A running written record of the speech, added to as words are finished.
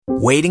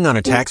Waiting on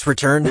a tax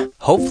return?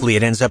 Hopefully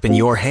it ends up in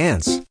your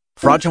hands.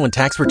 Fraudulent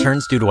tax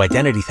returns due to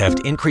identity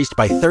theft increased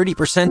by 30%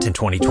 in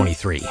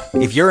 2023.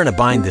 If you're in a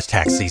bind this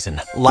tax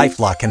season,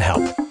 LifeLock can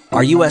help.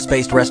 Our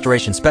U.S.-based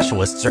restoration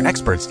specialists are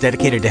experts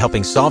dedicated to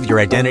helping solve your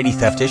identity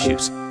theft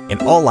issues.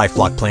 And all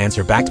LifeLock plans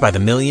are backed by the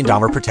 $1 Million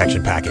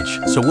Protection Package.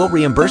 So we'll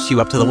reimburse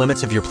you up to the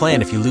limits of your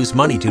plan if you lose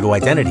money due to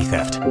identity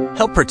theft.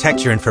 Help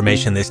protect your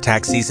information this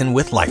tax season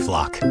with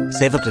LifeLock.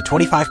 Save up to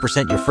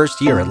 25% your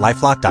first year at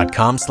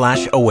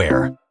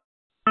LifeLock.com/aware.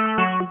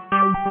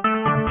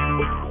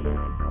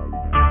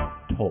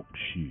 Talk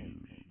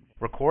shoes.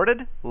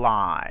 Recorded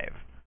live.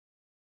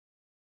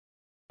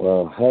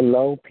 Well,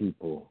 hello,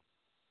 people,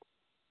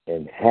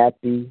 and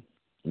Happy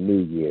New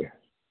Year.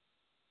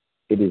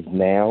 It is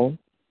now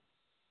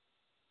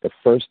the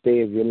first day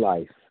of your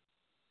life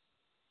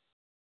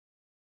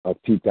of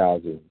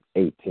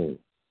 2018.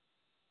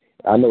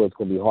 I know it's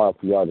going to be hard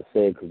for y'all to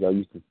say because y'all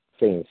used to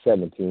saying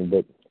 17,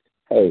 but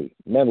hey,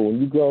 remember when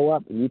you grow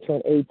up and you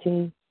turn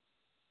 18,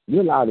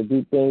 you're allowed to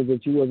do things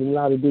that you wasn't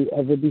allowed to do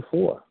ever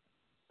before.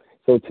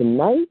 So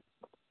tonight,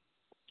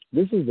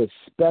 this is a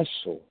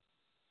special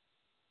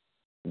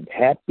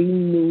Happy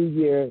New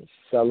Year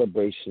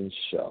celebration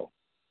show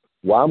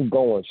where I'm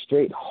going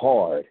straight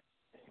hard,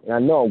 and I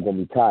know I'm going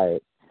to be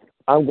tired.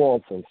 I'm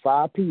going from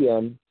 5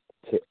 p.m.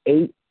 to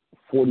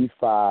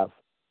 8:45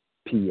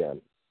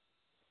 p.m.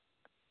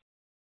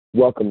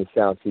 Welcome to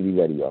Sound City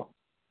Radio.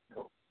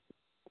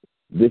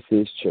 This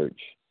is CHuRcH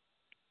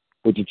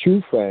with your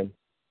true friend,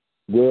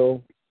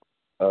 WiLL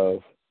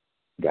of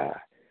God.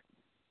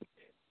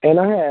 And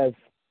I have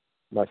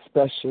my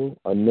special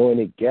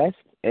anointed guests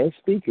and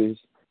speakers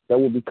that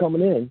will be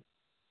coming in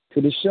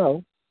to the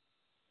show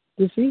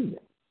this evening.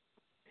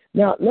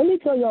 Now, let me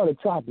tell y'all the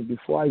topic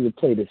before I even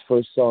play this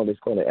first song that's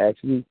going to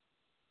actually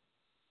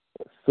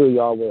fill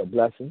y'all with a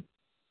blessing.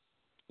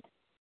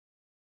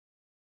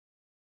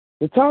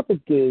 The topic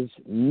is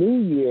New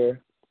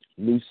Year,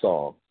 New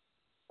Song.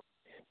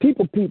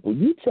 People,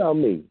 you tell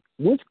me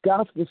which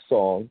gospel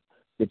song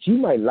that you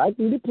might like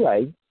me to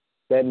play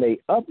that may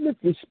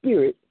uplift your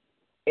spirit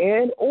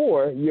and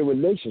or your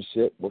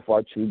relationship with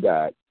our true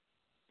God.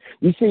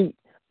 You see,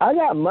 I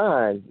got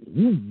mine.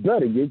 You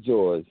better get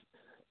yours.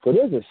 For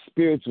there's a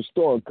spiritual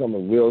storm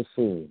coming real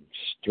soon.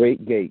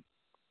 Straight gate.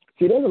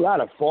 See, there's a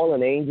lot of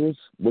fallen angels,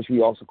 which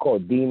we also call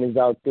demons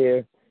out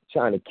there,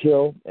 trying to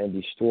kill and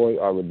destroy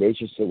our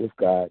relationship with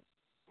God.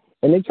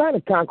 And they're trying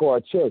to conquer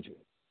our children.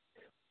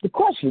 The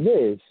question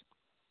is,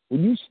 will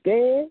you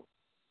stand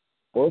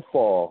or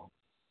fall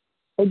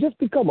or just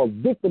become a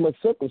victim of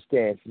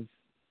circumstances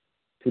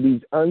to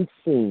these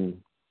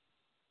unseen,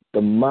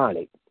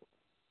 demonic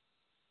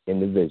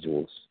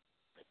individuals?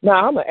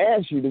 Now, I'm going to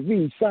ask you to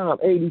read Psalm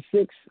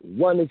 86,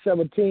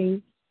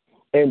 1-17,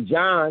 and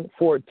John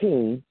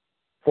 14,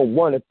 from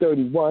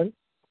 1-31,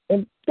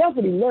 and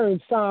definitely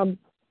learn Psalm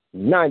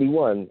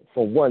 91,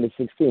 from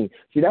 1-16.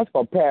 See, that's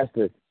my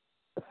pastor's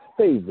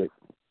favorite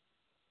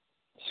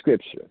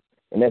scripture,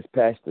 and that's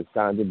Pastor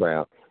Sandra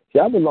Brown. See,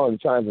 I belong to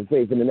Triumph of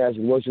Faith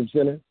International Worship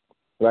Center,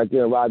 right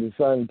there in Rogers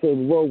Sun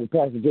Table Road, with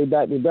Pastor J.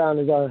 Dr. Brown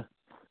as our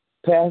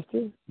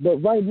pastor. But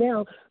right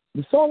now,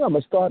 the song I'm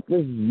going to start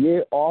this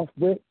year off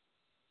with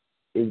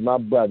is my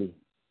brother,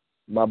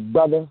 my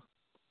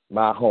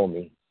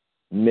homie,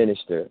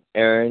 Minister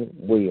Aaron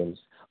Williams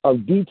of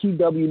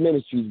DTW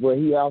Ministries, where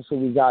he also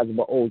resides in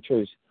my old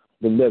church,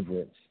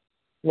 Deliverance.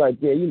 Right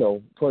there,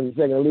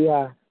 22nd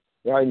Lehigh.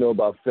 You already know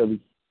about Philly.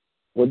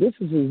 Well, this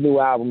is his new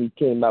album he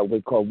came out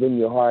with called Win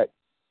Your Heart,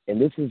 and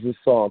this is his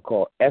song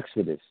called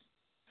Exodus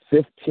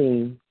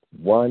 15,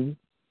 1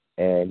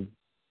 and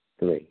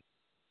 3.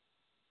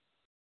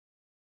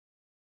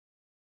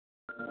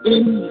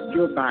 In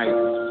your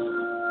Bible,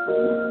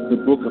 the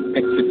book of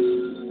Exodus,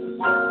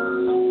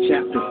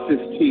 chapter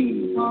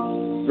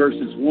 15,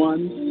 verses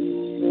 1,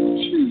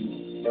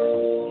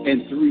 2, and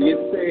 3, it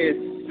says,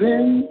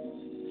 Then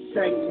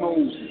sang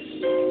Moses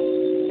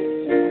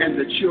and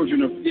the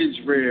children of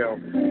Israel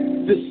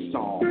this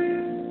song,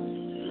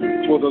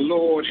 For the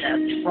Lord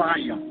hath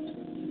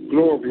triumphed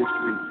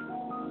gloriously,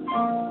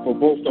 for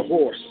both the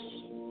horse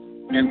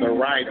and the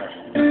rider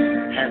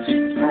has he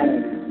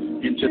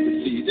thrown into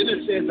the sea. Then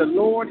it says, The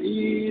Lord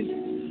is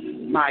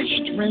my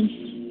strength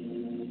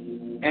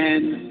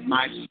and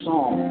my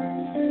song,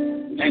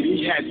 and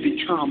he has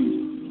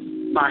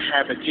become my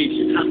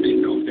habitation. How many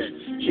know that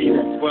he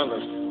that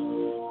dwelleth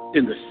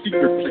in the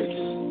secret place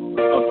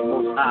of the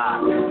Most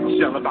High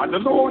shall abide? The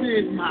Lord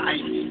is my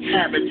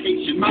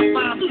habitation, my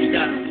Father's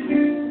God,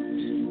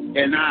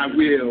 and I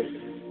will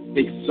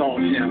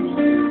exalt him.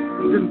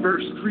 Then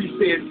verse 3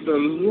 says, The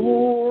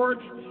Lord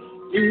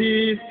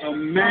is a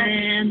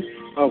man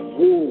of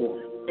war.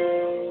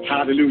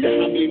 Hallelujah.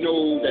 How many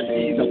know that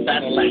he's a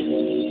battle axe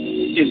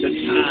in the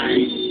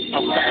time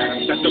of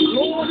battle? That the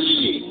Lord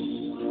is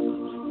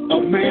a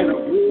man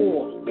of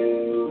war.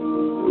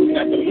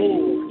 That the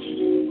Lord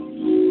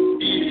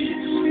is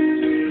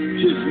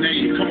his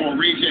name. Come on,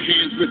 raise your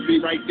hands with me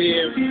right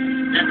there.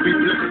 And we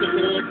bless the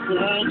Lord for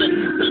all that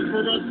he's done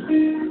for us.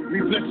 We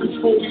bless his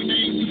holy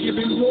name. We give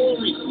him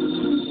glory.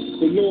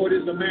 The Lord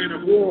is a man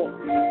of war.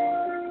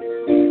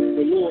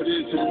 The Lord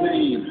is his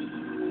name.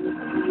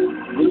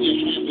 When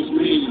you have his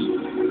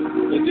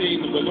name, the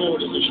name of the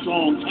Lord is a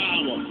strong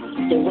tower.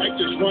 The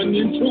righteous run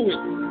into it,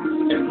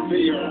 and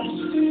they are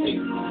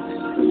safe.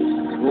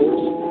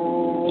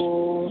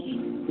 Oh,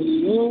 the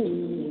Lord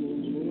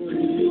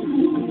is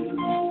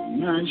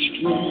my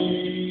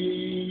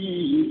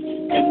strength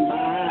and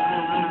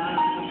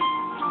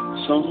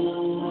my song.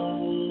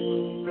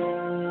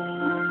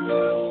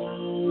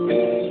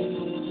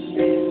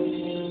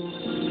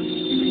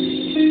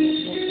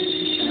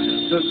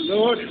 The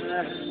Lord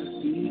has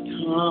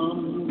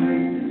become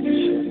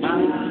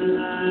my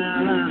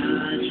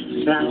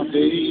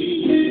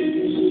salvation.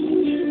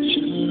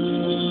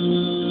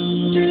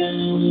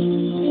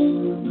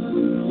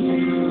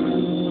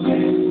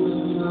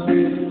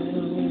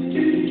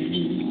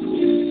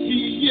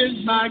 He is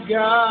my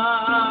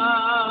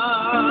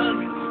God,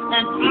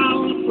 and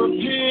I'll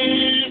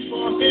prepare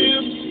for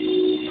him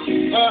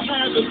a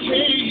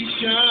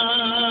habitation.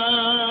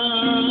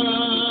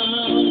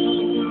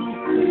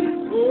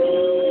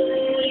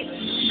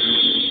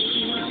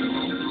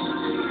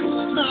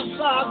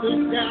 Father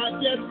God,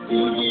 yes, He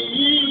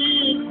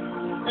is,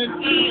 and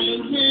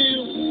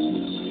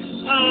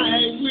I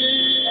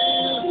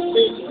will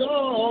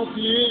exalt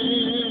Him.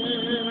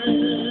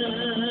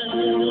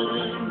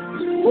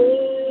 Oh,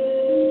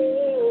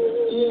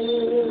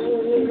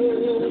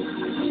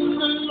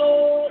 the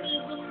Lord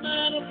is a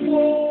man of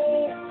war.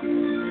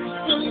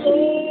 The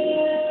Lord is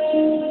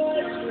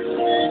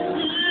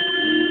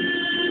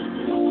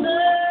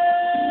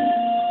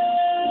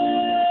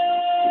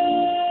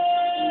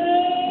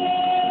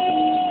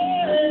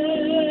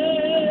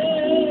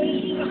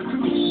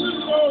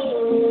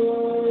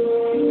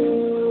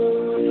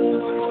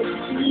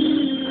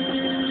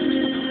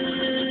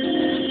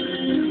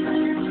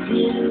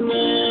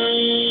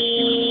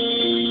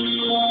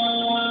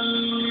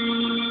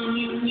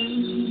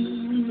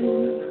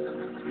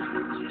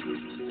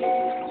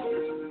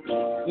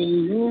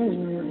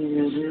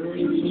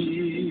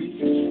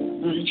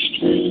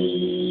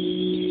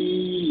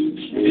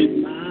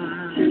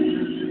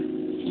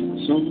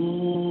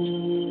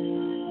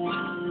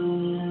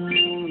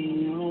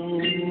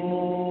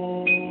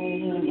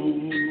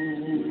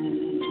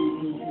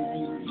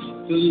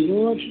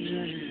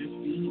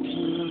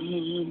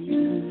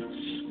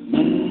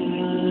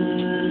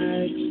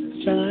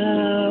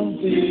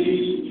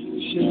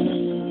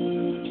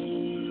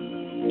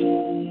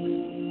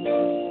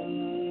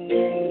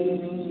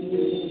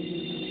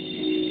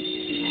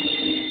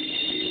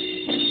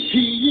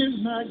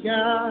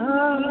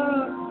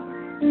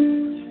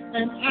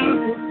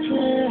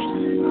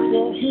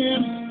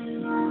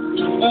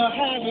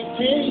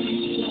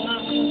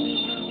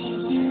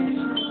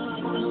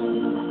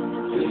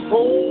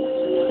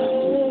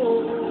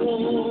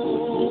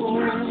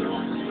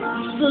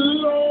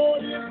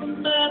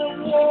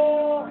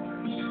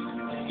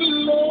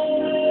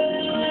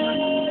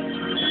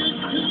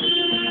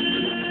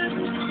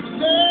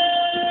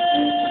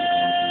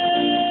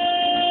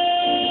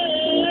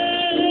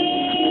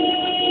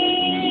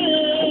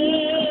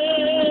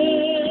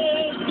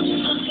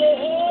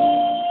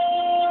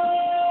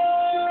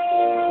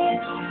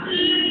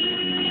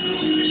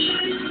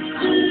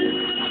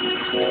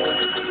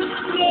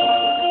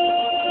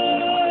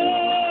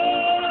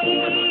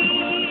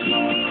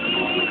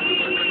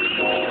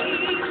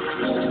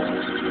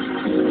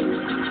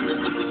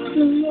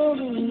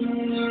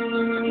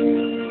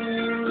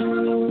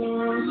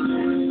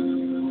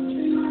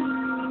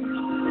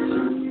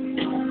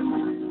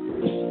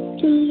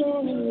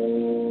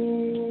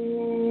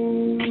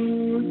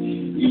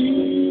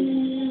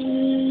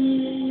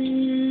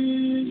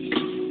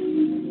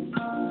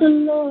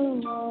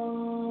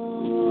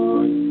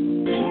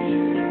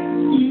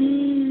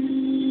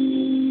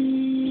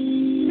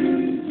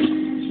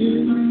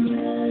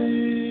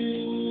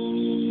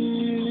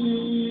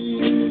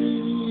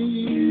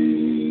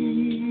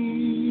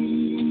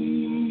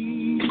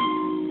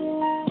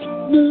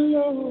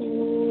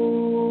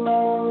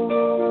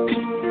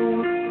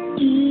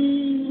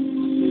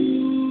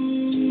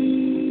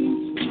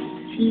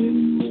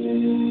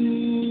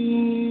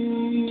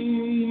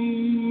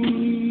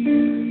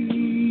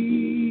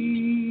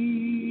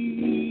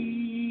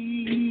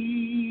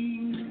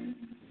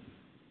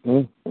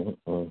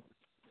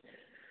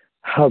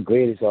How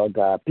great is our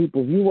God.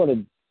 People, if you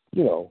want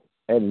to,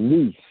 at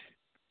least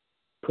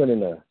put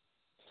in a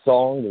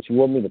song that you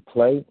want me to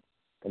play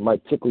that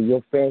might tickle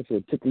your fancy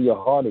or tickle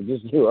your heart or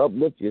just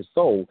uplift your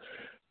soul,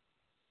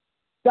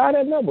 dial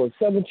that number,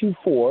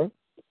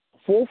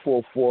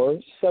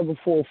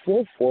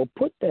 724-444-7444.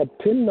 Put that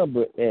PIN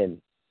number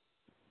in.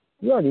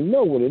 You already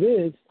know what it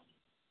is,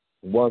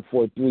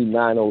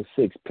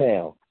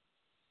 143906#.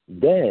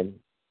 Then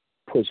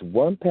push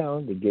 1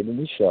 pound to get in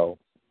the show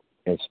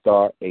and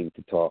star 8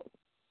 to talk.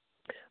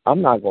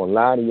 I'm not going to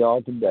lie to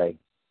y'all today.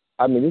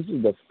 I mean, this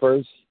is the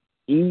first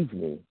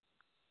evening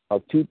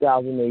of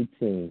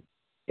 2018,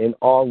 and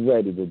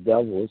already the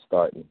devil is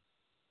starting.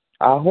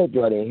 I hope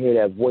y'all didn't hear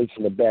that voice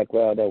in the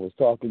background that was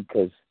talking,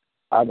 because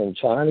I've been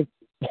trying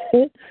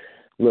to.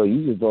 Look,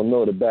 you just don't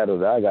know the battle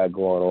that I got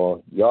going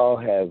on. Y'all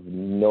have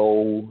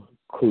no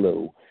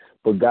clue.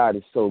 But God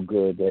is so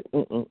good that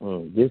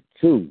this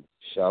too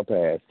shall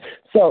pass.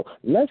 So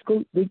let's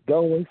be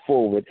going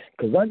forward,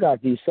 because I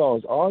got these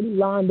songs already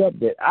lined up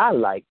that I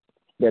like,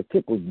 that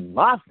tickles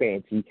my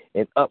fancy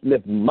and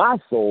uplift my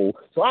soul.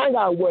 So I ain't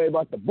got to worry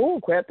about the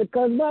bullcrap that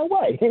comes my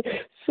way.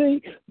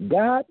 See,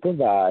 God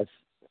provides.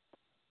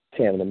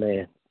 Tam the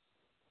man.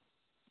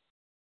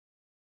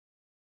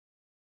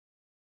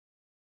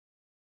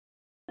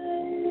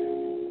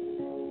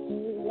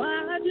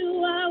 Why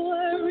do I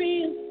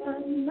worry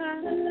about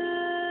my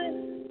life?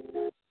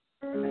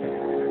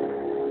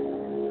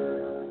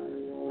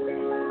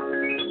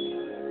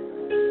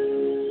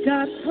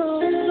 God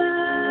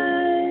provides.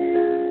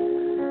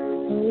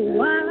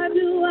 Why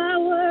do I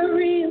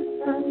worry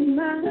about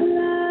my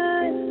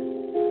life?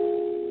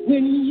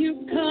 When you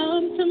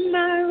come to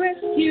my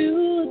rescue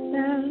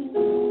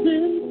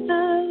 1,000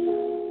 times,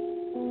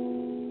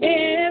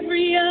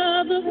 every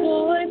other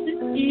voice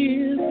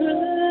is a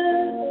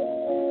lie.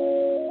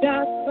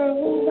 God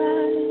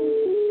provides.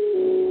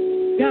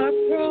 God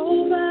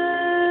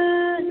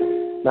provides.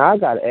 Now I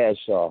gotta ask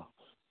y'all,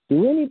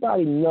 do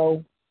anybody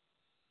know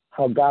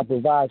how God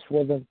provides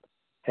for them?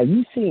 Have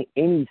you seen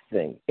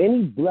anything,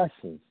 any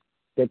blessings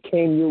that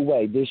came your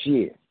way this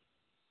year?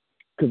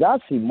 Because I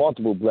see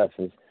multiple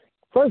blessings.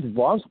 First of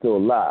all, I'm still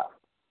alive.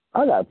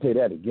 I got to play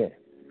that again.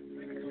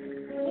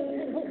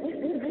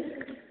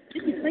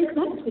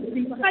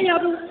 How y'all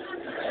doing?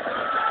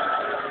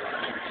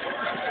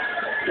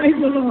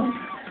 Praise the Lord.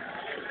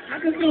 I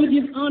just want to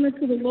give honor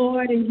to the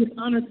Lord and give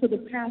honor to the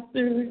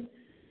pastor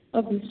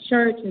of this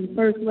church and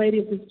first lady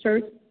of this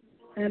church.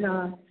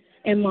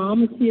 And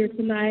Mom is here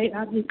tonight.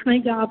 I just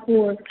thank God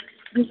for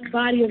this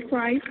body of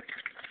Christ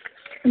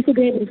and to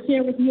be able to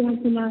share with you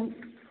on tonight.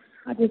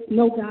 I just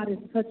know God is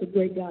such a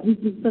great God. He's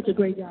been such a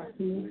great God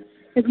to me.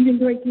 Has He been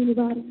great to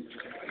anybody?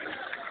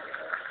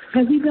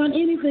 Has He done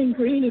anything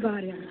for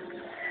anybody?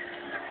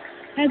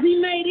 Has He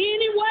made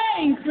any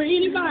way for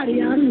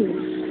anybody out here?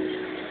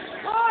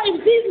 Oh,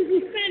 if Jesus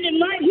was standing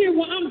right here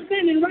where I'm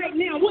standing right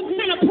now, what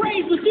kind of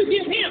praise would you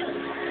give Him?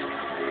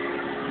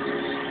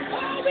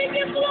 Oh, we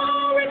give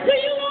glory to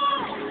you, Lord.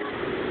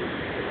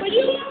 For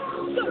you are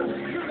awesome.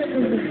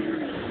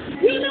 Hallelujah.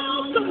 You're an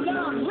awesome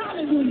God.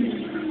 Hallelujah.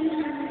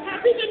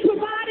 Have you been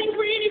providing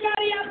for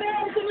anybody out there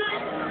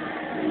tonight?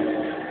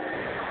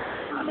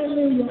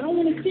 Hallelujah. I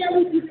want to share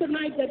with you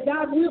tonight that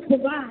God will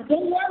provide.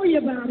 Don't worry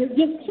about it.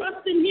 Just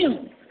trust in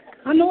Him.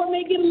 I know it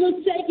may get a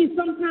little shaky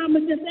sometimes,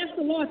 but just ask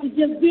the Lord to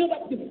just build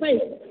up your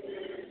faith.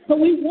 So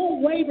we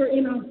won't waver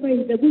in our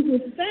faith, that we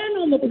will stand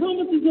on the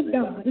promises of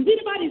God. Is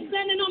anybody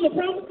standing on the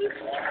promises?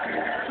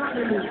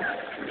 Hallelujah.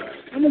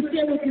 I'm going to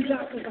share with you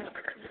God provide.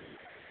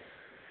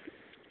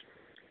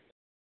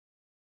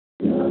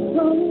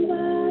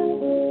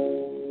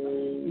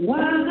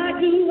 Why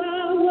do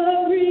I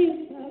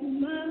worry about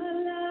my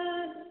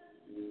life?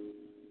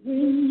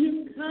 When you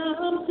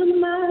come to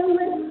my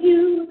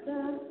rescue,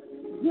 God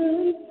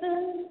will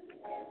come.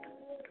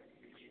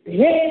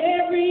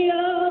 Every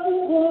other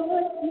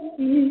voice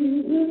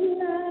is a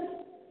lie.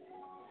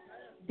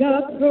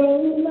 God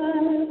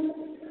provides.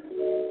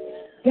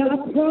 God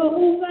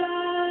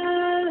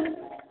provides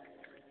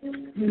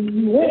in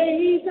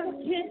ways I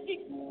can't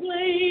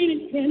explain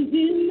and can't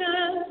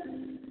deny.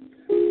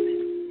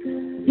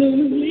 The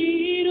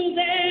little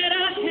that I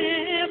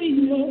have, He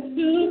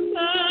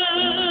multiplies.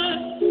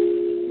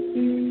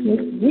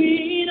 But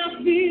when I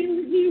feel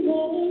He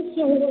won't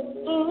show up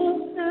on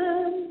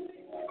time,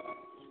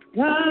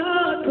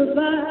 God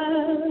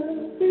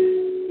provides.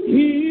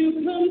 He'll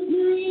come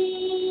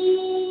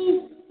through.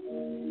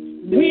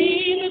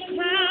 When the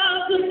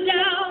clouds of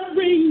doubt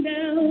rain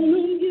down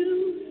on you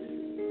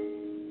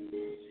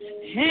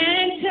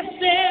and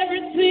test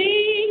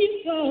everything you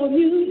thought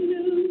you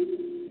knew,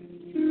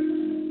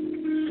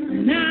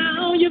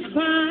 now you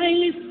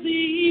finally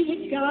see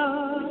what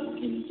God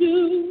can do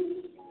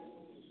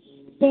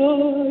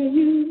for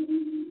you.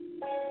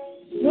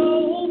 So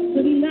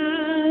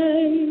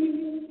tonight,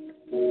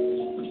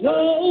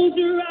 close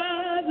your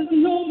eyes, there's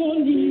no more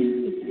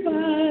need to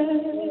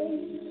fight.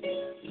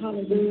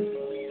 Hallelujah.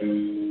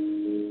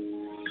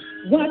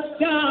 Watch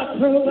God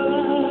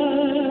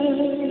provide.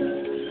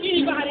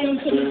 Anybody on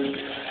tonight?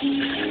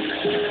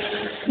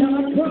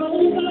 God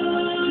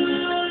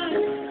provide.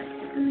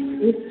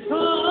 It's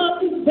hard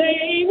to say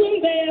when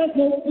there's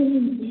no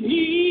food to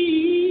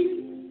eat.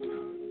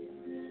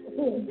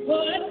 Oh,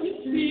 but you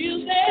feel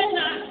that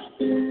life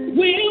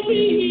will be,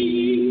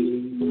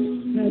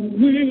 and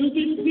will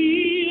be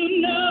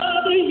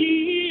another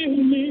year of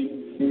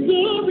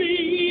misery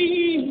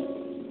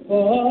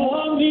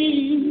for me.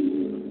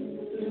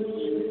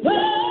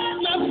 But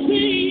my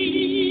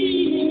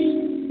feet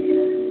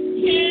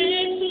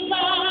can't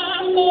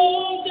lie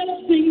on the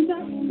things I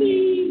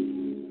see,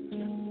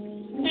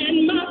 and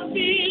my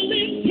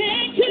feelings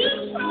can't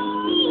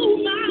control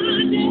my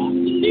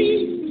destiny.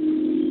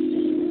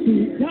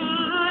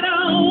 God, I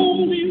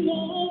only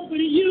want for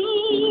you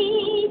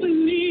to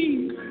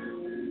believe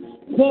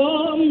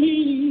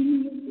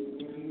me.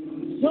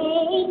 So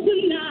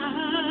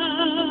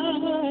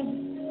tonight,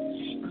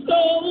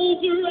 close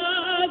your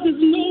eyes, there's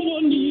no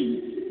more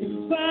need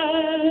to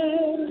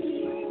fight.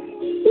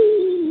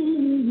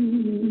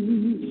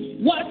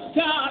 What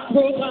God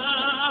provides,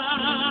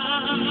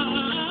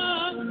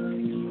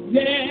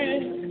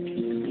 yes,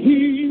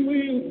 He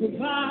will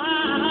provide.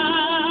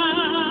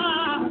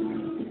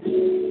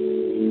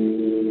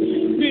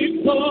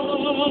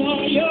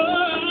 Before your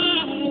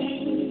eyes,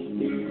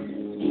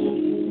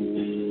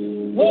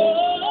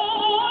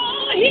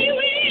 oh, He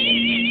will.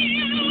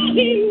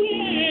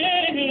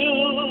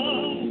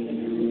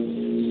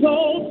 So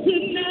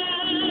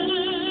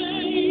tonight,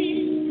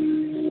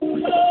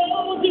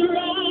 close your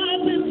eyes,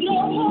 there's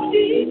no more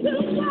need to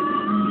fight.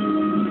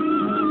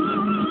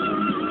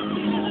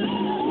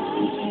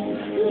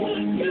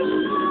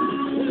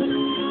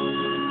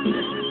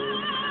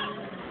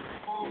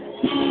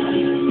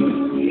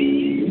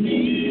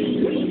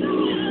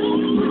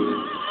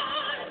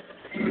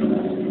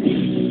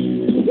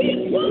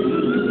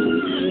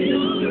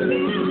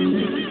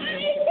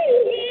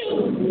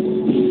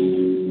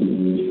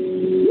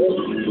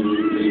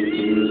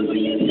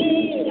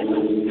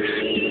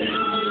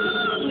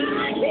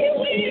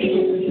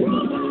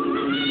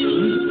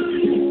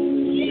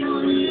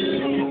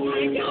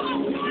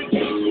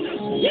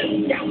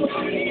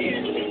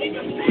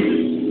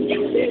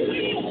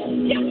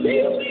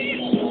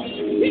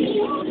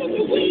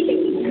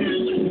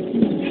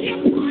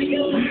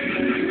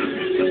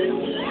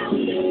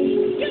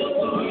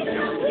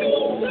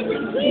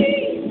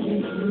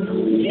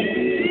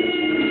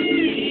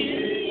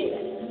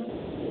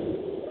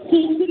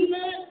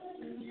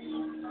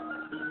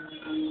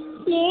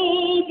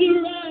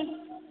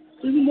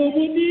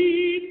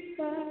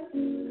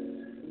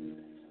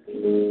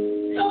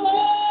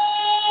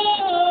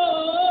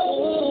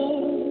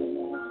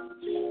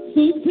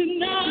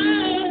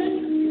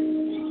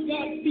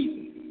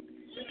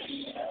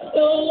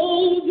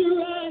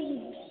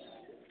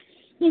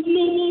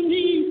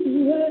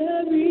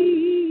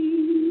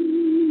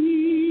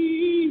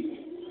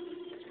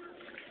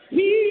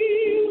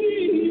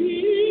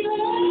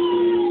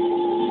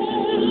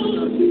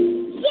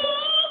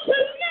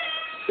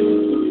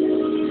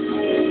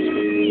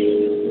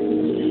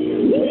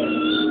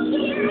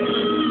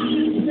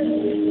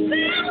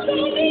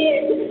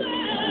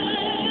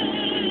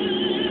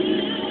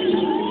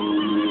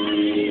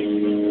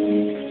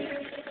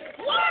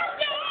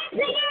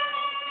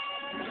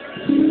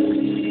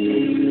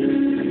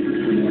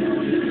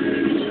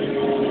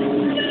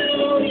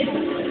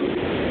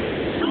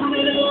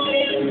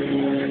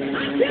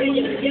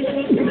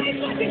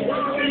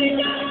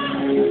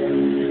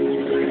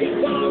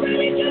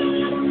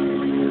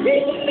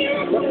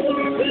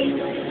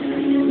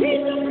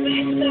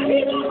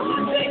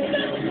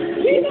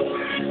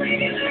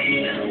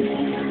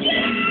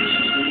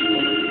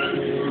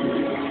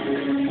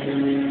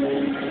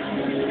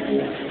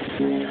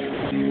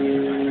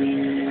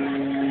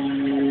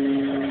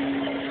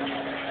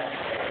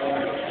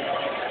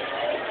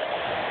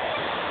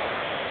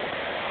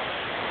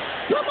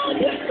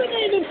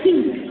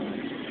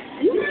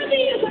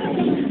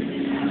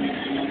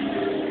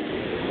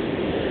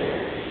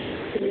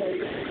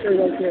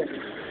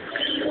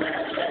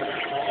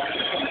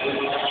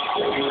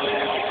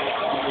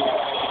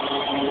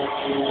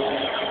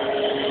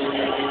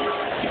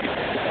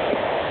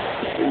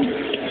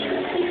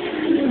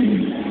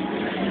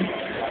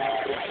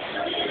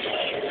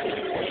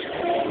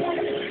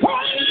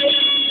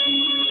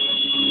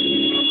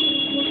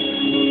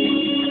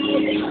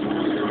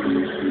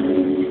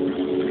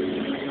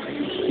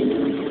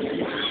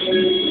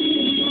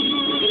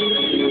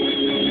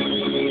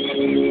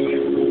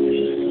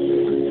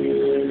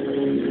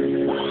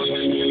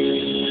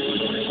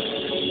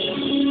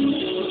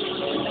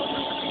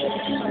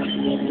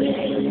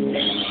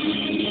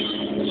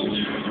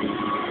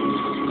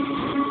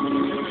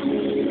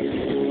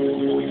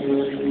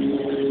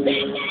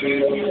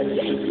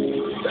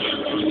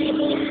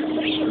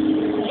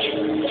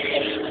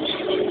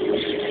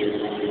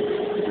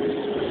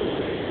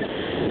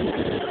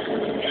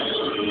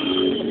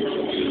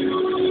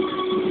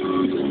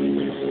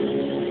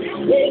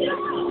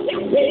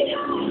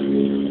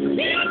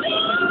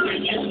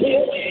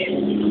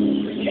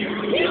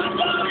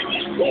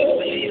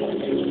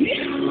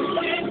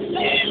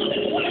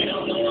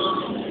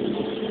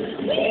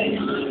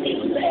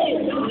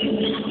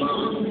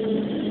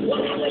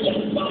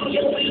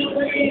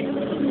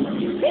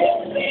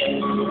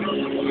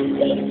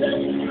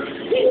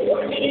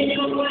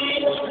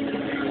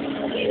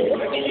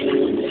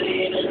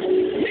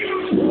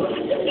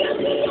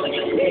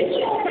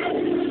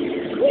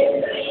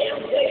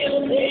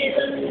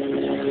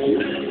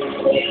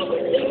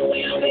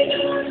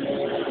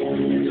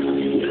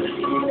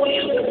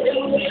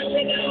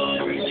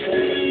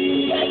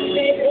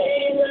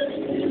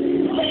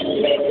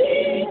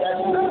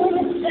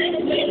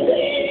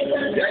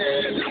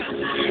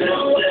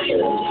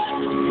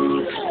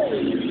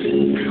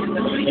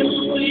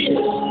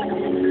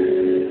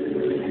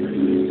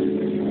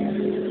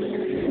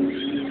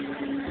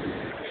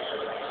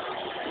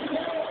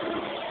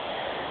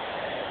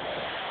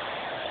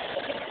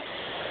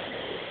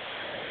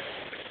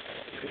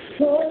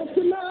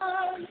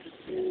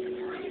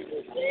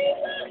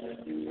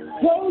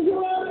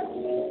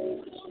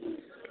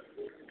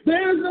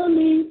 There's no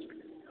need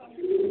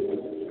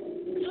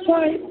to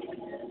fight.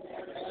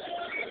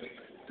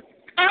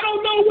 I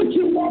don't know what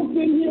you walked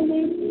in here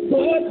with,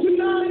 but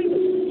tonight,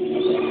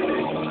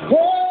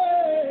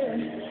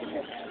 hey,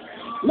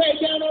 lay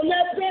down on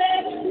that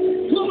bed,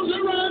 close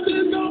your eyes,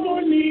 there's no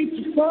more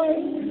need to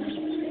fight.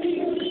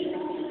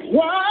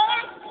 Why?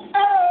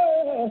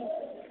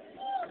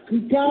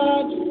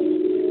 God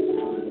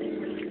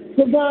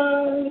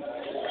provides.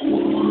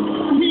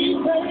 He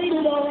paid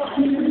it all.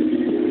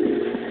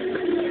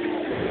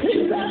 He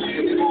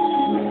paid it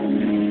all.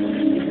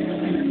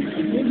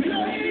 His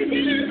name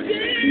is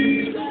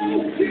Jesus.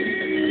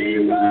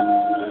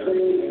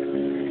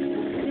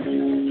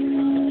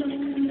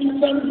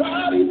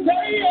 Somebody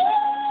say yeah.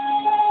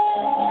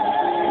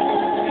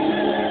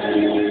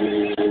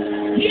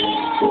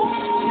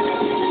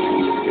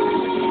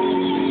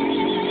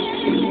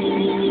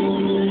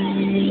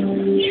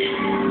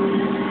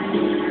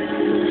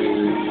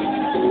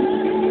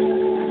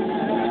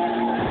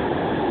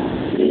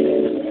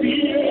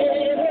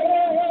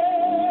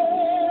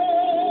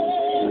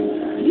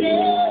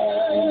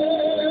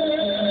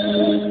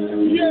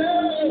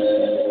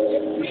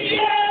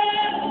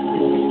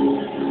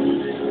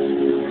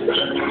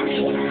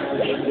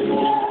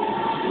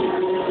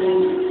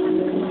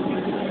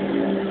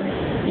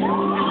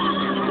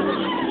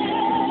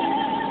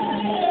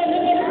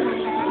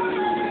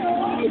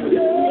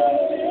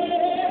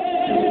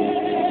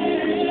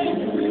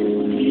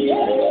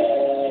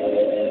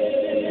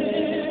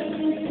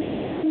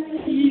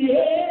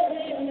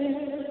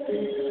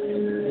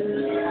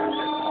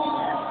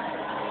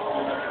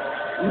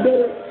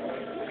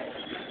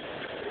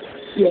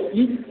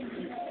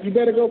 You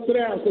better go sit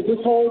down, because this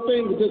whole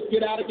thing will just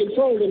get out of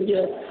control in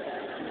here.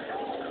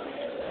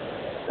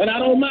 And I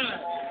don't mind.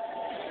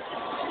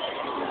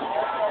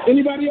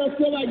 Anybody else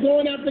feel like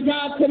going after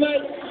God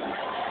tonight?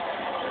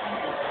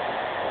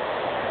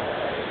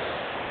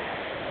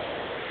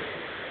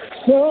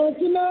 So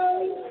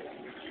tonight,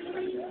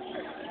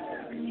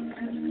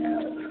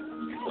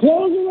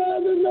 close your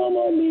eyes, there's no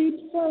more need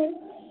to fight.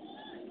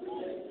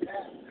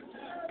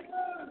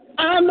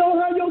 I know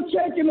how your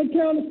checking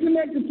account is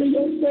connected to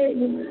your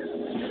savings.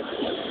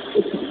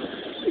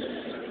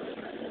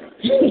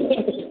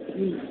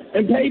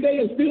 And payday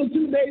is still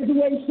 2 days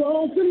away.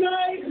 So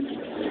tonight,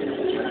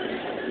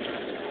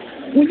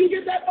 when you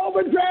get that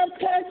overdraft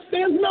text,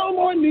 there's no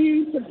more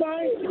need to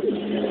fight.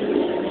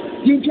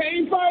 You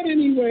can't fight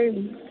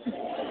anyway.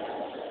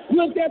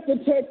 Look at the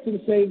text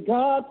and say,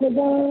 God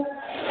provides.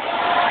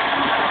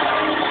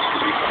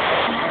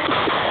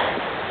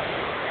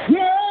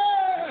 Yeah!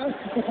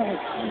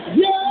 Yeah!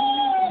 Yeah!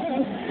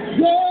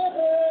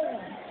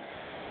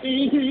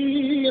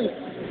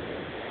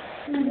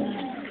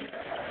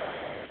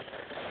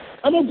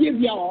 I'm going to give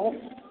y'all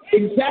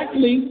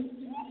exactly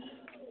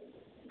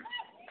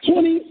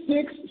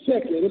 26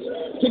 seconds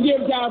to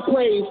give God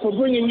praise for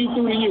bringing you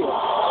through the year.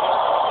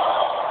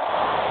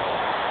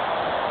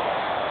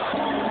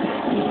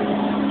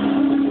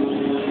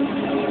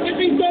 If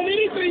he's done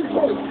anything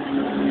for you,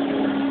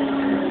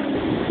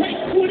 take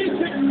 26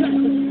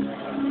 seconds.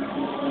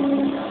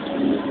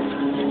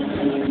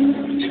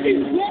 If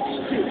he's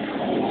blessed you,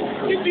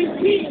 if he's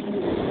healed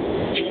you,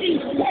 if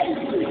he's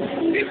saved you,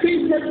 if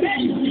he's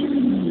forgave you,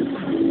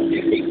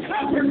 if he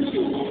covered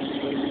you,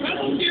 I'm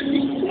going to give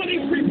you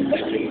 23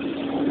 seconds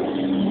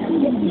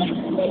to bless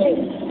the Lord.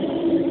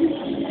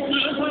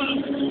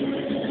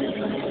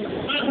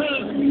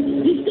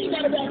 You still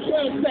got about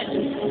 12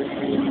 seconds.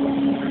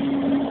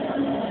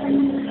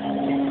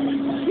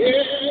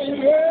 Yeah.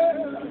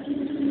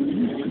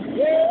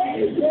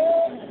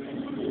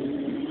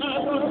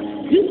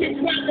 You can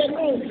clap at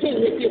home too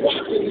if you're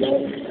watching,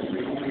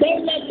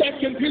 Don't let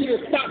that computer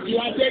stop you.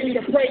 I dare you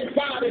to praise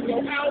God in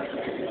your house.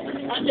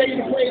 I dare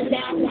you to praise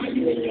God while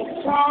you're in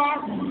your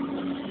car.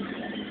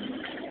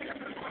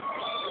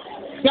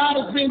 God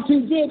has been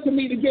too good to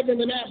me to give him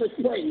an average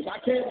praise. I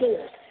can't do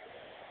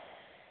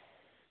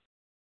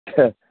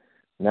it.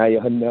 Now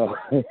you know.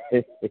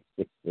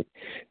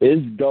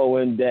 It's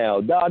going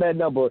down. Dial that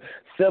number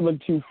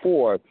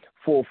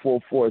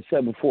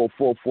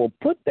 724-444-7444.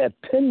 Put that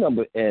PIN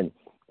number in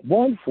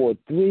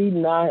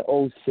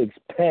 143906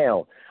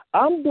 pound.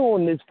 I'm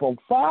doing this from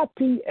 5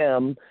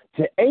 p.m.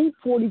 to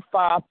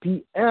 8:45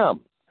 p.m.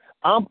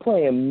 I'm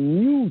playing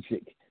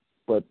music,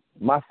 but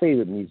my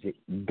favorite music,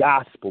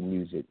 gospel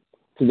music.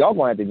 So y'all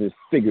going to have to just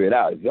figure it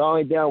out. If y'all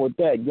ain't down with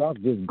that, y'all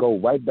just go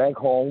right back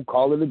home,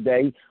 call it a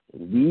day,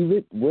 leave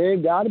it where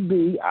it got to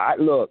be.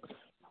 Look,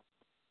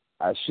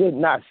 I should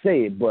not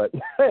say it, but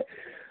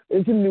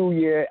it's a new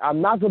year.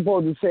 I'm not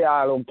supposed to say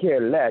I don't care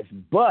less,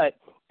 but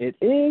it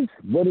is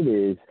what it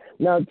is.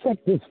 Now,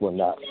 check this one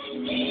out.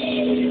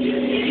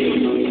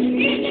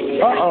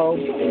 Uh-oh.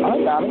 I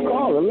got a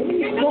caller. Let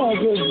me pause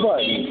this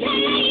button.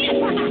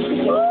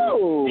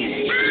 Oh.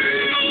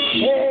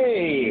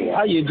 Hey,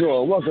 how you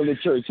doing? Welcome to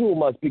church. Who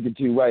am I speaking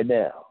to right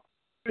now?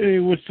 Hey,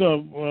 what's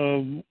up?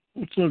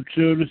 What's up,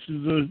 Chill? This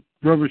is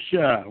Brother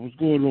Shy. What's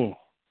going on?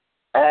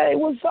 Hey,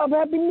 what's up?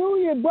 Happy New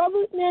Year,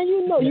 brother. Man,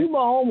 you know, you my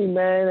homie,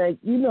 man. Like,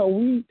 you know,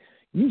 we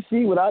You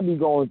see what I be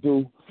going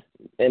through,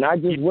 and I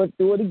just went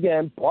through it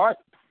again. Part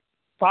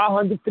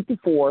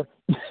 554.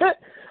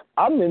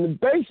 I'm in the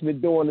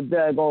basement doing the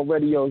daggone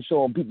radio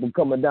show and people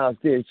coming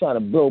downstairs trying to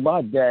blow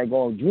my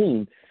daggone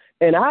dream.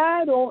 And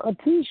I don't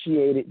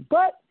appreciate it,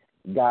 but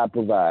God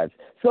provides.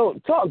 So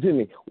talk to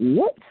me.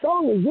 What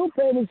song is your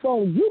favorite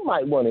song you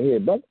might want to hear,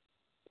 brother?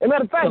 As a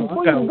matter of fact,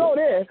 before you go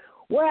there,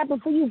 what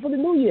happened for you for the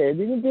New Year?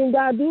 Did anything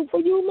God do for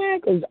you, man?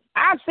 Because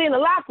I've seen a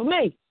lot for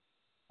me.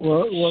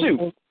 Well,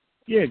 shoot.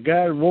 Yeah,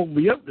 God woke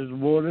me up this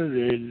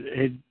morning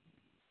and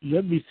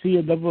let me see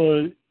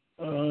another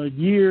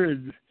year,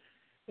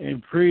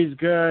 and praise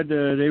God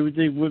that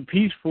everything went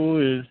peaceful.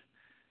 And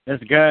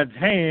that's God's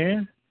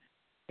hand.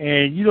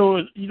 And you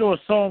know a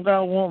song I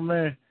want,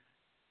 man.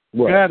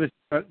 What?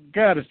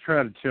 God is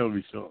trying to tell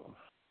me something.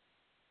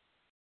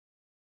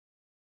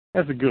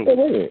 That's a good Hey,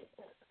 one. wait.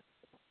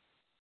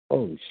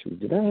 Oh shoot!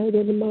 Did I have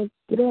that in my?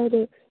 Did I have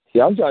that? See,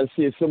 I'm trying to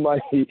see if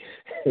somebody. Wait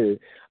a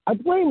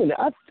minute.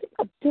 I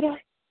think did I?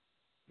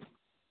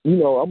 You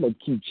know, I'm gonna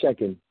keep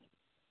checking.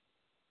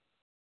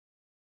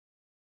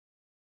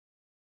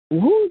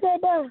 Who is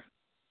that by?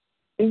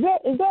 Is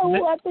that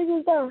who I think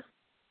is that?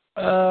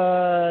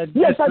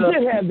 Yes, I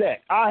did have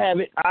that. I have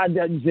it.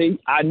 See,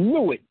 I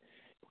knew it.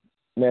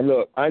 Man,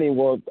 look, I ain't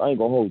gonna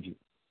hold you.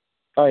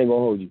 I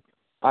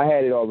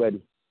had it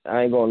already.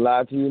 I ain't gonna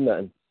lie to you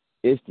nothing.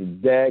 It's the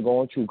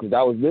daggone truth, because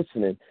I was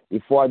listening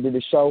before I did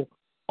the show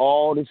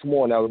all this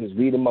morning. I was just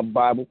reading my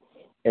Bible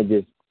and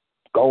just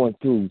going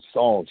through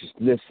songs, just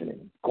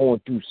listening,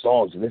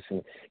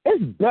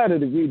 It's better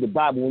to read the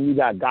Bible when you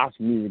got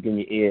gospel music in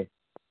your ear.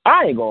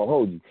 I ain't gonna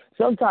hold you.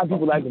 Sometimes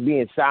people like to be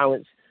in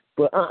silence,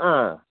 but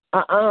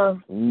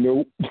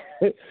nope.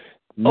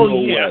 No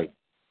way.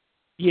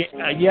 Yeah.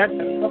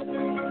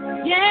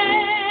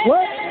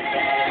 What?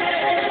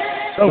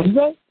 What'd you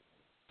say?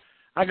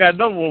 I got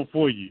another one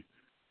for you.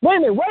 Wait a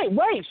minute,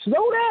 wait,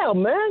 slow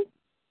down, man.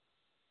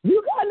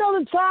 You got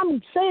another time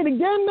to say it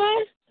again,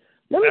 man?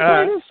 Let me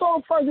play this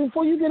song first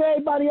before you get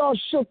everybody all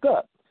shook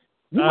up.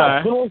 You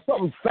might put on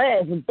something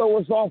fast and throw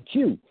us off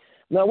cue.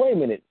 Now, wait a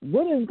minute.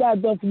 What has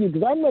God done for you?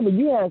 Because I remember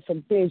you had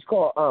some things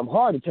called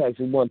heart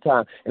attacks at one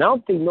time, and I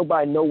don't think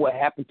nobody know what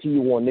happened to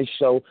you on this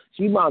show,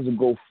 so you might as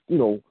well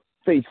go,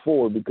 face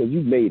forward because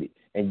you made it.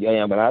 And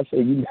when I say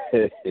you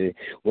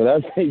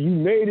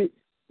made it,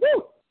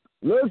 woo,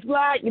 looks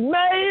like you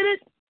made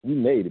it. You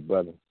made it,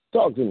 brother.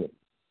 Talk to me.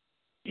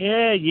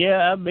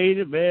 Yeah, I made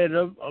it, man.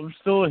 I'm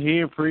still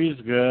here, praise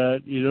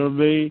God. You know what I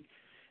mean?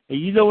 And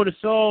you know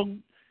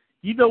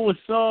what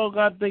song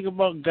I think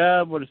about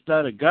God, but it's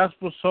not a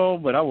gospel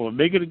song, but I will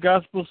make it a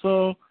gospel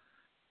song?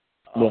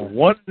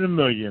 One in a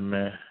million,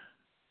 man.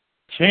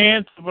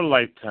 Chance of a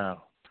lifetime.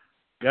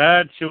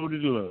 God showed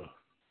his love.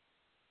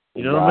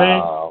 You know what I mean?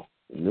 Wow.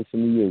 Listen to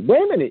you. Wait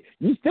a minute.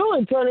 You still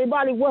ain't telling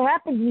anybody what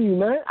happened to you,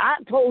 man. I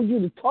told you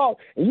to talk,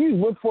 and you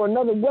went for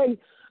another way.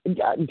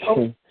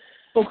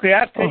 Okay,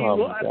 I tell you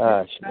what.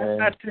 Gosh,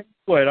 man. I tell you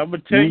what. I'm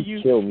gonna tell you.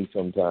 You kill me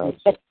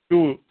sometimes.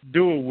 Do it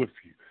with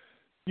you.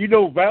 You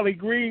know Valley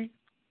Green?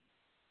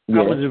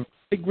 Yeah. I was in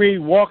Valley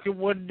Green walking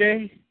one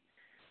day,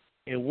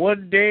 and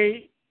one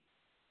day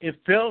it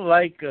felt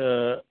like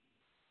I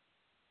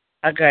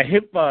got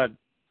hit by,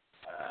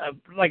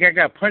 like I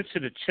got punched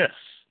in the chest,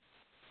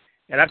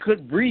 and I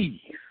couldn't breathe.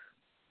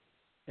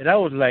 And I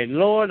was like,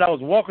 Lord, I was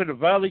walking to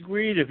Valley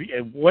Green.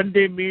 And one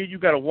day, me and you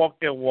got to walk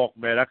that walk,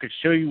 man. I could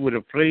show you with a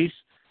place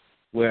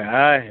where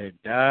I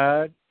had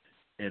died,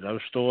 and I'm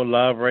still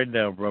alive right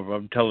now, brother.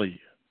 I'm telling you.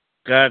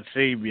 God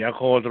saved me. I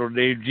called on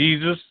the name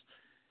Jesus,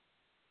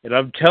 and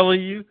I'm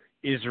telling you,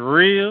 it's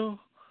real.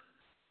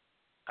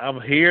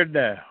 I'm here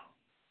now.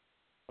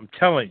 I'm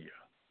telling you.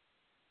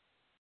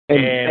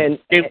 And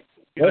you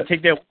got to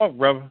take that walk,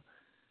 brother.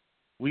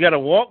 We got to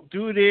walk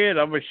through there, and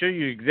I'm going to show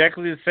you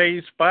exactly the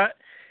same spot,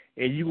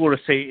 and you're going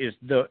to say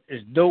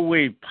it's no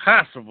way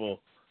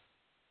possible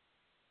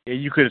that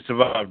you could have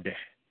survived that.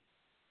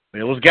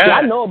 But it was God. Yeah,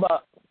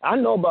 I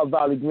know about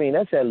Valley Green.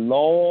 That's a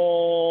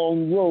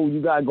long road.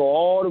 You got to go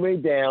all the way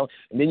down,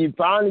 and then you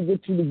finally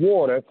get to the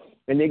water,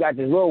 and they got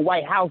this little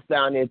white house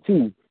down there,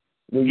 too.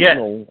 Yeah.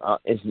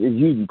 It's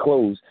usually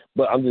closed,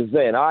 but I'm just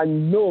saying, I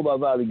know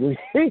about Valley Green.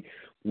 There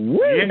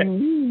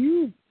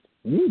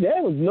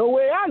was no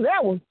way out of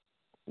that one.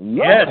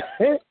 Yes.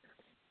 And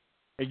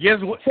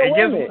guess what? And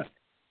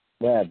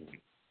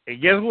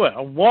guess what?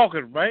 I'm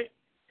walking, right?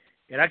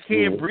 And I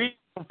can't breathe.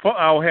 I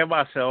don't have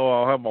my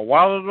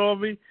wallet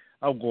on me.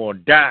 I'm going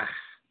to die.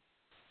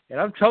 And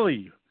I'm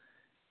telling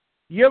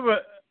you ever,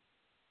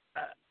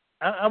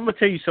 I'm going to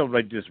tell you something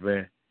like this,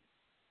 man.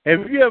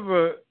 Have you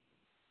ever,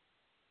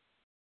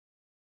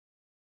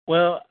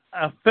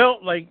 I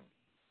felt like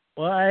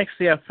I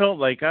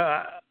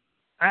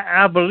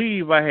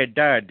believe I had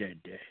died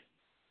that day.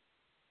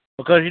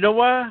 Because you know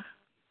why?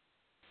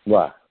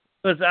 Why?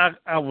 Because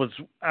I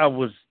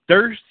was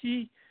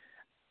thirsty,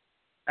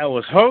 I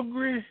was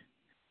hungry,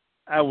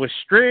 I was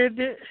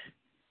stranded,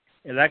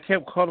 and I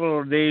kept calling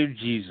on the name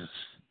Jesus.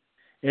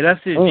 And I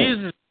said,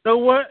 Jesus, you know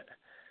what?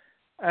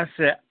 I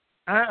said,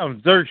 I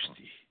am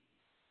thirsty.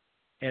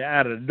 And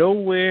out of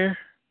nowhere,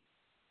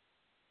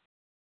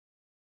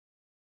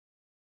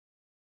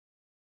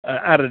 wait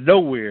a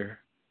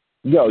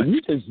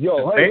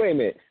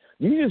minute.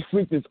 You just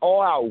freaked us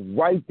all out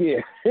right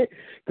there.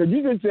 Because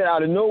you just said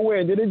out of nowhere,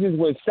 and then it just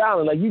went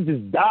silent, like you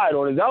just died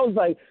on us. I was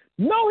like,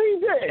 no, he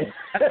didn't.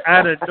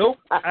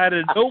 out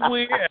of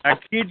nowhere, I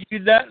kid you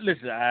not,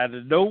 listen, out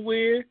of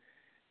nowhere,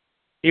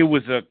 it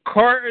was a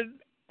carton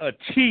of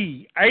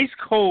tea, ice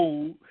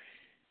cold,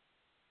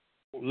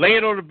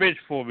 laying on the bench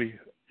for me.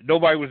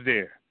 Nobody was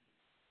there.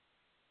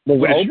 Was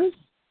it open?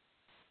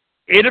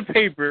 In a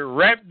paper,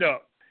 wrapped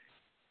up,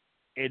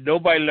 and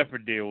nobody left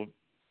it there.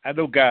 I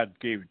know God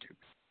gave it to me.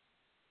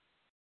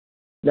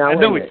 Now,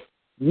 wait a minute.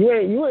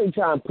 You ain't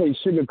trying to play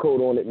sugar coat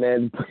on it,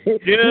 man.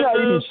 You know how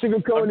you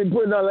sugar coat and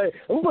put it on like,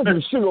 I'm going to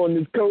put some sugar on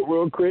this coat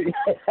real quick.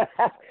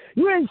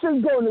 You ain't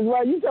sugar coating this,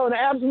 right? You telling the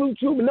absolute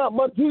truth and not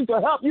much truth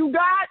to help you,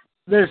 God?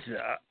 Listen,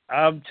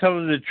 I'm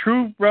telling the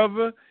truth,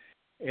 brother,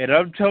 and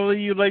I'm telling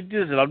you like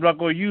this, and I'm not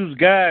going to use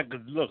God,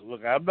 because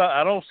look, I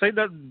don't say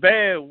nothing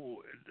bad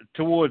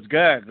towards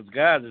God, because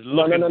God is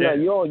looking down.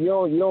 No.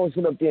 You don't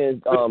sit up there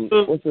and,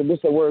 what's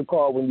the word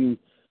called when you,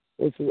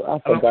 I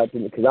forgot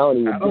because I don't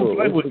even do it.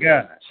 Play with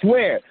God.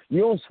 Swear.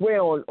 You don't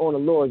swear on the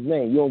Lord's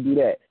name. You don't do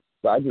that.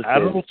 So I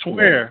don't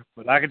swear,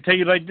 but I can tell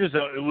you like this: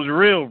 it was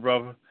real,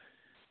 brother.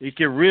 It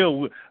get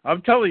real.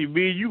 I'm telling you,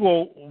 me and you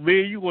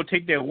gonna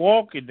take that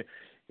walk, and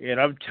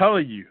I'm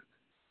telling you,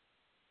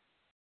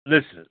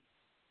 listen,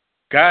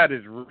 God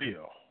is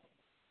real.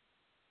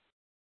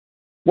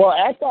 Well,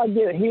 after I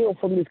get healed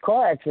from this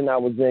car accident I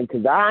was in,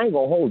 because I ain't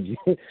going to hold you,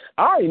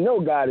 I already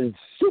know God is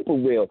super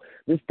real.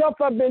 The stuff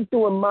I've been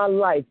through in my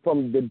life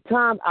from the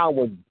time I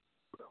was,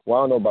 well,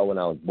 I don't know about when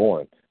I was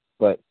born,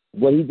 but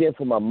what he did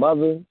for my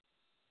mother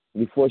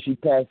before she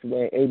passed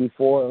away in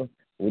 84,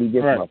 what he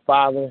did for my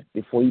father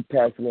before he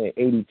passed away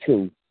in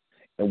 82,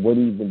 and what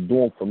he's been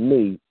doing for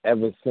me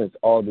ever since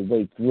all the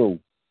way through.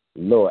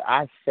 Lord,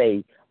 I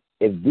say,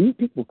 if these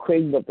people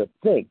crazy enough to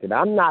think that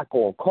I'm not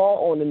going to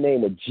call on the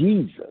name of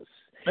Jesus,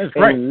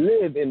 and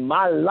live in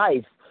my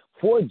life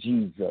for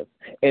Jesus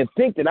and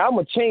think that I'm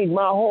going to change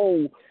my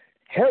whole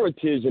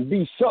heritage and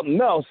be something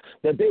else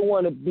that they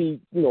want to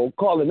be,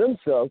 calling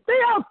themselves, they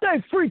out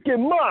their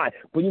freaking mind.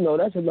 But,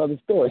 that's another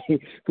story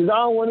because I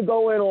don't want to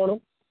go in on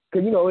them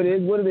because, it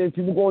is what it is.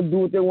 People going to do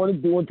what they want to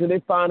do until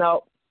they find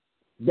out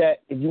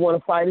that if you want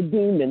to fight a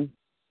demon,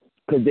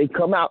 because they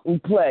come out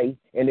and play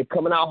and they're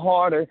coming out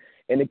harder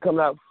and they're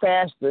coming out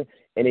faster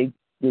and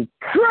they're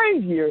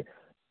crazier.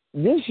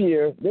 This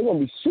year, they're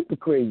going to be super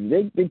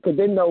crazy because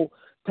they know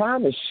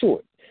time is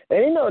short.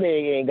 And they know they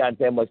ain't got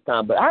that much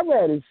time. But I'd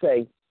rather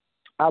say,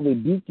 I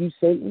rebuke you,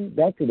 Satan,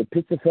 back to the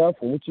pits of hell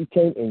from which you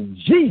came in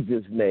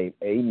Jesus' name.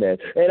 Amen.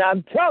 And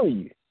I'm telling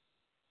you,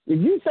 if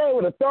you say it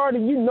with authority,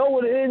 you know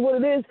what it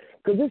is.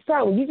 Because this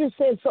time, when you just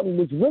said something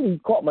which really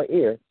caught my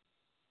ear,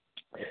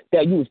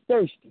 that you was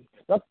thirsty.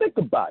 Now, think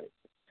about it.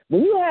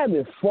 When you're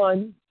having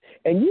fun,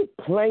 and you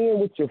playing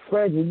with your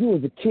friends when you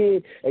was a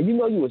kid, and you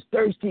was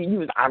thirsty,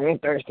 and I'm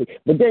thirsty.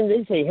 But then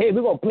they say, hey,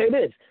 we're going to play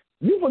this.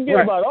 You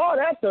forget about all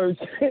that thirst.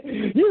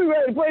 You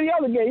ready to play the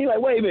other game. You're like,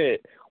 wait a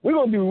minute. We're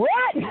going to do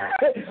what?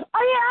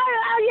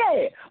 oh,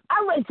 yeah.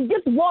 I'm ready to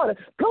get the water.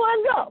 Come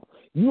on, go.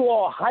 You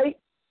all hype.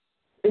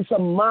 It's a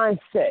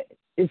mindset.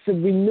 It's a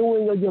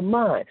renewing of your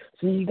mind.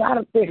 So you got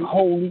to think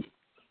holy.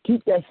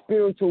 Keep that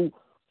spiritual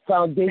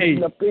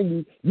foundation up in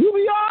you. You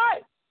be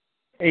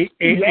all right.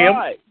 Be all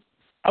right.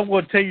 I'm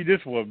going to tell you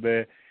this one,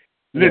 man.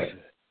 Listen,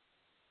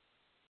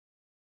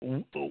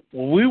 when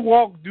we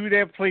walk through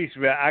that place,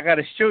 man, I got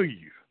to show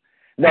you.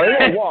 No, you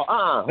ain't walk.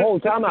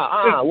 Hold time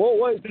out.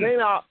 Wait, clean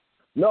out.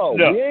 No,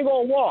 we ain't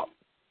going to walk.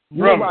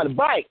 You going to ride a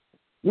bike.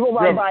 You going to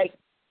ride a bike.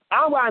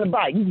 I'm riding a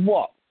bike. You can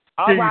walk.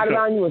 I'll ride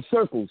around you in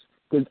circles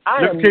because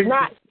I am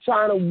not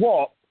trying to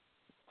walk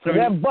to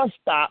that bus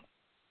stop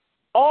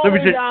all the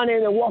way down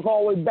there and walk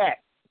all the way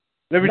back.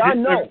 I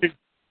know.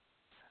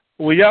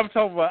 When y'all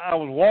talking about I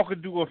was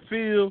walking through a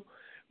field,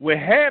 what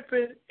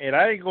happened, and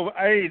I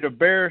ain't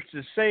embarrassed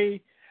to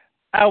say,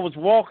 I was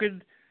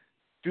walking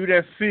through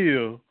that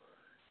field,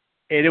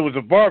 and there was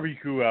a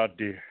barbecue out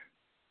there.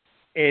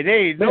 And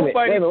there ain't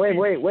nobody...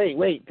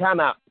 Wait. Time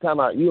out.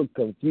 You're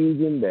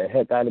confusing the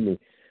heck out of me.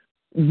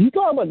 You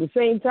talking about the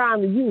same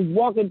time that you was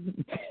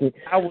walking... Wait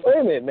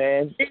a minute,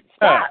 man.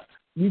 Stop.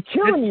 You're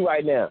killing me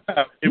right now.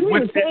 You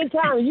at the same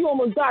time and you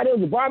almost died. There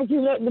was a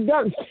barbecue at the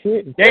gun.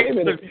 Wait a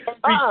minute.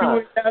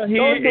 Out here.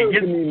 Don't do it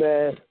to me,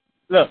 man.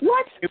 Look.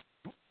 What?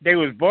 They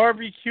was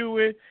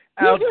barbecuing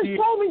out here. You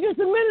just told me just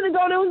a minute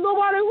ago there was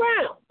nobody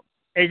around.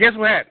 Hey, guess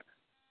what happened?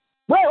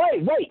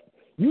 Wait.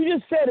 You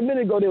just said a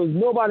minute ago there was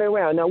nobody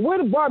around. Now, where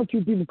the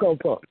barbecue people come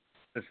from?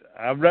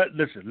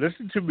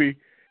 Listen to me.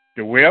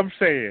 The way I'm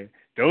saying,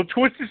 don't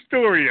twist the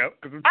story up.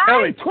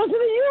 I ain't twisting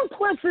it. You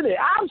twisted it.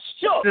 I'm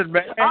shook.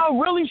 I'm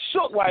really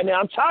shook right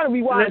now. I'm trying to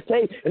rewind the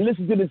tape and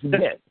listen to this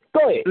again.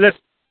 Go ahead.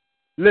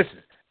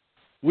 Listen.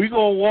 We're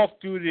going to walk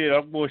through there.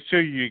 I'm going to show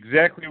you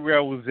exactly where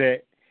I was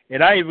at.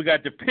 And I even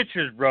got the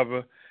pictures,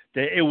 brother,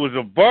 that it was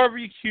a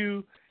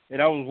barbecue,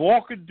 and I was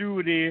walking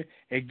through there,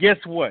 and guess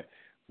what?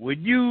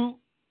 When you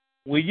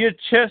when your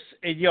chest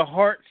and your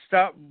heart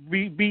stop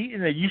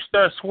beating and you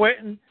start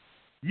sweating,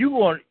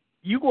 you're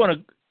gonna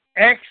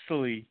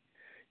actually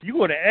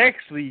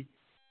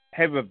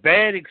have a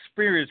bad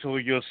experience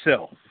on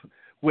yourself,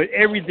 when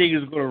everything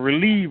is gonna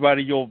relieve out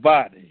of your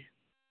body.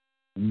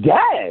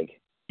 Dag.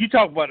 You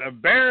talk about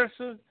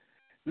embarrassing.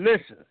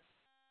 Listen,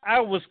 I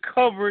was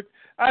covered.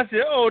 I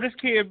said, "Oh, this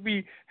can't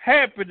be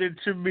happening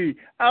to me."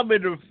 I'm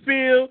in the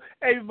field,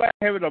 everybody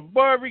having a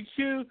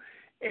barbecue,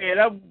 and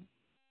I'm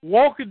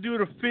walking through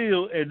the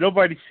field, and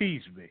nobody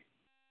sees me,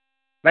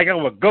 like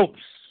I'm a ghost.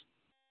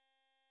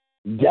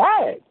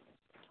 Dag.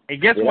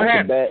 And guess what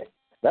happened?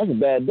 That's a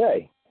bad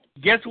day.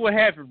 Guess what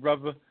happened,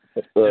 brother?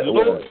 The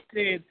Lord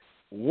said,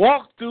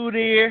 "Walk through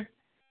there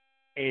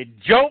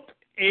and jump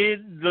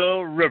in the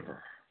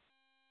river."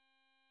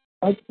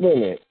 Wait a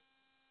minute.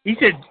 He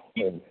said,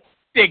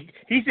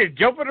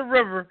 jump in the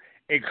river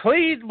and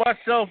clean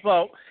myself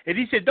out. And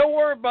he said, don't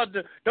worry about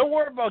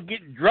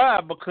getting dry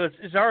because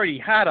it's already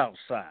hot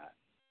outside.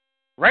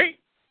 Right?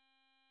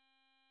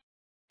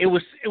 It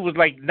was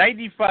like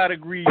 95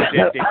 degrees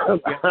that day.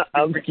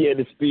 I'm scared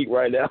to speak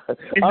right now.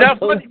 It's not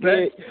funny,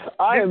 man.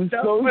 I am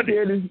so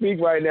scared to speak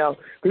right now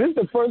because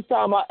this is the first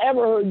time I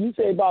ever heard you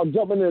say about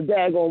jumping in the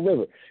daggone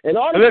river. And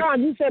all the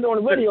time you said it on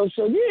the radio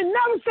show, you didn't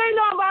never say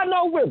nothing about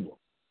no river.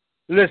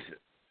 Listen,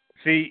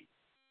 see,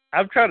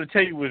 I'm trying to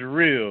tell you what's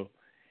real,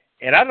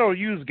 and I don't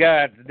use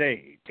God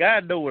today.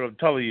 God know what I'm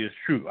telling you is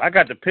true. I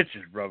got the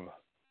pictures, brother.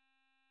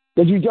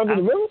 Did you jump in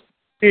the river?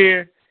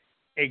 Here,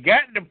 and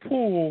got in the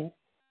pool.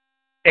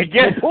 And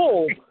get the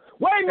pool?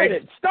 Wait a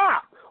minute.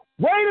 Stop.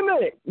 Wait a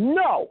minute.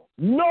 No.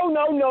 You're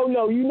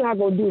not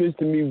going to do this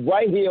to me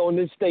right here on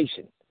this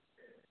station.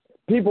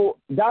 People,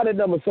 dial at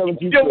number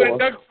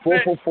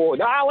 724-444.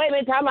 No, wait a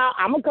minute. Time out.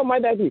 I'm going to come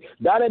right back to you.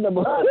 Dial at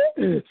number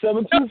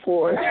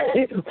 724-444.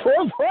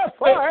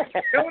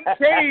 Don't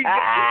change.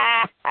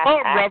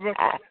 Oh, brother.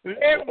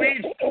 Let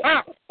me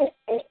talk.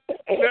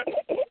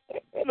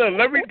 Look,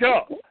 let me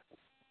talk.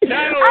 I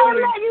don't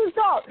let you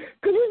talk.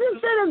 Because you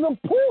just said there's a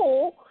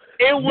pool.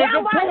 It was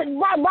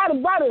by the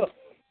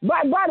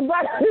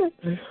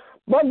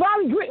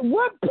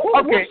what pool?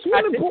 Okay, what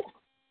swimming pool?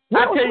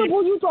 What swimming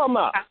pool you talking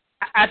about?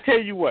 I tell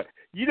you what.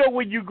 You know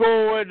when you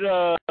go in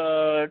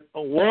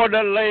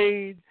water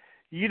lane.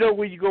 You know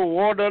when you go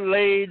water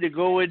lane to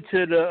go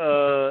into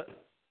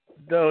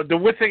the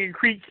Whittaker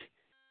Creek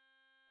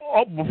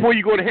before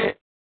you go to head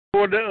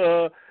or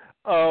the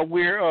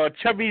where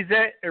Chubby's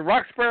at in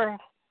Roxborough.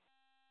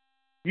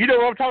 You know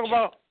what I'm talking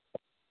about?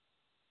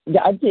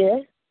 Yeah, I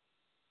can.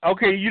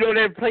 Okay, you know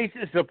that place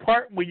is the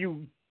part where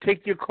you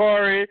take your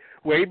car in,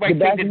 where everybody the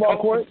basketball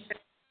court.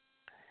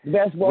 The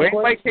basketball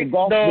court. The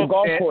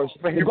golf course.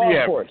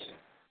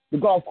 The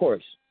golf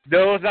course.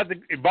 No, it's not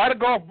by the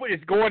golf.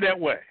 It's going that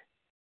way.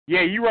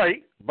 Yeah, you're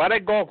right. By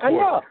that golf course. I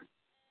know.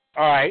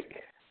 All right.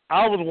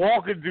 I was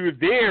walking through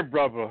there,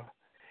 brother,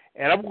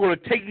 and I'm going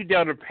to take you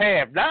down the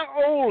path. Not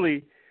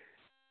only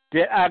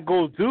did I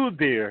go through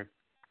there,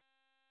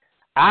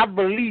 I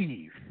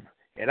believe,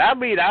 and I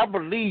mean I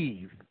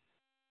believe,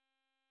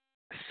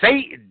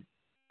 Satan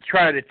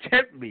tried to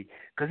tempt me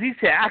because he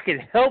said, I can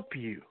help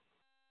you.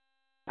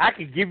 I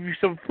can give you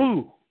some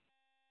food.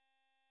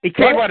 It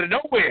came out of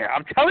nowhere.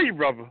 I'm telling you,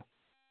 brother.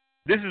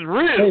 This is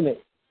real. Wait a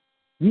minute.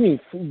 You mean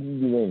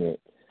food? Wait a minute.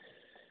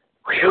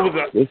 It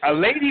was a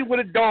lady with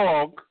a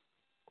dog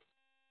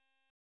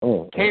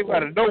came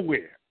out of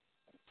nowhere.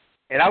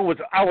 And I was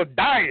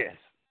dying.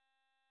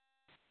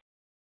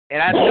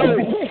 And I know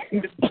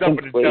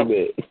something to jump.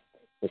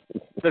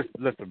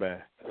 Listen,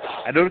 man.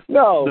 I know.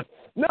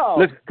 No,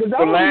 because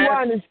I'm going to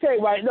rewind this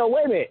tape right. No,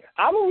 wait a minute.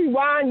 I'm going to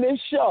rewind this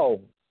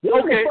show. This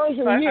is the first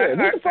of the year.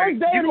 This is the first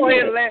day of the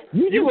year.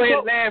 You go ahead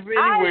and laugh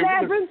anyway.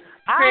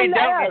 I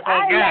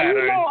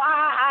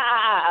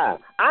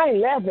ain't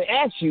laughing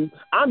at you.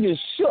 I'm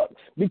just shook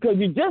because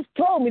you just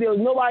told me there was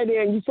nobody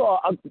there and you saw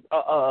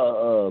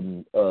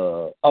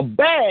a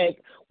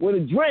bag with a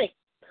drink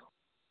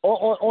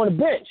on a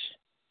bench.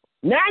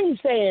 Now you're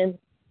saying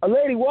a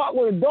lady walked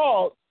with a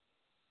dog.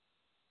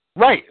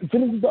 Right.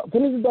 Finish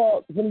the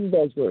dog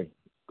story.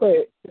 Go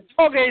ahead.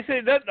 Okay, so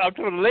I'm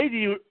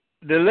talking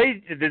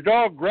the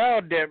dog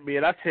growled at me,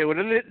 and I said,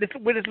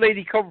 where this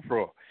lady come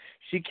from?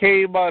 She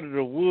came out of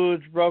the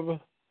woods, brother.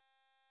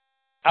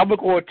 I'm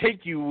going to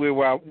take you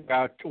where I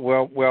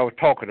was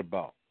talking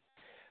about.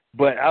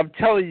 But I'm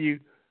telling you,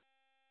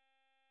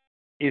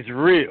 it's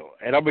real.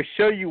 And I'm going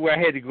to show you where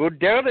I had to go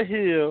down the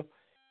hill,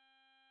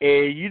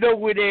 and you know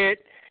where that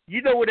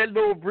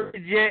little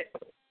bridge at,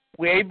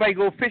 where everybody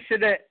go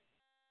fishing at?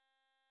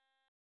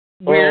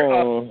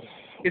 Where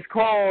it's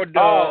called.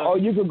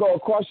 You can go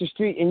across the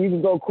street and you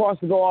can go across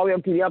to go all the way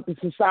up to the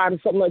opposite side or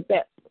something like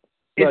that.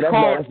 No,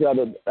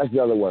 that's the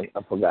other one.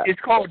 I forgot.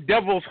 It's called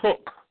Devil's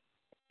Hook.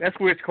 That's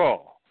what it's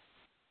called.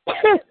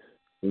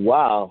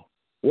 Wow,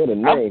 what a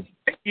name!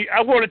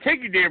 I want to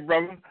take you there,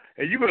 brother,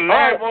 and you can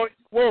laugh all you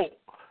want.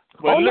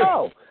 But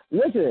no!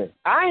 Listen,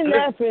 I ain't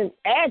laughing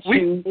at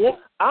you.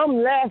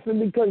 I'm laughing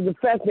because of the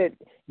fact that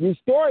your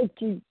story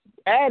keep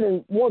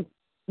adding more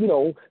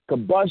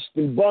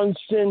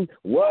combustion,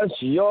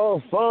 what's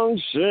your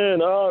function?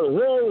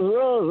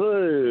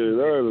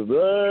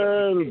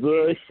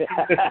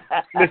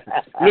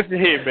 Listen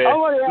here, man. I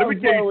want to Let me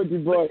tell you with you,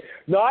 boy.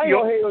 No, I ain't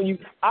gonna hate on you.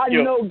 I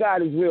know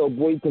God is real,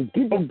 boy, because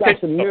people got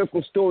some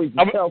miracle stories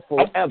to tell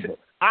forever.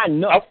 I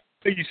know. I'll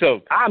tell you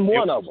something. I'm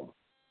one of them.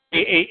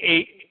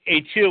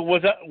 Hey, Chill,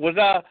 was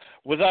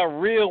I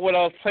real when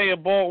I was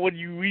playing ball when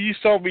you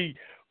saw me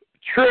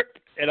trip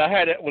and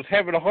I was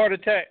having a heart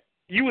attack?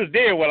 You was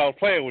there when I was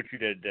playing with you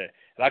that day,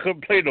 and I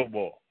couldn't play no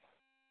more.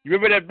 You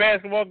remember that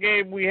basketball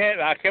game we had?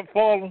 I kept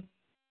falling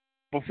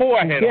before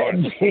I had a heart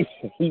attack.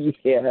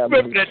 Yeah,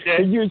 remember that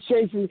day? You were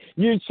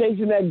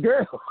chasing that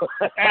girl.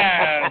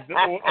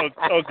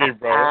 Okay,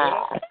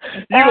 bro.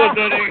 You gonna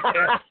do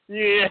that?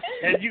 Yeah,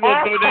 and you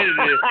gonna do that?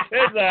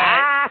 That's all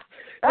right.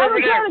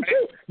 Remember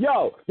that?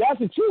 Yo, that's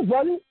the truth,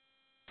 brother.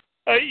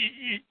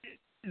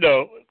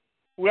 No.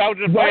 Well, I was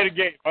just playing the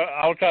game.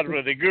 I was trying to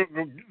play.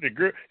 The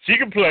girl, she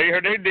can play.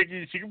 Her name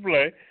Nikki. She can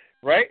play,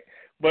 right?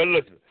 But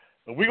listen,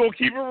 we're going to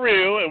keep it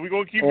real, and we're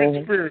going to keep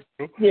it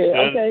spiritual.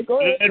 Yeah, okay,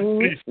 go ahead.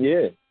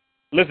 Yeah.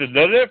 Listen,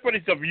 none of that funny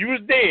stuff. You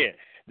was there.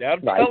 Now,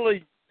 I'm telling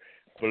you,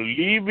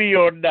 believe me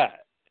or not,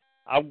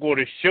 I'm going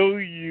to show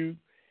you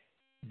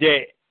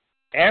that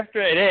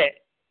after that,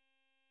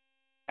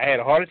 I had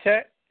a heart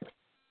attack.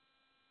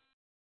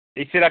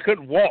 They said I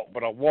couldn't walk,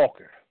 but I'm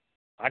walking.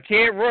 I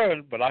can't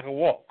run, but I can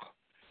walk.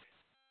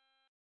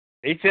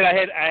 They said I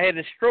had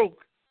a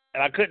stroke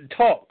and I couldn't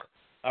talk.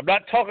 I'm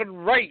not talking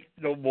right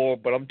no more,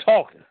 but I'm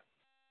talking.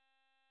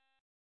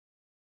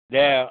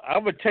 Now,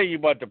 I'm going to tell you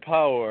about the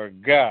power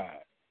of God.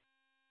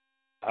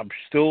 I'm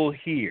still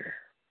here.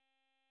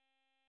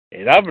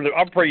 And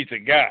I'm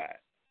praising God.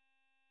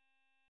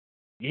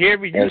 You hear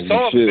me? You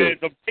saw me, man.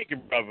 I'm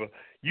taking, brother.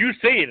 You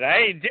see it.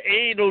 I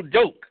ain't no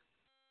joke.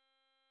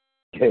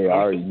 Hey, I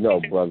already know,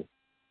 brother.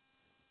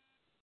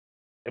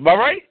 Am I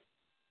right?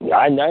 Yeah,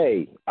 I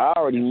know. I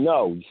already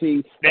know.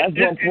 See, that's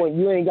one point.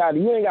 You ain't got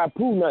to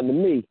prove nothing to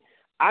me.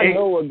 I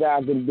know what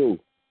God can do.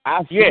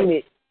 I've seen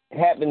it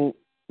happen.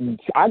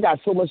 I got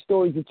so much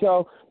stories to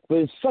tell, but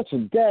it's such a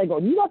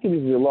daggone. You lucky this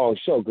is a long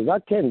show because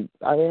you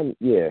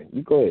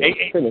go ahead.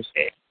 Finish.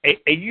 And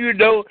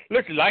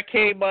listen, I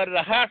came out of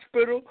the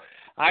hospital.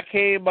 I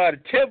came out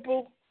of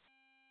Temple,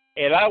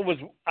 and I was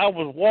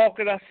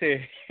walking. I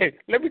said, hey,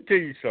 let me tell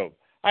you something.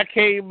 I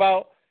came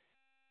out.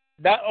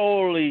 Not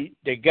only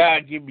did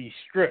God give me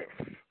strength,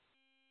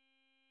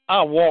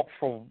 I walked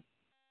from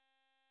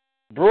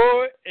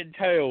Broad and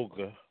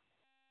Tioga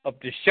up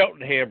to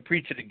Cheltenham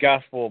preaching the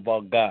gospel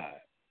about God.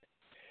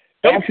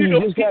 After you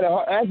just had a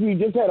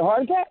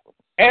heart attack?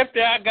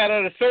 After I got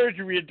out of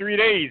surgery in 3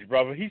 days,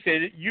 brother, he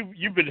said,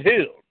 you've been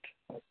healed.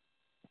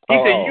 He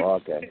said,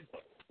 okay.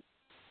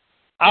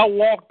 I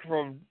walked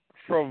from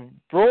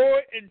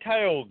Broad and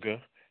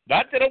Tioga,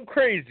 not that I'm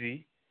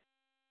crazy.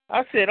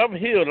 I said, I'm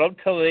healed. I'm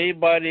telling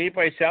anybody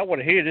say, I want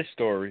to hear this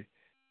story.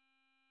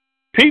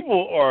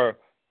 People are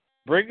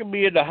bringing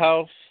me in the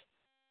house,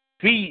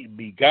 feeding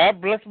me.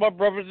 God bless my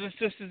brothers and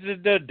sisters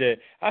that done that.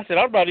 I said,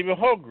 I'm not even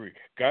hungry.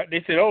 God,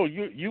 they said, oh,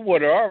 you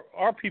one of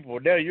our people.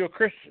 Now you're a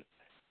Christian.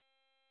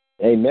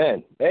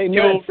 Amen.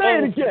 Amen. Say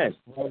it again.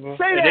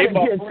 Say that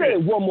again. Say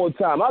it one more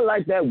time. I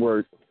like that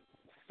word.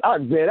 Oh,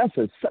 man, that's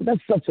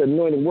such an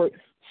anointing word.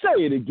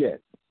 Say it again.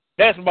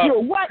 That's my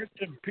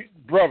Christian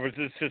brothers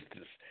and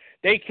sisters.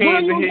 They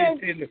came in here and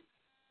said,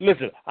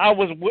 listen, I'm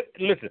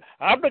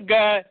the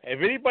guy,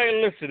 if anybody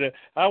listening,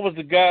 I was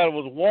the guy that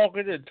was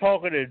walking and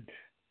talking and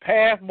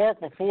Pathmark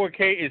before it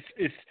came.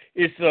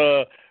 It's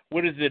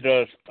what is it?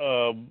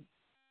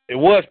 It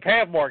was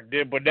Pathmark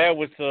then, but that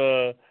was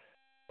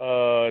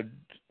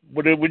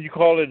what you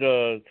call it,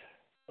 a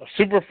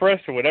Super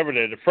Fresh or whatever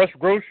that, the Fresh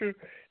Grocer.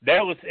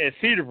 That was at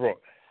Cedarbrook.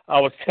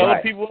 I was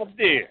telling people up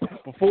there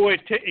before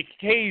it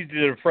came to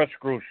the Fresh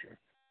Grocer,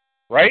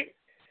 right?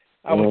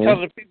 I was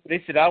telling people,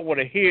 they said, I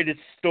want to hear this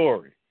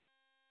story.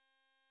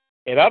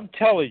 And I'm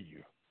telling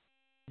you,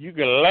 you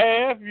can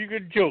laugh, you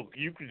can joke,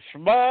 you can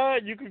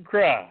smile, you can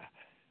cry.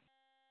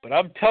 But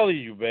I'm telling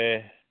you,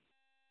 man,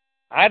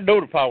 I know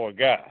the power of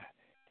God.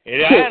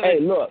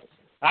 And look.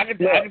 I can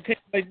tell you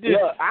like this.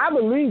 Look, I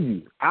believe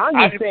you. I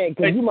understand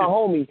because you my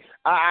homie.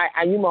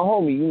 You my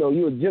homie. You know,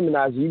 you a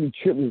Gemini, so you be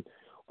tripping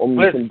on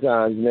me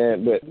sometimes,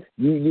 man. But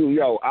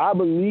I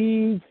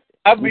believe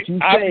what you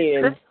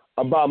saying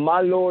about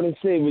my Lord and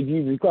Savior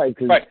Jesus Christ,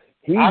 because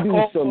he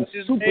do some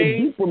super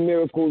duper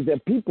miracles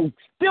that people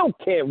still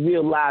can't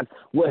realize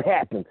what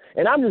happened.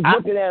 And I'm just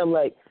looking at him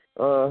like,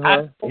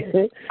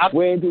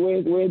 wait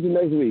until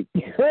next week.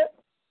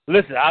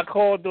 Listen, I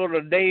called on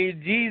the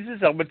name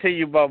Jesus. I'm going to tell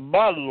you about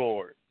my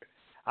Lord.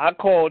 I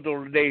called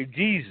on the name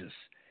Jesus.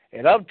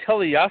 And I'm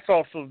telling you, I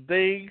saw some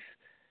things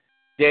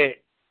that,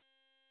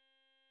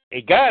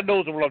 and God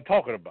knows what I'm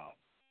talking about.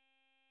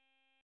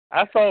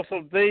 I saw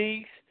some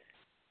things,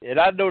 and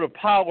I know the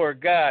power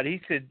of God. He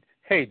said,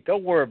 hey,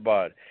 don't worry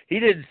about it. He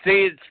didn't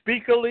say it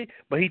speakily,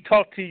 but he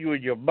talked to you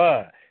in your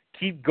mind.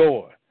 Keep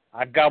going.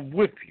 I'm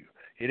with you.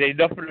 It ain't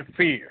nothing to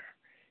fear.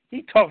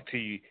 He talked to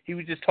you. He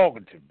was just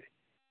talking to me.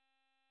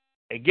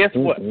 And guess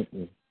what?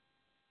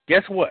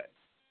 Guess what?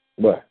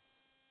 What?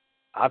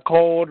 I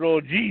called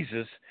on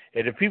Jesus,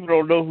 and if people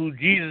don't know who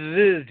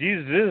Jesus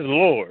is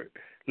Lord.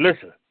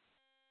 Listen,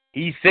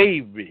 He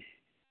saved me,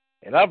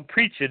 and I'm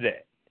preaching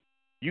that.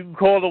 You can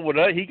call him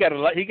whatever. He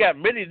got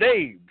many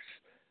names,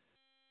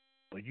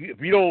 but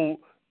if you don't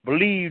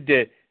believe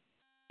that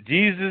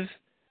Jesus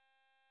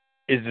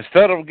is the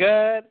Son of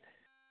God,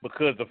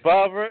 because the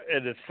Father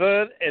and the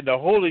Son and the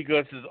Holy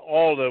Ghost is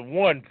all in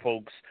one,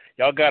 folks.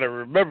 Y'all got to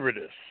remember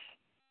this.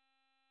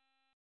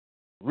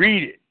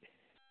 Read it.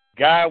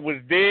 God was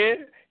there,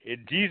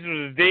 and Jesus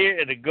was there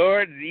in the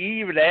garden,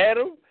 Eve and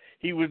Adam.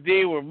 He was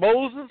there with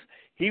Moses.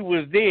 He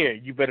was there.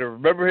 You better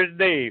remember his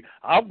name.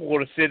 I'm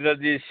going to sit up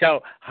there and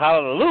shout,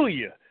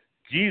 hallelujah.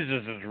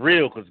 Jesus is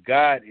real because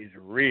God is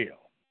real.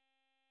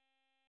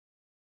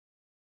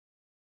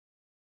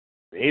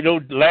 Ain't no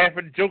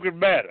laughing, joking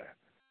matter.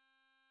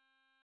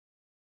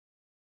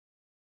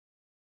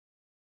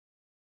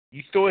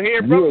 You still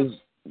here, brother?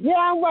 Yeah,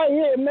 I'm right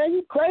here, man.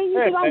 You crazy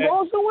because I'm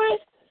going somewhere?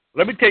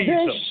 Let me tell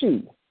you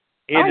something.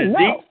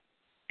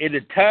 In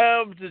the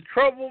times of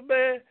trouble,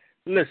 man,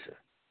 listen.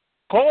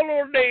 Call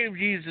on the name of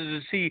Jesus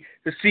and see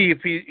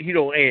if he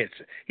don't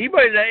answer. He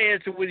might not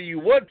answer whether you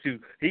want to.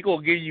 He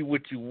gonna give you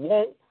what you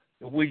want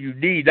and what you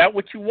need, not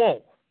what you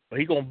want, but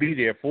he gonna be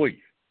there for you.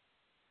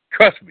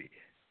 Trust me.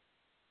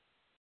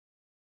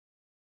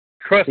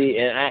 Trust me.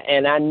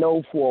 And I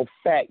know for a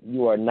fact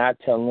you are not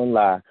telling a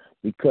lie,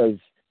 because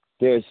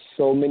there's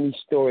so many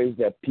stories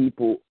that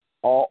people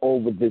all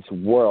over this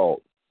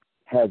world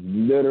have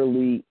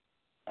literally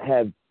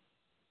have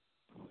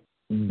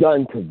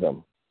done to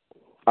them.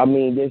 I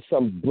mean, there's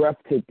some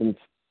breathtaking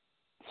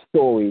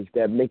stories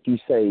that make you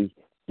say,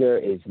 there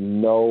is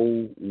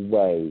no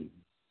way.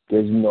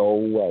 There's no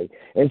way.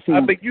 And see,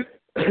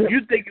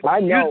 you think I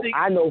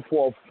know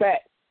for a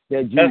fact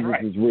that Jesus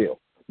is real.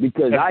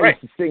 Because I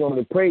used to sing on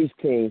the praise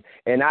team,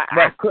 and I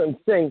couldn't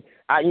sing.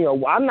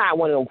 I'm not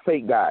one of them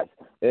fake guys.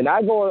 But I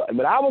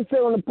would sing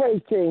on the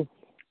praise team,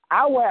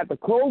 I would have to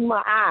close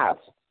my eyes.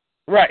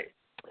 Right.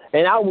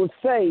 And I would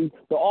say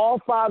the All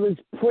Father's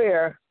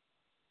prayer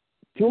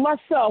to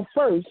myself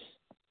first,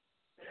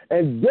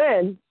 and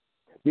then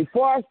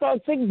before I start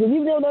singing, because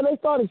even though they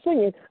started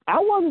singing, I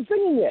wasn't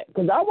singing yet,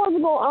 because I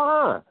wasn't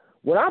going,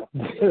 When I'm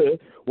singing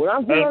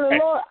the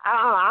Lord,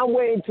 I'm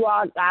waiting until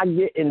I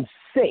get in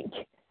sync.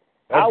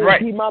 I would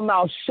keep my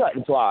mouth shut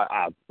until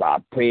I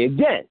pray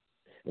again.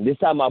 And this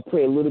time I'll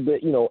pray a little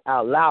bit,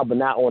 out loud, but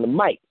not on the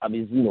mic. I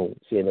mean,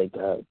 saying like,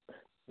 God,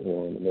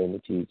 in the name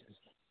of Jesus,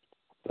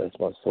 bless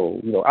my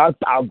soul.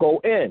 I'll go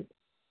in.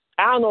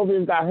 I don't know if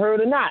this got heard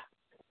or not,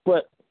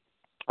 but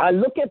I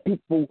look at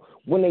people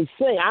when they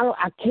sing.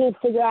 I can't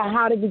figure out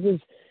how they can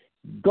just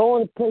go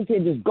in the place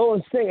and just go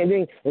and sing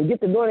and get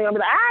the anointing. I'm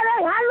like,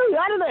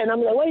 hallelujah, and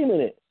I'm like, wait a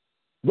minute,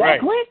 that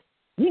quick?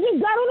 You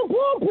just got on the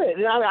pulpit,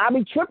 and I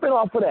be tripping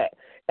off of that.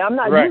 And I'm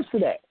not used to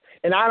that,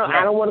 and I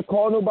don't want to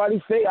call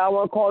nobody fake. I don't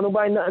want to call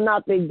nobody nothing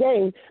out their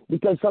game,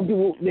 because some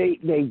people they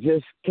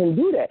just can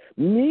do that.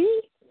 Me,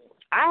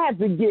 I have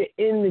to get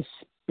in the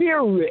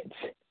spirit,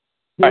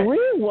 the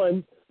real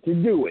one, to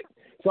do it.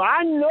 So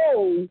I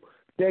know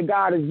that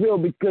God is real,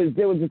 because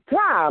there was a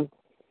time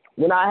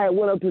when I had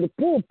went up to the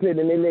pulpit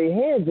and they laid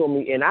hands on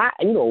me, and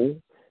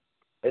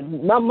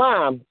my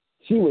mom,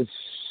 she was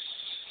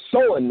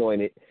so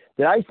anointed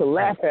that I used to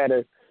laugh at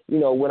her,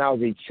 when I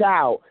was a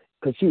child,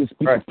 because she was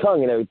speaking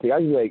tongue and everything. I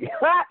was like,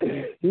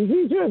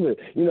 she's tripping.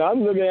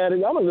 I'm looking at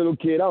it. I'm a little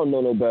kid. I don't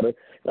know no better.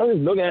 I'm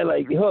just looking at it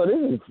like, this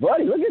is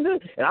funny. Look at this.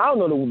 And I don't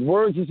know the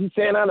words that she's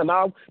saying out of her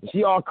mouth. And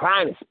she all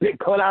crying and spit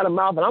coming out of her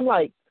mouth. And I'm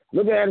like,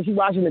 looking at her, she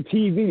watching the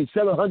TV, the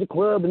 700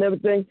 Club and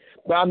everything.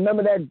 But I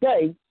remember that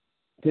day.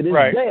 To this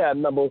day, I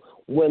remember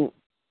when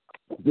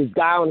this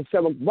guy on the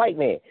white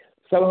man,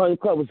 700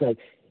 Club, was like,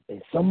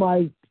 and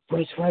somebody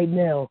right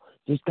now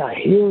just got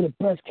healed of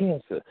breast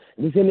cancer.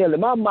 And he's in there,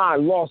 my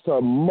mind lost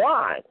her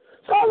mind.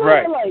 So I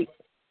was like,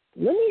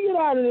 let me get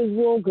out of this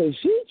room, because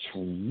she's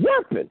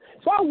tripping.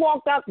 So I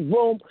walked out the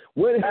room,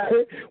 went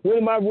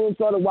in my room,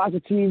 started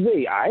watching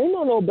TV. I didn't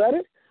know no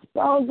better.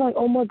 But I was like,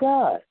 oh, my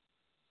God.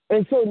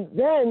 And so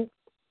then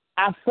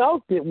I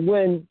felt it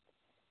when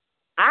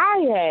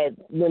I had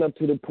went up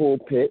to the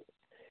pulpit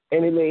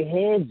and they laid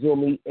hands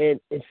on me, and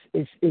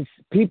it's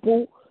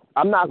people,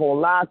 I'm not going to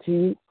lie to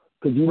you,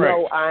 because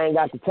know I ain't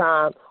got the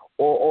time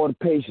or the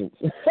patience.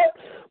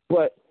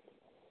 But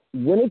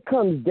when it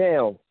comes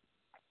down,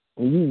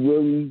 when you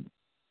really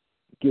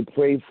get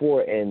prayed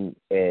for and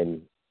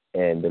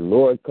the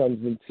Lord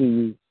comes into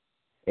you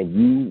and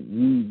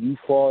you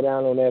fall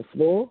down on that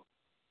floor,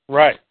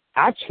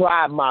 I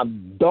tried my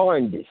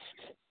darndest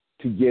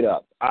to get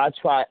up. I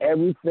tried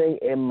everything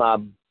in my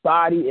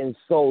body and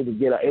soul to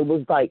get up. It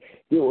was like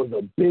there was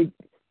a big,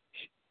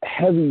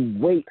 heavy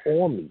weight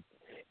on me.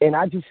 And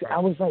I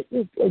was like,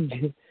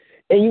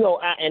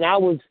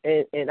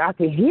 and I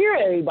could hear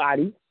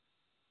everybody,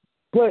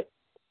 but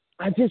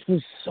I just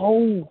was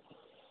so,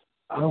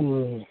 I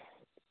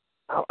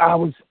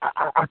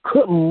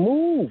couldn't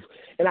move.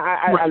 And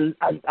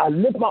I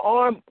lift my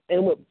arm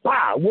and went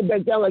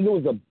back down like it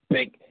was a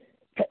big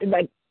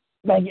like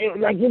it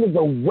was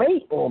a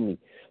weight on me.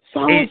 So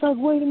I was like,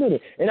 wait a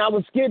minute. And I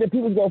was scared that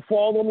people was going to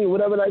fall on me or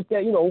whatever like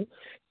that,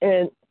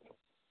 and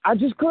I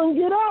just couldn't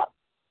get up.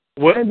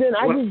 And then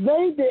I just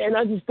laid there and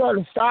I just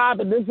started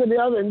sobbing, this and the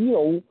other. And,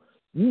 you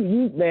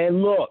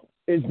man, look,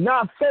 it's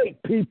not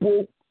fake,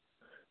 people.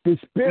 The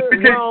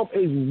spirit realm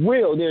is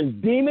real. There's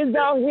demons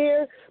out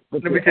here,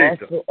 but there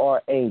also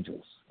are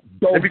angels.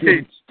 Don't get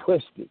it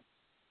twisted.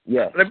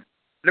 Yes.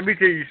 Let me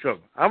tell you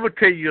something. I'm going to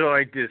tell you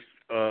like this,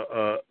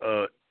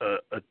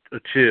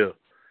 Chill.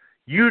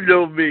 You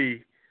know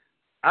me.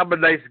 I'm a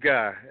nice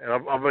guy, and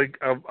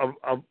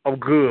I'm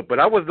good, but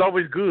I wasn't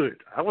always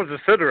good. I was a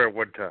sinner at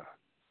one time.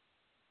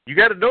 You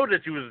got to know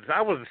that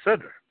I was a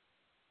sinner.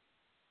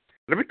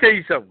 Let me tell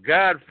you something.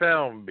 God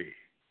found me.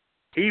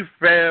 He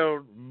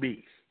found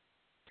me.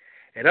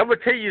 And I'm going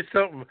to tell you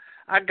something.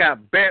 I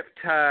got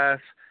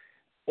baptized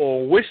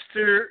on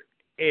Worcester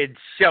and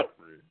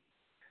Shelton,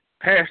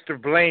 Pastor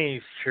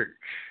Blaine's church.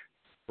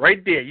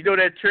 Right there. You know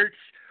that church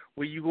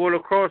where you go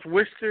across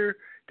Worcester?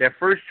 That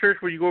first church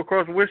where you go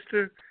across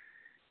Worcester?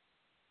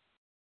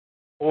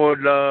 Or,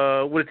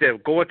 what is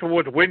that, going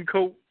towards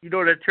Wyncote? You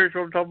know that church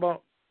what I'm talking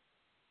about?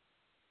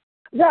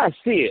 Yeah, I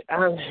see it.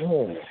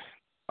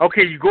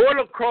 Okay, you going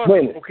across,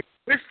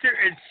 Worcester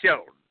and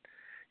Shelton.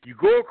 You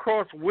go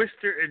across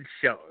Worcester and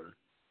Shelton.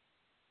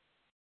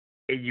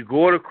 And you're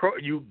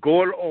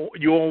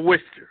on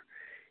Worcester.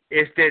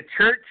 It's that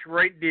church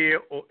right there,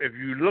 or if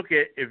you look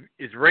at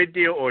it's right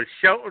there on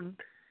Shelton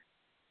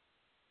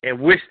and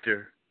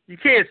Worcester. You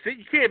can't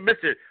miss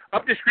it.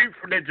 Up the street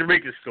from that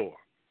Jamaican store.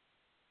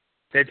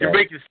 That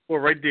Jamaican store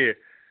right there.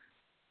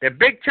 That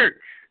big church.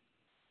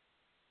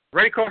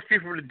 Right across the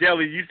street from the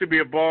deli. It used to be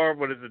a bar,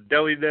 but it's a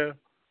deli now.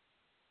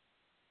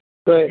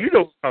 You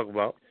know what I'm talking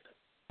about.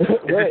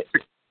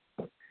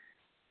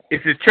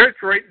 It's a church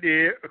right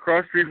there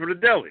across the street from the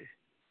deli.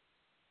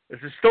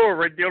 It's a store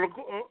right there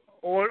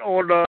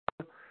on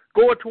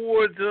going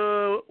towards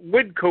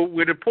Wyncote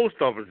where the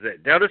post office is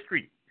at, down the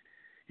street.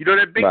 You know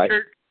that big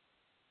church?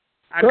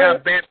 I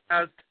got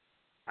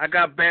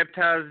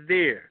baptized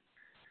there.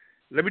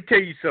 Let me tell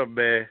you something,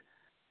 man.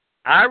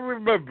 I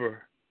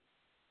remember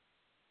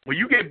when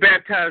you get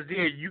baptized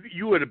there,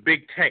 you in a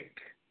big tank.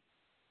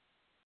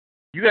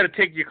 You got to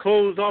take your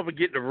clothes off and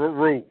get in the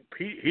robe.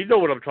 He know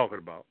what I'm talking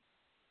about,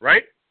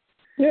 right?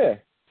 Yeah.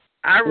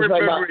 I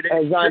remember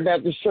that. Zion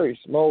Baptist Church,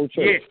 my old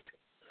church.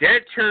 Yeah,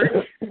 that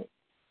church.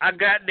 I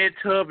got in that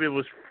tub. It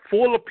was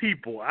full of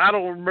people. I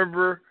don't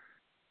remember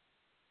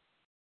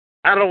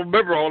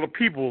all the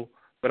people,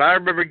 but I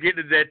remember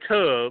getting in that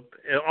tub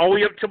and all the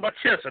way up to my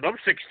chest, and I'm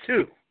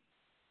 6'2".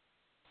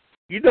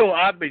 You know,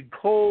 I've been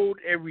cold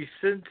ever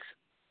since.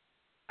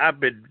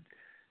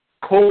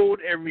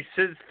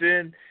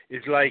 Then.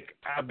 It's like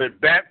I've been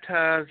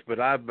baptized, but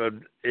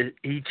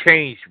he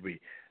changed me.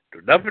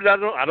 Nothing.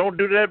 I don't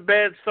do that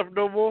bad stuff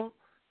no more.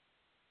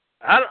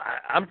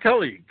 I'm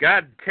telling you,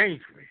 God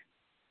changed me.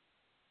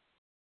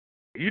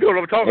 You know what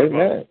I'm talking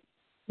about.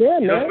 Yeah,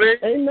 you know man.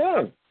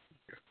 Amen.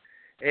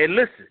 And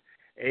listen,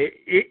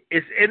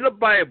 it's in the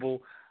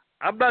Bible.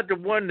 I'm not the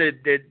one that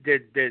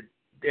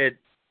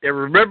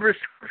remembers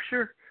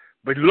Scripture,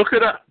 but look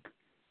it up.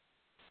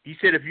 He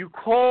said, if you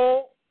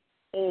call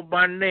on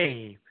my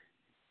name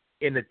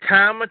in the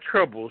time of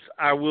troubles,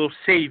 I will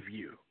save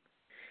you.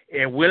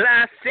 And when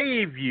I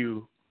save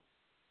you,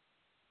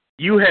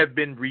 you have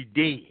been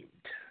redeemed.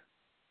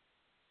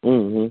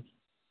 Mm-hmm.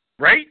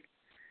 Right?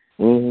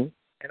 Mm-hmm.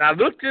 And I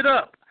looked it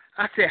up.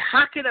 I said,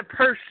 how can a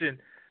person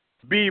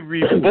be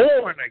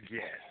reborn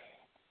again?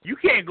 You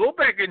can't go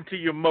back into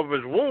your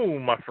mother's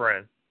womb, my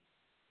friend.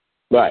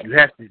 Right. You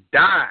have to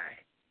die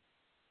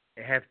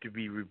and have to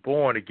be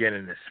reborn again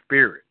in the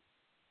spirit.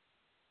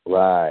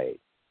 Right.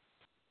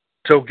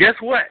 So guess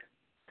what?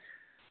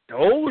 The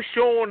old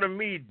Sean of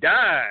me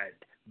died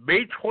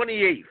May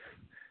 28th,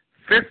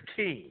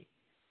 15.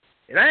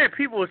 And I had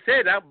people who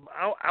said I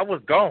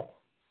was gone.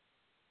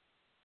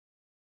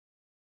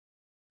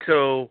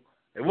 So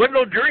it wasn't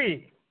no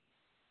dream.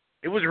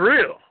 It was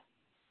real.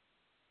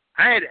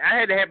 I had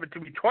it happen to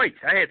me twice.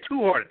 I had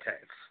 2 heart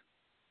attacks.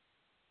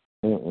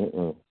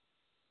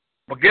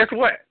 But guess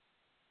what?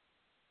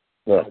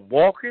 I'm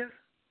walking.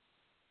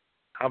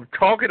 I'm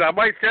talking. I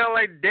might sound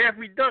like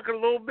Daffy Duck a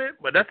little bit,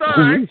 but that's all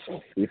right.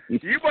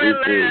 You might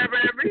laugh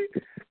at me.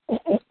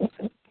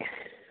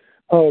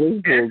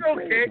 It's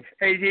okay.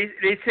 Hey,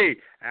 they say,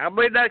 I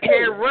may not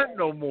can't run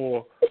no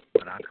more,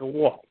 but I can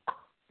walk.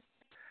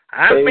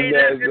 I may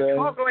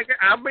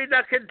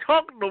not can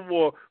talk no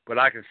more, but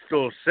I can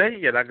still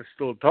sing and I can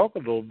still talk a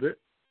little bit.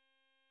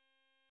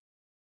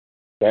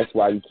 That's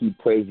why you keep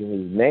praising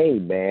his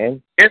name,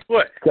 man. Guess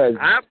what? Because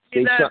I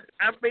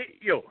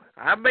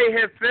may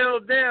have fell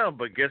down,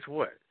 but guess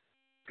what?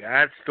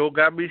 God still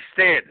got me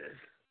standing.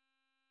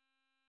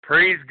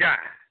 Praise God.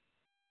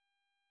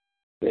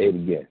 Say it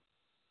again.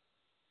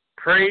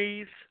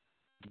 Praise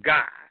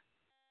God.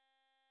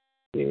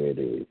 There it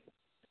is.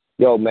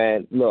 Yo,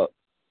 man, look,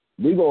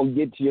 we're going to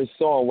get to your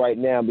song right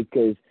now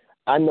because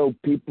I know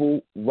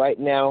people right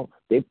now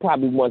they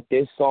probably want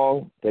their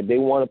song that they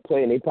want to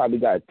play, and they probably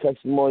got a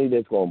testimony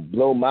that's going to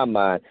blow my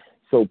mind.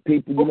 So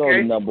people, you know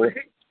the number.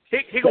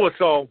 He got a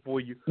song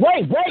for you.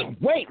 Wait.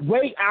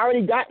 I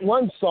already got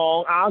one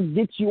song. I'll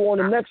get you on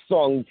the next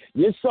song.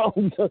 Your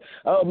song,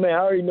 oh, man, I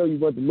already know you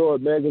want the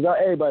Lord, man, because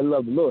everybody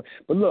loves the Lord.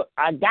 But, look,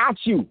 I got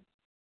you.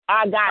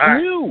 I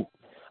got you.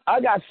 I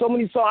got so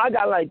many songs. I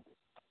got like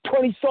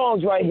 20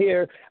 songs right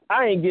here.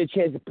 I ain't get a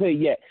chance to play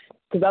yet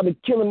because I've been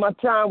killing my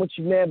time with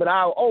you, man, but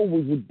I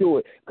always would do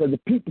it because the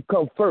people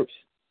come first.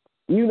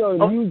 You know,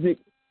 the music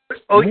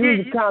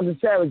comes in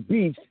savage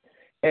beats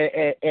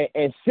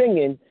and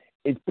singing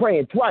is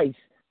praying twice,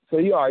 so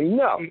you already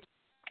know.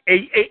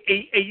 Hey,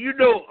 you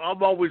know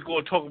I'm always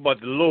going to talk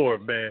about the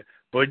Lord, man.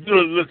 But you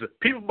know, listen,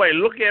 people might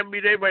look at me,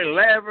 they might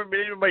laugh at me,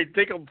 they might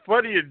think I'm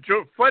funny and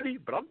funny,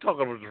 but I'm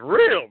talking about it's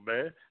real,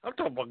 man. I'm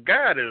talking about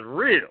God is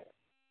real.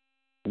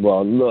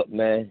 Well, look,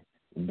 man,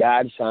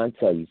 God is trying to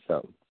tell you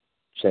something.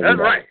 Check That's it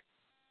out. right.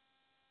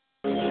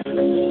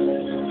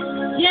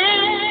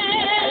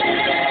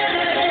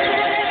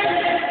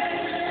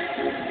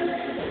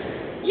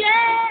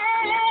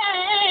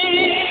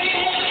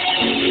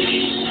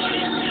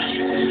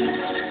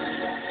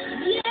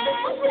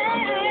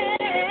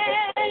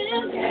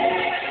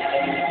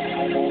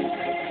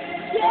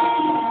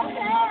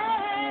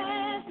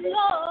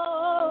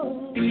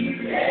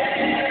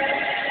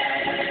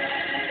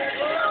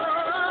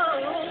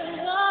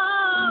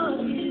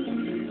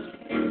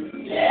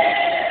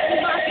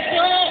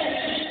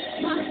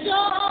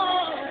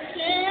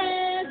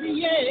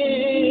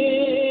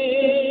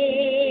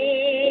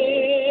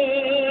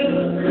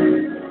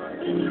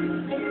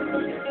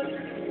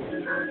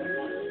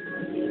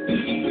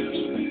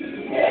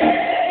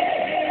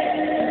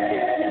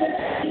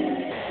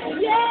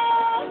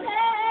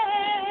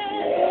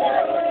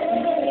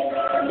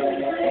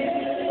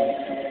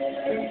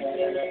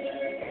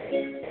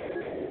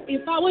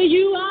 If I were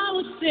you, I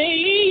would say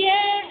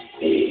yes.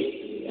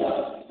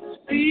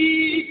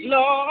 Speak,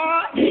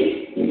 Lord.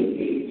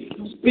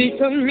 Speak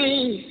to me.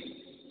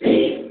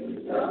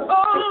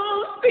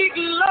 Oh, speak,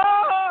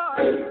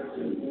 Lord.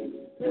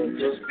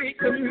 Just speak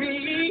to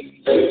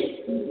me. I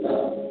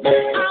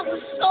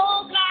was so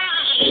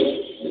blind.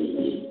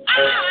 I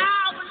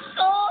was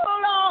so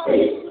lost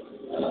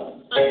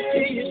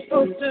until you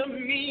spoke to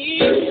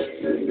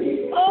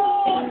me.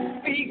 Oh,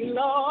 speak,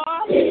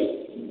 Lord.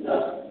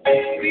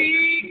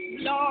 Speak,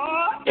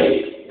 Lord,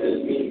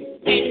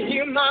 and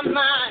hear my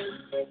mind.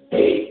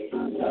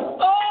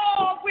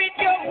 Oh, with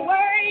your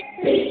word,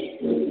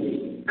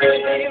 I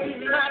hear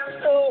my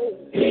soul.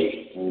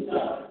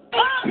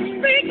 Oh,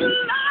 speak,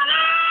 Lord,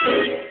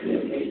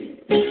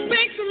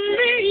 speak to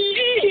me.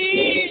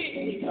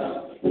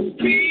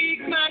 Speak,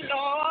 my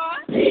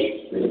Lord,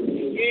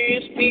 yeah,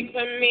 speak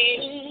to me.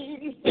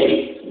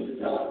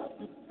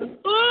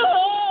 Oh,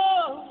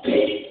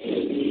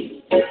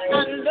 I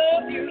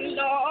love you,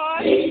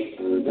 Lord.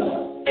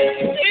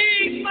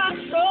 Take my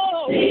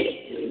soul.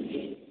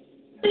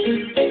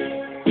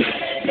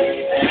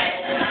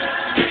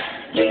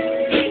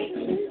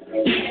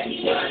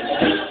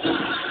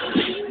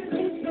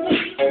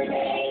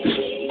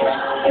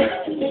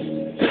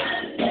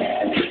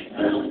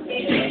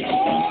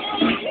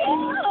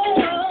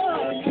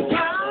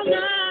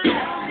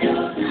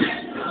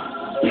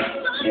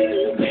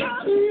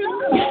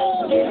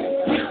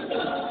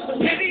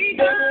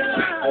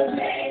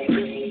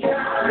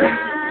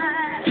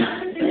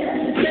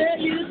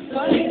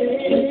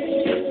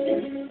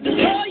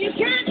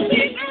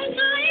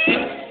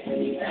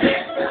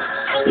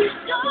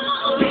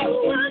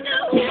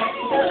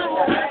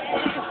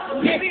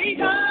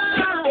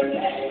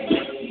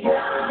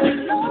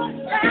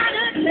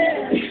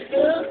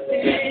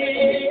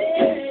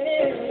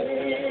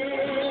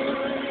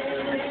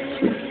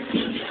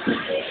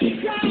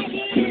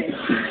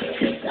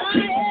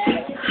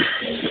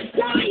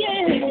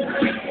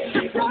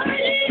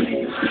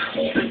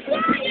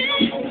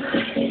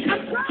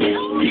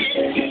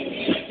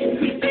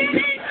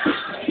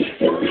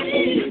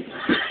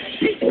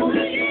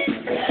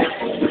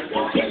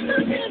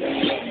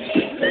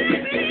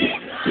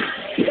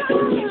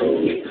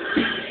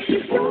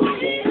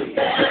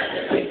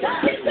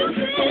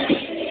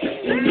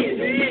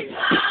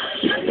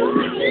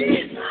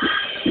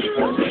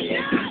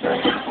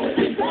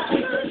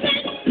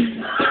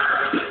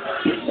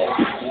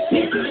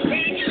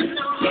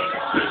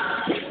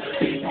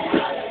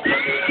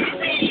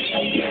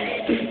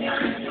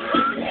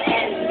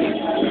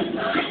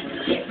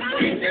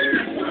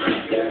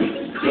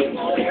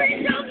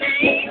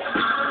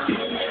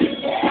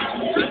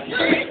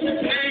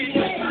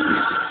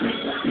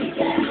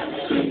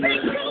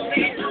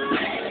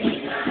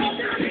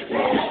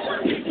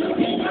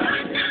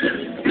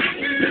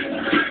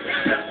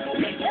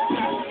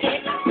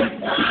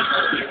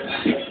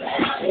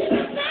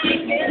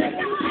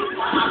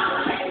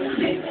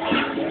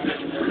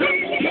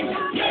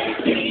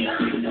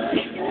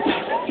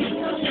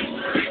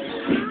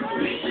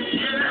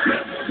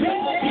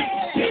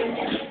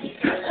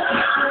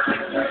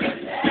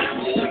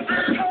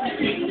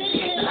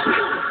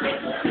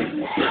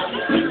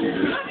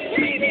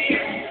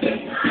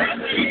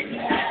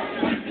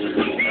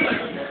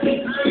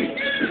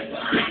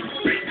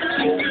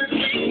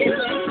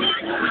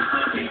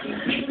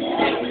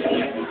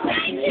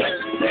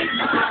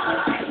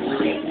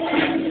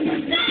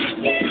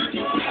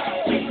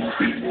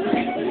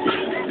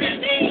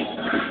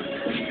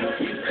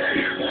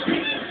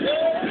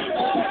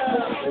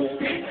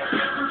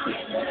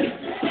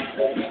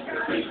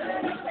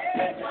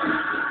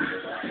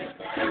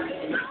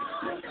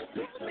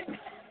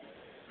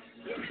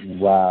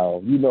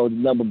 Wow. You know the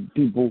number of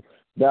people,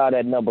 dial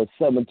that number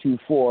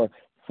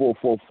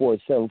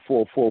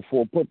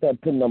 724-444-7444. Put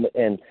that PIN number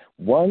in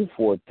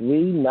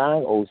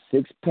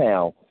 143906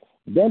 pound.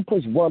 Then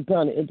push 1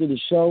 pound to enter the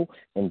show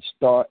and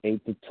star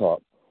 8 to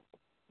talk.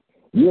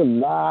 You're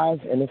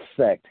live in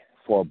effect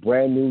for a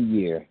brand new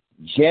year,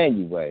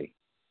 January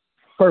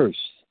 1st,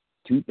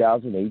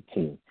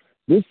 2018.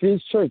 This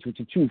is Church with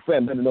your true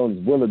friend, better known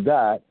as Will of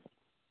God.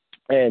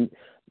 And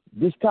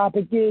this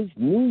topic is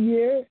New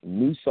Year,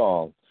 New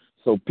Song.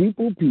 So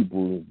people,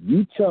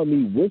 you tell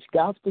me which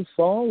gospel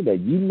song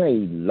that you may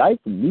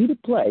like for me to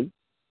play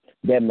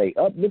that may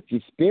uplift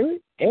your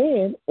spirit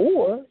and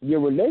or your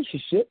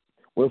relationship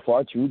with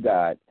our true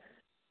God.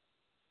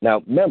 Now,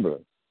 remember,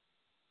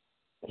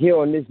 here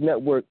on this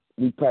network,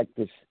 we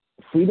practice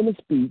freedom of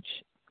speech,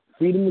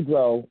 freedom to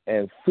grow,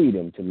 and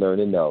freedom to learn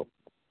and know.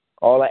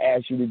 All I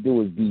ask you to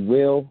do is be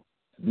real,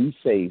 be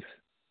safe,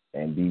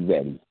 and be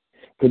ready.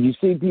 Because you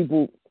see,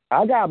 people,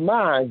 I got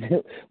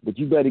mine, but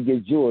you better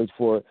get yours,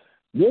 for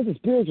there's a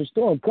spiritual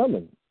storm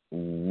coming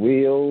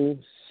real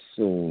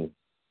soon.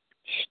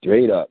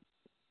 Straight up.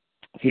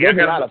 See, there's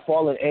a lot of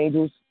fallen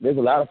angels. There's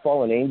a lot of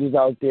fallen angels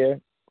out there.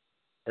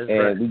 That's and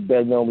right. We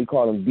better know, we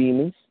call them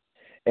demons.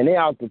 And they're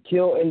out to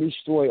kill and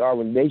destroy our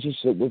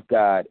relationship with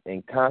God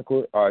and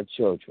conquer our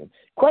children.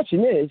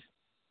 Question is,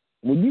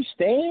 will you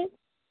stand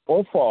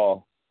or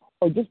fall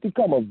or just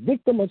become a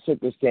victim of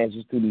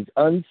circumstances to these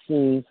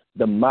unseen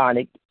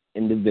demonic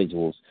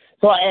individuals?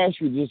 So I ask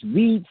you to just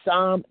read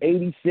Psalm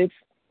 86,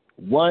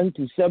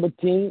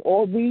 1-17,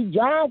 or read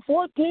John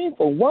 14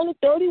 from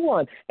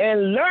 1-31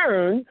 and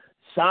learn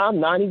Psalm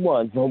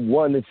 91 from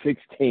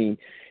 1-16.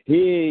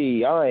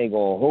 Hey, I ain't going to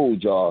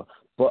hold y'all.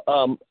 But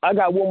I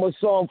got one more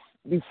song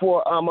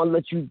before I'm going to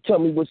let you tell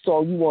me what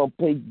song you want to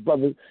play,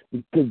 brother,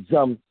 because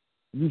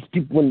these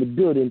people in the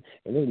building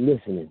and they're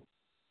listening.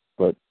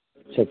 But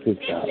check this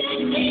out.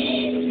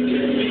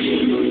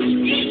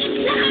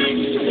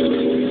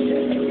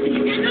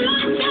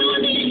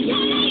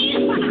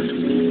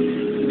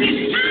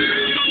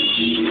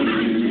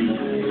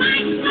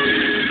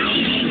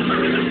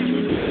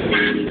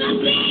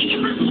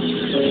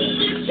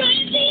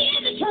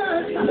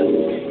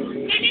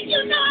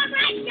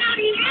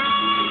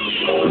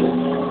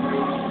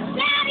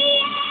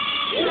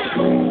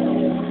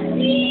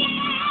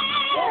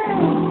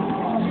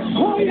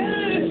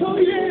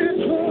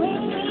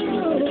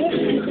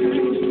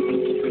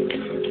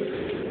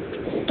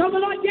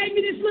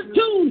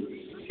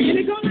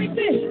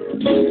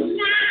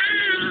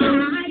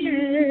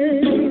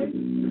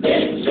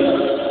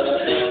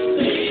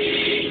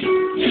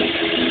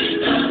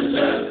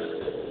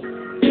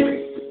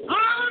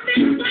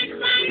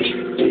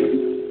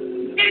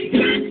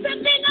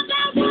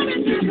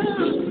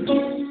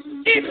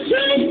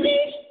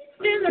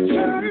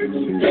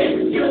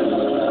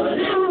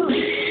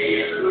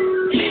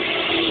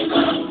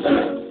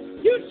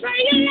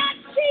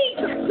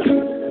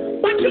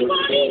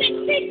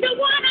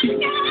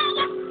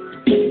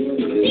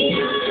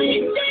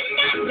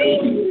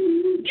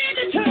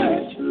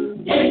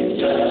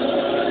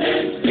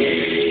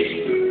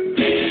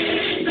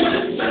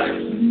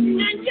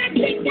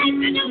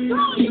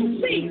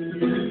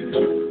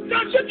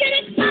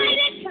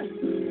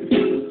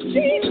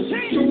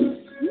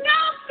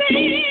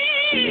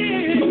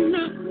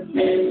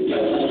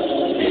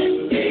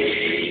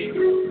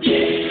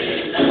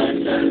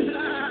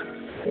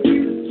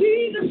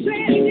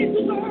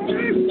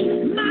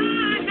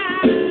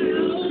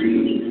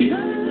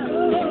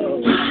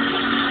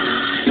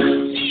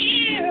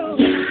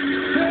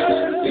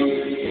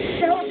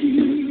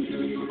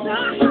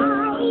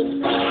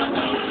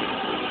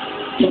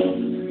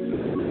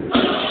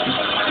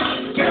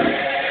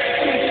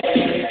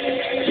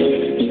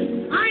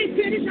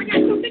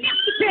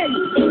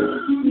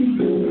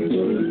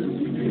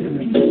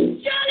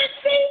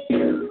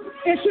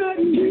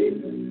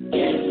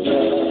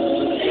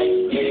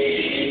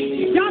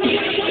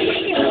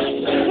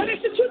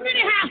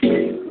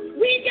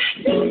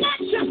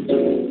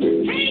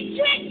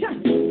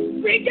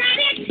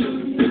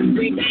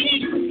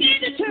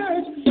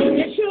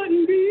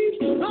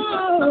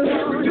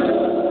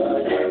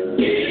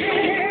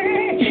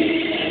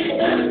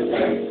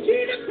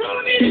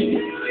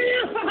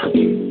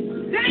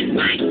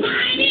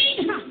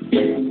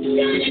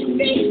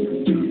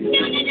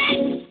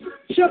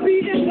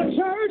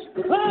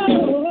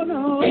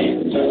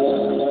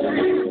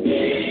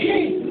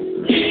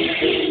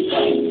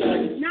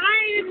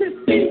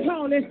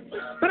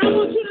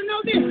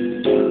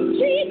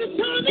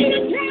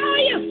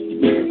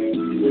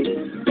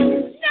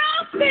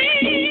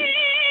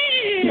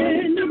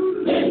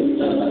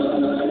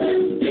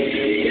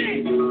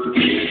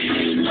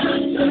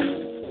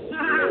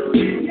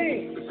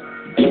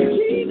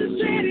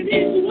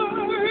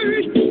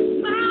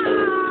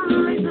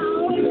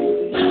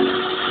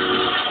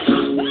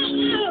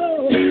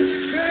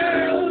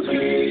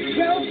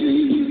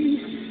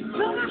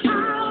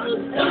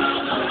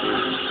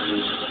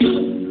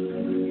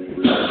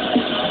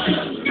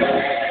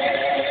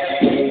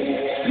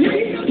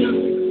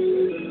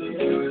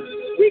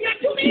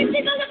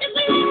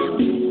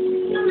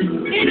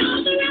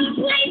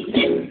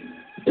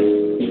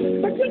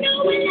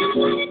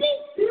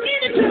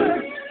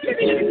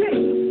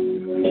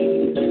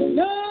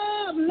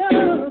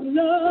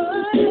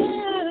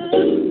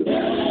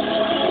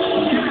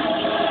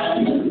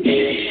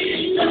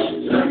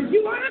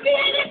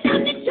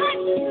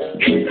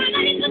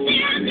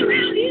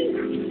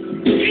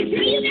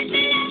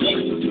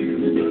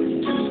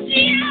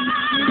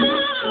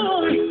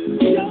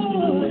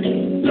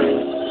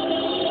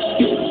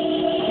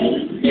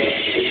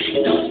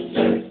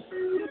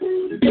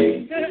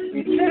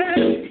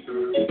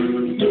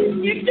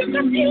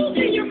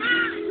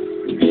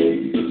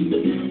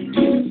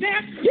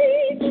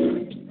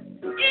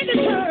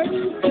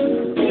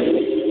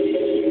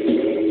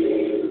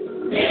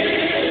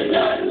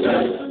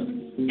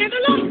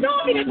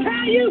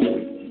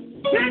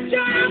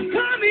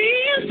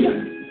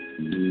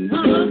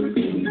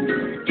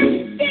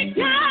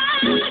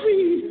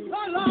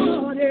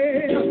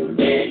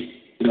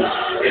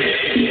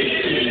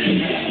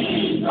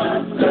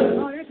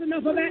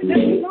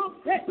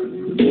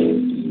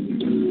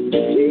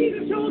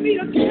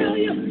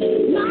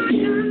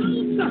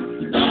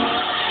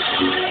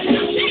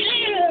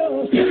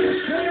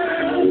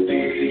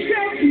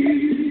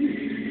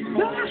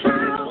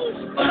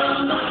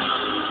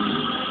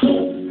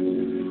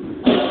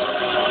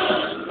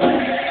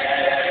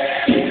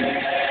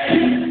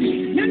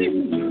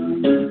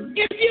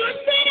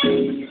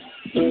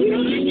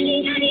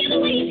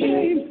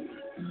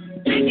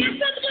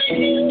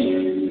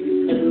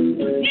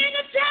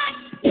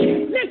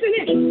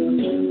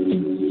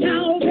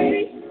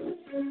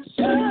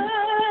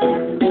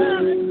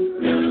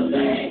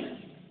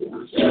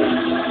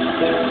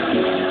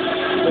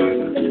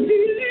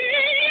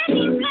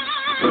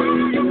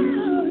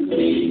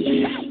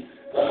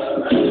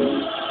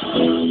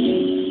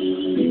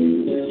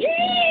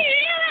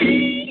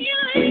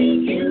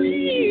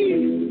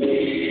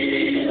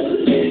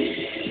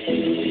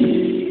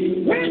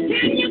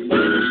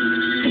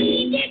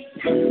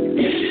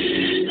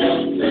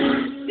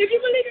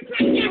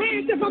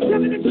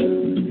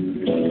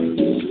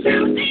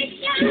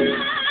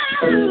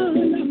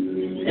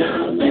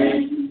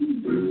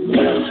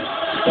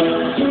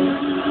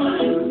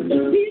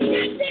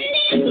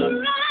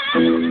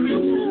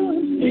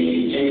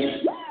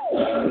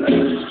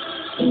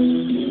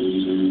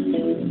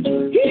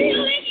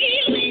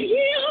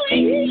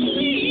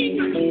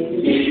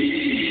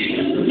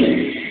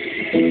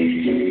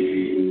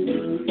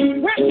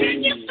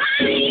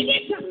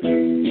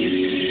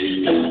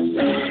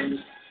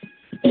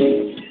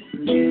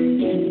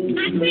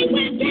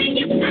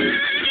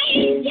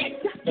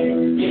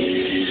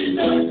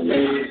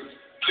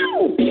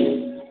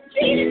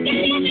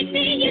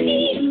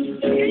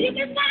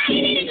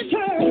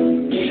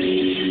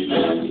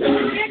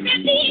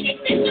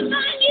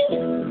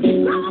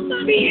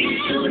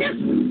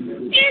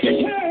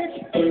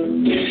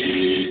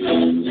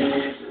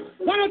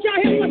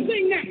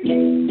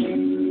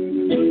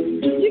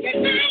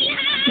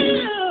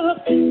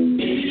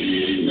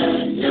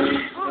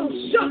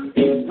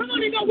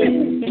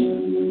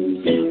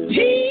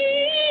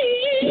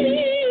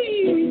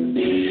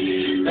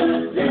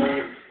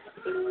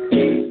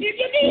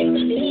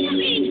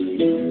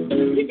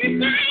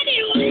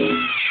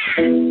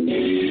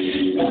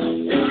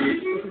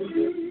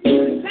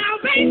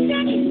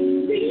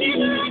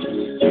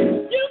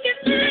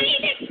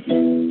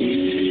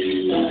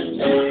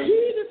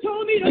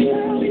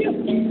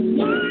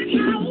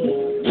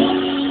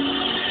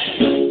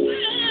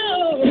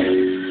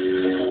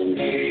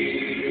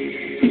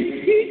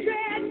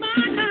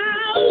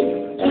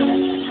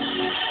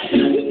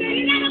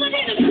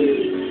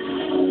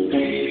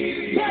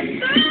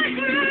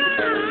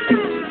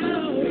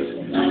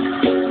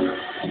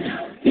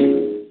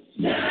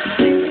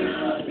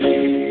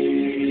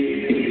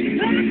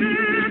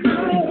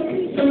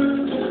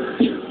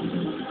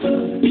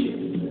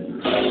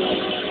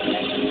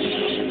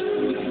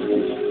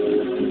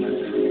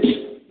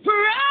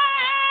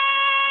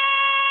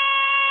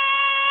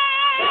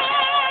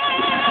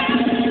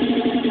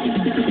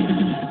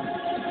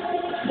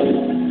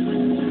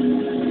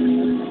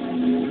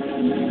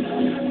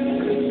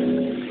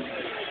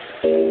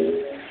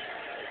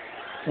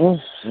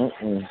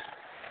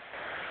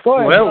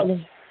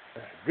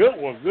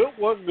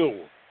 Well, good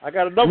one. I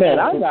got another one. Man,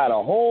 I got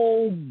a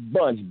whole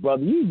bunch,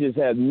 brother. You just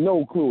have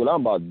no clue what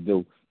I'm about to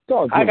do.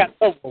 Talk to me. I got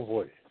another one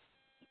for you.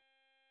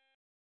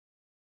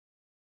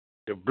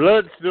 The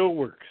blood still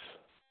works.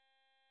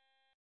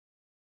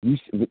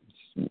 What'd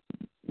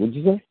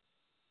you say?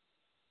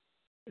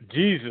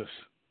 Jesus,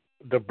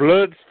 the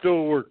blood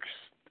still works.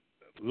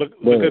 Look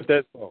at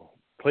that song.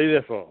 Play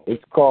that song.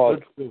 It's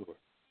called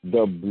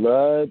The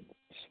Blood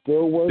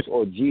Still Works,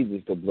 or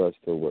Jesus, The Blood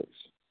Still Works?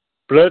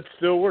 Blood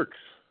still works.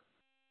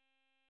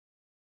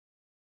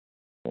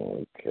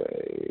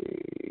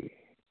 Okay.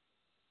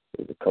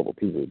 There's a couple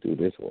people who do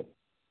this one.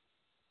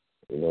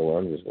 You know what?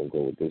 I'm just going to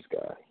go with this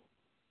guy.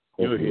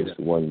 Hopefully it's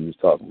the one you was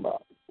talking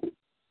about.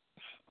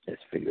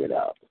 Let's figure it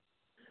out.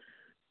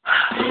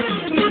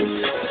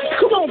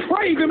 Come on,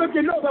 praise him if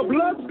you know the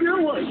blood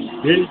still works.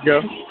 Here you go.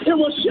 It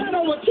was shed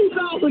over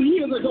 2,000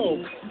 years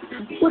ago,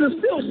 but it's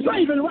still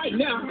saving right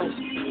now.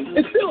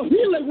 It's still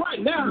healing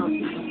right now.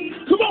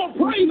 Come on,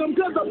 praise him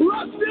because the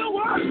blood still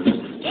works.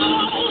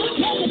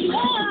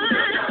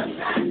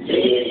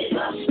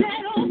 Jesus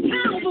shed on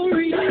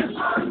Calvary.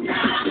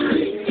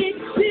 It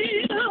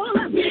still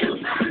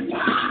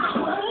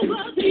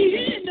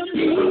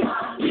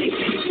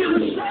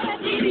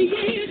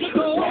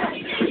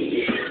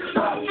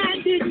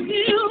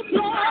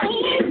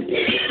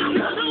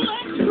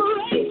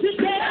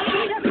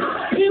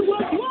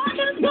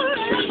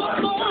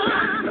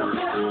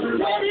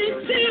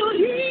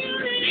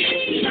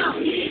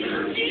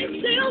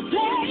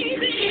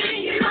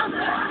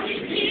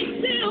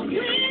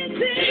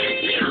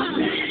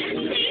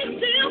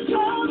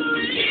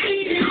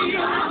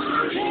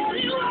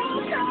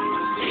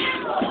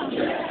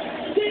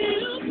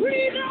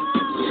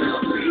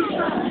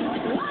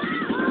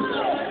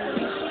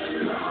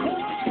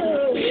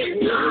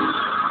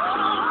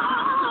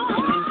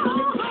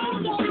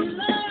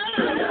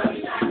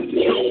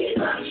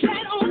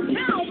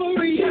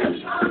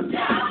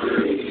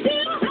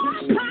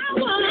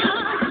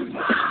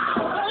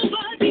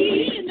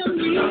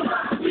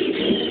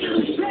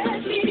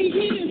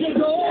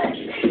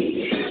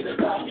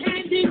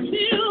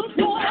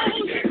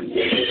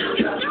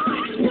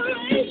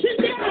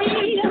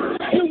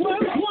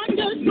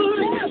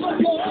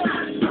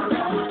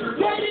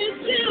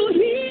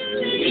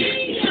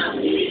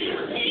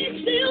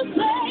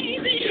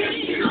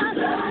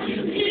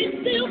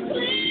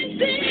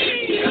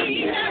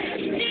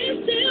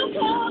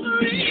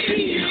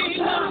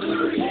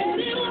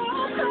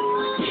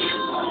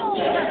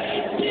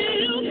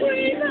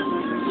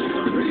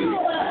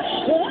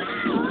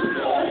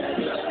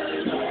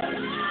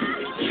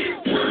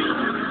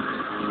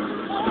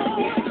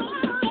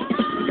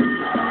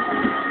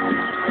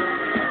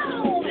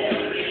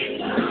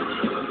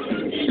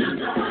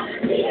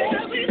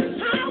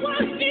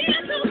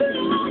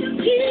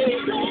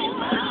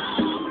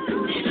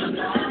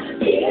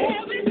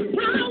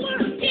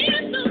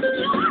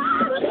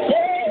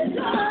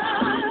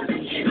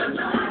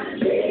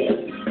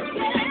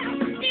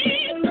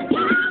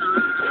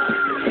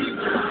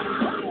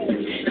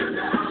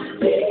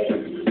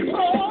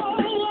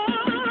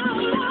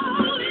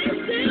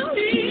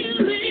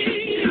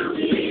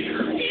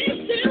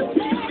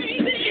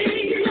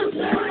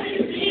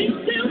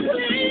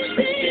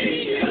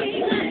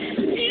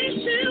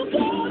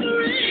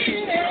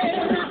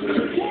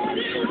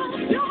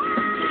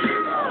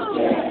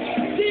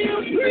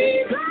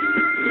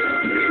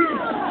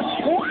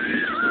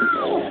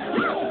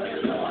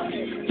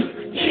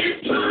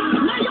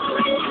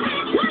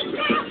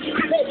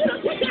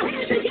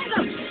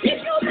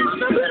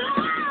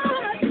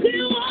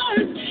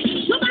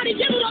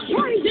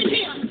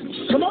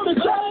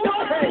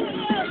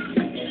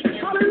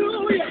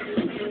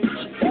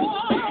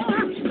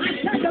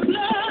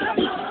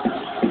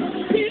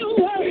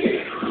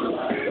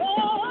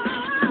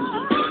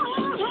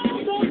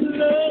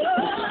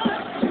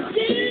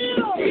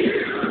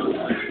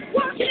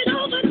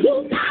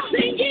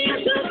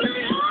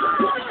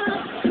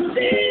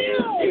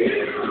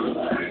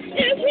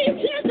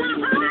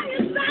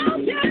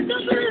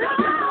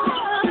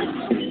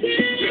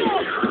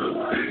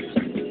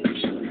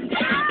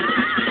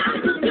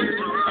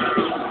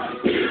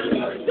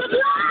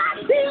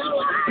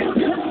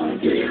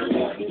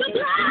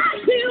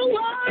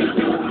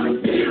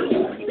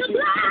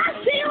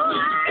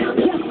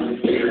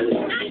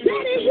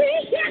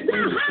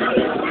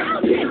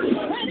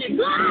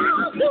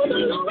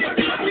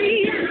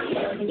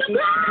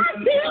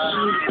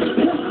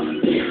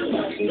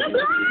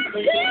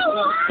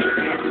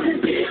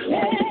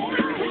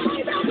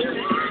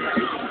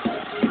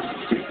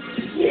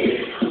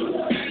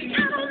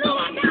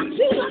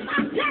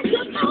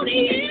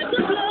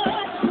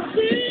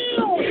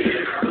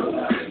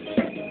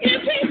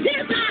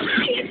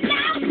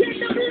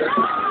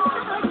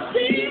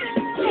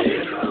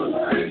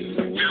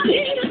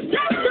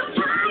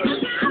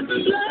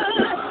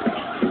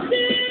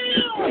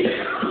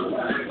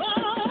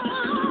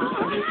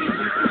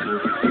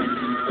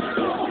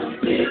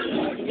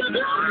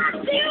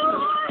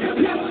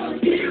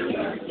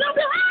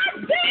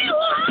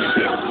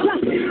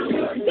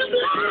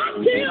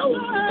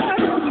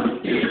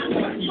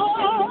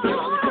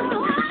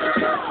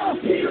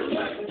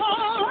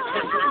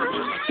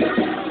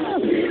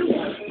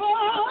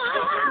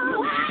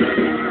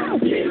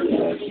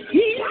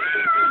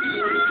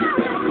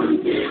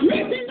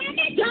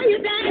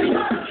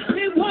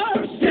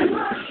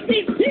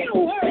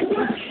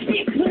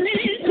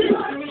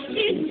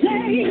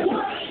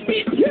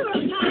it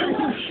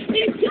purifies,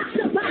 it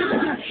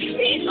justifies,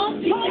 it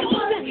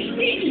upholds,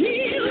 it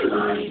heals, it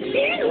works,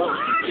 it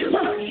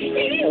works,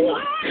 it has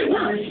power.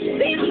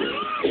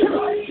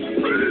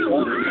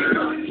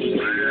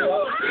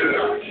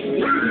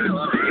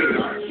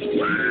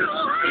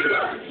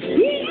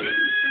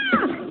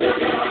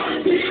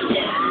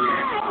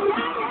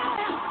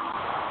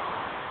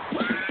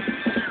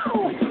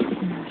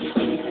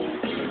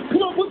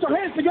 Come on, put your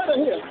hands together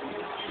here.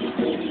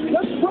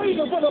 Let's praise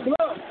Him for the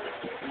blood.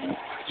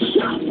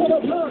 Shout for the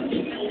blood.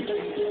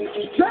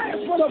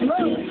 Dance for the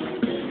blood.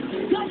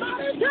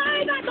 Somebody say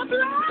that the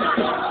blood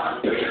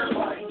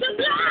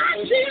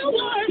still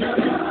works.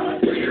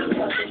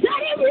 And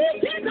that it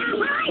reaches the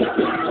highest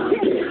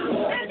mountain.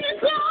 And it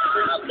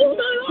goes to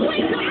the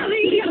lowest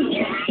valley.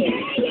 Yeah.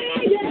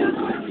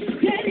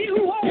 That it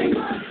works.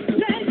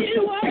 That it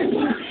works.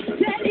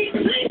 That it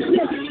cleanses.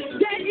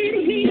 That it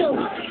heals.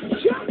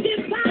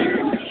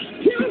 Justifies.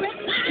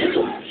 Purifies.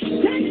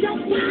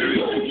 Sanctifies.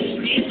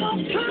 It will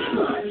come.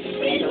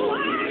 It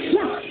works.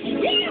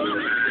 It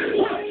works.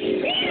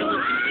 It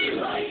works.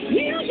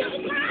 Heal your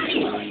body.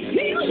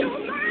 Heal your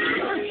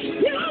mind.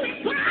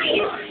 Purify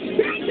it.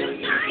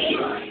 Sanctify it.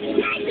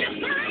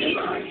 Sanctify it.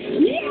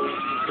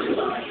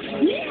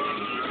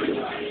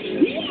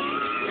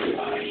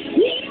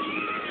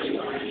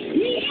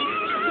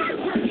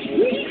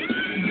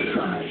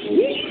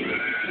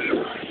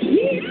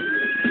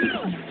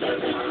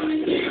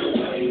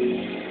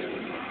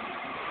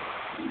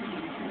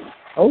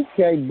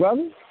 Okay,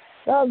 brother.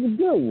 That was a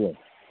good one.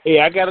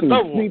 Yeah, I got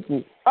another one.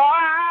 People.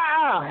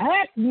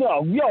 Heck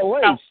no. Yo,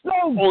 hey,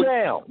 slow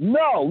down.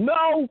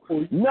 No.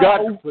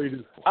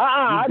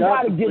 I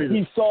gotta get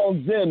these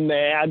songs in,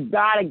 man. I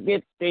gotta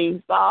get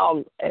these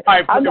songs.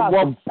 I got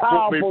some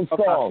powerful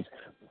songs.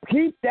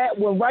 Keep that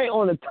one right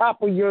on the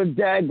top of your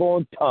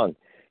daggone tongue.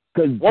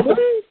 Because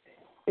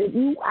if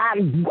you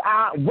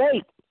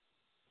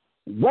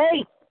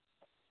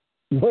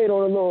wait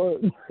on the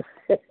Lord.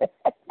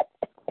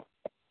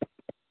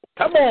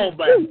 Come on,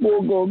 man. This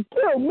boy gonna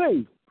kill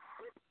me.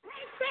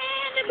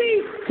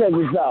 Check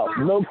this out.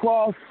 No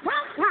cross,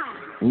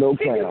 no If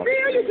you crown.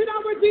 feel you should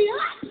always be up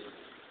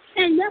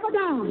and never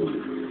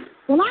down.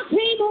 Well, I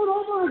came on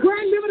over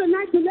Grand River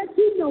tonight to let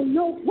you know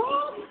no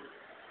cross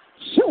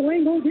sure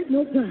ain't gonna get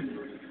no crown.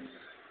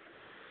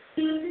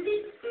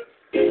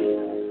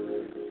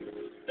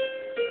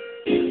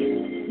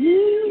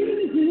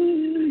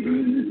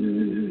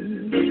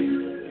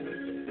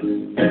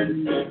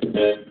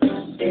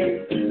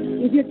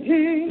 If you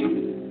can't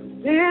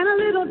stand a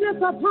little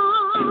disappointment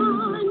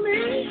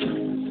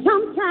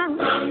sometimes,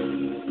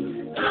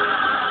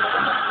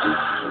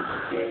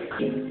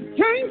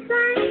 can't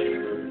stand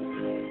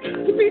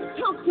to be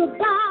talked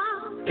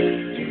about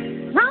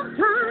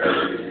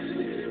sometimes.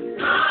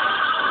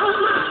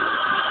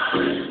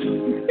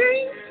 You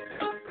think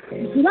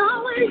you should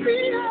always be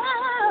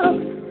up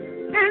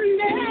and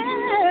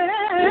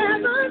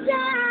never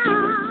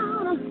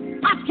down.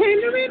 I came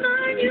to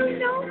remind you,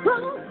 no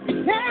cross.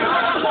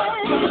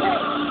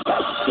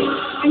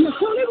 And you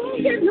surely won't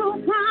get no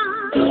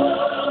time.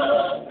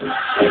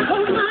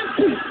 Oh, my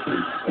God.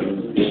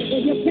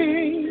 If you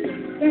can't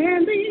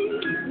stand the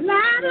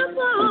light of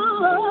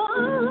God,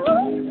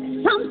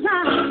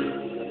 sometimes,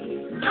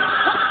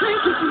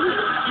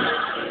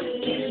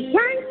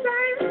 can't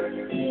stand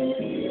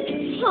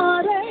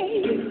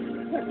heartache.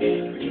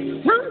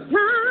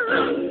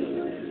 Sometimes,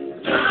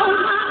 oh,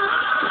 my,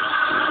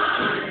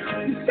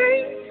 you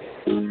think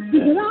you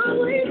can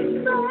always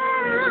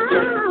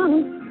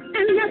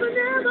and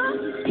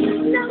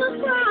never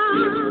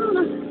frown.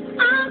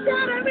 I've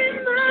got to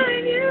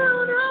remind you,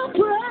 no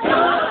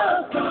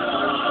crown.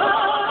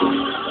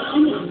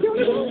 And you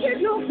surely won't get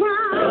no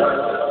crown.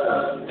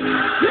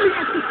 Let me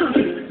ask you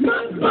something. My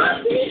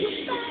Jesus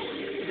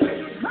said,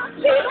 my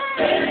Jesus,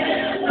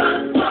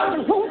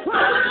 the whole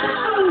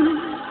crown.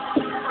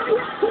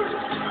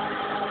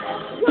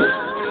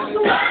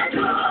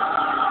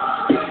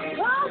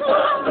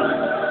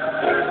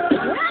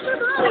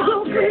 Everybody go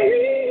free.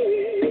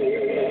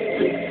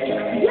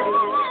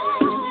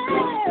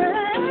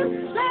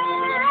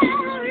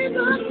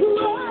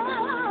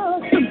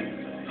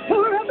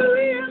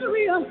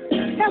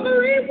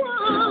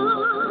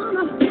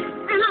 Everyone,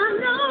 and I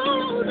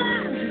know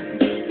that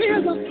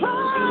there's a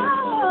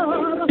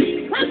cause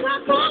that's what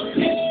brought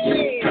me.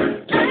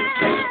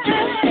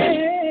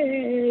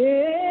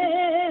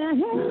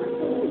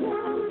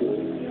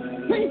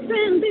 Can't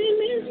stand being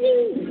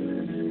misused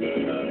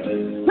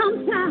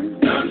sometimes.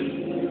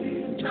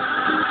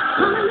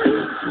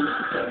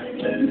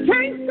 You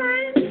can't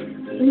stand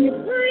when your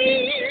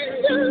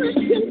friends are let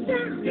you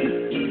down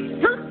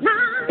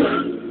sometimes.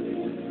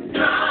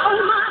 Oh,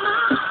 my.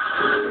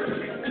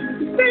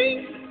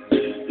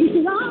 You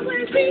should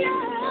always be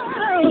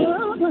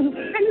up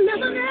and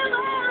never down.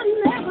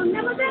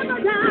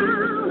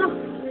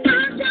 I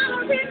gotta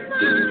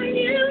remind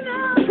you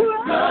now,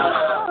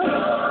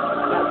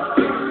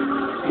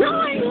 you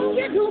ain't gonna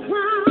get no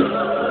crown.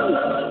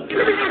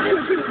 Let me ask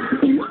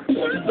you a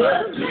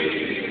question.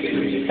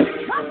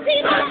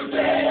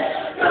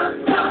 What's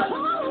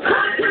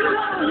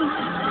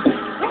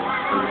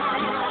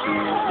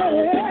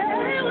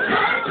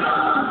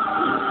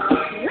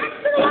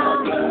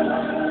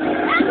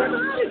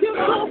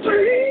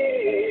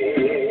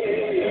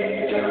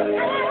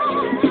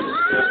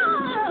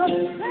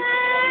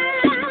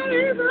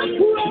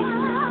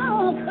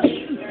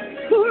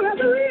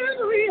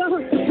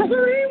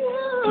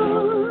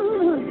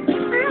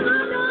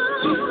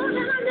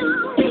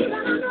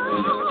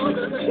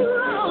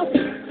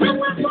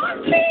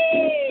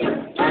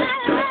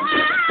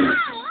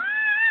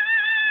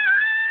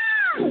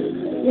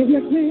If you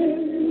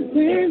can't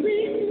believe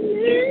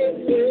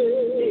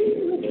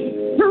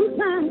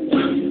sometimes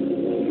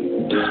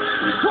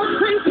what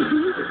things to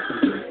do,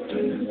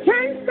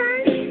 can't say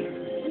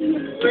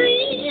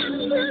free and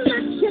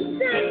let you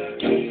down.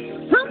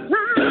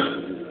 Sometimes,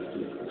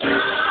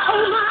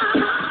 oh my,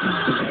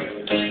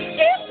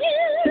 if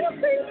you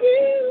think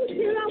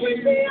you always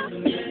be up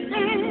and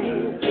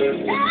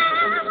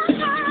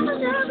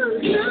never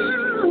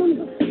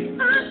down,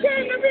 I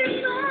can't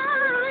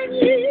remind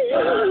you.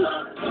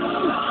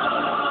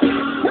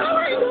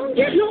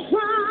 Get no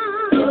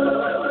crown.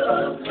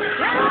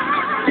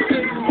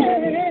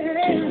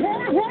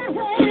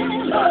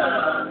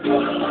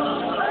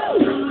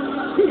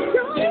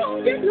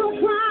 Don't get no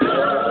crown.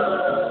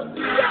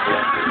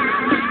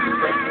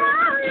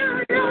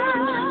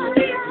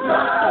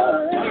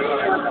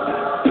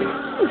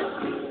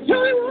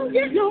 Joey won't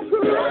get no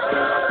crown.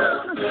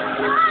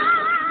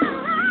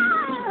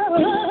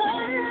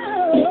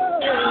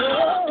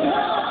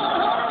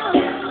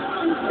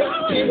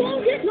 Joey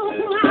won't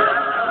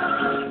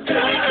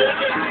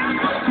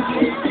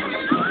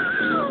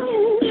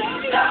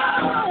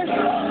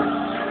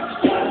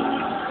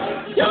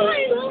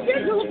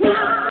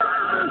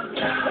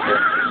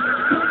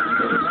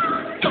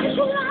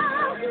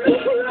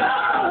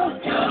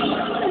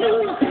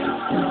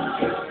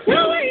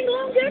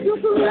get no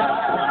crown.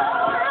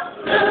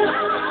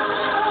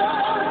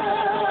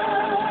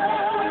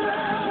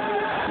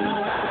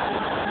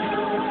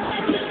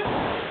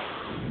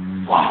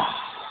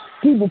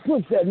 People,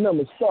 push that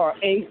number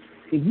 *8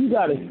 if you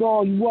got a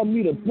song you want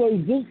me to play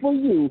just for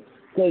you,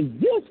 because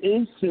this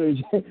is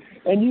CHuRcH.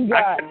 And you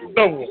got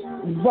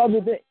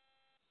brother.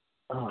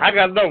 I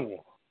got another one.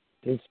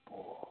 This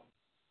boy.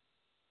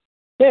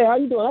 Hey, how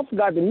you doing? I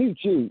forgot to mute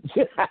you.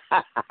 No,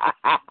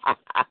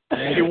 I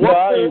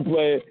ain't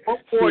playing.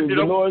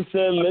 The Lord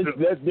said,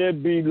 let there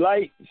be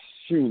light.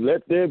 Shoot,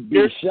 let there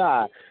be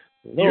shy.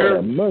 Lord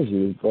have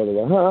mercy,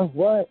 brother. Huh?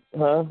 What?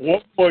 Huh?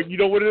 You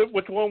know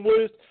which one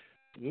was?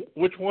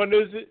 Which one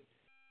is it?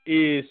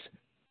 Is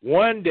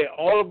one that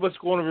all of us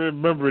going to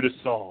remember the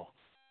song.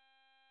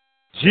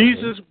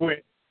 Jesus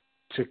went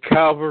to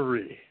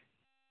Calvary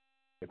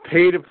and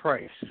paid the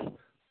price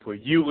for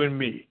you and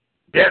me.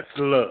 That's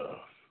love.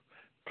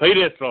 Play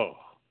that song.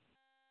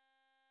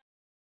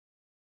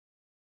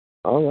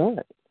 All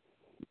right.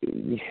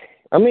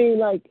 I mean,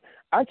 like,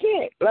 I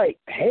can't, like,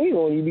 hate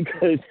on you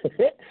because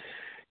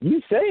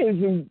you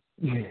saying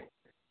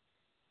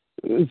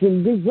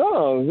some good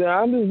songs. And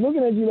I'm just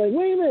looking at you like,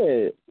 wait a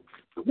minute.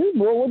 This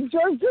boy went to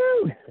church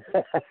too.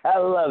 I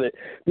love it.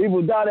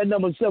 People, dial that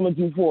number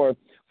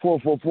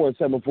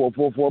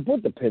 724-444-7444.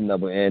 Put the PIN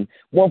number in.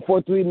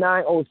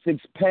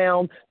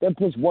 143-906#. Then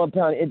push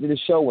 £1 into the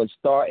show and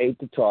 *8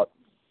 to talk.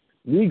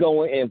 We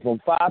going in from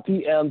 5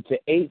 p.m. to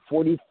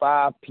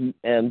 8:45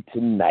 p.m.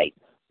 tonight.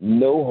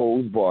 No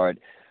holds barred.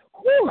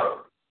 Whew.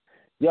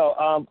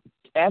 Yo,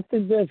 after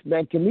this,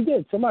 man, can we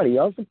get somebody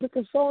else to pick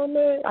a song,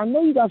 man? I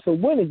know you got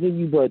some winners in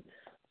you, but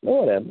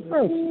Lord have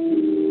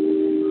mercy.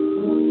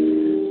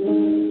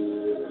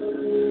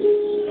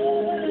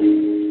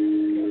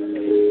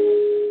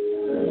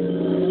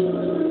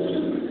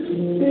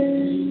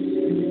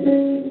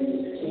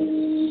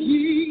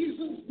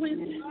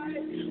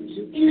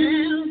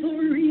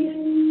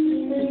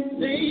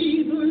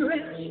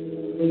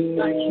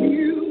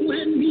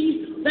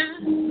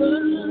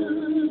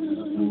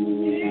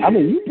 I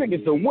mean, you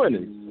picking some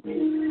winners.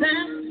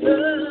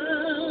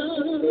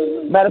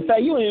 Matter of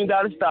fact, you ain't even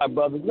got to stop,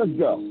 brother. Let's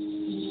go.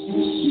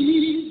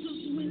 Jesus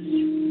went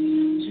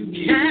to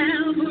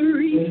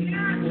Calvary,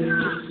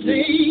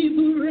 save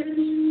us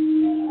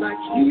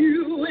like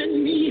you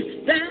and me.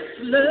 That's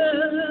love.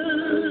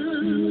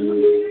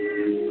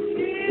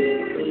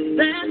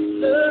 That's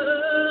love.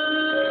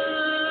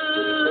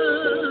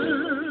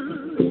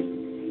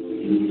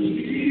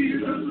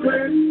 Jesus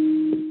went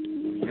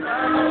to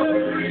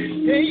Calvary,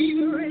 save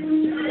us.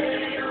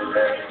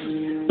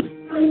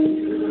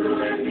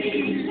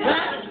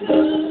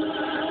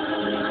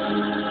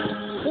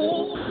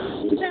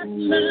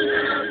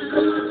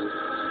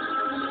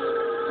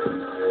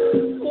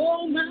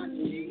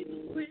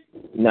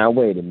 Now,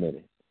 wait a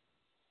minute.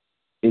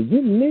 Is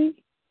it me?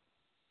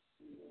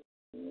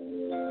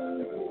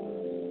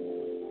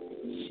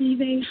 See,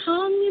 they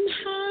hung him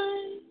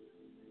high.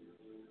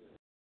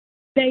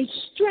 They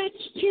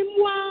stretched him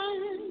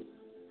wide.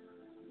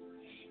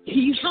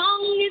 He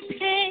hung his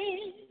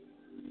head.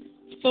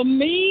 For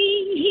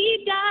me,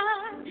 he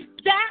died.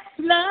 That's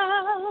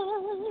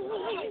love.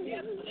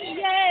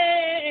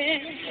 Yeah,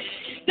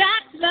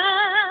 that's love.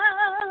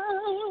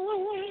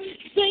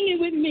 Sing it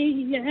with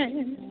me, yeah.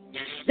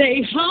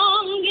 They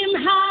hung him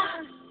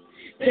high.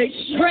 They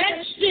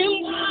stretched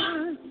him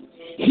wide.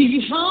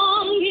 He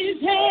hung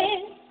his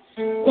head.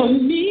 For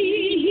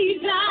me, he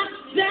died.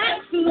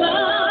 That's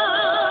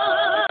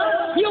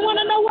love. You want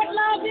to know what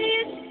love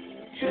is?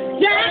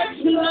 That's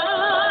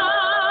love.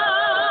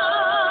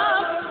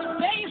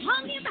 They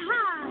hung him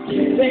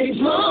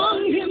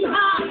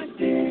high.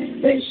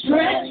 They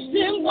stretched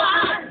him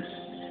wide.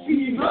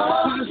 He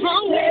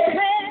hung his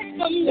head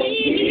for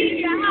me.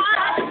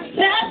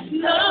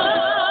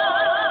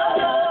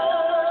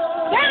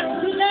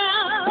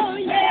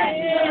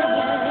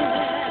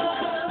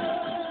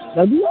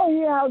 Now, do y'all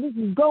hear how this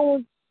is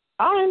going?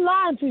 I ain't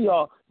lying to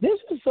y'all. This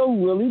is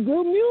some really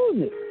good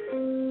music.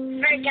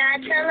 For God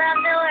to love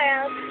the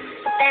world,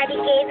 that he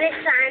gave his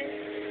son,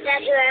 that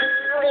whoever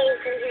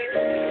believes in him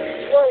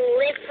will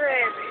live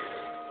forever.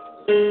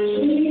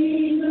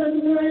 Jesus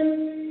went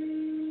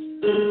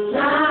to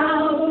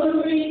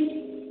Calvary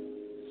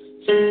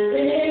to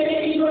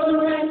save a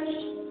wretch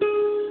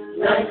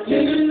like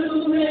you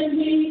and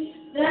me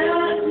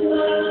that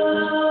love,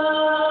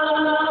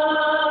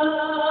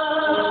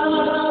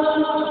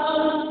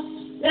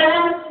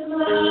 that's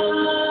love.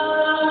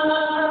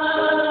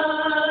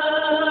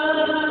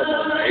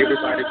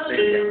 Everybody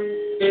sing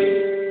that.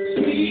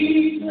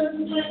 Jesus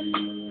went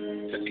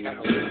To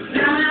Calvary.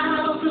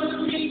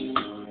 Calvary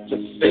To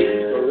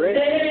save a wretch.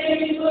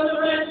 save a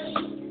wretch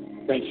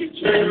Thank you, like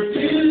Jesus.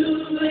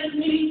 you and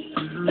me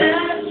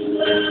that's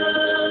love.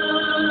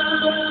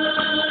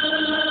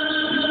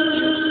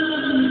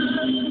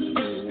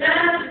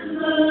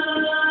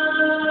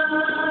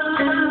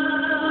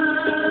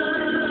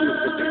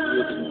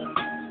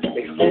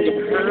 They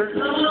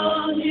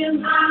hold him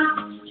high,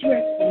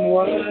 dressed in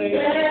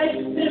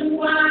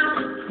white,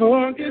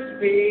 hung his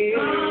feet.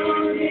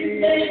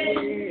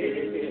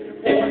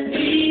 For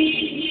me,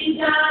 he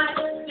died,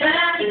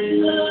 that's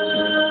love.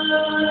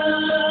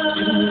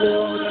 You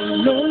ought to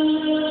know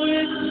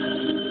it.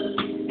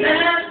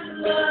 That's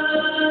love.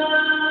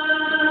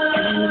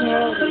 You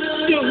ought to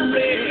show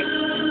it.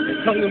 They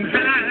hung him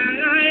high,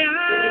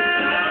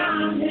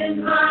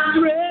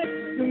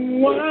 dressed in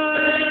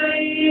white,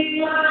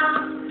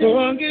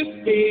 hung his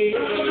feet.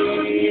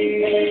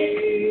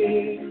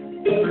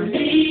 For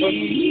me,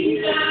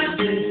 he died,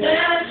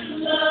 that's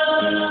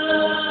love.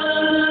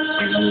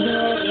 You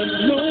ought to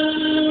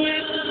know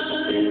it.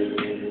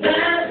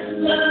 That's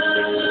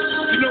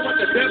love. You know what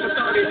the devil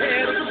thought he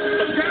had?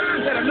 But God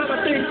had another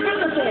thing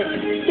coming for him.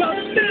 But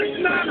that's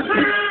not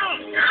how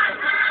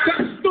the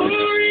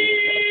story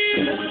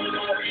is.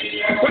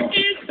 But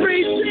it's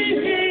preaching,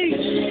 hey,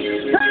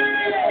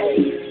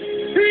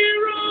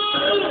 hero,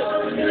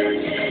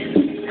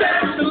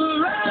 that's the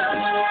love.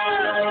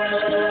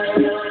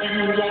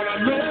 You wanna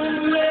know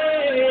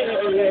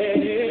it?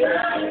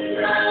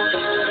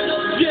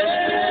 Yeah.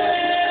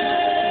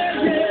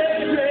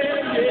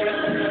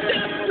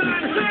 That's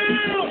not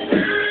how.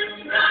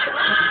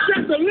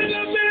 Just a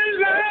little bit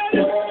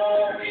louder.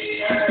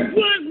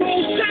 One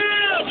more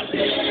time.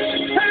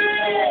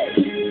 Hey.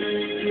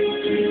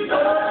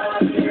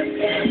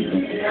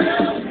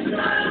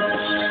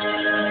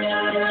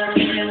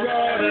 You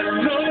ought to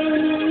know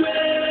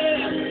it.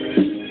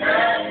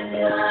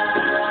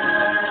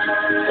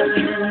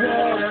 You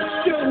ought to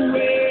show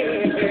it.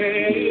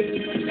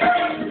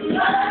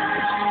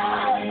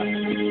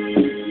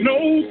 No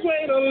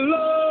greater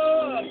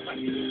love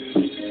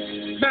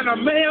than a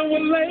man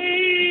will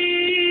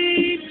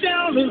lay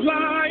down his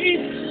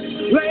life,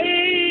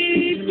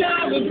 lay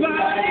down his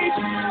life,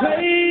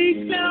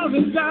 lay down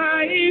his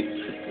life,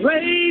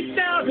 lay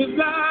down his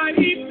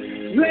life,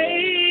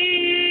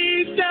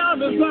 lay down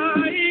his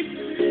life,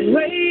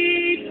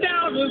 lay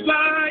down his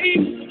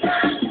life.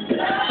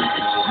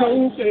 No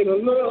greater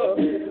love.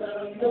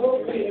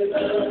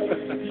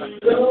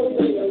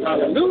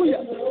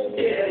 Hallelujah.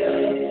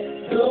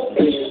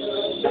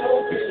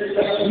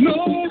 No.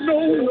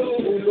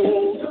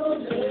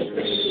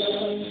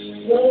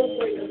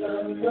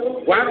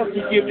 Why don't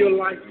you give your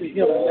life to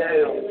him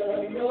now?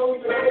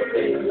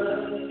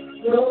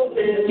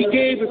 He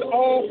gave his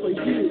all for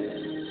you.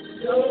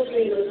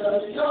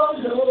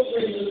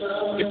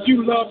 If you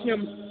love him,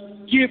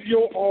 give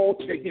your all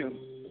to him.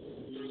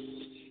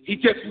 He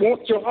just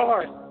wants your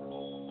heart.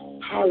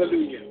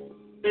 Hallelujah.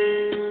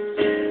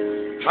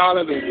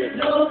 Hallelujah.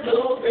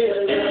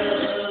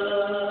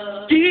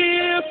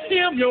 Give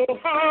him your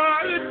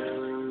heart.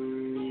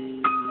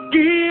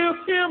 Give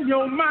him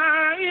your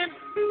mind.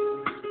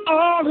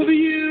 All of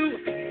you.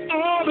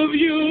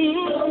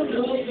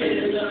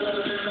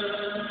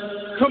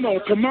 Come on,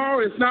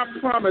 tomorrow is not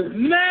promised.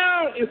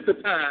 Now is the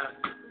time.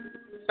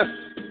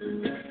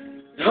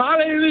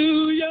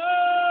 Hallelujah.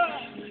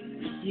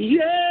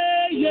 Yeah.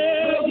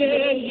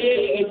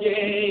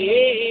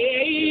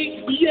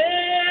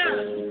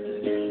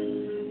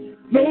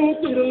 No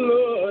greater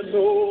love,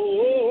 no.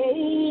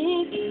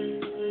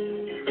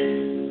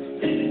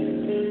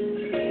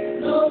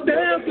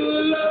 There's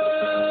love.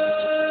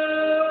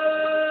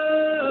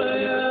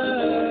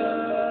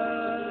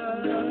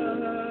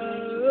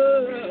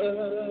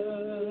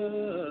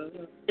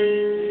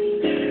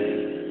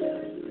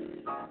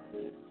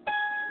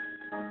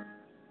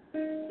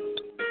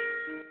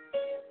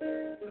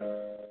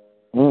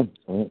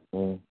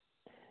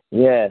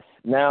 Yes.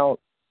 Now,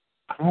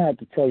 I have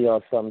to tell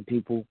y'all something,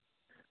 people.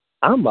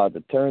 I'm about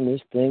to turn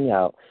this thing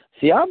out.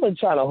 See, I've been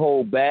trying to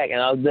hold back,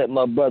 and I'll let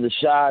my brother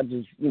Shy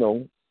just,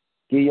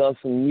 give y'all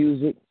some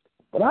music.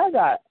 But I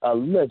got a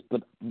list,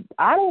 but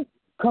I don't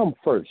come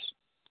first.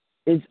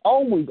 It's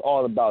always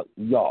all about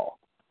y'all.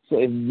 So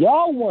if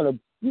y'all want to,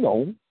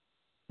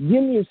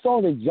 give me a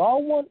song that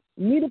y'all want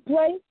me to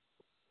play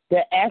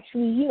that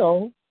actually,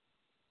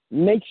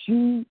 makes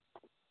you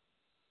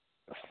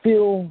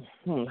feel,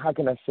 how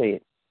can I say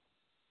it?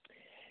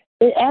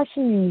 It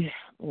actually,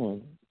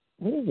 what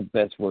is the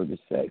best word to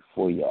say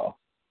for y'all?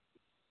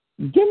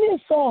 Give me a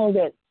song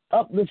that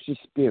uplifts your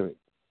spirit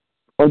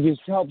or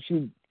just helps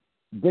you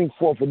bring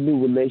forth a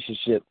new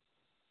relationship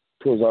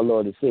towards our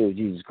Lord and Savior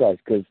Jesus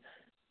Christ, because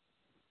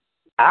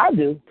I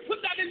do.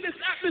 Put that in this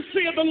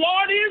atmosphere. The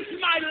Lord is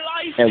my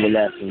life.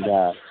 Everlasting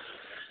God.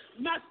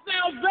 My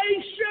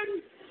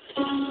salvation.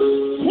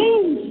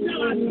 Whom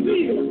shall I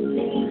fear?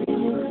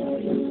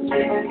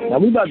 Now,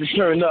 we about to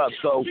turn up,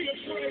 so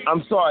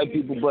I'm sorry,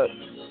 people, but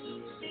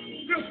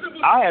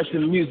I have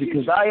some music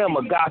because I am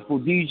a gospel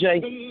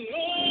DJ. The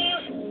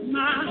Lord,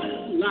 my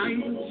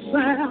life,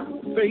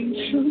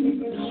 salvation.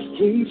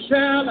 Whom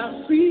shall I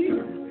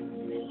fear?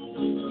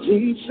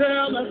 Whom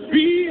shall I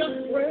be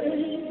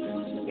afraid?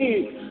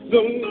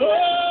 The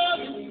Lord,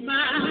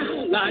 my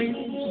life,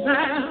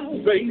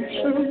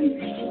 salvation.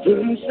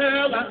 Whom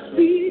shall I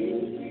fear?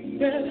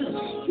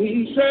 Whom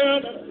shall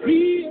I be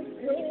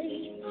afraid?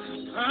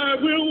 I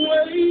will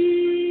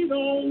wait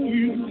on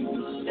you.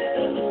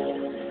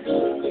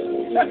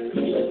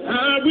 I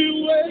will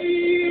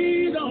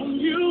wait on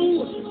you.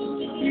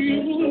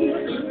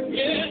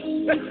 Yes,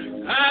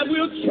 I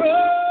will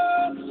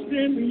trust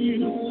in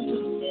you.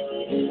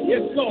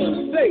 Yes, Lord,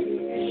 say,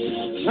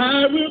 I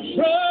will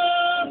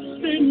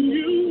trust in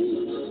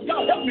you.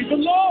 Y'all help me. The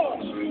Lord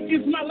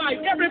is my life.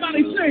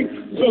 Everybody sing.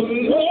 The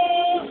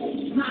Lord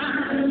is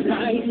my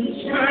life,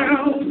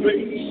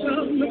 salvation.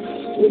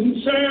 Whom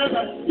shall I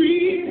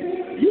fear?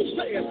 You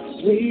say it.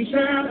 Whom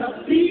shall I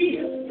be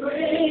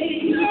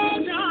afraid?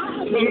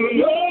 The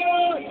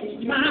Lord is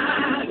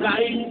my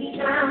life,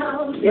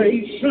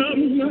 salvation.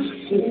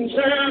 Whom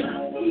shall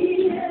I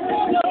fear?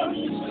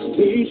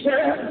 Whom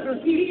shall I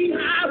fear?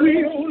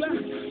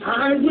 I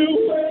will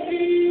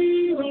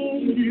wait on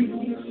you.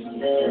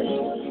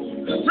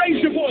 Raise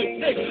your voice.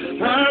 Hey,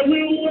 I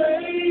will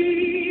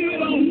wait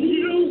on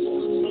you.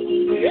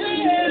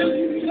 Yeah,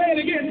 say it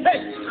again. Hey,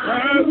 I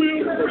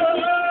will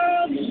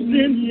trust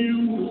in you.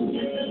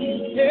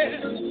 Yeah,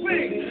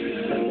 sing.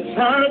 I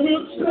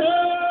will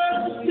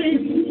trust in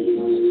you.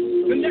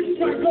 The next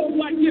part goes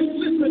like this.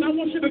 Listen, I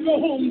want you to go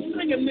home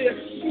singing this.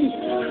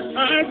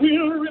 I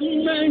will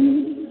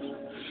remain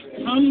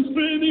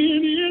confident in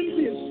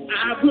this. I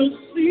will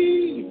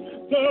see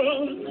the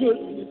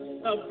goodness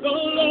of the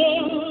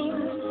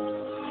Lord.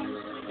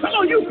 Come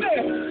on, you say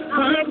it. I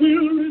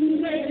will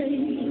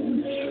remain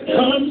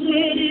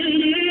confident in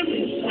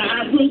this. I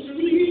will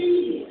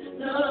see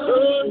the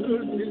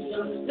goodness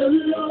of the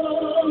Lord.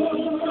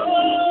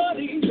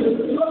 The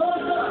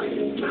Lord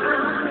is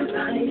my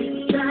life,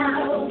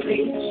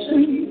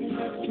 salvation.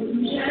 Who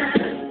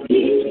shall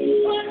be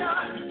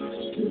not?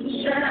 Who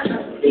shall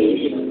be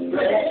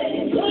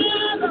afraid?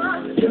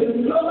 The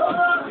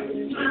Lord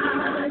is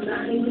my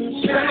life,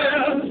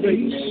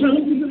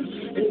 salvation.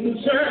 Who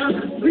shall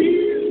be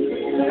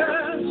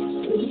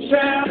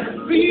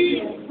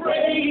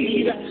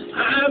afraid?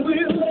 I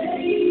will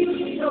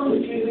wait on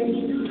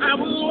you. I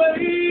will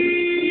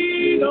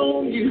wait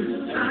on you.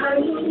 I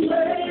will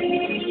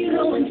wait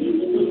on you.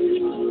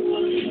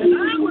 And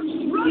I will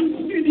trust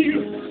in you.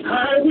 I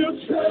will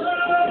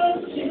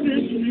trust in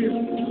you.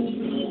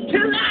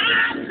 Till I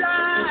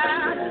die,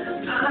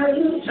 I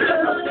will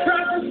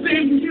trust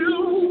in you.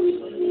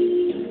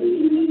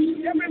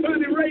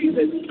 Everybody raise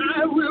it.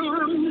 I will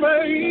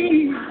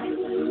remain.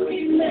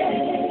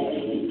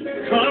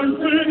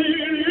 Confident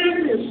in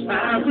this, I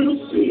will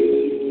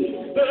see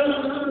the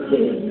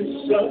goodness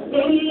of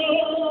the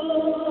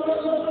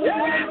Lord.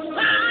 Yes,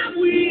 I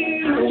will.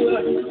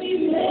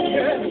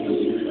 Yes.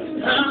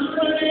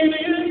 Confident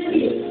in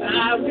this, I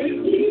will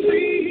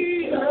see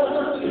the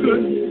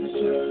goodness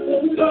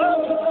of the Lord.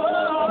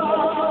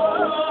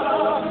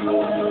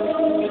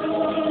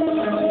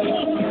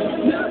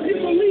 Now, if you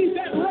believe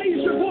that,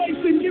 raise your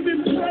voice and give him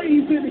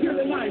praise in here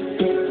tonight.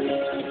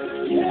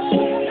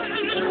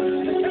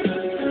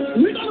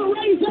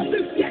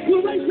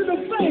 Declaration of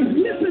faith.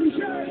 Listen,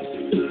 church.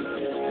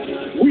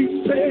 We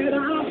set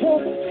our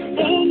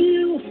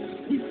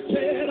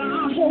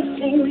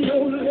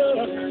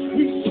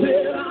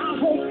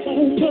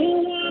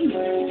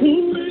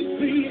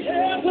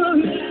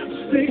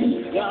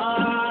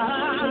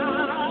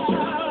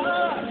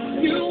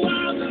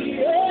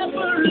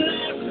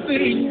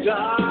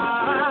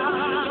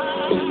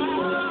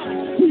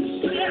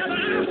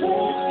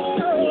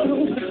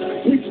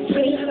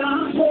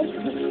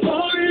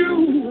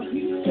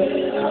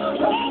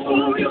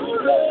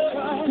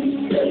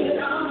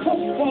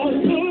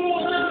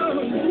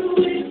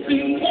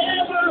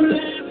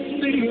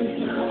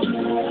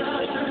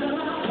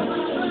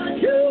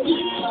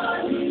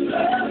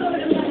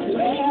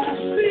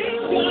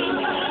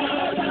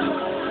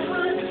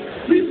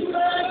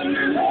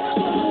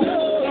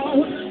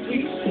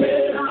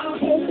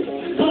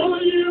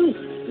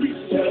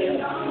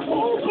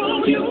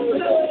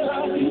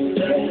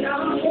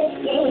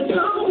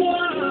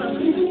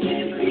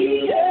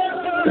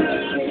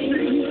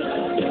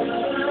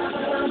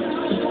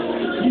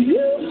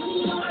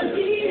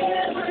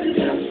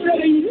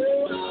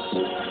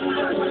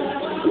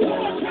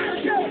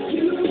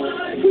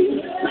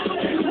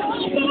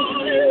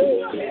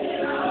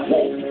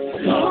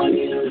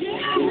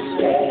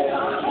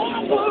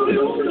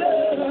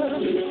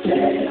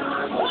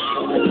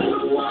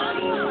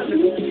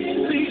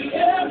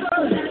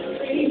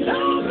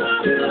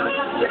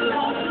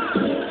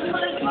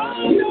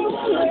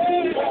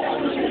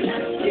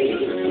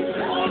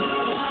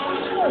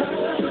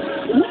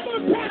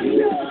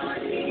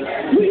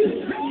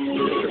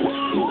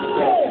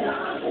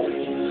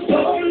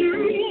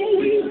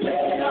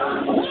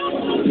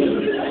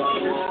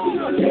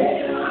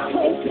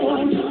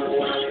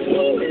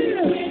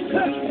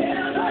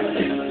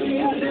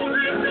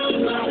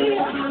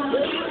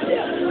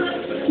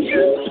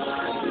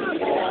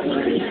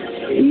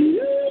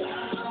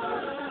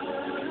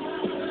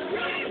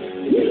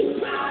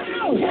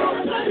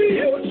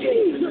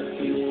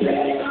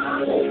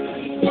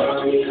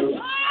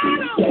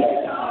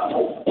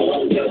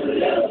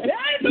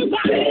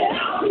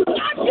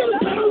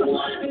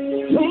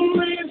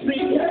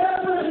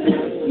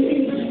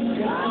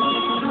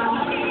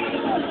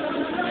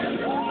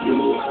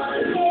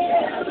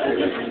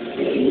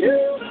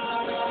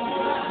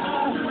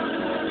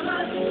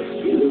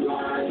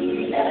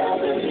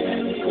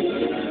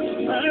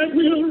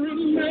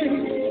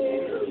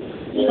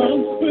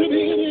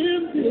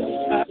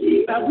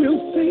I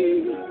will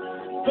sing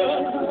the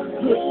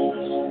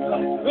goodness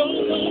of the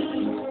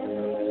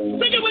Lord.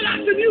 Sing it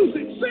without the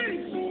music.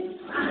 Sing.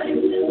 I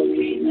will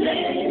be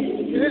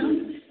there,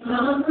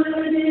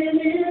 confident in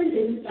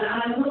this. I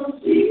will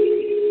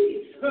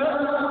see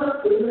the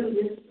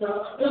goodness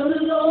of the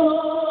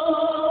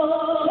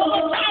Lord. One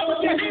more time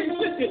with your hands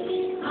lifted.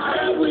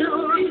 I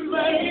will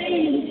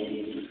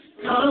remain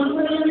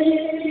confident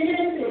in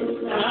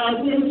this. I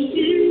will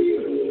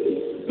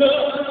see the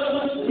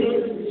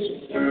goodness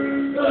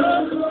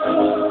of the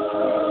Lord.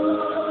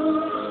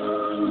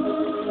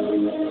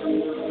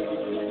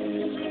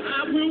 I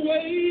will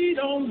wait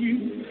on you.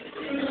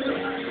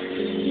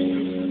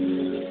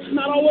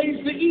 Not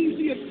always the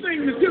easiest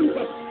thing to do,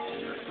 but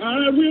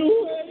I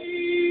will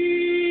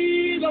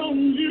wait on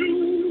you.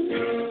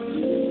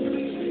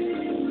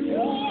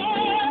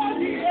 Oh,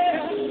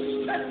 yeah.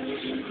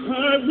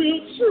 I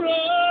will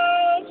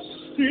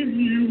trust in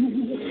you.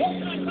 Oh,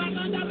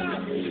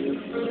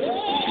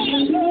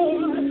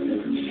 Lord.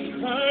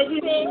 I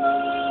will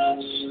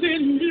trust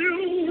in you.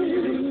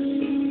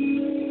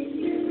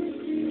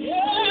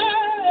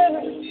 Yeah.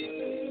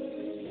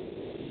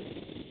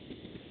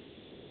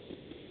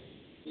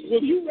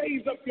 Will you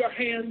raise up your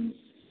hands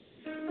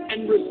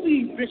and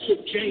receive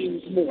Bishop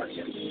James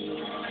Morgan?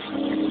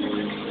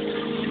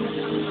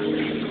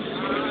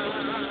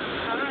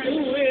 I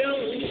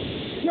will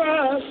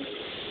trust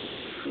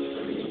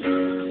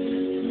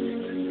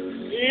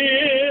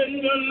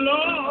in the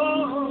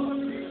Lord.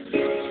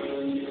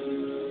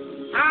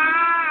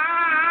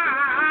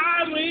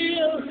 I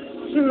will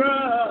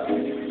trust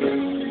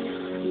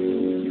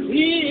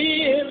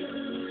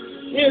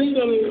in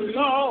the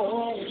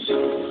Lord.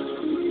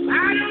 I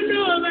don't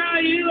know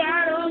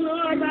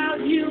about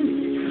you,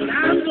 but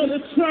I'm going to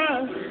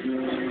trust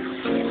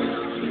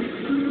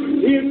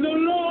in the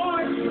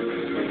Lord.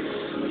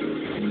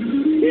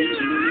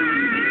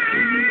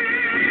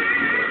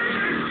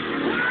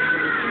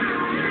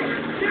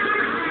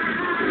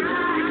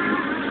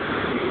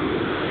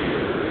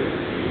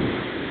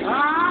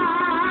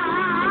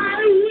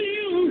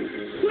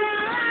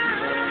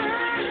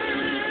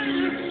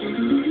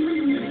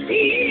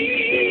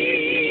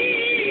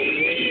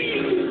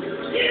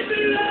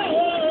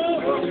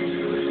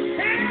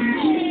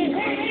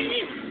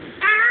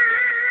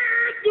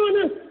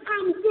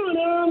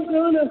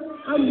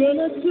 I'm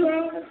gonna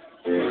trust.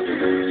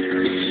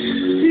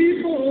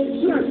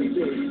 People trusting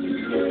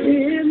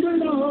in the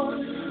Lord.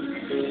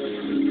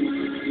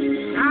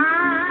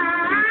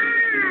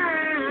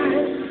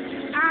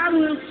 I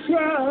will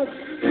trust.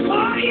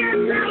 Oh yes,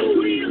 I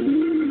will.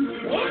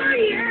 Oh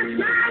yes,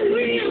 I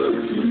will.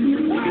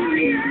 Oh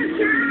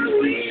yes, I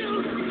will.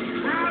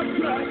 I'll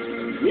trust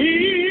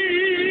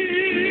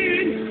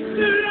in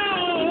the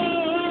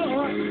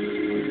Lord.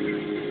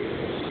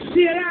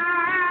 Did I?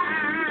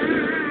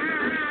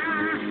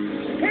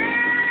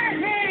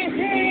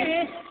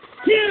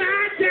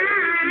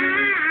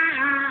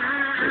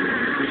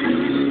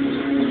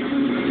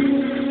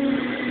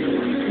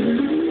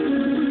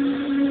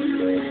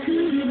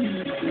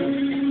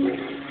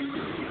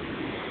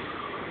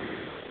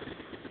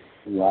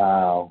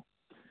 Wow.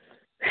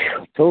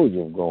 I told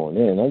you I'm going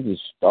in. I'm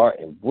just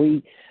starting.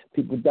 Boy,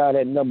 people dial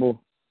that number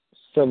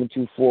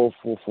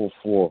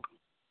 724-444-7444.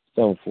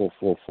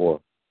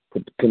 Put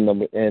the PIN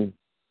number in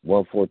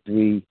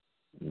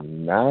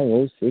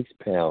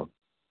 143-906#.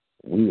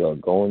 We are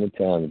going to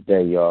town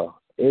today, y'all.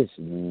 It's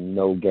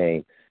no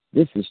game.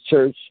 This is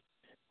church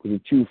with a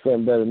true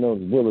friend better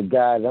known as WiLL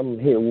God. I'm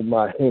here with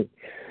my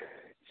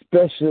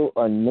special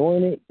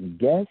anointed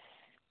guests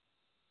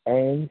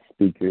and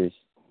speakers.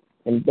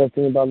 And the best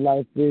thing about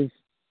life is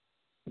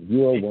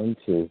you are one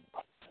too.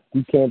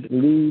 You can't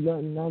believe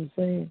nothing I'm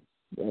saying?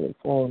 Better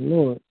fall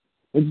Lord.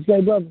 What'd you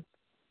say, brother?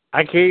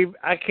 I came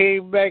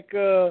back.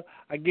 I'm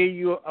gonna give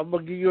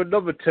you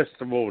another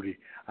testimony.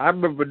 I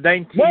remember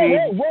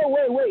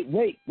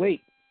 1980.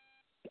 Wait.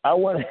 I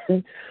want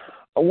to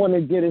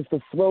get into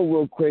the flow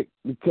real quick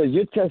because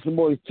your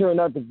testimonies turned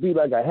out to be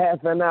like a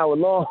half an hour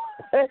long.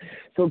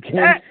 So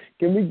can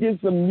we get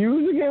some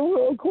music in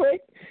real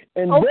quick?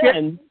 And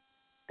then,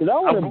 because I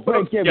want to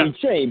break every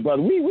chain,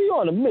 brother. We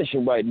on a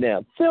mission right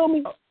now. Feel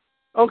me?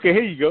 Okay,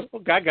 here you go.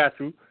 Okay, I got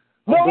you.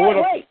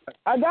 Wait.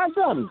 I got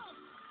something.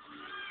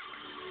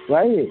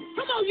 Right here.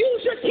 Come on,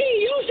 use your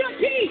key.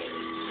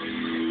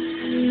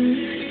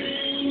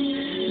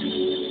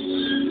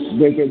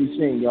 Break every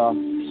chain, y'all.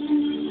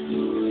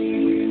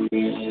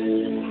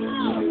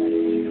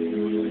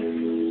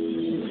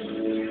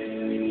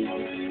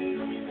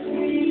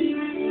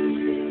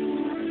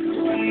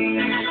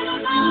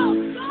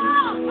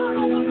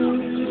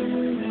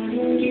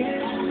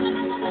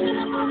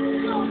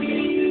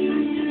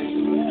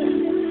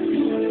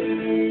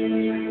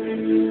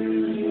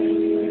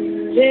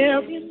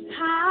 There is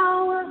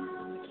power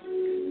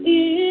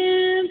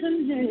in the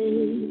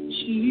name of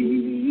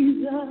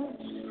Jesus.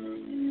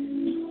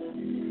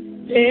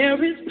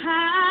 There is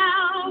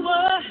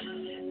power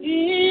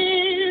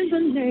in the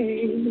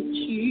name of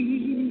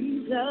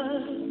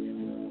Jesus.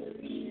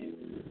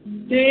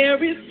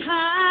 There is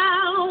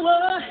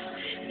power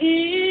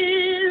in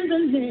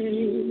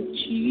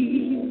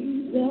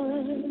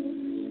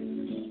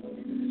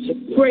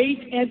break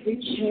every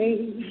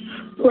chain,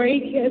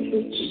 break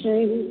every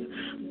chain,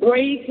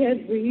 break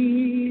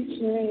every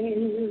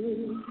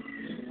chain.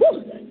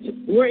 Woo! To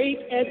break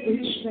every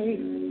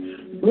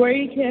chain,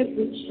 break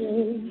every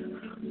chain,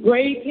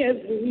 break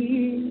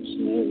every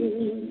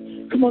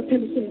chain. Come on,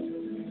 Timothy.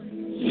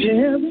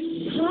 There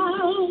is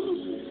power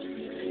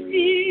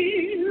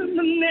in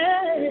the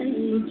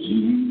name of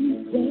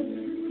Jesus.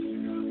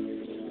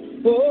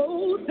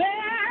 Oh,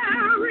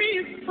 there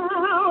is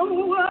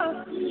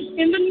power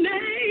in the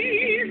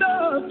name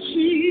of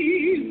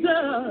Jesus.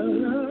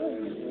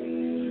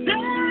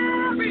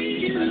 There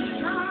is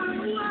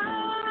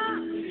power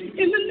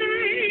in the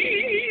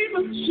name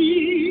of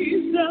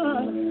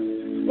Jesus.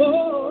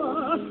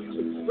 Oh,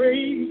 to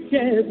break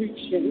every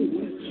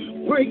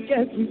chain, break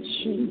every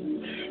chain,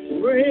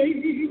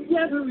 break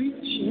every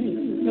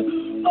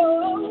chain.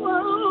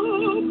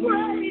 Oh,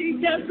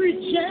 break every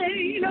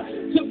chain,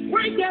 to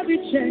break every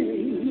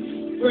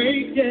chain,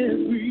 break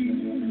every chain.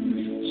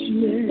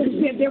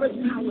 There is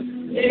power.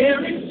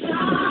 There is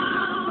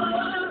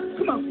power.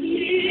 Come on. In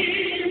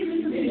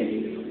the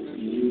name of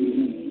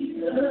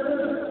Jesus.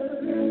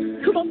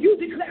 Come on, you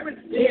declare it.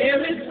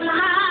 There is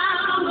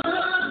power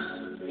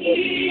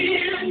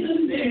in the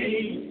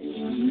name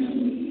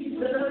of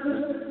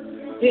Jesus.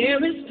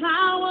 There is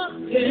power.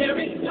 There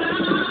is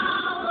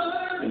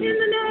power in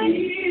the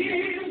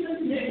name of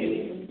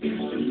Jesus.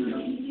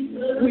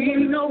 We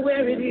know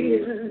where it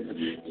is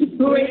to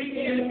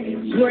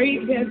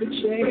break every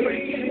chain,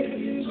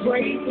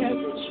 break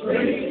every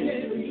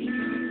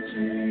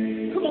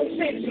chain. Come on,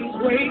 say it.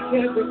 Break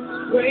every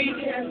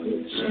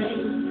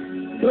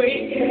chain,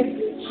 break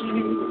every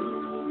chain,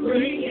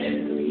 break every chain.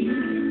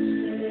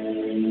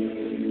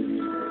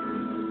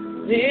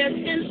 There's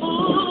an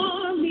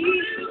army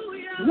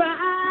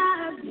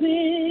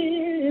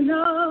rising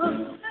up.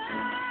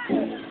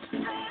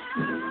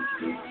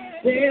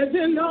 There's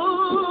an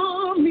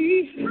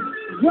army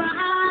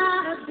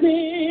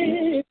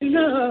rising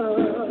up.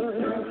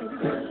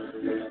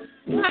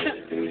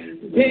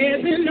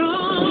 There's an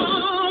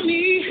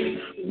army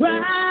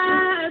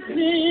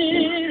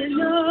rising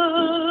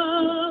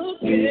up,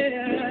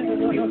 yeah,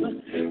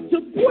 to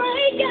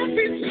break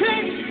every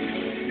chain,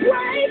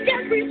 break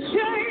every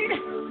chain,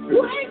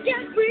 break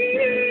every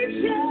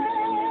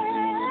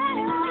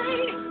chain,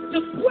 to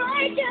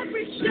break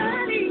every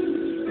chain,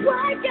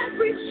 break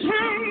every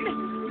chain,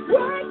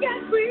 break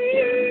every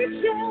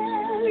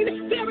chain.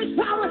 There is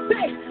power,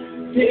 say,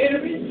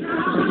 there is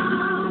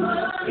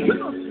power in the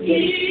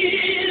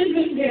name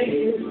of Jesus.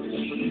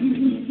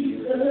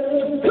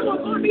 Come on,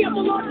 army of the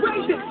Lord,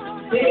 praise it.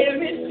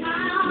 There is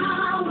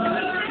power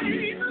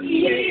in the name of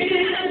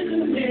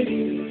Jesus.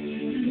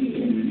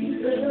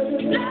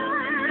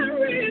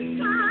 There is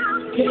power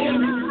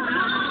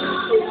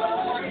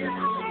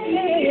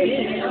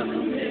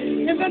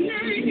in the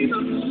name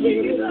of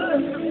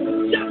Jesus.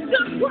 Just to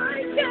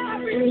break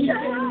every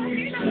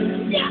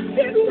chain. Yes,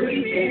 it will.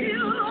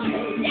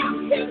 Yes,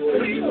 it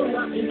will.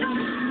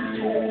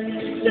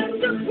 Just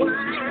to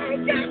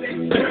break every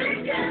chain,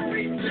 break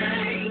every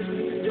chain,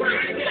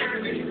 break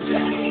every.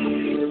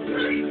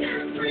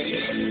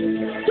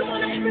 Come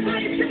on,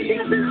 everybody, say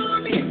there's an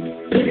army.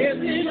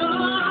 There's an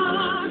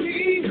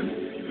army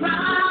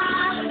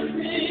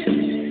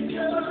rising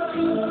up.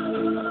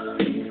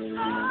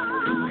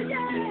 Oh,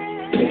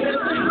 yeah.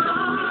 There's an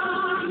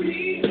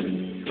army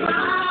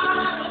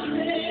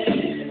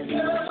rising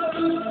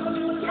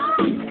up.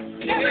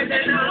 There's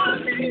an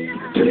army.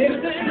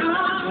 There's an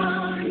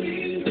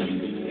army.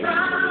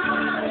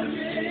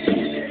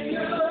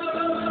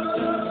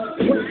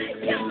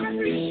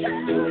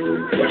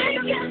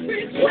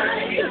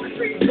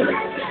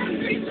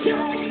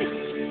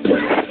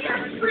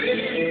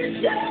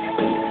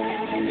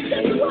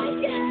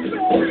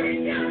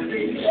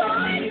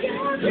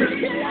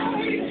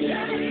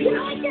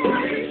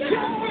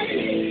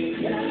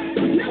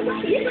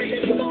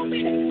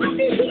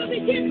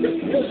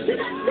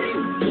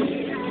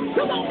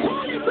 Come on,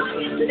 call it by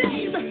its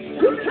name.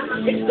 You come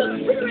against the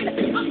spirit of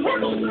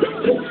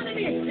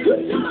homosexuality. You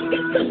come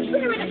against the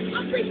spirit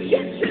of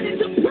rejection and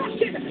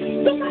depression.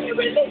 Somebody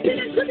release it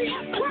into the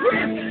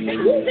atmosphere and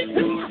use it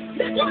there.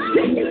 Let the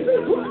chains be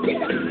broken.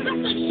 Let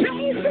the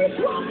chains be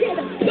broken.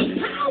 The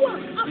power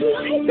of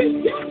life and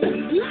death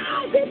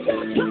lies in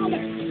your tongue.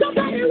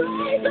 Somebody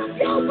raise up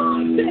your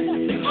voices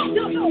and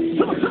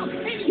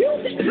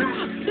use it there.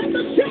 That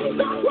the chains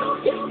are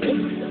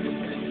broken.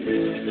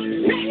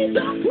 Chains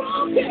are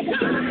broken.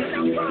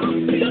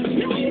 The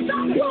chains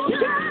are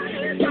broken.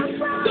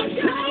 The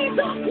chains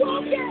are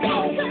broken.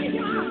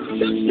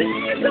 The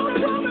chains are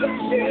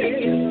broken.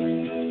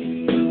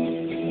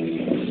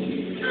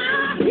 I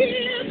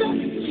hear the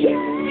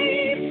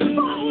chains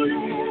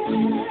falling.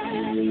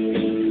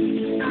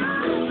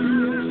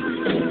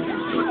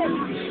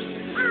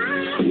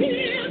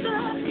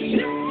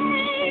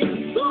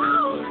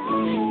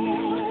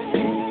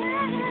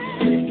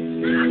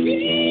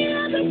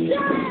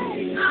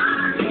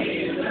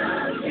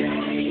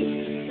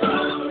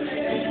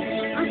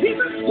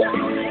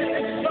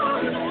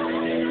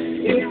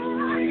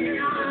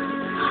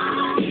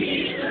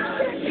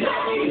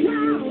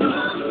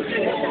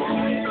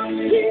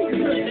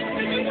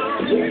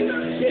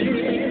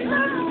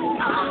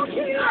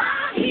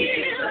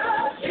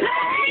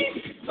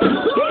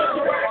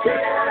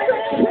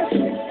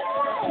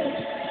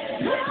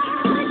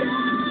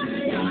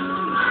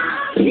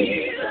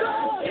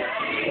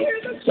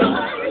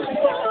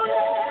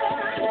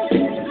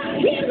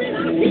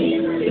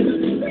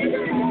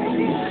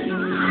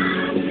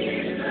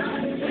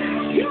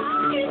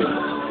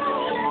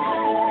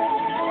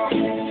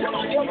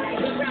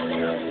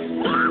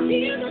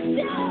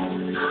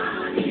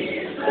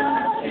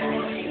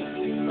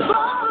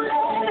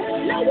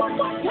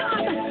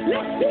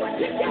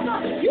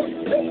 You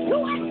speak to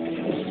it.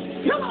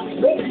 Come on,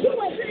 speak to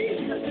it.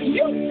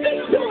 You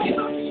speak to it.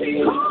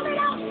 Call it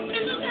out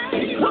in the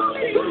name. Call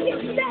it by His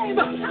name.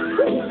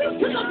 We speak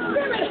to the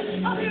spirit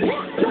of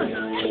death,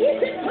 and we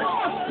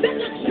declare that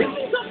the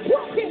chains are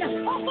broken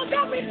off of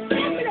every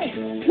family.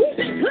 We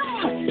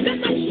declare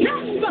that the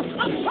chains of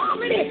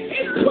poverty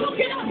is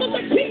broken off of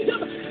the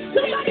kingdom.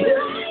 Somebody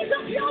raise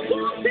up your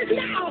voices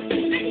now,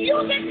 and you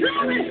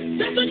declare it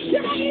that the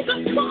chains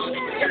are falling.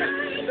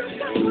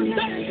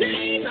 The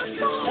chains are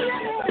falling.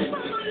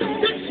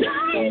 The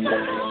chains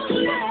are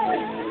falling.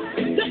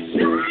 The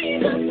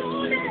chains are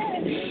falling.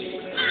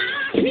 I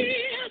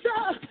hear the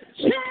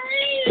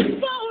chains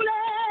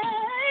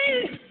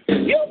falling.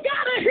 You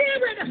gotta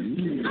hear it.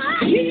 I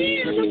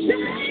hear the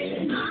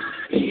chains. I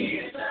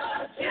hear the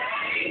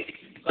chains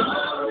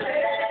falling.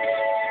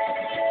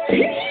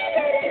 Hear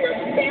it in the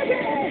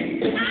spirit.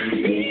 I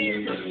hear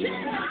the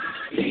chains. I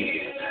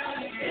hear the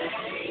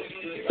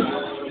chains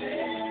falling.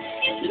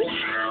 It's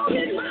loud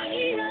in my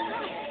ear.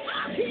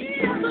 I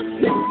hear the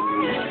chains.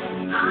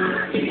 I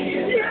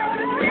hear the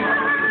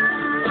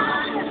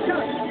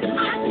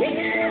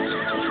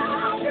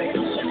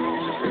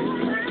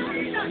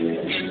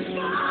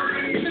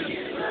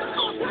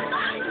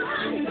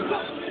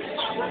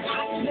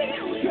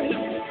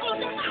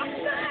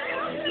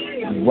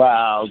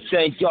Wow,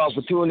 thank y'all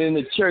for tuning in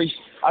to church.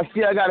 I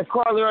see I got a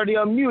caller already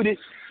unmuted.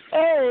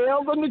 Hey,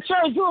 I'm from the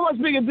church. Who am I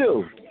speaking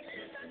to?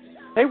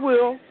 Hey,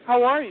 Will.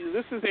 How are you?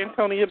 This is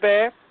Antonia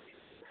Babb.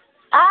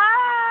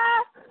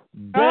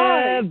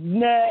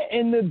 BabNet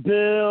in the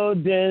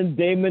building,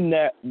 Damon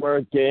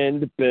Network in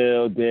the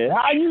building.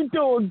 How you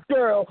doing,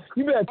 girl?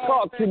 You better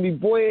talk to me,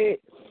 boy.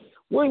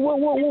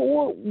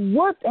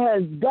 What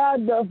has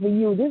God done for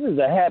you? This is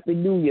a Happy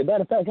New Year.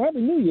 Matter of fact,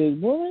 Happy New Year,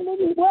 boy.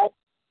 What?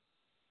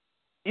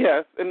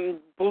 Yes, and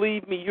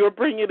believe me, you're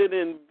bringing it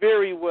in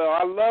very well.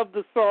 I love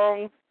the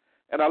songs,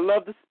 and I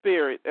love the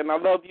spirit, and I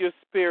love your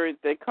spirit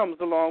that comes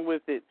along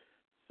with it.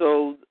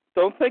 So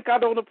don't think I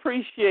don't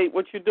appreciate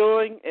what you're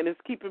doing, and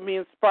it's keeping me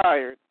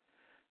inspired.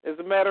 As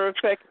a matter of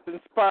fact,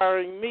 it's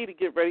inspiring me to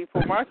get ready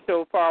for my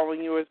show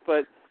following yours,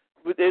 but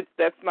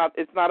it's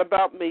not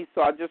about me,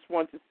 so I just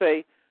want to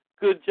say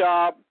good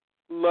job,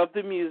 love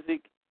the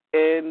music,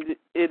 and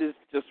it is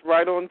just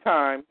right on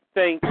time.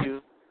 Thank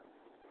you.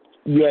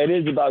 Yeah, it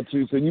is about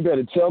you, so you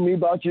better tell me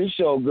about your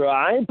show, girl.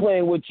 I ain't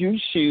playing with you,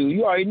 shoot.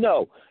 You already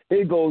know.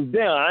 It goes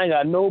down. I ain't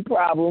got no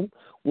problem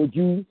with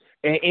you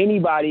and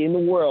anybody in the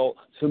world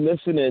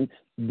soliciting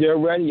their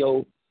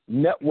radio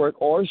network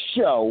or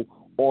show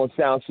on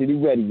Sound City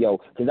Radio,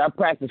 because I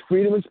practice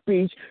freedom of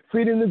speech,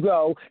 freedom to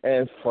go,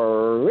 and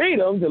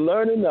freedom to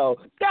learn and know.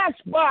 That's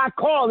why I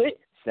call it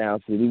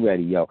Sound City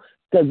Radio.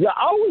 Because I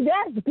always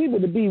ask the people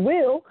to be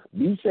real,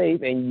 be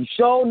safe, and you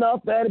sure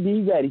enough better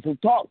be ready. So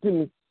talk to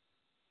me.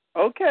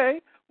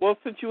 Okay. Well,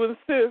 since you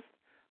insist,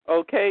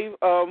 okay,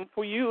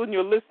 for you and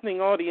your listening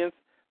audience,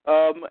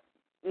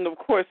 and of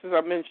course, as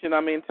I mentioned,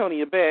 I'm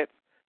Antonia Babb.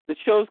 The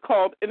show's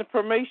called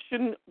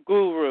Information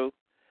Guru.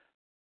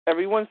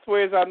 Everyone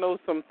swears I know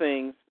some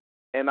things,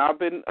 and I've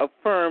been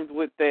confirmed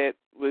with that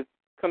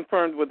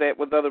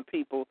with other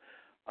people.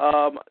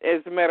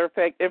 As a matter of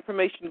fact,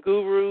 Information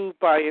Guru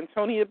by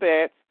Antonia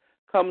Babb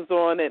comes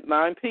on at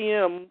 9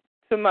 p.m.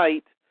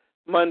 tonight,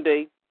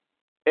 Monday.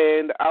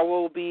 And I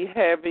will be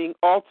having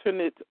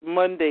alternate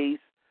Mondays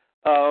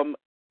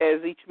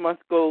as each month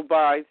goes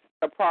by,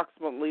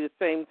 approximately the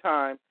same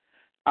time.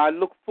 I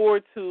look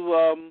forward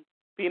to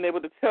being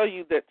able to tell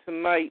you that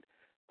tonight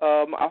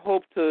I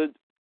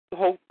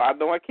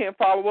know I can't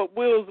follow up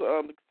Will's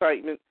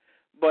excitement,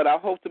 but I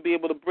hope to be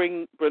able to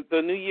bring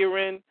the new year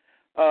in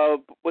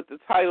with the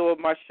title of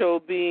my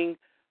show being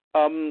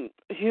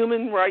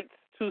Human Rights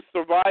to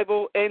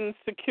Survival and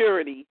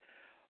Security.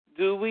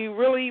 Do we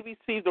really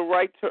receive the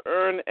right to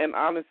earn an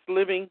honest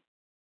living?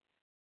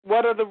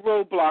 What are the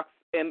roadblocks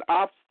and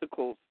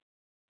obstacles?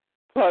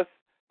 Plus,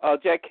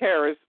 Jack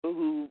Harris,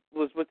 who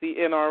was with the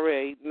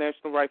NRA,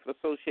 National Rifle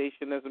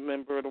Association, as a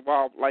member of the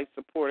Wildlife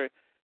Supporter,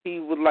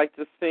 he would like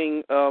to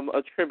sing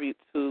a tribute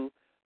to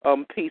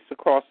peace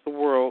across the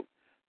world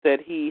that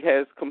he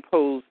has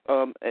composed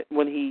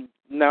when he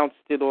announced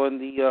it on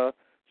the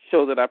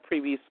show that I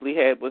previously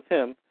had with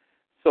him.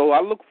 So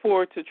I look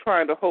forward to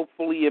trying to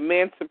hopefully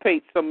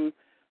emancipate some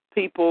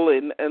people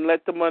and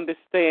let them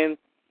understand,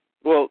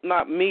 well,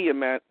 not me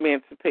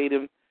emancipate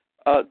them,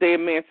 they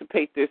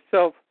emancipate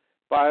themselves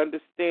by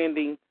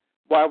understanding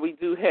why we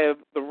do have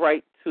the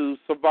right to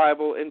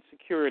survival and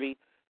security,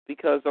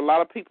 because a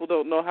lot of people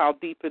don't know how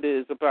deep it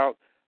is about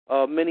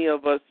many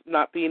of us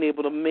not being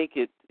able to make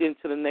it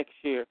into the next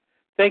year.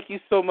 Thank you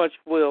so much,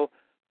 Will.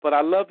 But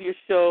I love your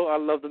show. I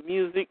love the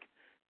music.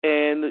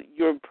 And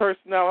your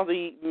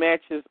personality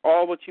matches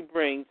all what you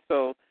bring.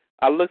 So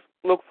I look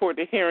forward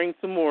to hearing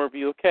some more of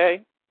you,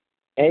 okay?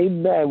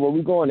 Amen. Well,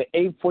 we're going to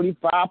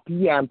 8:45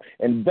 p.m.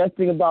 And the best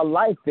thing about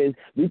life is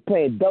we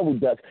playing double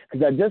dutch,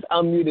 because I just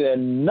unmuted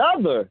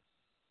another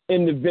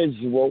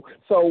individual.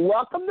 So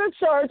welcome to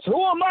church.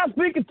 Who am I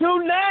speaking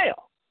to now?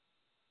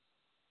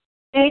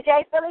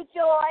 DJ Philly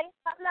Joy.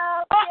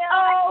 Hello.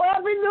 Oh,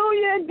 Happy New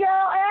Year,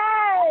 girl.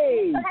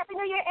 Hey. Happy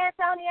New Year,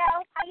 Antonio.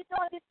 How you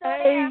doing this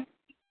Hey.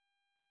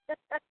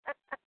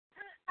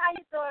 How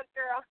you doing,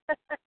 girl?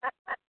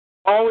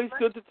 Always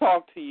good to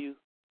talk to you.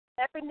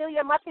 Happy New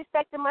Year. Much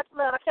respect and much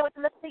love. I can't wait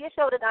to listen to your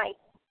show tonight.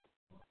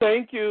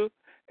 Thank you.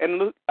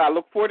 And I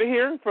look forward to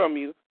hearing from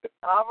you.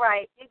 All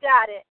right. You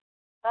got it.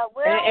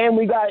 Will? And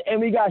we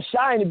got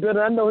Shy in the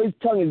building. I know his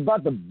tongue is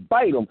about to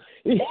bite him.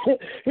 He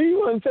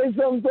want to say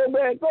something so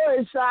bad. Go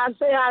ahead, Shy.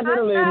 Say hi to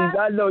the ladies.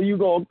 I know you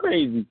going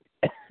crazy.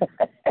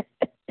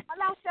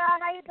 Hello, Shy.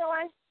 How you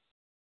doing?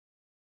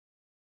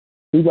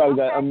 He probably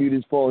got to unmute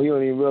his phone. He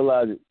don't even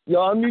realize it. Yo,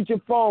 unmute your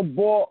phone,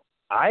 boy.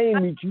 I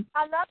ain't mute you.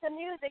 I love the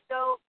music,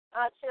 though,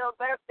 Chill.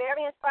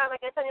 Very inspiring.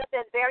 Like Antonio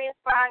says, very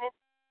inspiring.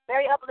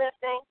 Very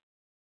uplifting.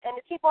 And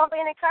to keep on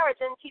being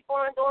encouraged and keep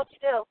on doing what you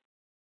do.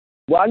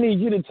 Well, I need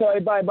you to tell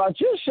everybody about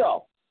your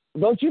show.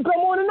 Don't you come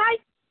on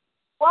tonight?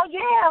 Well,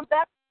 yeah, I'm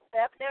back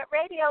at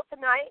radio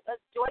tonight. It's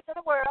Joy to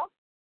the World.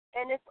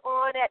 And it's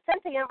on at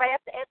 10 p.m. right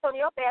after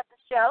Antonio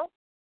Baptist's show.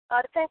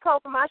 The PIN code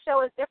for my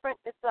show is different.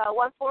 It's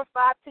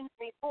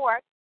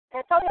 145234.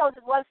 Antonio's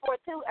is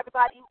 142.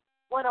 Everybody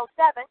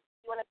 107.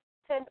 You want to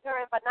tune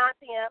her in by 9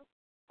 p.m.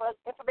 for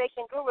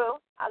Information Guru.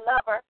 I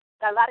love her.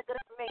 Got a lot of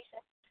good information.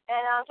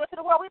 And Joy to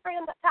the World, we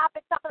bring in the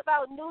topic talking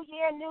about new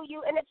year, new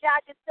you,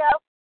 energize yourself.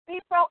 Be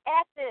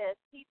proactive,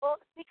 people.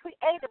 Be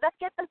creative. Let's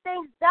get some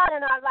things done in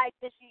our life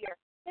this year.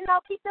 You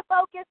know, keep the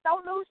focus.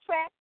 Don't lose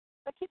track,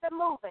 but keep it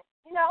moving.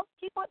 You know,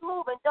 keep it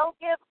moving. Don't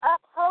give up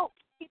hope.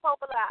 Keep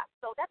hope alive.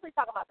 So that's what we're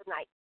talking about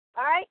tonight.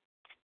 All right?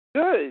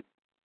 Good.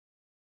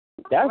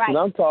 That's what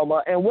I'm talking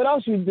about. And what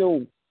else you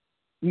do?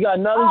 You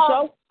got another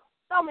show?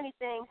 So many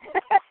things.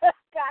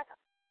 God,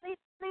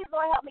 please,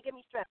 Lord, help me, give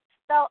me strength.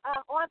 So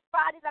on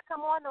Fridays, I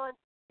come on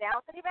Down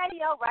City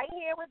Radio right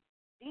here with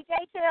DJ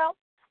Chill.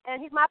 And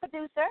he's my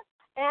producer,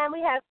 and we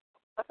have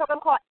a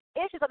program called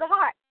Issues of the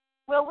Heart,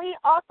 where we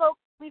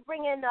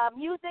bring in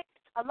music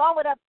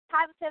along with a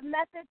positive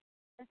message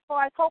as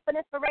far as hope and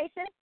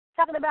inspiration,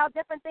 talking about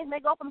different things. They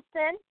go from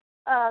sin,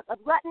 of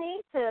gluttony,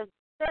 to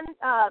sin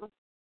of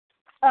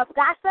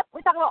gossip.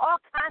 We're talking about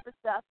all kinds of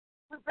stuff.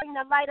 We bring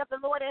the light of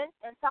the Lord in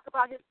and talk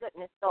about his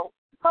goodness. So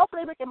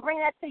hopefully we can bring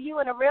that to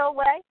you in a real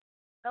way,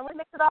 and we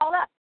mix it all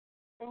up,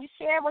 and you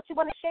share what you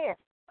want to share,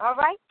 all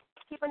right?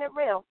 Keeping it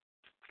real.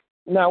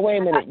 Now, wait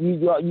a minute. You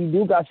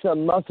do got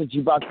something else that you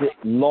about to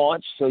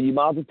launch, so you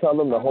might have to tell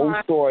them the whole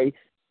story.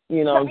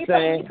 You know what I'm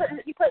saying?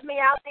 You put me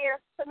out there.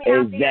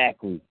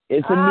 Exactly.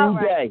 It's a new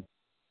day.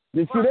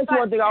 See, that's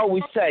one thing I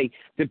always say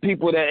to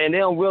people, and they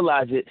don't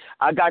realize it.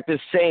 I got this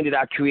saying that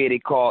I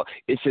created called,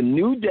 it's a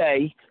new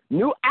day,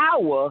 new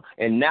hour,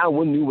 and now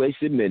we're new way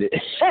submitted.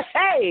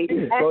 Hey!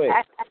 Go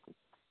ahead.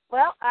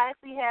 Well, I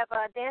actually have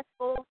a dance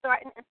school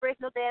starting,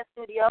 Inspirational Dance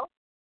Studio,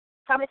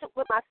 coming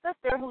with my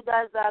sister who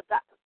does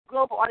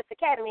Global Artist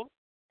Academy.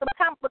 So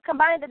we're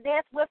combining the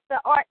dance with the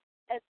art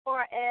as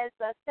far as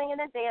singing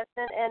and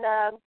dancing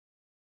and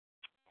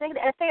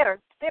singing and theater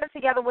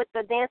together with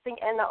the dancing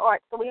and the art.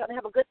 So we're going to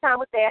have a good time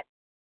with that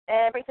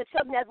and bring to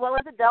children as well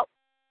as adults.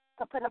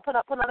 So put on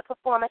a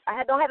performance.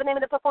 I don't have the name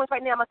of the performance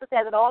right now. My sister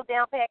has it all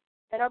down packed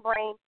in her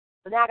brain.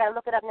 So now I got to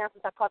look it up now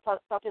since I talked to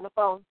you on the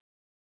phone.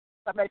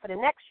 So I'm ready for the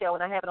next show,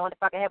 and I have it on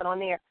if I can have it on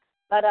there.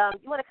 But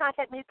you want to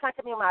contact me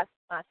on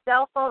my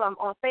cell phone. I'm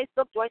on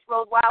Facebook, Joyce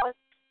Rose Wallace.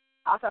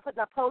 Also, I'm putting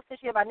up posts this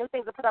year about new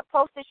things. I put up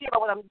posts this year about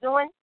what I'm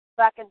doing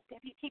so I can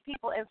keep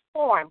people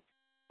informed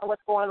of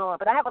what's going on.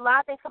 But I have a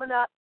lot of things coming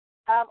up.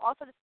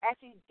 Also, just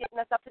actually getting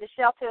us up to the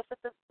shelter.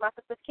 My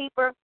sister's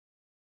keeper.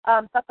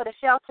 Stuff for the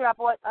shelter. I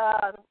bought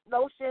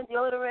lotion,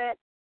 deodorant,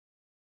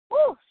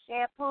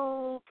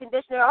 shampoo,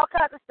 conditioner, all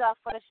kinds of stuff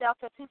for the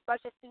shelter,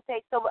 toothbrushes,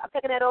 toothpaste. So I'm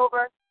taking that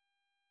over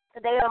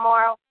today or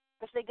tomorrow.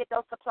 Make sure they get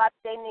those supplies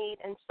they need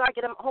and start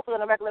getting them hopefully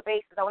on a regular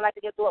basis. I would like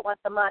to do it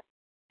once a month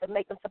to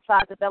make them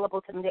supplies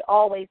available to them. They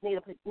always need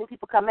them. New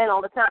people come in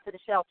all the time to the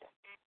shelter.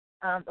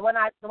 The one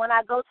I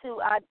go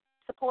to, I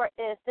support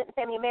is Denton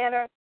Family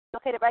Manor,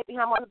 located right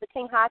behind Martin Luther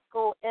King High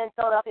School in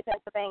Philadelphia,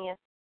 Pennsylvania,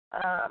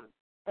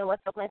 in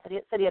West Oakland,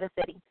 city of the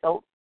city.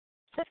 So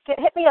just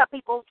hit me up,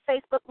 people.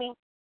 Facebook me,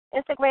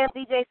 Instagram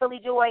DJ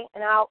Philly Joy,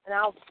 and I'll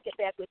get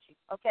back with you.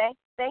 Okay?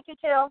 Thank you,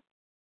 Chill.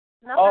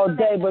 All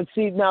day, but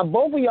see now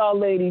both of y'all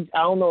ladies, I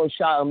don't know if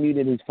Shot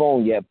unmuted his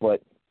phone yet,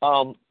 but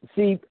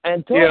see,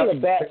 Antonio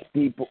Bats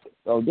people.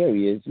 Oh, there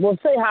he is. Well,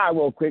 say hi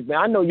real quick, man.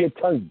 I know your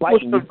tongue's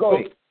biting you. Go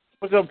ahead.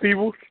 What's up,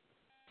 people?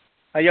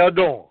 How y'all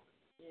doing?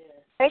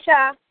 Hey,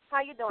 Sha.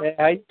 How you doing? Hey,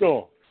 how you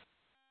doing?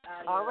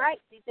 All right.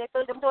 DJ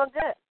Philly, I'm doing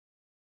good.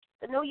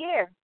 The new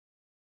year.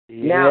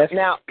 Now,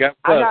 I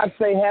gotta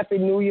say Happy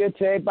New Year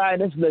to everybody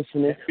that's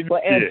listening.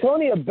 But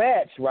Antonia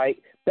Bats, right?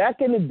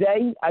 Back in the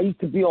day, I used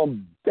to be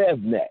on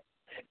BevNet,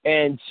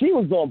 and she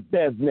was on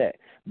BevNet.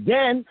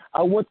 Then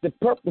I went to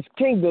Purpose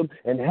Kingdom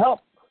and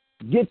helped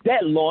get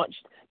that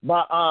launched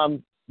by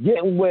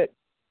getting with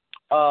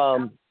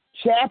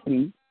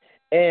Chappie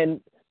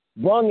and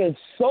brung in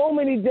so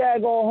many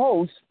daggone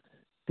hosts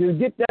to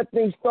get that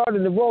thing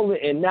started and rolling,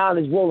 and now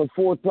it's rolling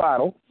full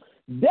throttle.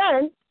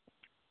 Then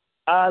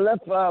I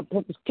left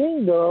Purpose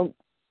Kingdom.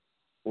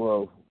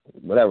 Well,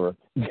 whatever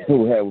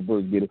we had with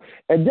Bruce Beetle,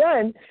 and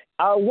then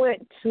I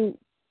went to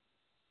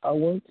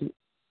On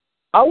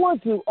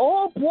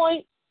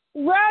Point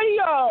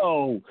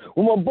Radio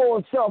with my boy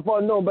himself,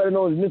 better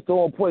known as Mr.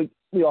 On Point.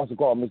 We also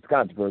call him Mr.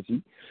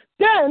 Controversy.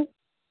 Then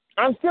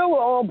I'm still with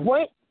On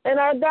Point, and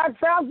I got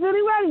South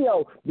City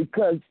Radio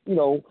because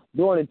during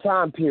the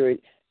time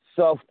period,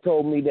 Self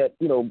told me that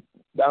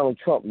Donald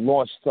Trump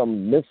launched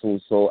some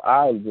missiles, so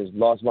I just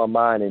lost my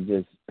mind and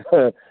just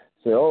said,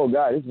 "Oh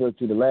God, this was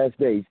to the last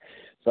days."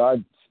 So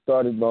I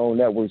started my own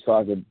network so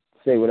I could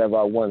say whatever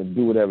I want and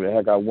do whatever the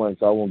heck I want,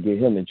 so I won't get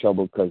him in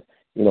trouble because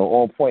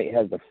On Point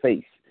has a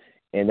face,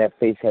 and that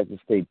face has to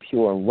stay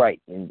pure and right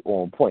and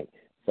on point.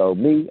 So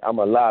me, I'm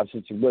a live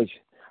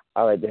situation.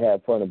 I like to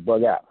have fun and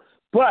bug out.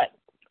 But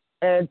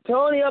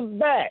Antonia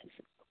Batts,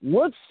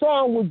 what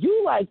song would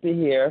you like to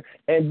hear?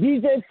 And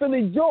DJ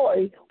Philly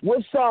Joy,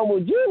 what song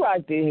would you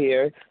like to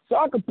hear so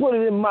I can put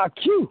it in my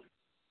queue?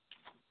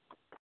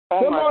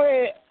 Come on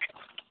ahead.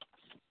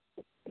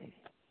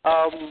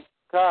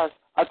 Gosh,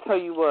 I tell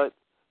you what,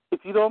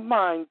 if you don't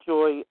mind,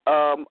 Joy,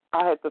 I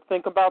had to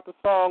think about the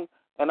song,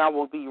 and I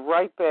will be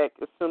right back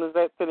as soon as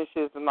that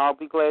finishes, and I'll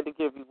be glad to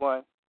give you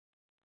one.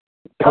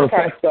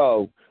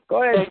 Perfecto.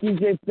 Go ahead,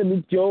 DJ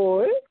Philly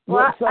Joy.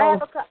 What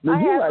song would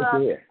you like to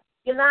hear?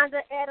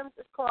 Yolanda Adams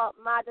is called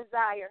My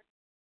Desire.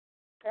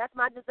 That's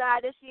my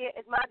desire this year.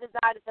 Is my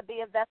desire to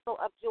be a vessel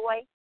of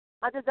joy.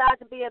 My desire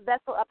to be a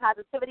vessel of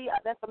positivity,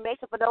 of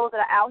information for those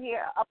that are out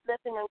here,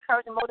 uplifting,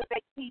 encouraging,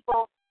 motivating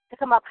people to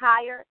come up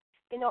higher.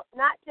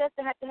 Not just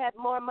to have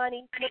more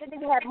money, but they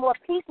need to have more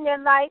peace in their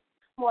life,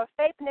 more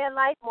faith in their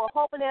life, more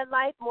hope in their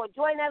life, more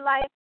joy in their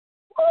life,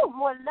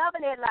 more love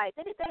in their life.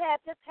 They need to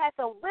have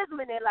some wisdom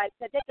in their life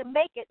so that they can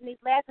make it in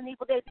these last and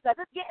evil days because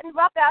it's getting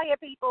rough out here,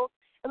 people.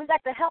 And we got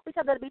to help each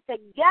other to be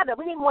together.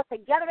 We need more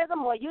togetherism,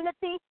 more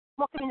unity,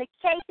 more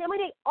communication. We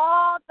need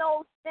all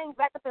those things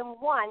wrapped up in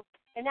one.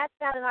 And that's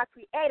found in our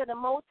Creator, the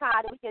Most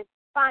High, that we can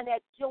find that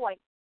joy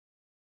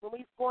when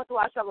we're going through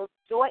our struggles.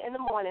 Joy in the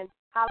morning.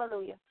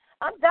 Hallelujah.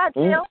 I'm done,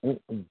 Jill.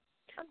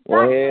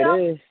 Well, here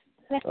it is.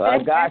 Well,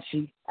 I got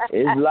you.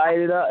 It's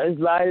lighted up. Let's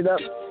light it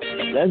up.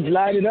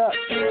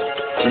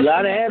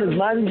 Light of heaven is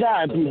my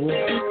desire, people.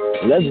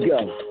 Let's go.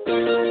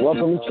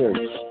 Welcome to church.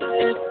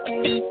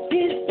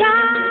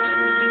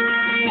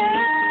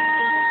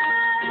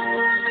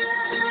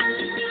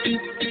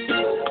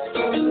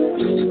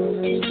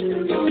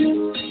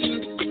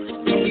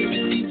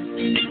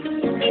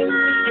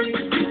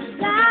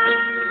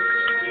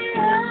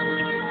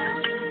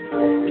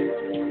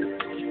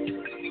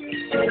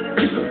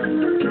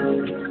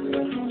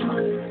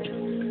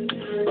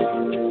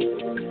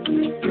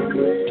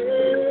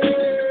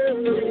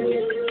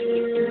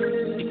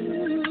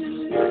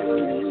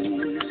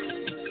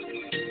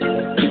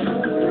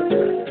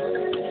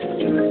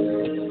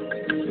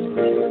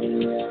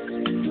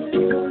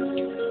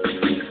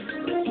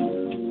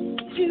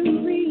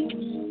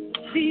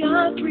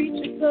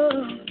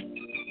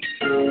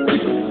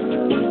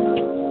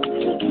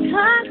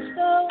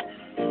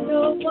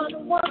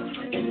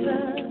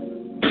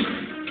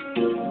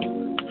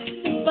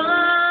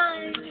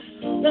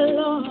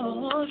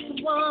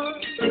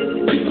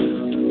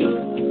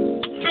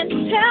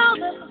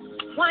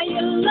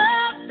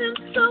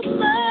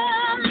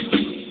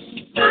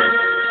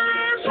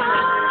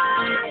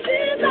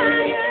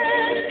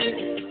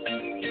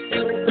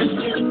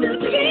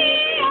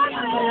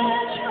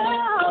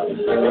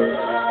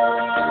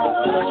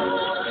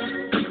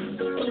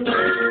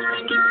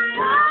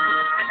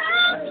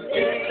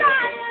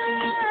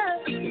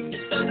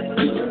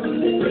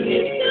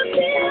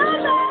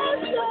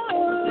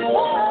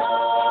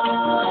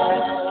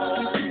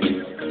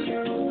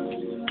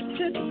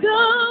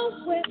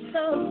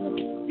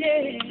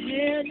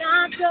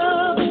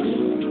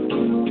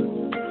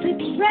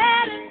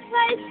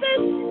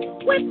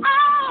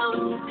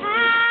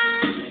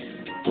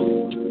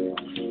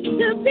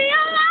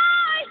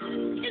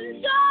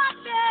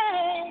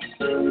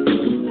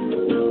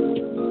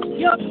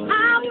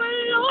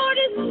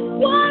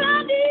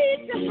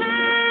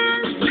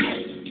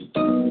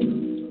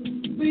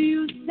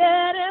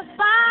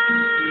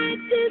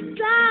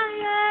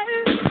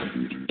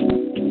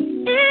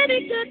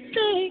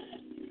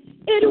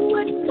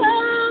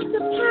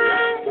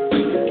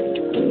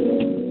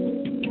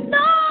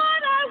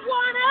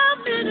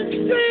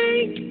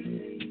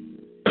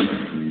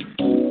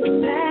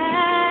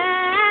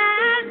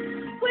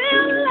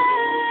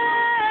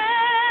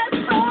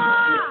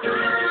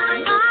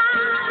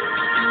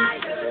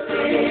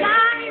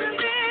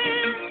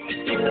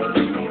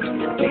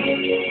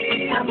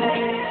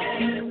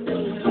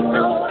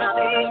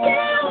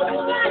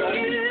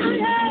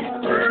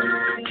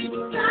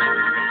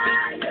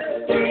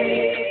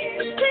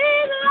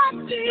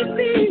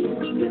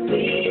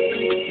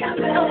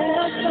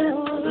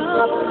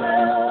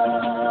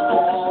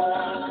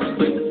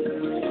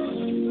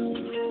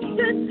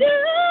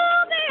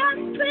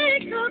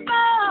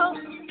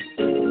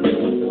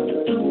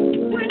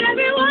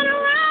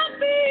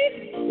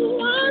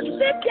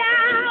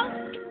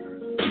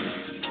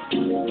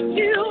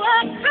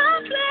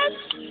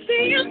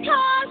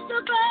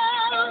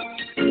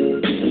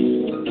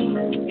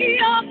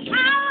 Your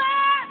power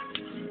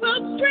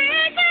will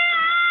bring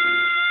out.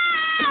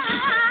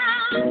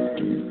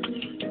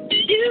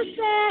 You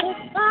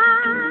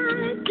satisfy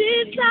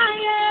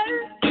desire.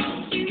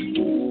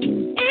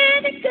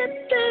 Any good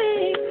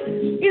thing,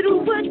 it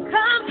would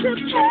come to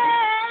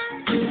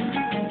pass.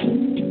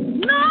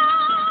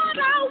 Lord,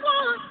 I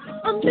want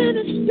a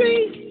ministry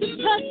to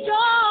touch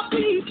all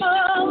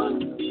people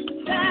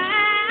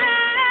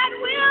that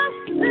will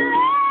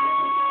last.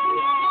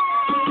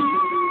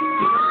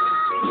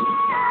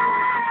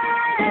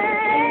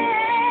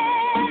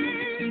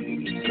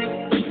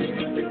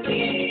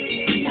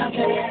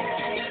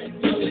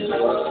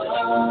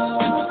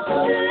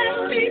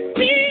 Let me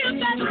feel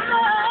that love.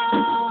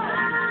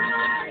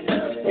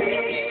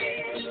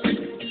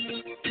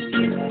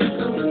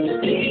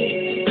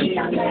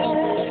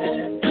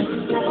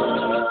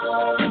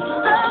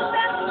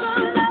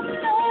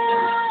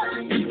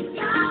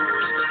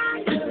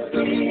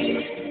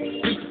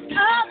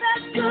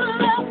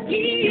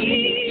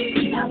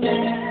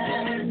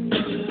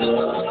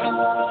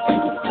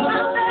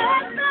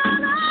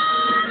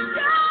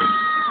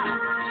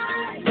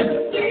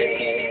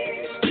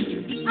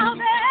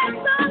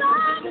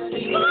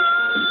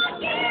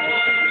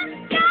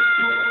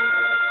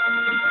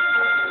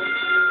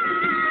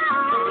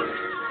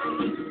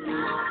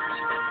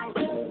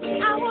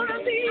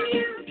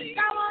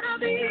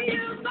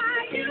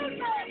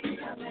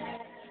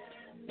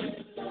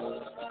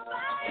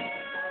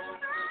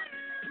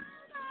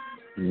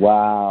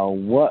 Wow,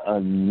 what a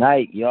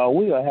night, y'all.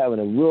 We are having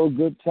a real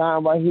good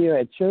time right here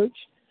at church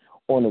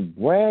on a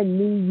brand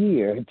new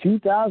year,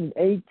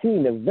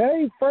 2018, the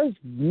very first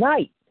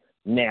night.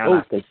 Now,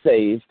 I could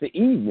say it's the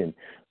evening.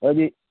 What?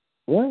 I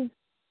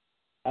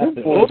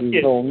said, oh,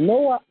 yeah. Don't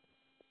know.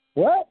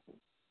 What?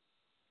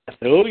 I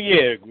said, oh,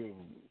 yeah.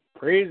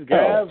 Praise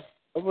God.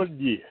 Oh,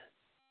 yeah.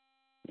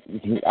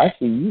 I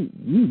see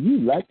you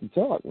like to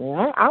talk,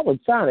 man. I was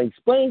trying to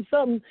explain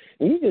something,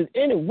 and you just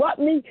interrupt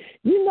me.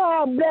 You know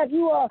how black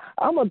you are.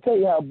 I'm going to tell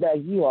you how black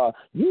you are.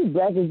 You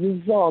black as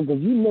this song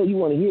because you know you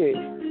want to hear it.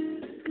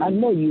 I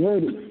know you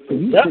heard it.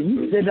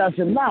 You said it out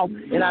your mouth,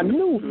 and I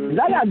knew, because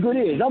I got good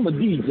ears. I'm a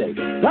DJ.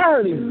 So I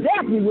heard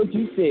exactly what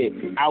you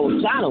said. I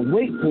was trying to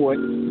wait for it,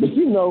 but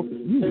you know,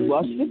 you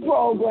rushed the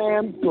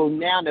program, so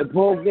now the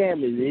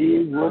program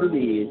is what it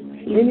is.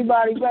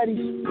 Anybody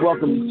ready?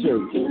 Welcome to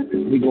church.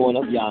 We're going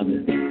up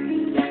yonder.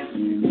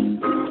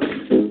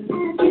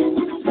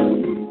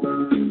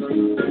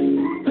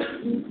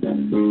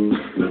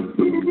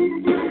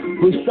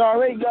 We're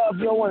sorry, y'all, if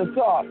you don't want to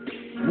talk.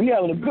 We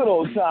having a good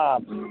old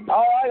time.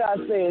 All I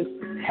gotta say is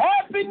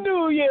Happy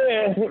New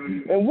Year.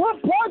 And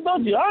what part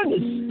don't you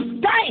understand?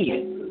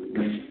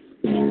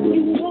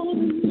 You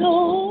won't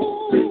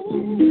know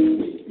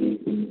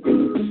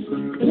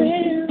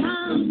where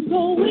I'm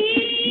going.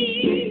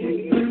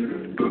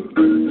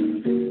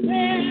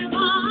 Where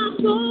I'm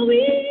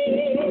going.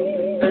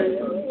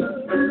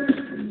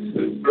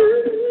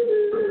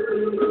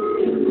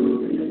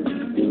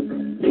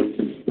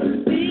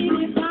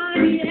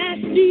 Anybody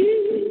ask you?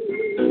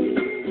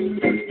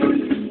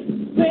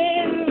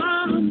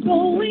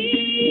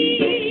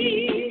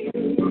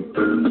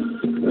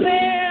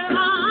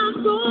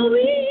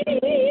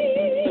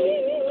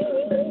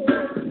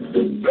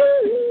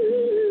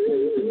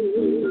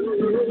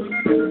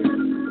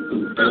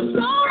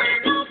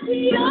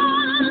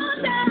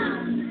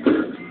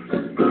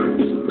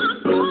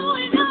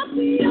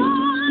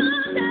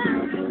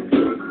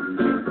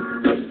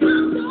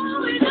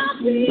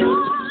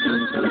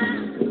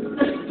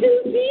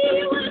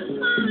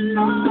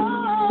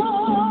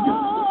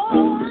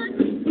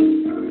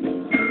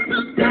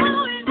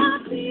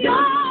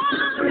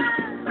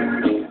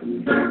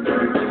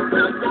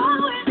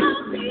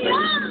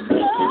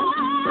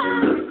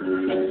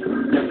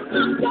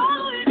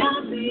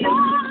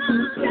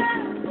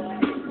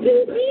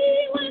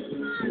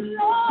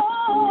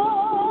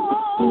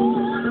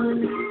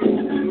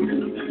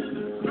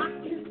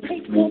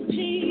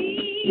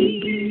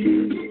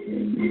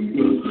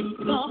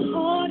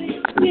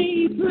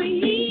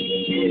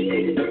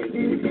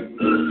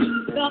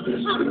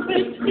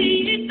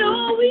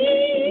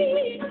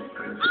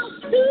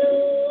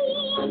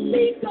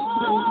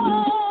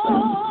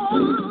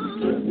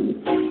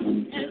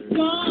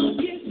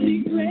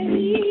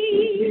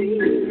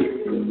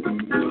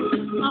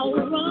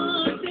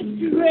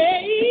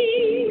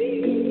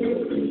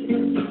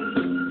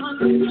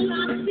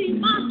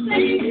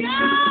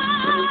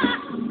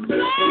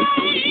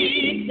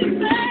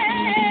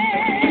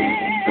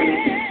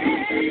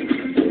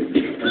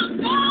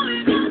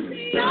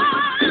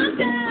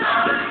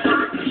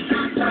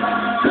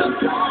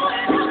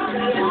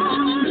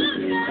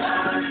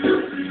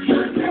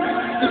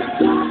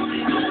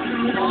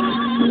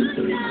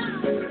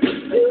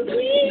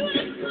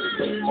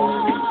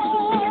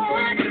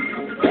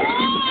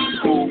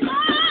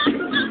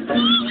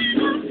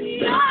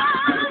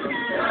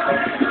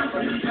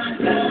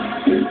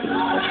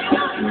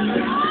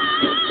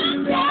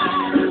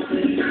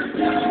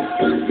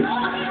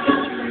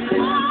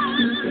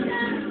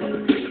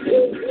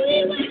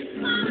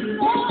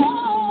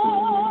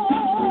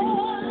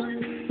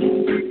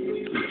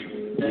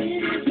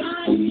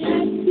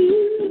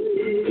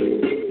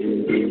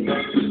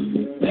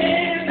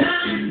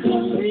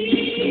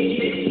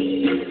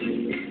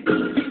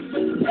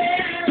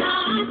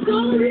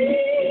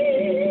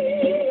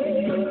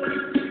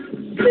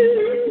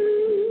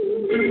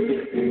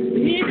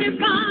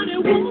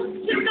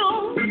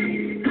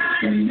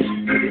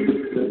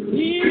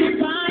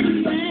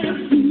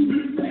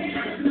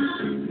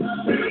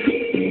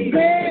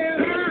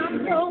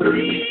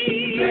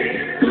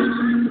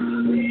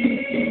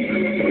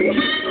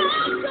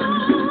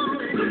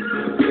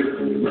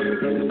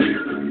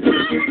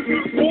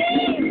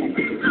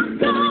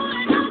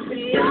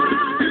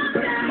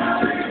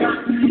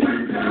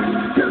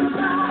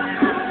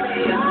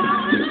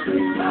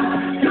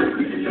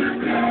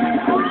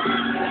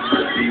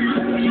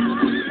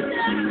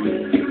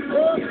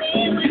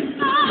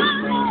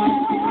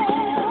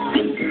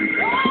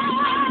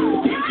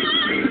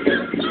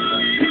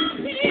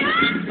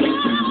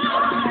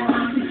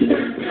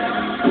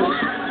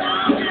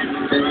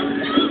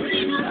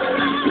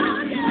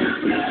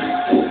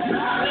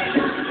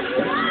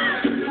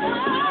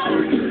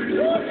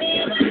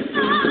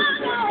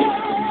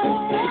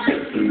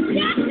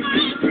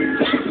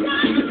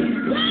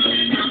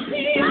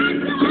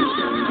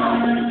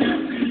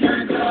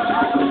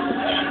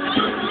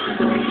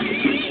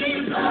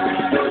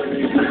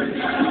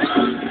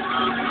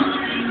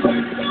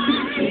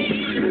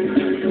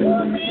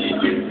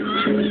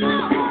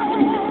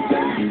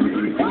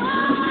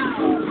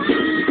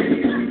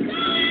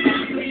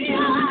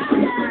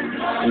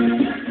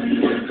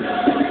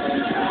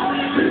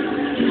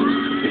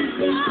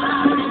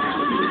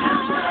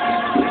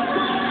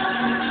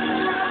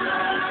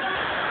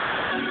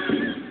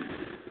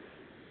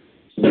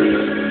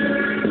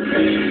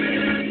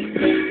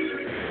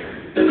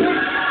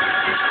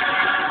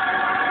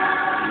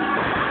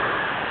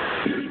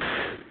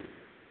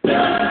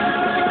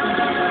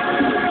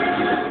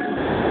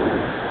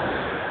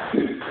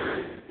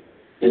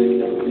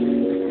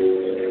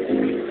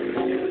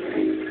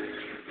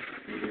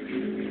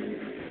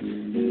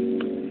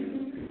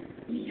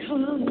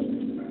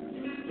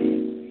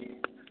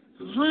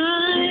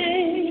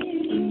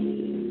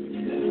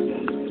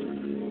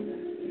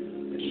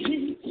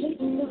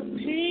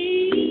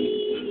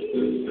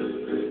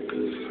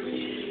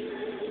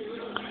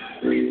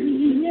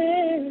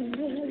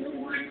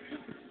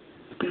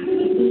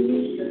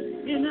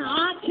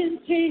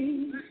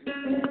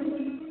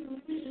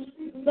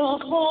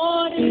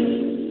 heartache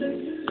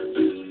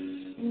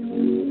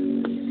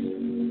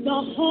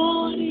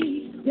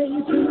they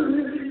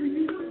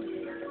bring.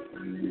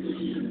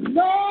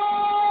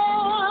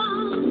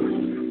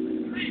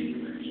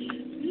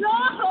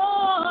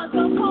 Lord,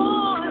 the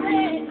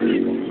heartache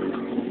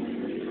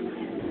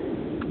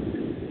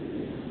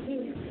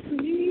is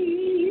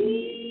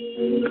free.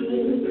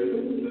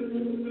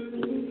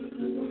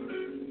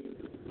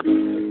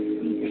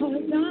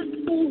 Because I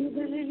know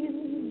that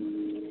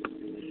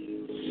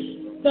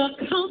the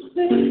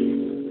comfort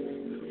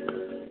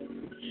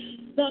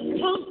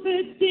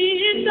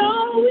in the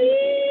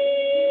weak.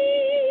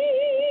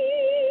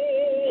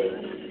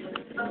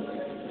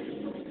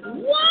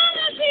 One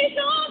of these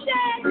old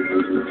days,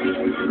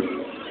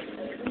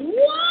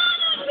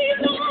 one of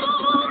these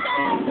old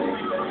days,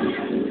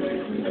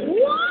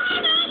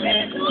 one of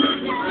these old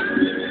days,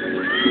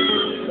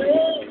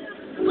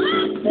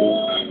 I'm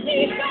going to be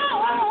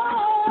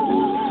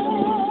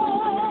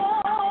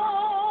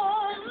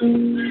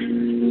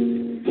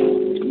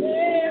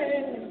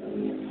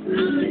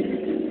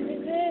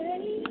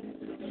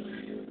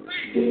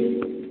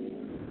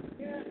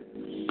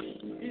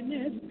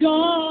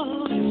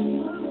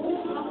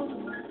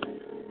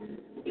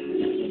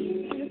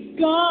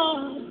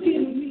God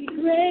give me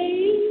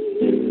grace.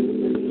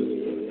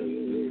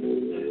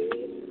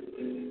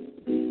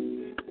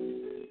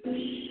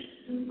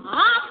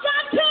 I've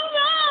got to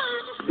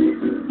run.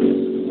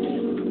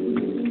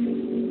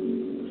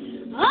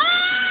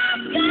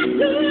 I've got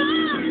to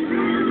run.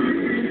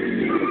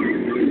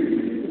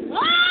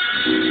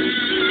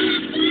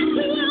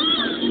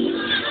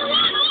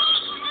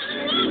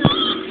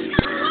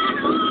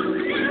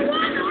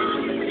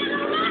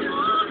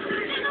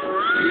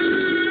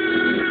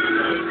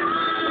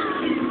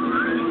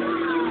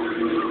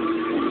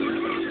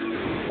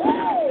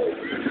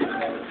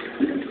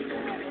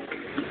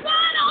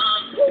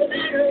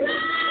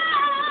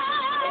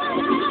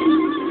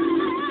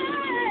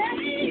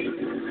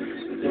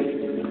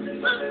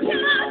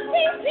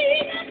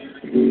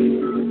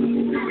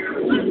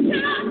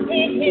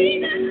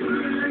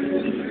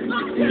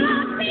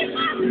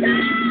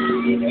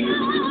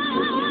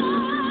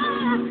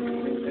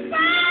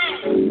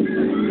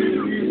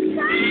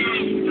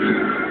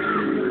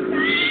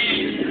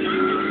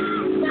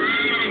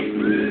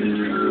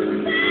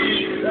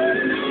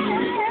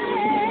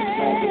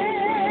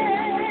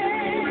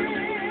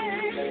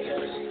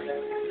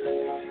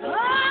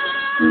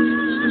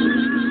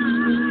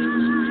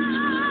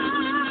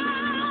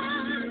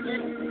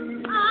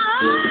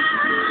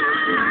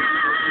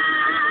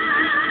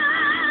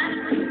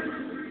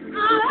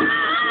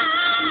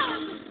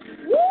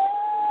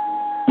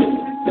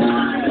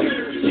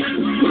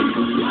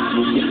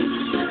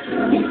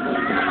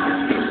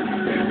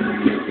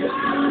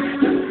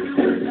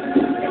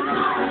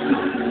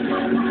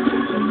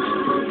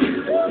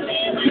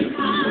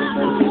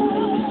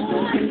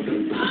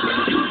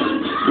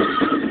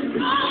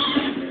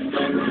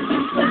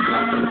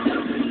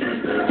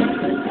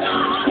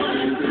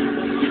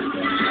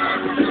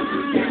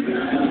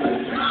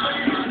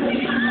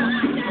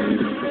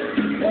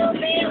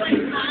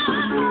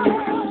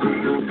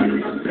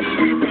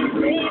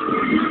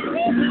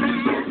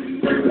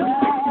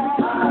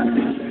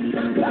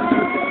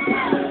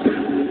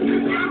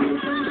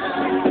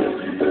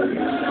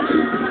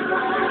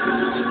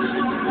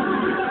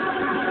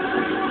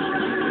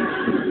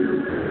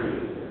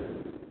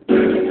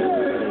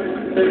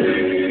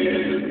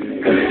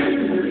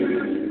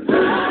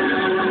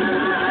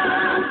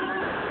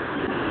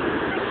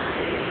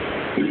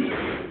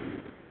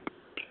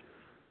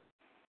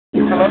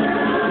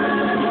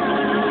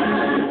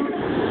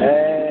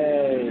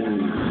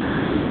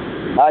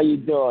 How you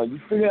doing? You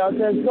figured out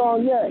that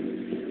song yet?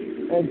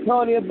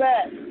 Antonia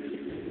back.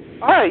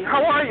 Hi,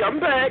 how are you? I'm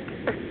back.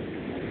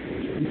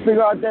 You figured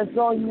out that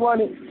song you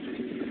wanted?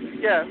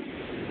 Yes.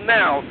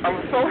 Now,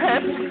 I'm so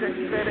happy that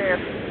you said that.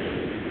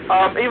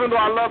 Even though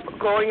I love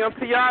Going Up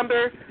to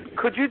Yonder,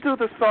 could you do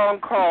the song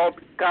called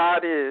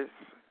God Is?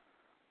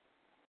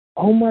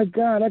 Oh my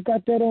God, I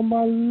got that on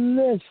my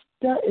list.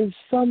 That is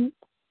some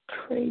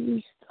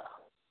crazy stuff.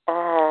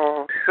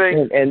 Oh,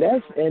 thank and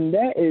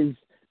that is.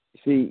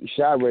 See,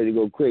 Shy ready to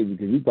go crazy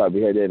because he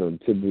probably had that on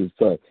the tip of his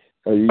tongue.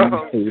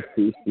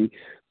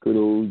 Good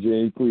old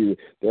James Cleveland.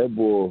 That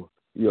boy,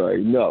 you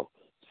already know.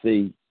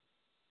 See,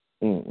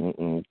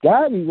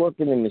 God be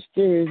working in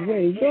mysterious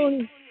ways,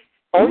 don't he?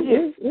 Oh,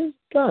 yeah. It's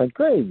kind of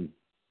crazy.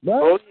 But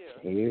oh,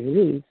 yeah. Here it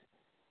is.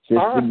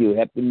 Just for you.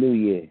 Happy New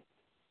Year.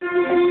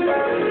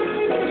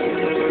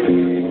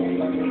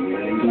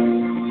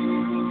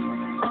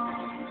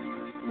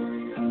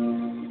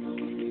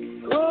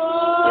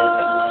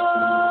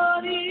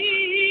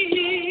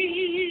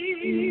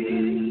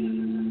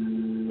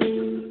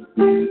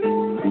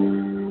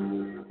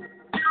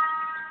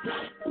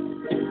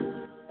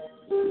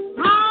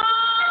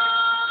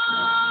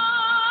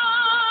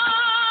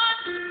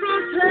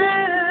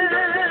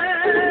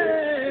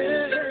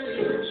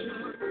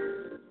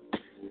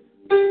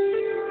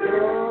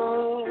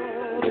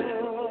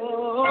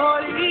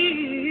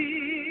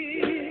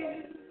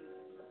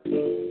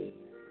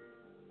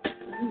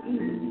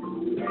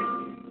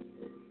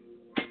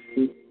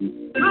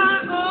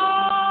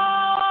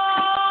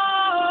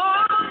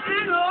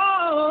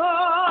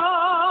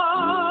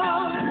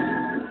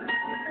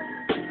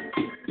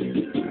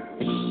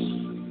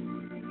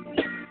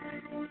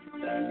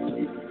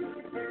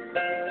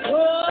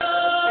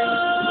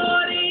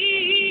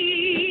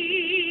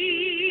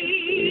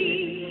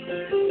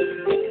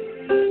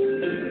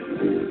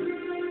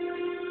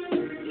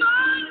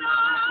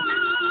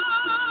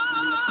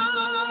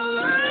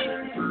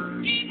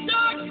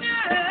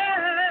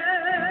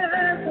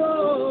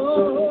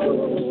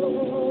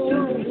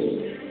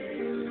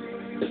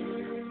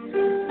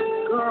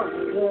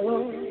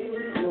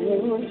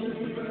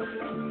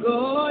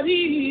 God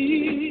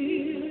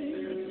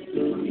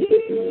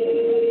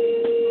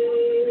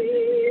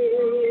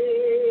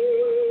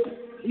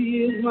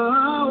He is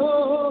my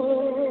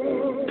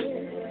all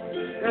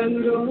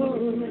and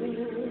all.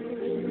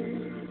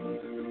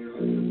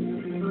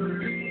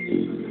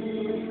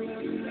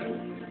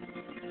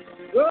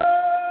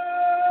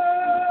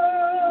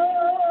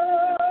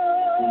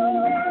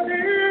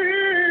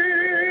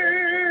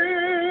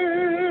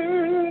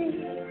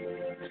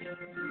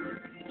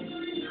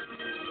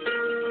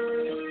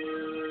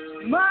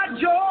 My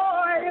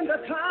joy in the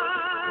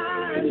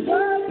times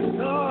of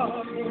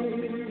sorrow.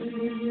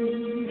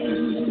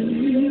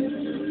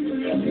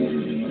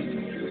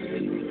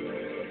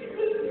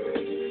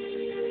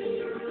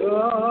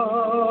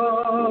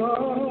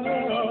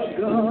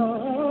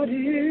 God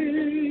is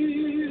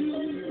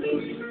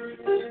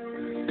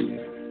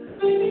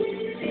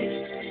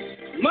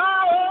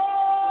my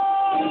all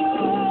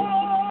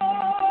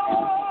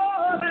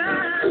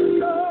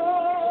and all.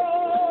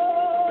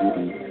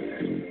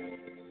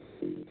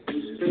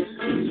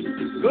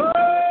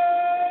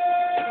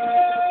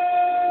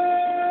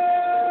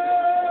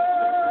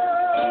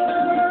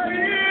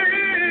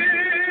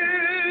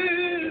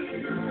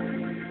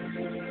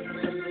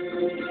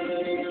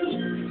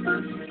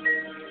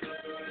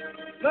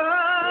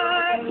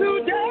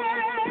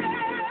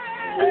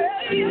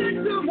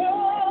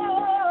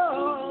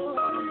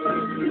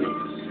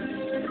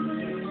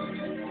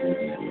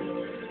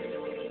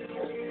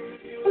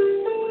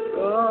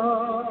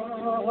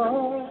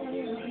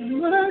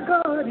 My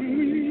God is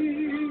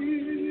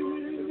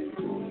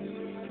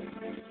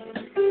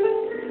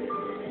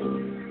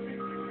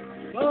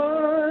my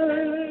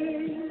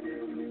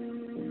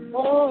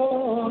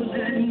all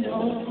and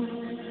all.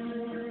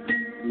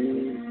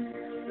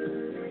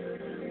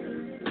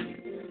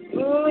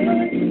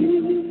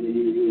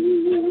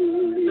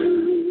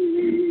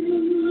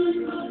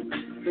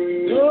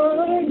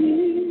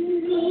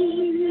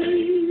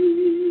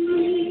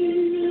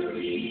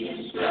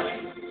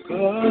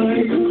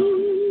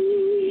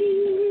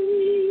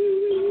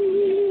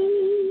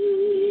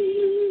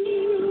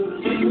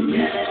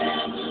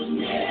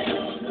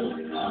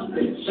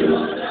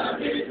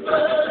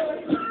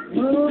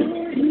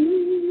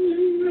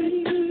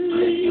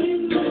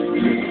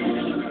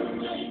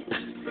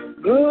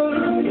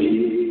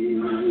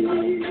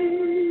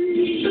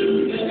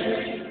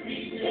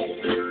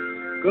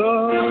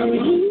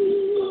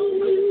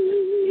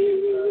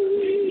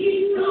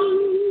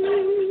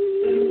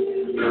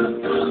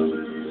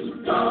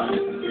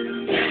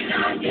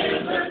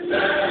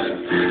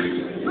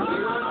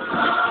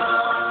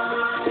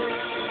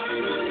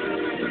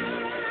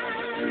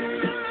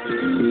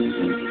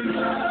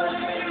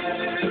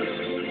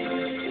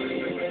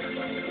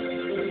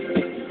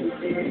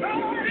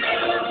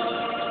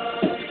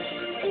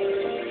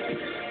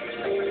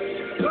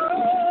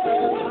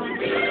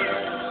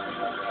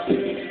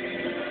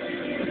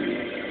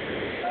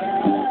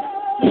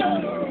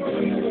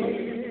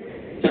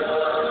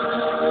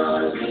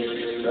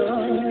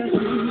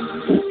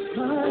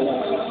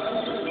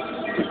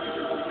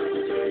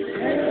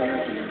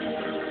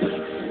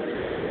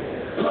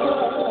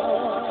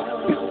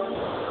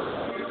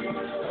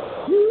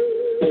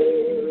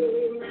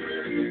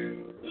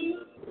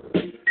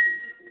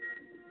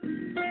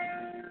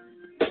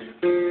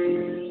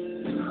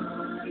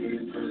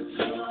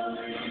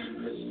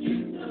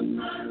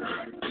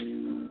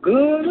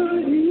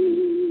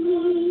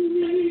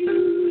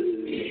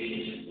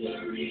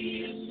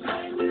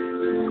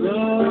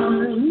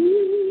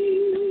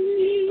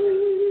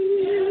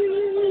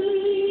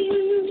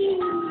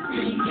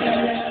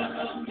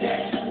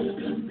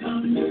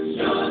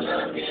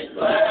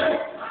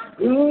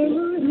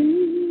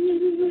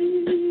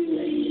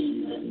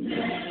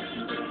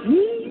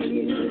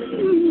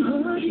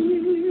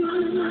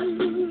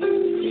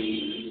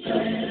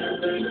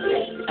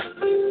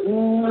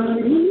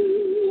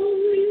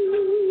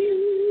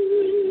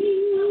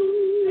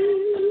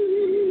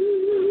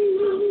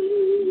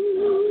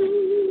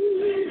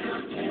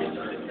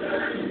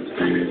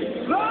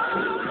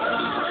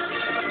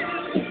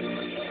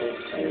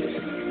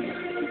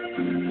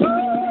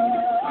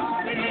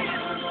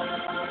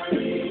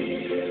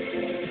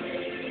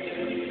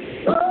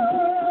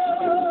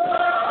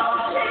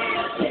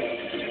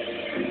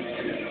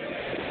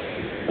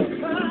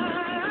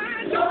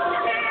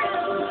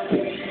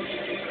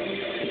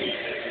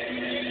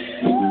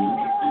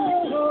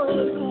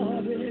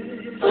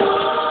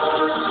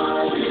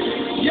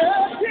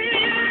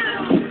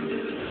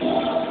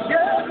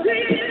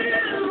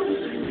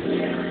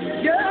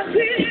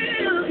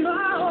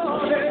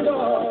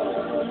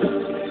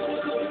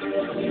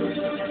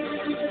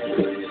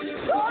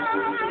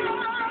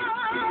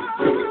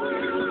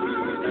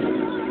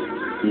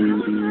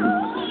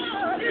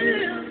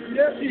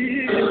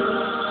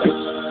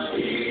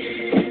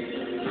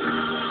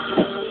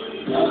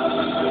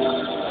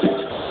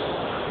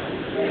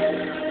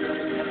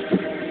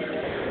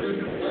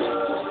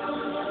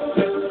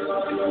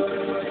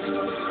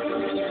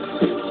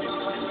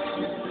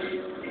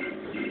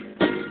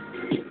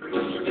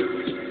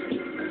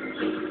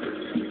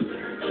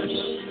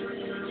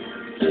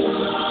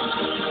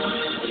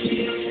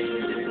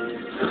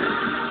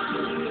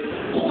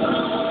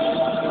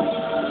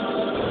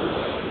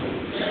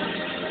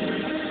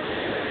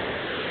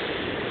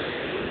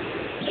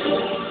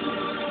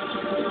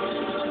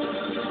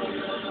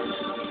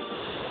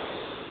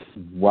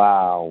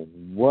 Wow,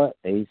 what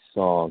a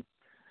song.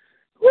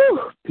 Whew,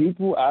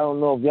 people, I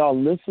don't know if y'all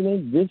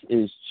listening. This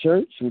is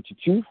CHuRcH with your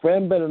true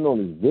friend, better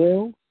known as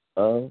Will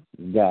of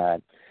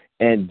God.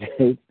 And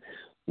this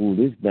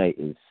night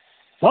is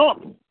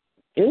something.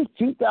 It's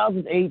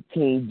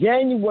 2018,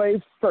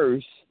 January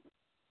 1st,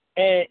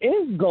 and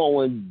it's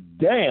going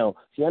down.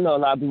 See, I know a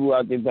lot of people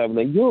out there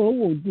probably like, yo, I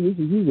want to do this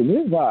and using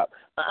hip hop.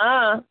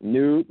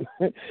 No.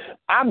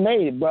 I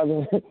made it,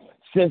 brother.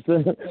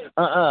 Sister,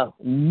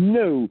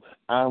 no,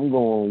 I'm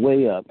going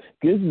way up.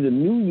 This is a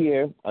new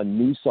year, a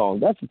new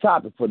song. That's the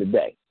topic for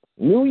today.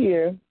 New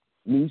year,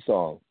 new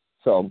song.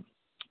 So,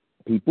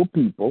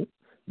 people,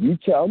 you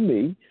tell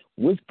me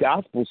which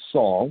gospel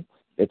song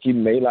that you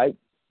may like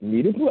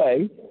me to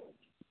play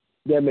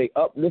that may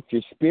uplift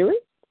your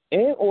spirit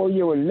and or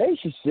your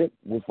relationship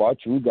with our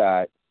true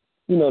God.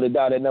 You know, the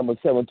dial that number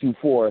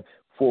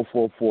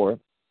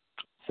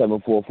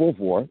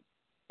 724-444-7444.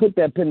 Put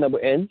that PIN number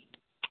in.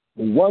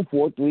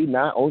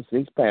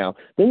 143906 pound.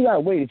 Then you gotta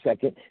wait a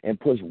second and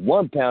push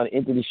 1 pound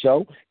into the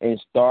show and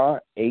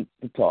star 8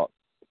 to talk.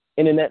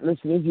 Internet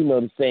listeners, you know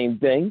the same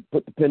thing.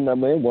 Put the PIN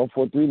number in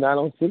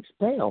 143906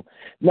 pound.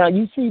 Now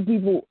you see,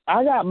 people,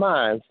 I got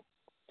mine,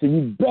 so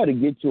you better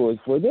get yours.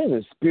 For there's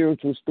a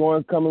spiritual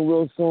storm coming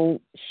real soon,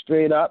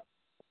 straight up,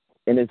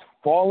 and it's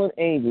fallen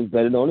angels,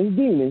 better known as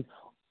demons,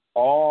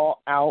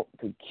 all out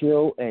to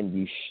kill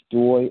and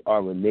destroy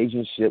our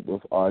relationship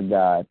with our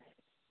God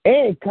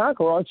and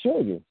conquer our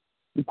children.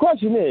 The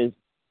question is,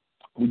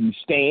 will you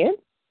stand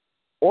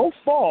or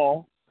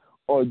fall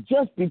or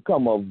just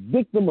become a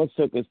victim of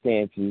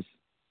circumstances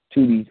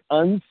to these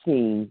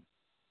unseen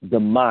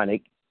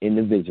demonic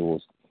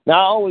individuals? Now,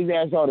 I always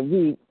ask y'all to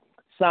read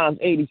Psalms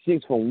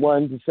 86 from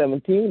 1 to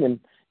 17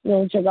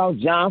 and, check out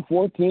John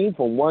 14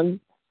 from 1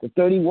 to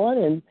 31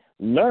 and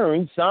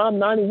learn Psalm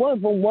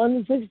 91 from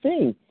 1 to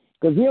 16.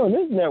 Because here on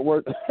this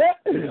network,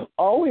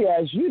 all we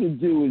ask you to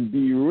do is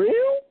be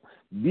real,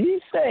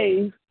 be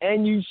safe,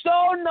 and you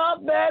sure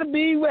enough better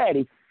be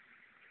ready.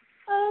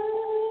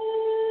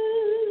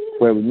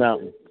 Where was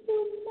Mountain?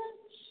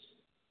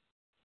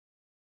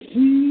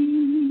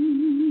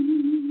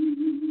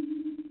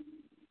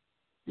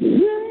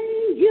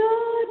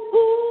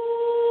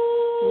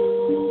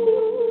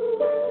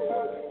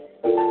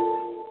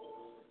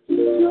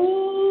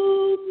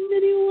 So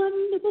many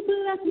wonderful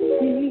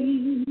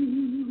blessings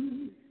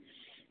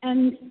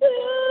and so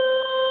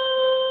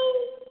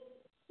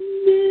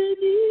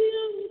many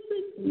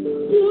open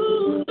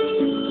doors.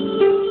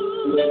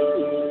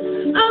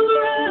 I'm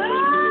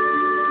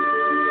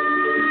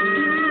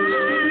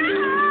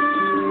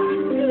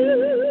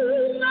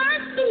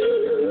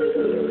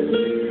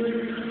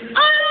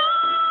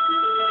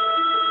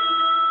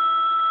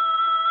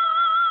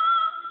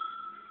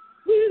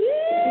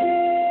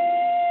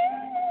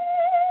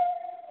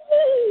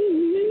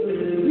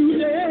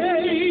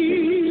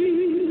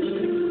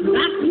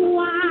That's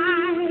why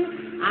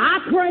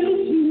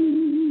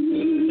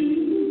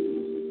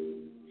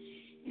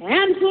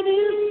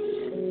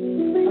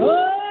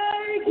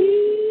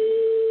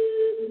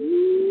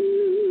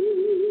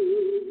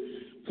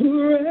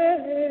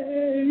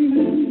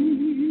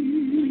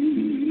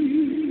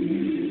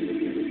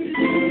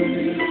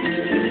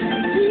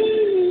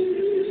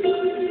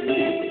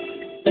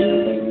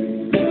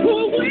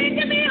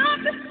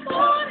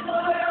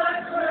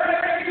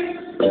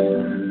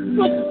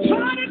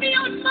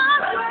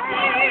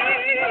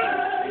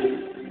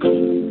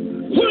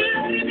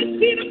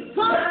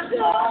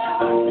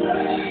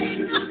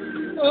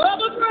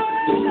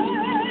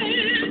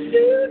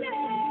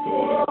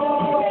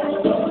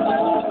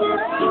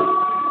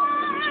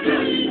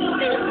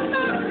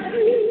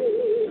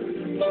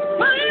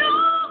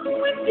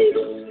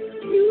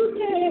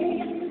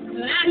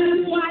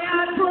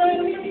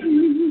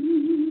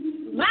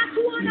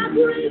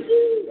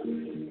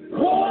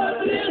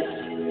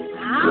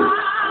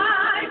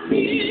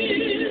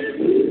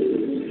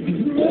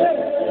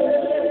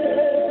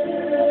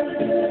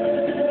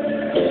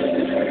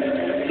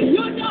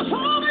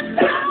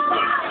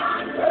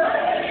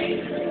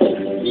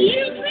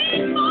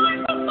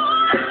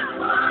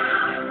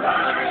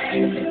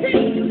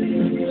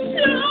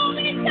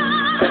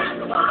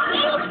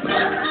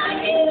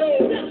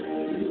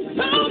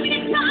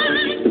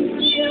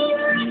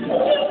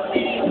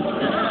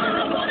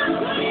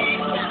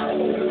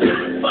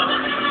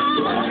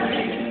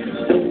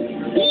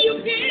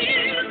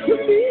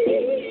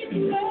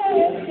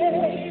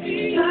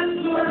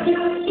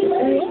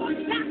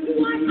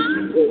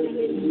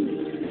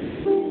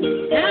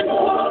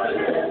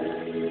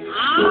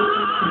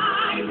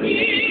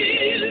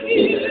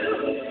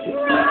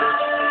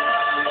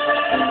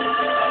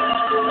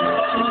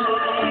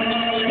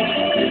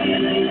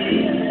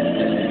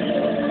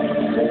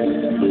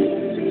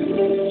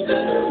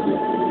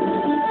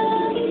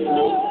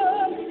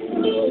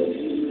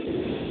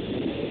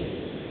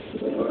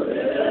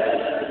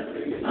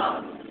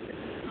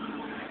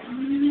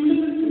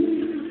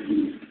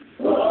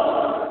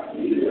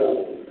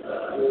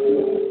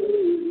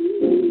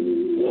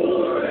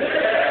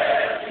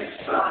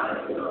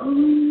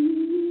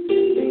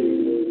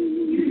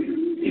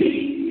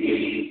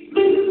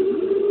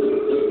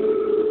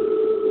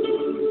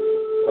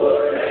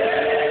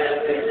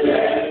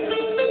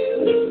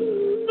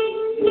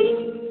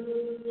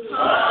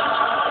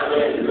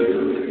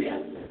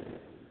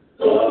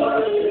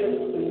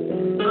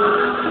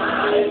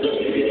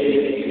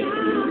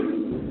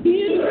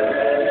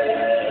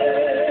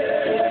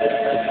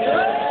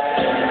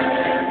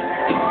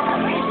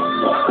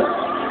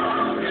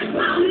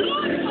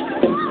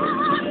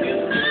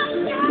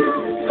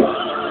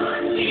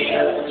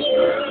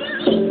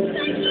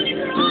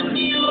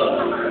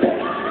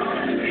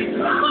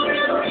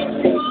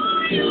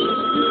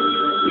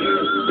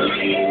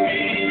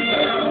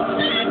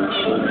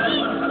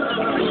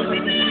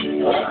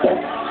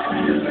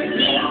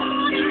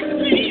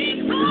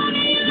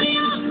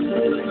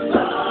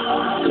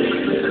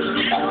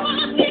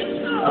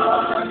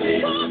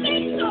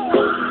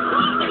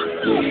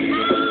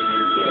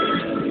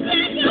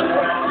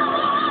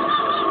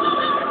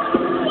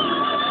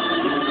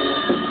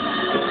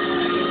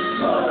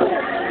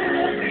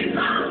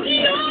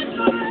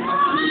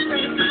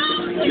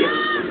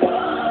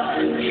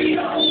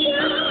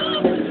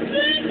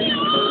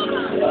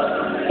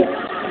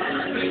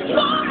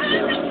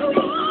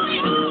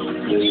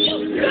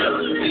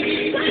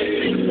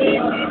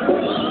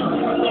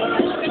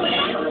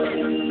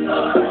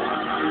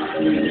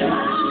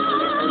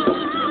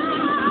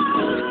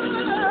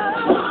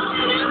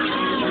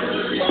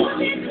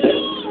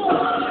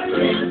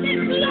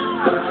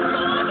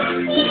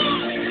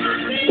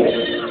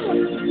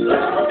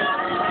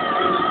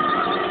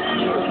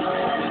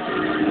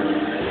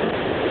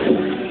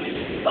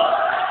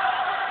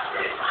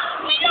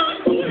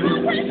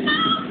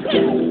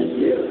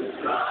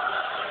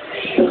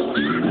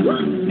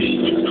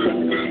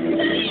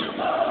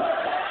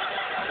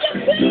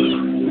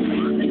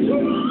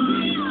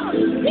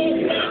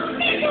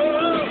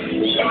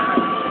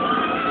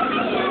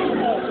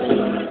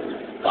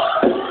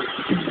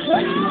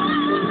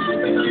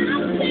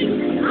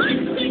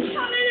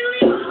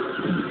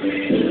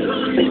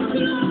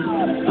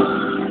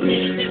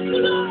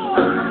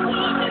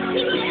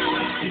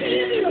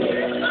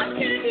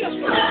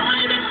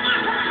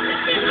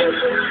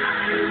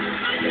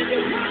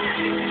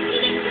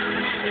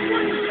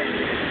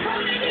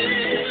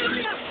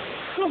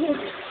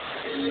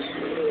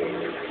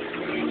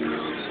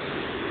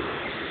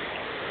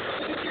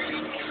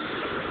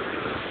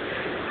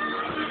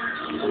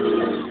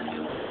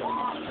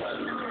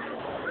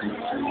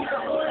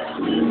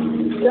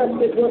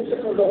Just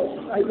worship the Lord.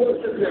 I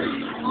worship Him.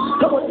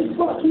 Come on, just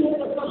walk you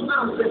over some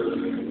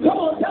mountain. Come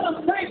on, tell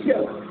Him thank you.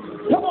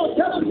 Come on,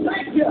 tell Him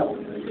thank you.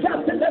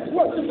 That's it. Let's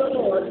worship the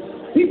Lord.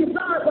 He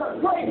desires our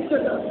praise to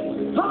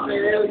Him.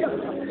 Hallelujah.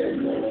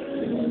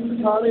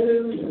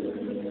 Hallelujah.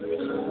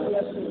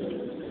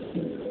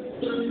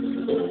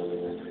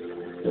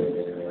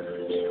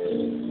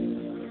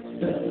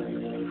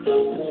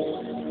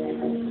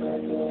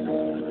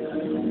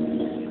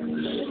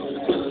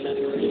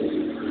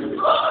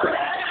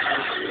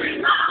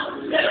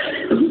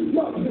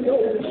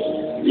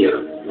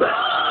 Yes,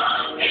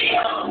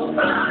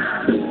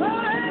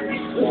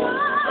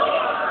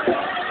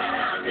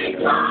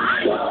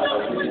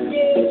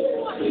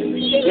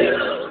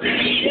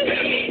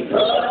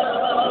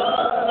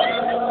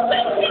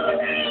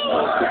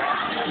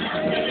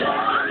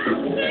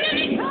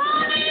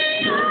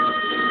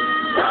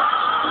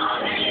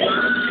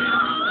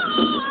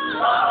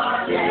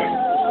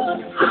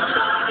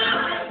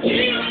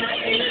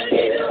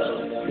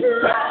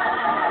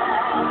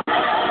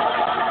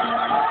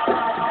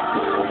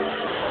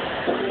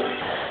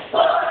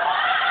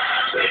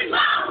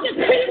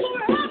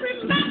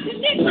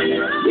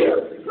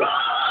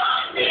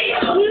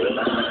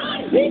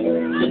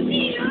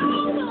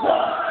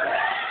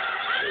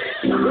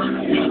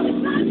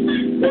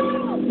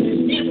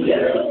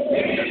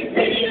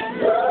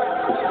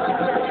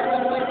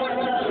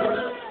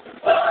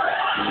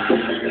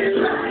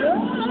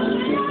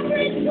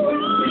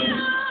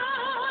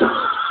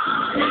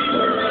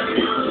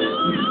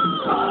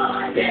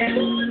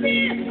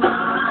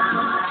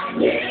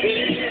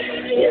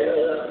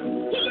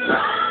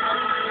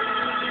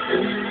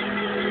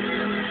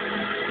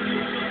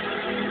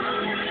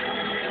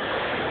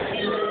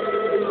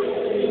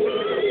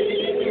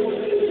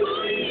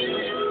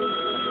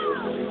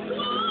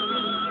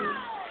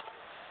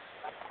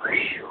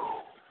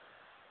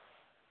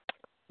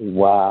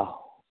 wow.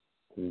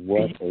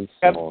 What a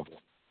song.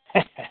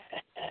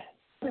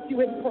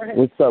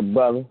 What's up,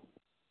 brother?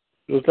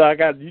 What's up? I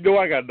got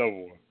no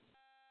more.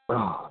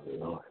 Oh,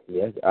 Lord.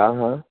 Yes,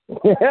 I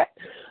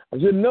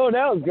should know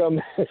that was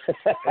coming.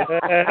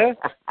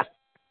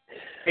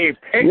 Hey,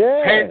 pay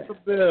the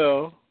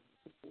bill,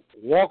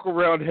 walk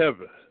around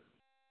heaven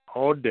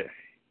all day.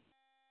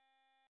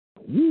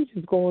 You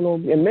just going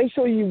on, and make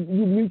sure you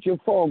mute your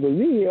phone, because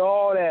we hear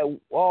all that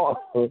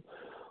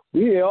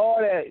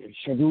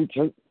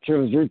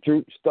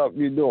stuff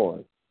you're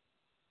doing.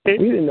 We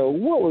didn't know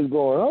what was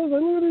going on. I was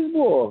like, look at this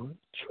boy,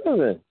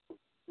 tripping.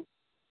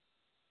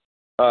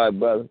 All right,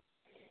 brother,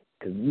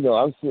 because,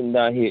 I'm sitting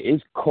down here.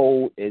 It's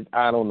cold as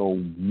I don't know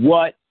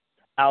what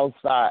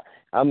outside.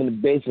 I'm in the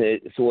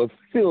basement, so it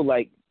feels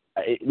like,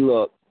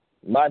 look,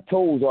 my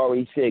toes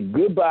already said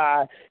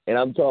goodbye, and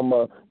I'm talking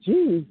about,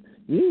 Jesus,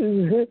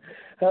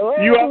 hello,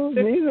 you up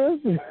Jesus.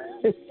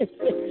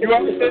 You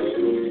up there?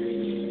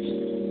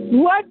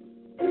 What?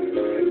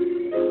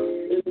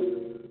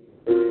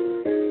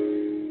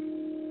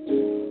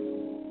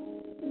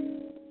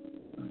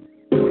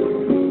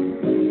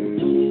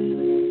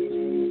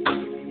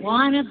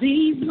 One of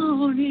these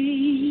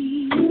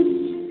mornings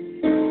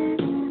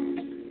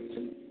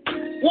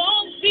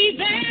won't be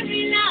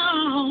very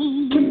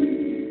long.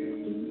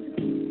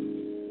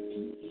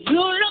 You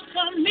look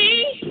at me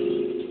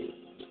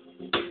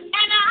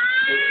and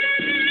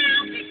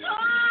I'll be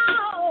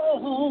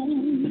gone.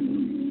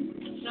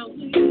 So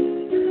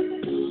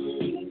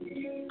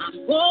I'm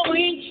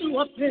going to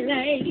a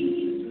place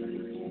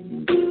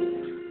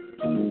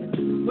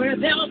where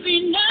there'll be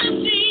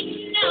nothing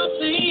to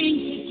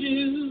do.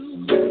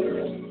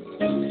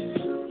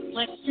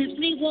 But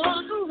simply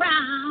walk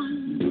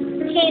around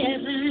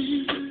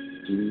heaven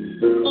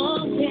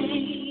all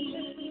day.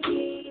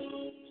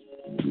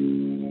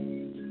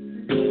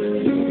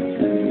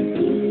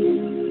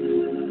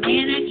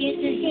 When I get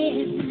to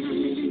heaven,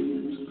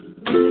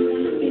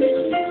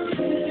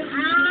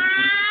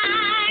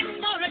 I'm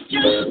gonna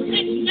jump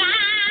and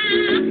shout.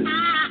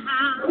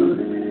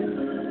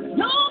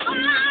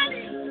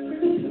 Nobody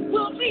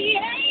will be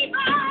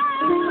able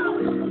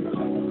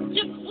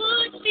to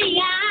put me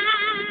out.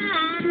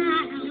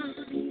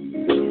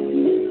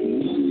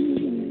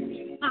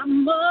 My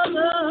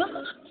mother,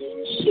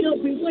 she'll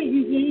be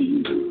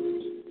waiting.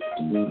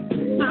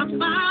 My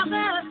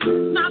father,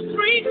 my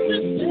three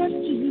sisters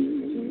too.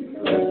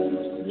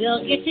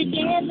 We'll get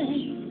together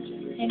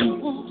and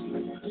walk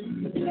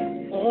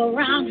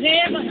around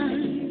heaven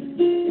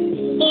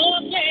all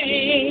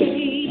day.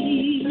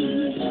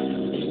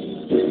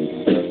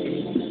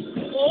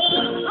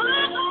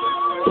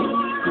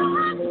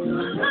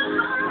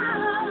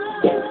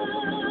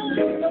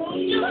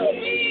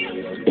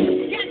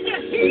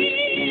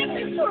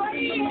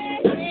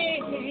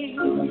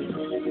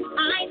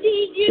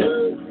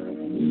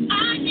 I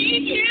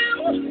need you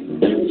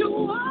to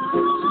walk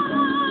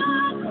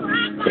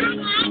right by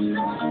my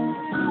side.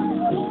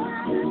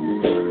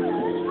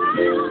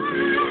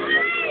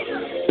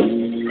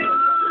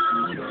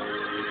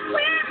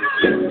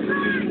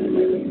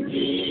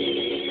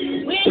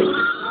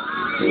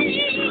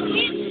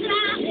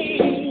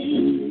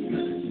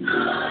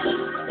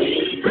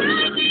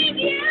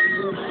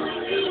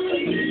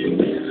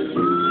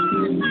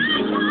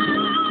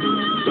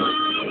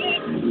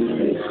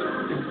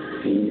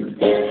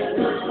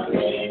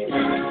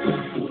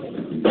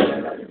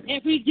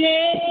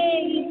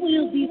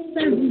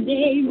 one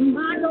day,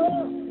 my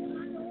Lord,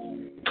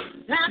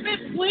 that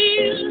if we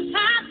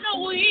have no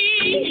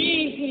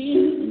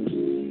wind,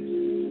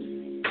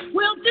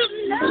 we'll do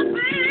nothing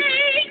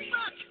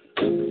but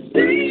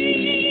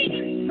sing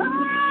and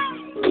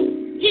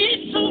praise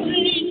His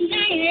holy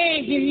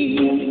name.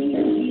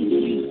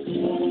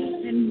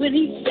 And when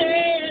He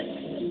says,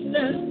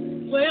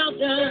 well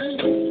done,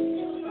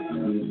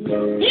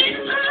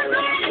 it's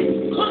alright,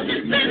 'cause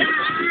it's been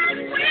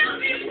will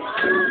be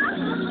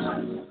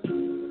one.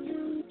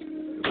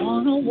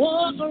 Wanna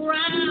walk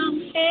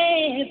around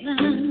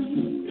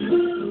heaven,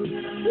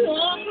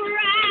 walk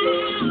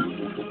around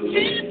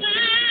heaven,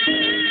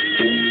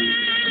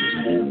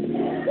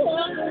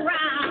 walk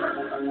around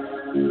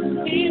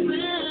heaven,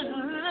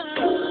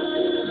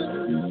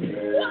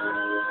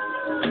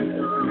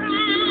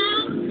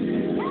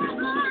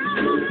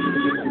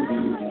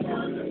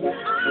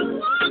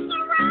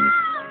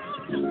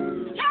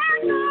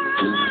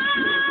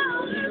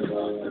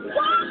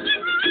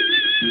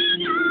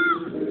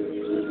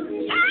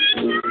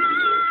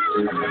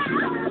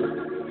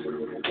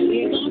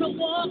 we're gonna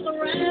walk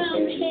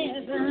around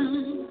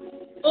heaven.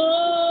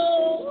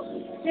 Oh,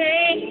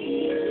 hey,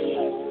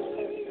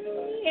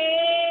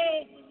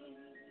 hey.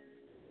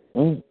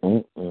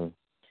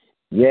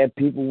 Yeah,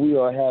 people, we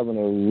are having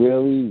a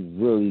really,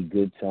 really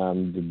good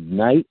time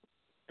tonight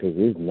because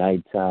it's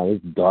nighttime.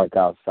 It's dark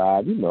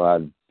outside. You know how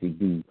they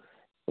do,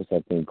 what's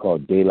that thing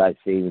called, daylight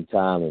saving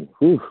time, and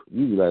you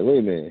be like, wait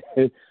a minute,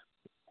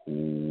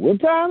 what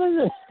time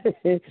is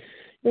it?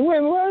 And wait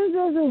a minute, what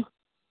is this?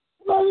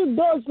 Why is the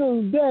dark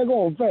so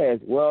daggone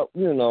fast? Well,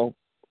 you know,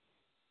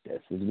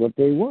 this is what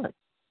they want.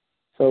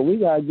 So we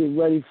got to get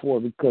ready for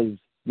it because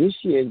this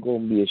year is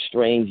going to be a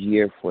strange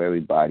year for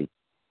everybody.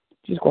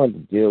 Just going to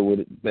deal with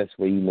it the best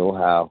way you know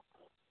how.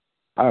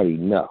 I already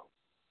know.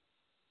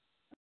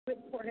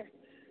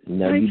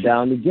 Now you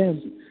down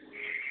again.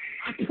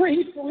 I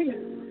prayed for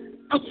you.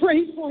 I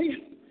prayed for you.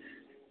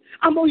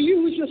 I'm going to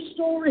use your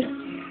story.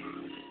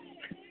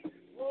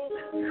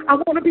 I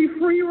want to be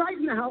free right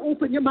now.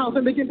 Open your mouth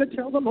and begin to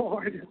tell the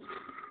Lord.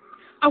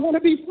 I want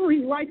to be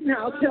free right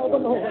now. Tell the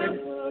Lord.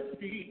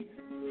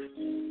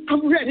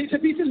 I'm ready to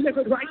be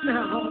delivered right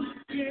now.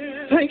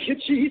 Thank you,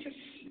 Jesus.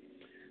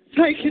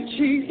 Thank you,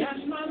 Jesus.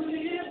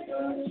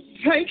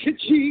 Thank you,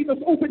 Jesus.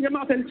 Open your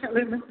mouth and tell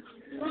Him.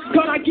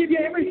 God, I give you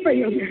every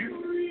failure.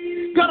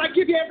 God, I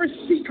give you every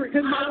secret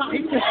in my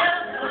life.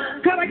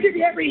 God, I give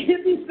you every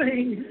hidden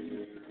thing.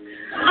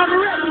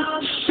 I'm ready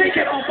to shake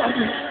it off of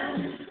me.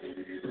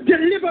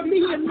 Deliver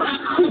me in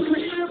my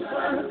secret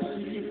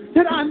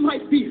that I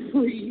might be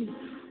free.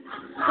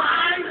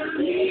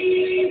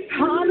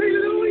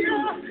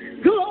 Hallelujah.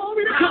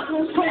 Glory to God.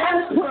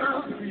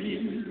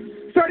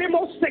 30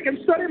 more seconds.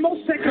 30 more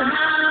seconds.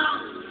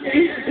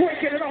 He's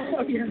breaking it off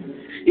of you.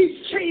 He's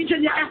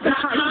changing your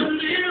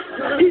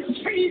appetite. He's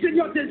changing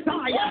your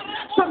desire.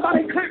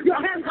 Somebody clap your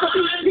hands for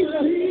these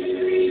people.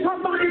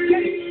 Somebody's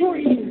getting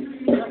free.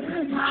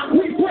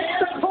 We break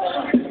the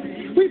cords.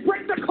 We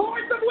break the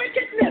cords of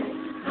wickedness.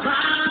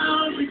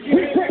 We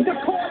break the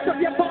cords of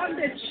your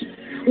bondage.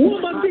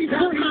 Woman, be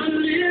free.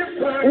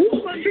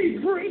 Woman, be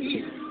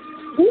free.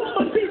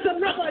 Woman, be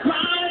delivered.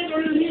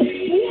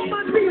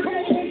 Woman, be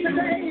whole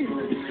today.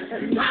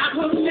 And I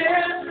will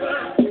never.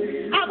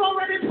 I've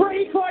already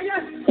prayed for you.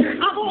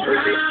 I've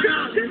already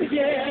shouted.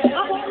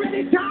 I've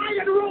already died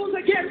and rose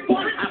again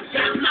for it. I've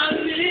got my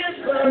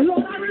liver.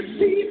 Lord, I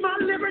receive my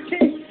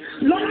liberty.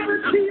 Lord, I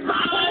receive my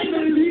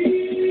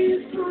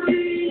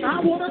free. I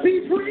want to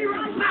be free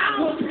right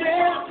now.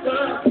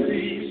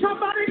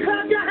 Somebody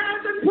clap your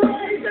hands and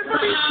praise Him for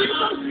these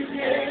people.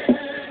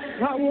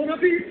 I want to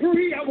be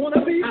free. I want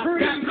to be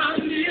free.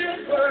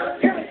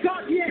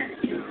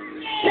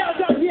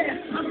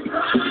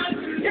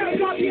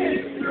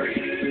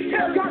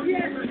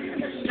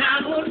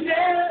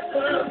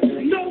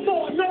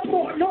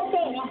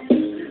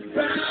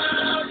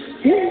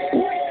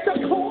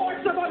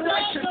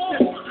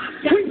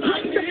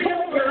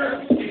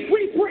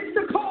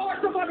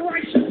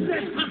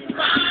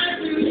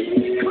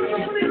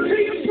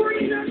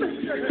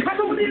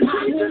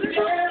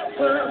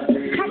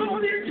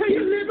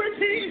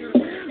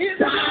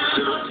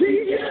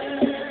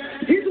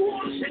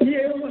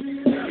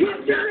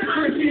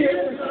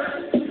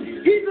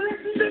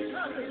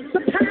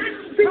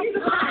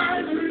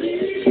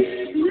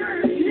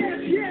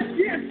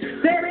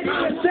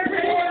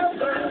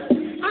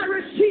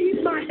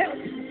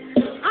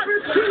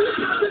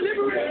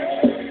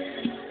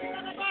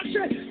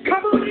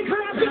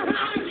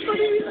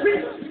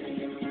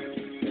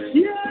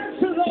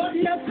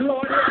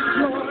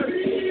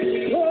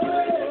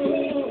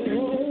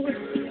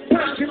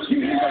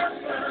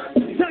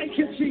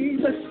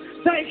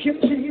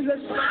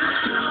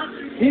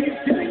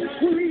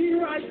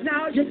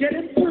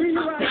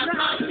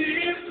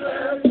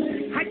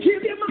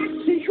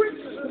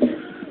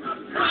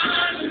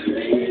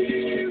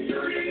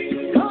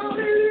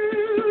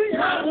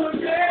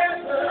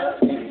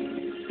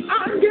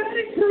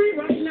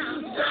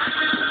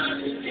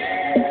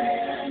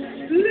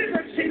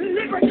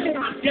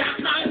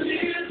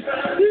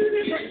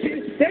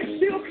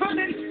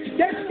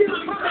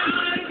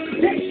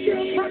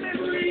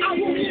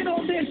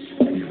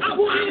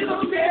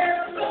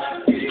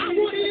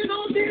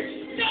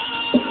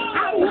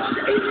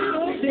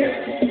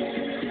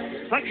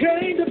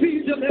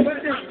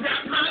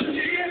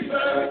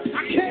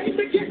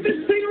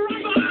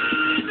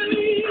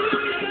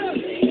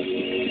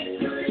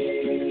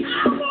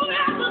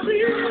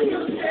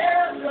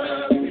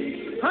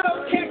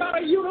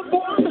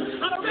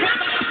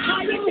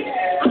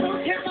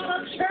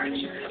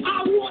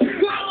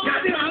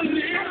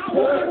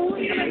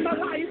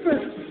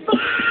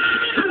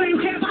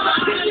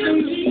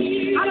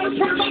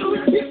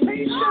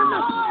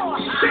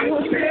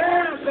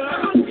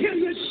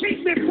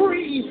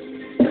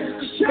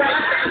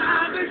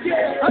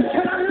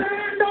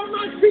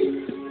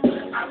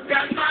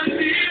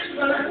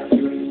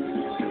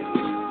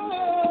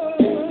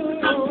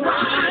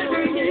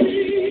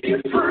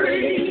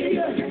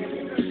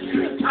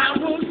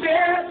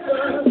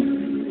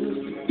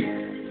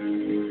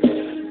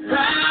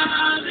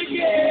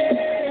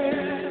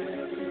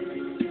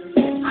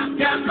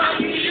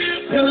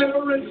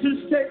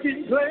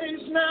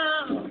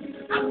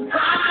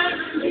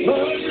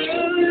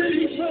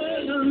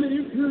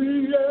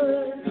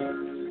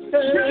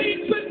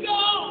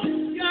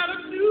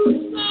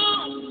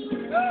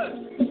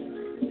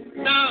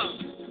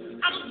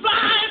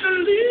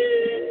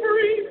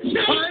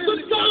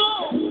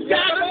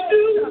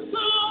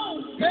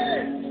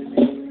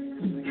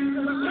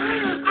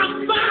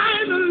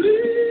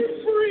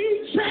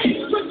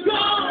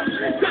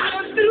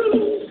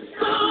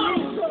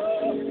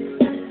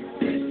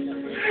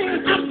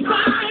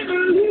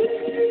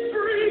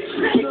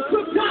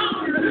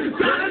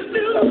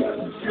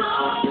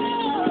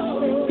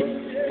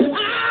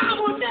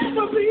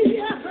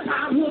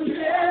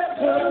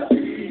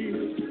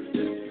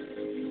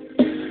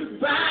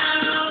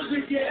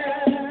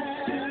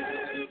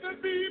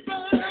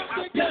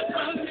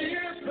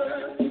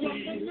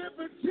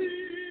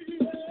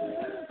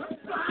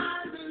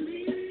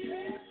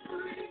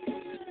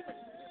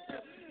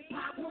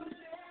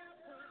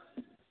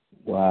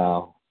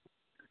 Wow.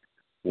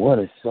 What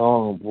a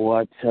song,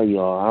 boy. I tell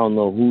y'all, I don't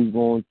know who's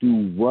going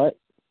through what,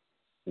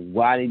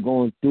 why they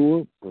going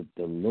through it, but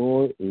the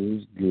Lord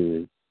is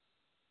good.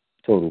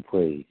 Total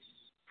praise.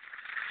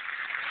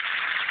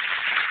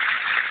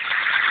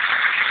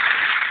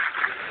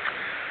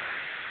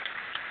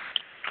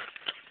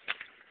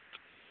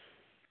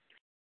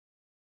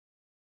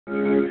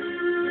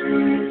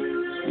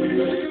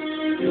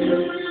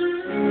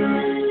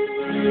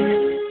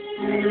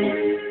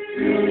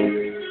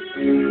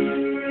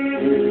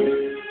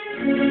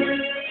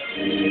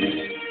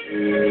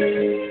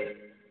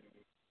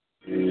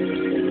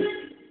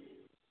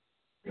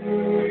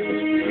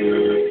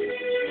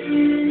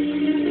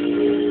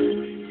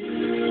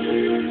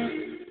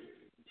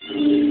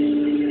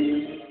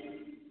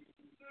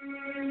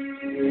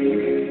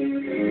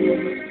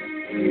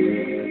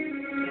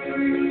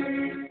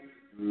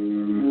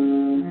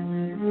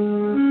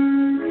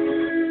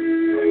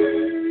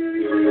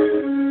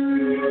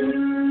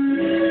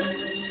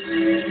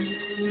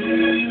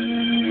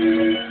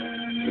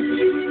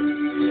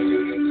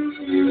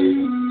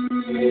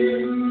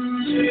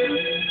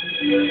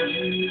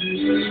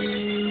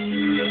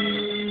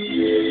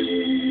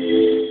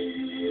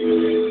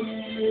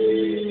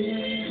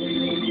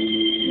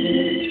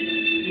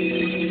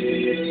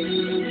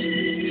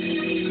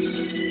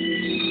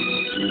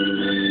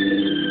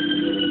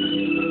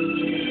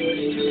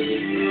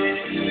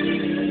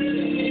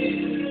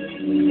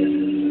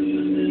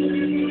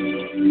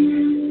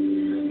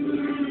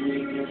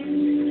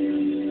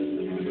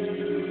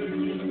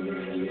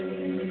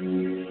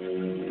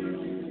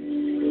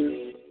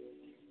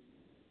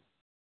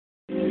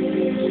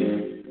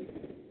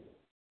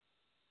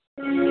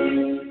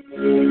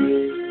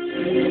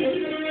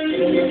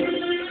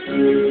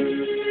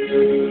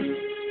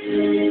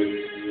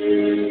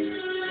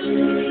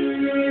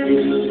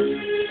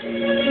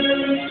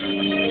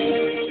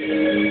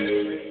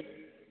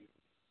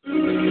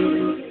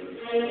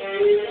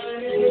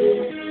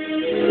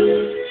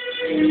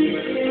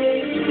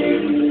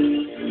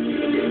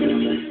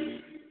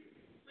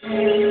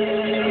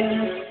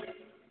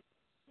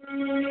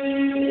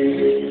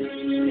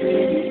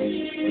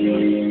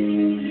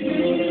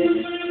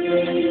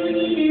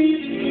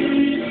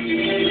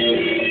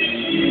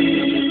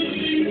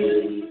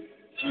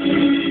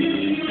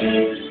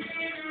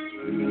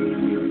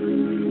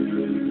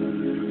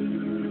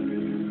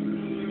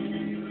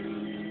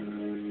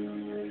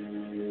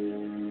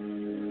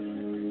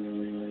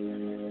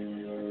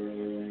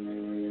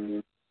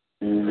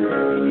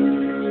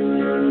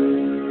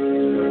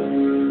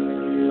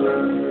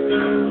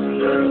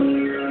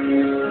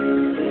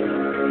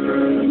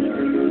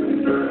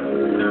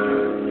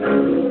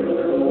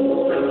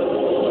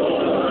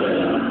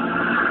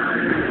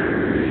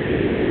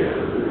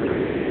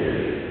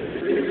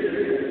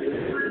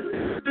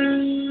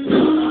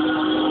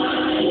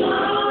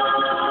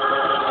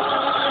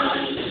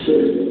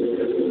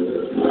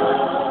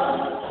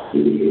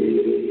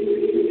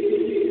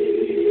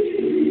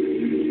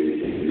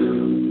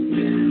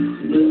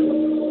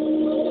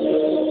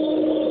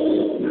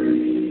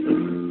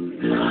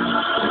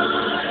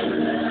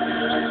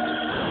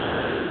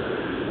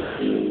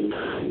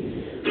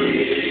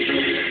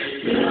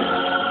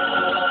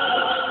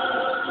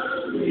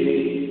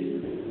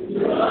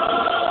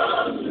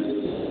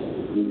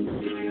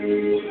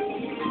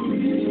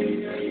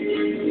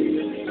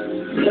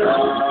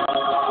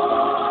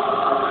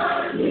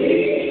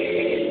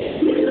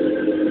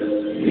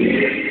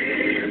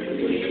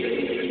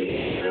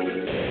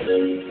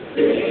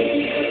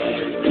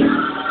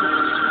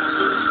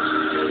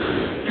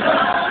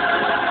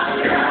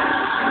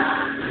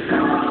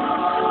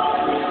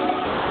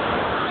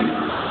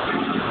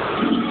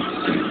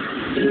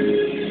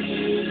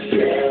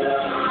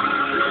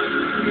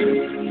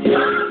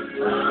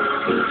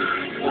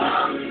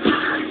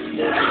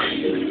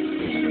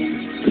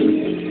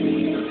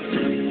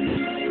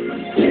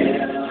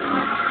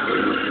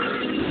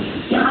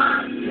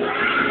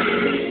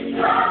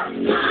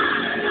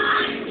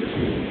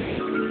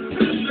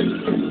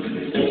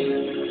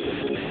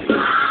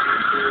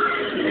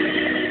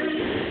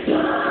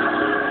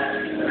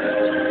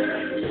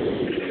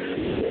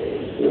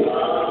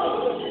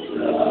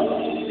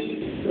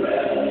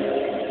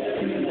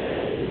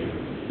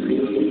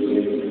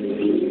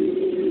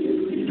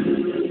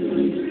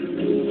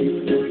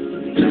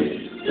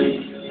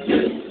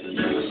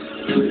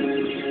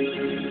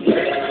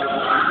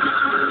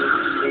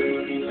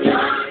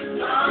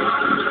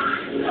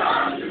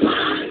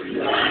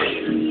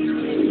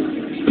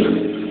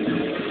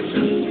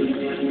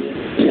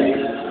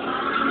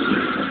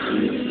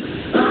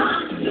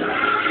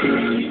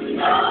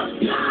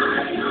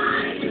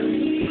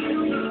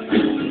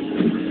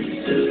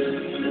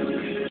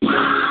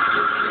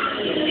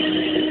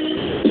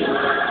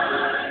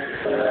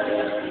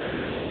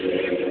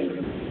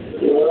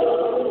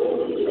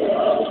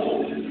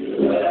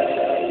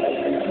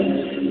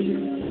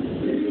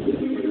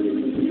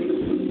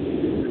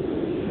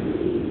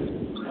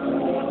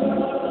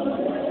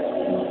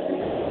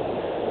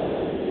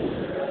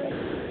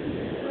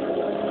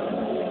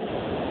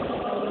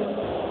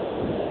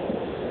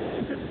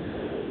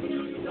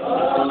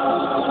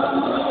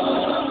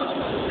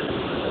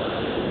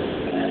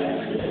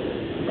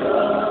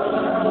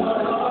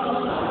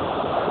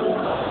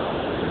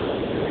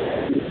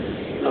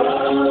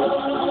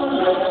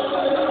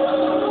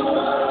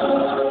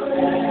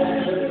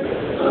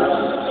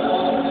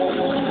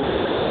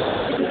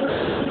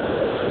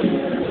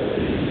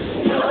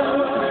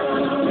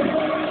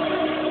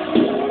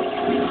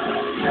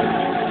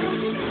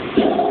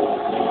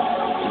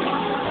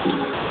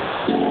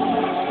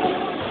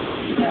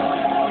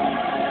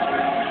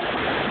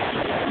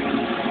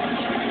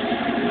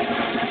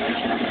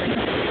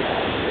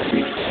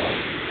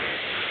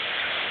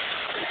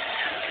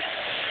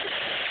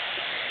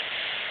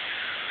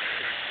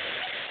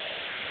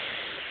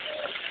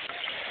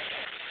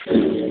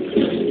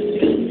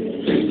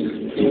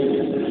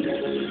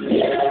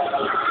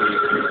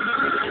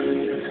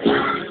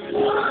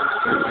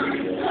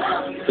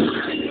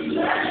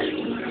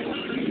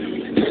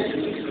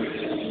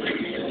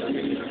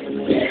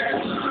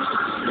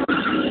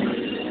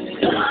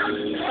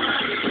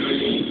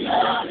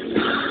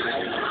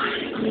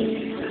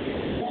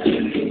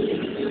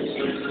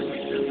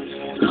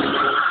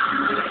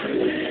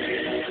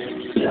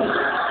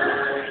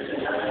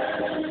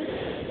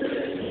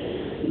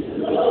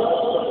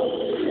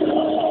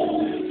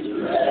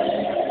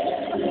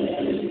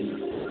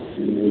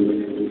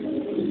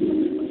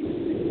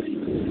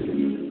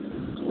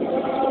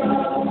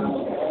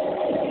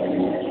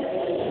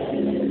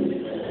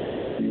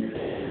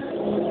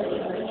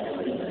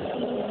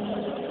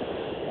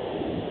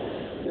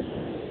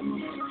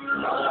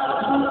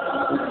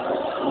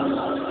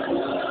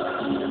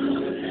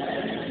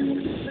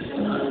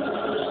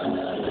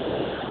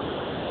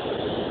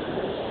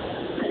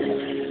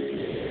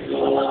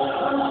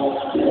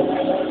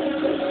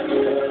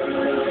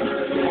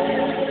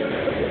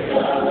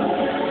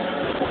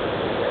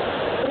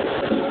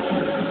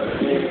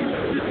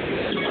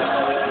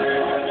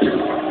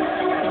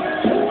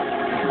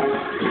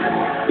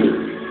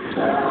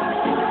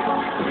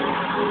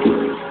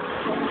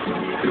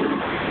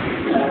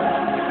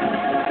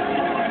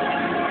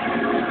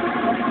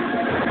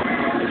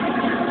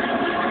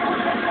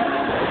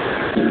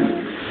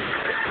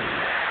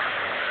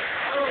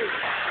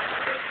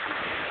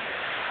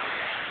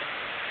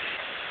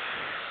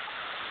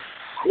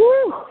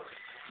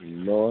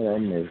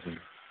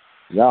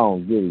 Y'all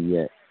don't get it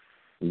yet.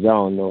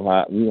 Y'all don't know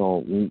how.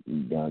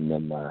 Never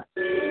mind.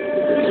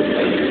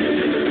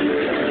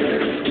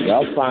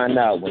 Y'all find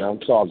out what I'm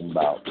talking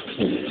about.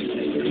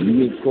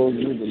 You get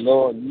closer with the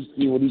Lord, you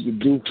see what He can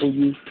do for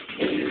you.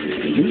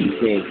 You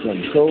can't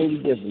something totally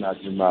different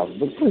out your mouth.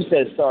 But push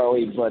that star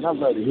away button. I'd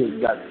love to hear what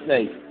you got to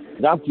say.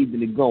 And I'm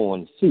keeping it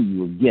going. See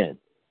you again.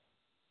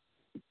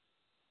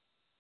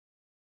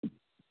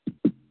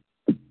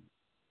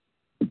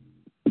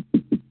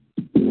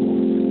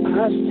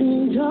 I've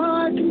seen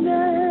darkness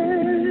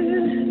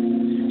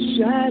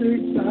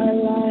shattered by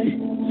light.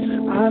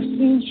 I've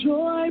seen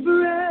joy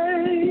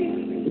break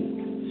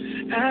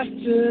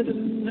after the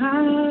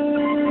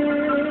night.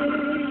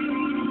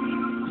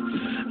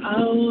 I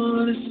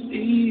want to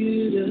see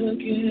it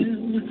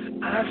again.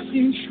 I've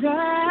seen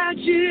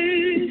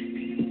tragic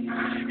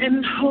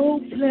and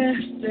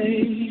hopeless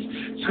days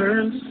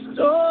turn to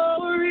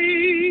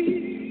stories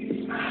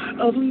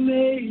of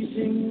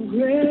amazing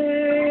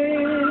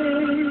grace.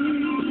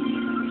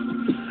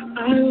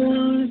 I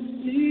want to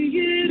see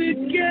it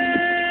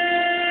again.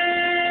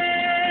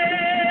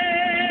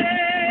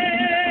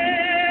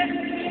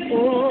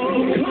 Oh,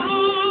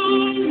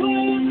 come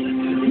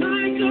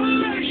like a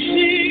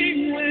rushing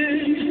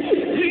wind.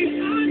 We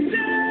are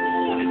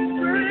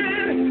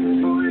desperate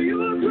for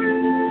your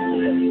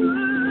presence.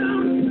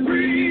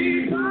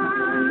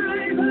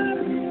 Revive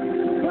us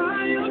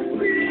by your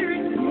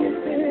Spirit.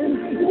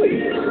 We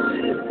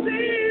want to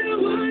see you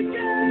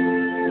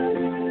again.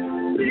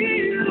 See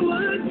you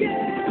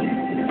again.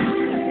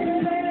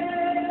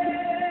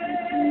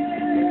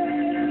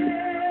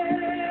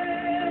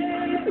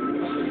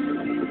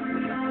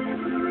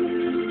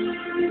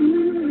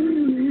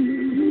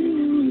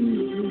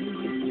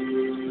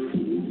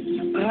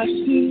 I've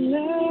seen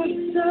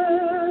laughter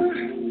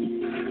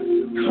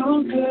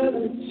conquer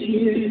the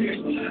tears.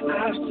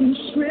 I've seen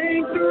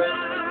strength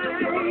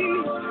rise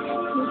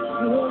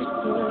to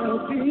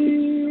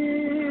persevere.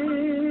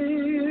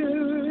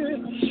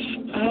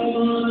 I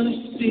want to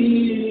see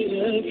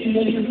it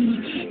again.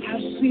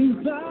 I've seen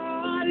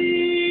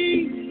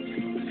bodies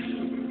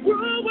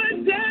grow with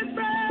death,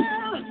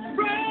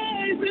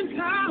 praise and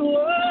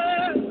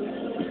power,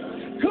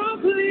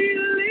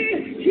 completely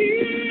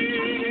healed.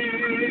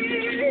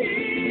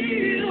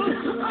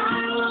 I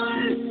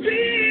want to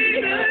see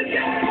it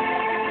again.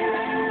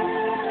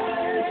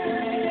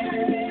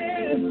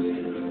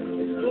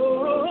 Oh,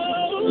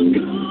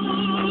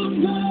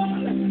 come on,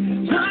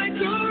 like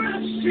a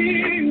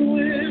rushing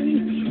wind.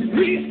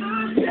 We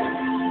are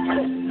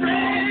desperate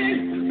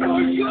for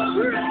your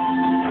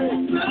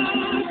presence.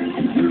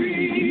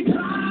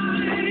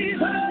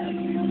 Revive us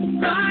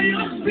by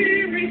your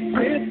Spirit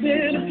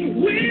within.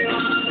 We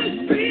want to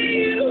see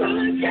you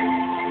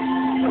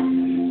again.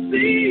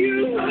 See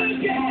you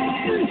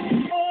again.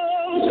 Oh,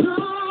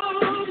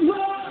 come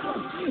on,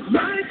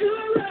 like a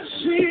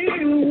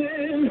rushing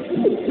wind.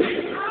 We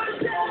are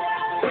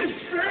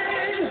desperate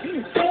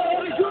for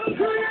your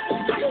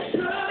presence.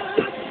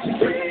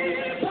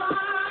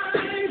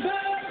 Revive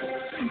us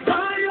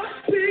by your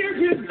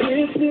Spirit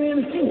within.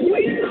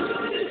 We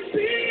want to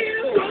see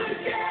you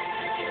again.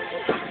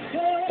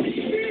 Oh,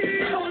 see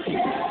you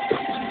again.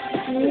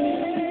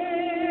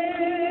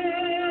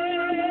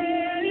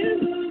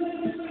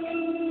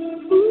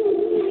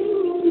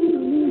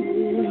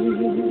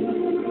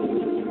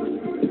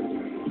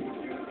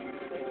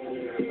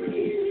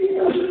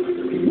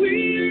 We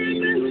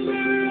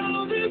remember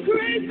all the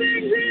great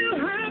things you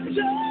have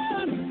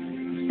done.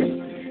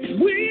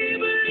 We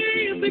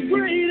believe the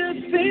greater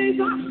things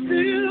are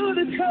still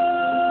to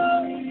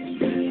come.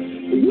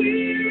 We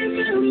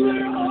remember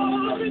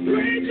all the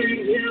great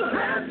things you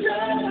have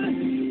done.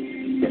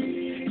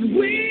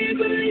 We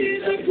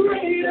believe the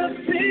greater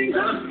things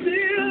are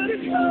still to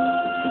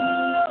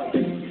come.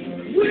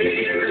 We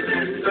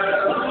remember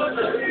all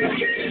the great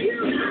things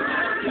you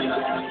have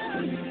done.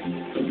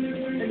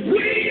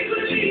 We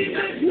believe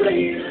that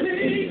greater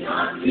things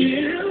are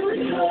still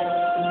to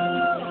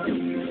come.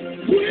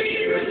 We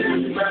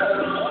remember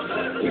all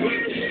the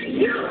great things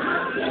you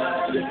have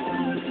done.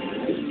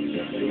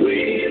 We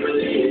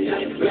believe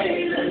that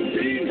greater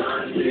things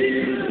are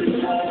still to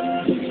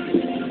come.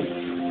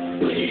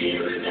 We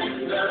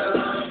remember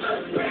all the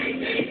great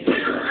things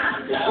you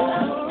have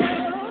done.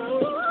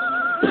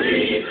 We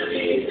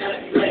believe that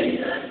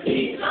greater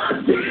things are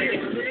still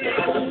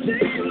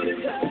to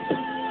come.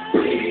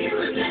 We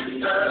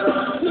remember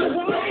all the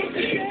great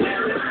things you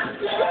have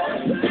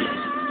done.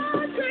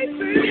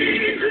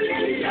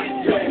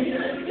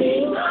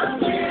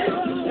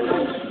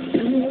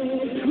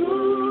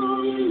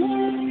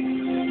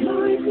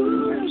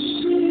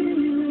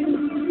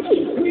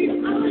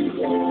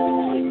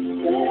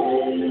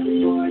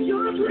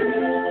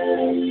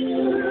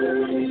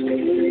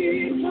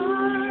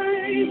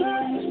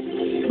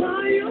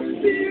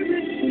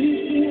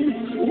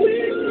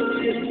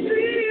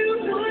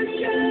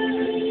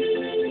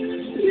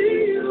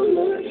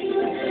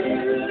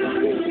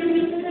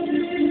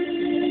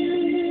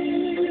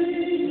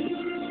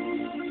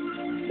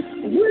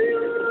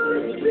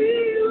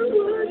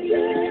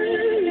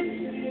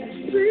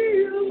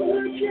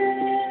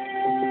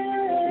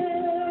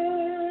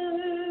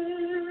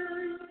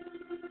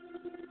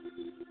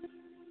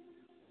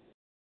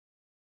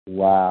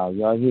 Wow,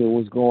 y'all hear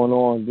what's going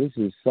on? This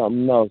is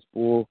something else,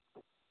 boy.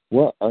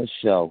 What a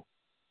show.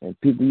 And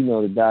people, you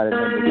know the dot at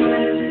number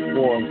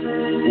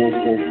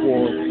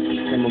 444,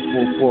 number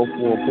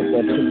 444, put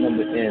that PIN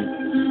number in.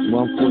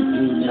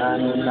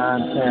 143,909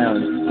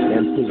 pounds.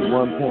 And put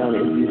 1 pound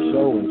if you're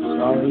showing.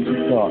 Sorry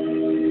to talk.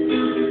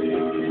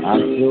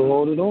 I'm still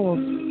holding on.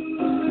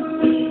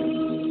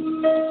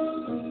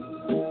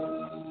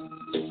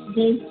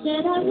 They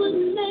said I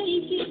wouldn't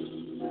make it.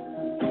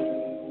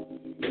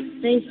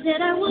 They said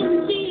I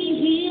wouldn't be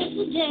here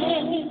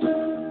today.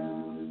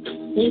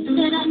 They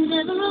said I'd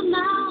never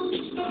amount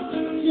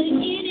to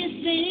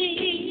anything.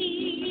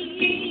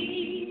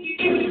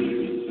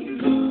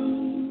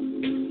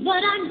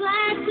 But I'm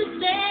glad to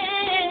say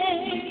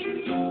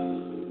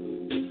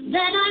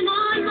that I'm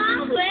on my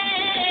way.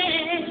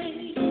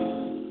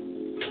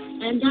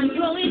 And I'm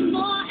growing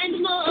more and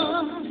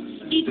more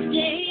each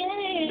day.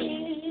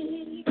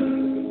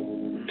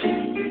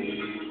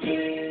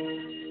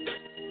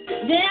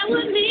 There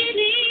were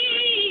many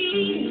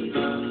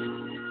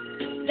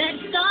that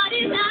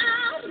started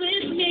out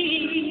with me,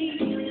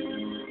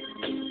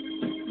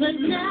 but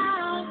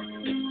now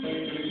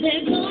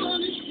they're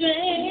gone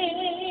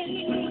astray.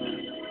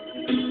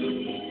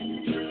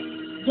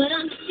 But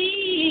I'm still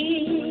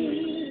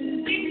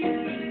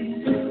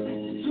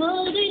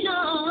holding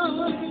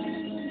on.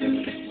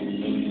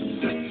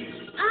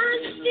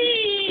 I'm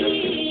still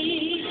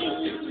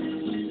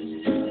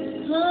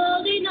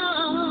holding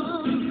on.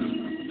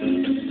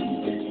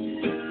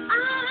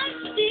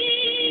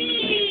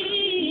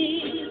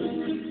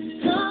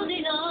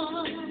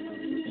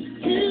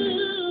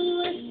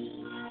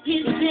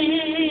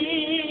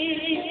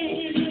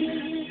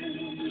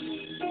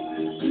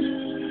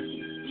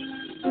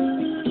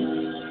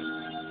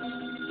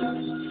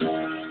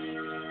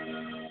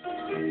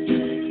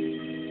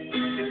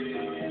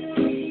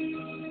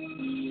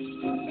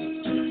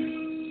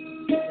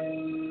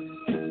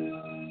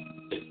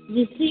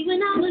 You see,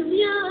 when I was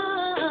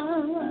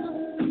young,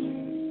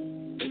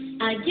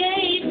 I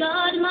gave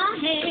God my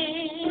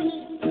hand,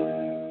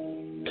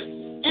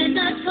 and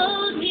I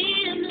told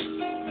Him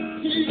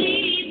to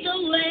lead the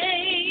way.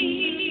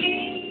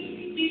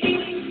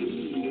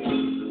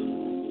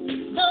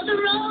 Though the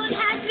road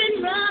has been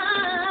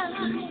rough,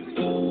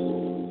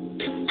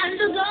 and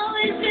the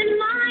going's been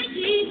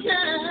mighty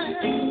tough,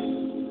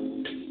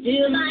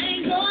 still I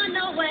ain't going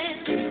nowhere.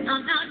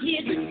 I'm out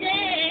here to stay.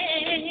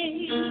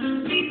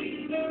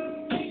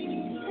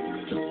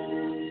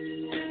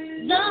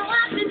 Though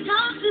I've been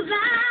talked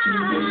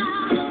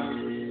about,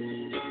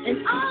 and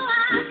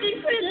I've been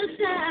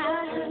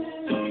criticized,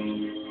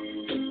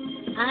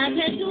 I've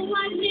had to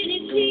wipe many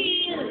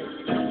tears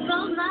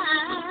from my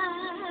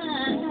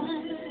eyes,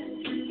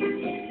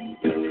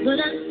 but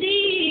I'm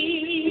still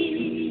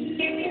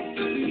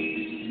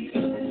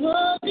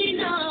holding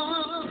on.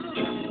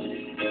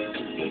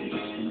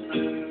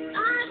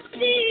 I'm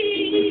still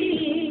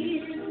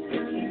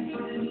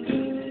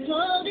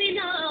holding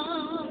on.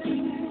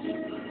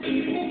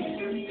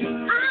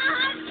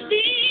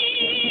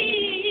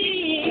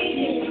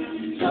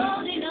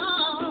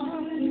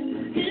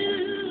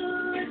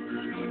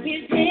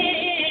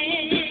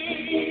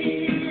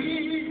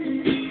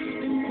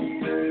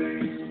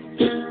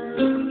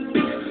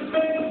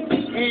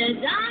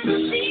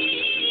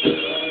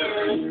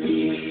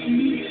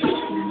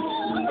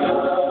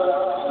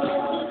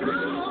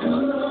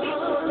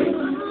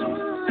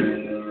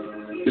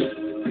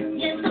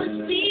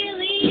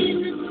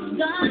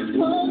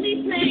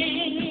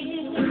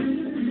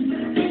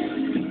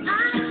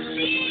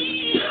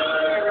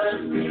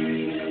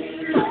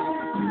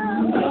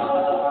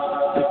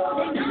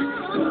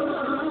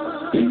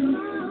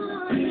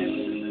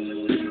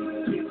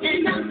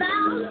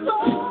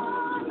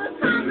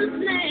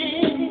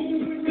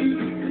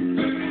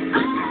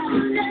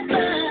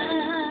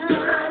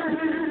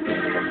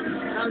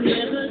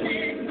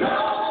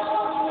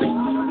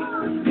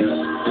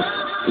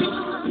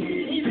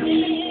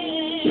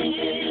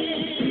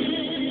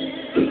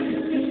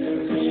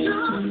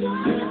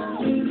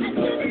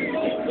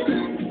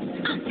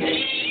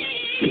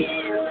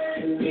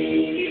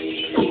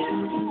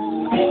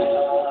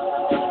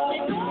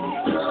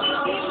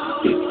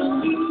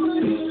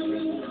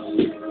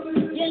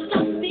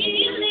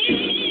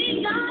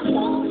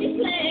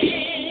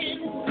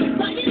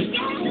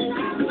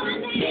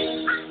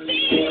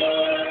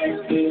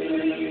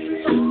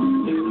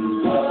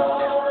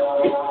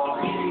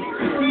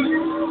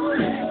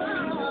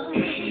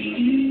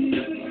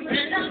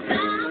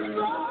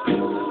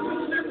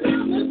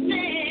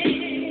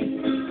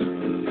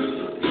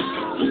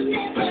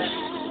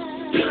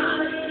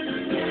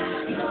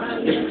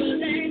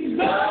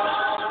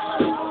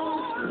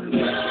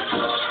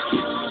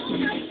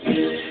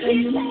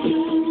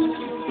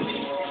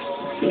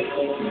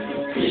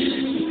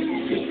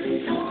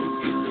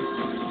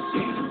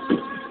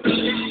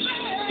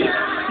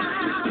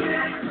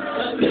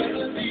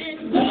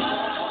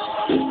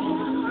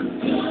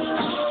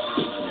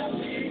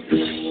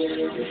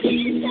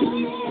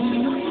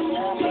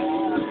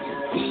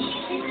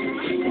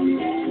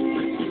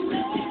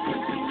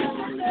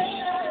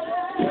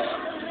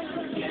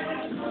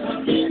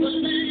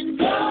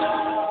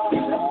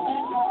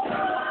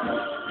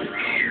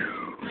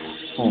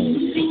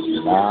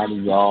 A lot of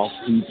y'all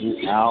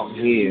people out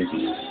here,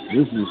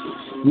 this is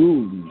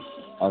truly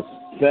a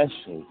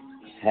special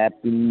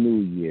Happy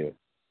New Year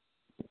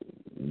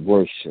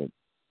worship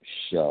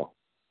show.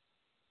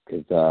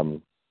 Because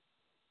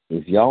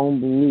if y'all don't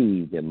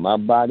believe that my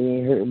body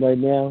ain't hurting right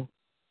now,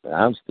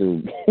 I'm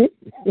still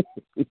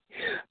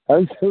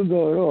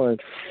going on.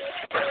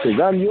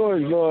 Because I'm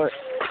yours, Lord.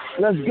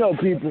 Let's go,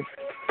 people.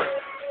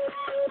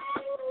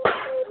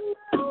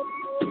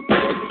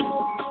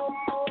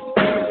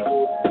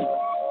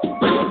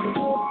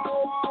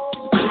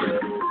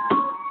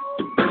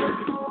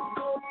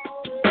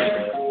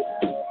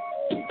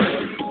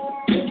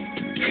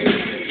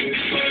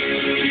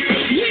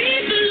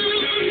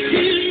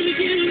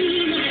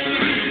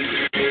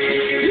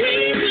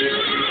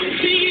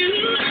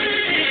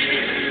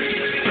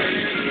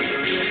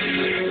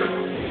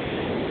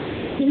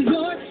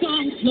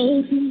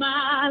 Flow through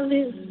my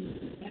lips,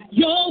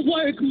 your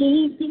work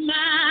moves through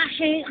my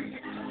hands,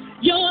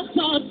 your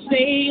thoughts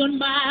stay on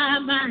my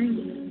mind,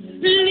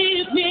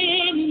 live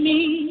in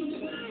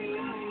me.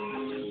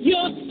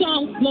 Your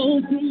song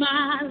flows through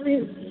my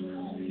lips,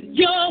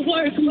 your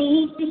work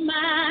moves through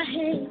my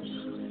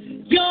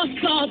hands, your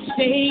thoughts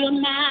stay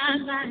on my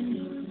mind,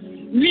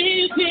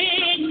 live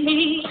in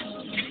me,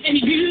 and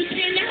you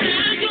can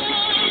have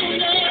all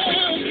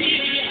of me,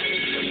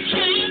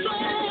 have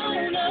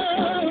all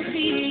of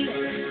me.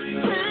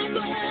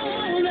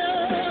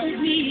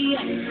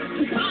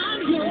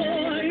 I'm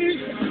yours,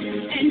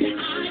 and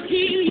I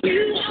give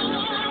you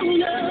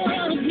all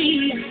of me,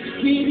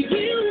 give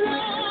you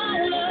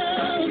all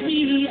of me,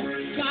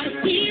 God,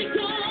 give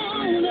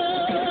all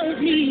of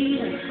me.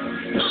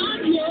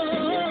 I'm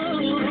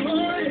yours,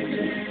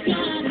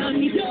 God, I'm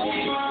yours.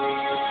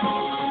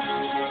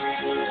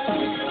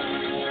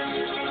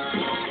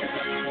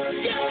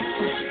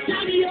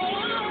 I'm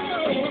yours.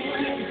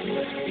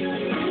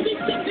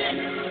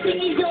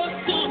 Your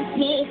song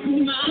flows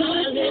through my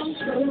lips,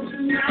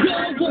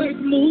 your word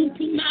moves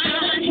through my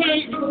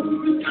head,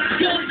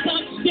 your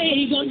thoughts stay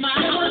on my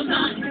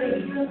mind,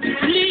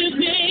 live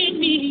in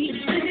me.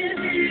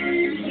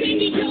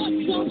 Singing your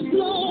song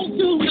flows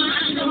through my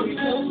lips,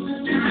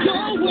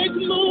 your word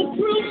moves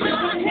through my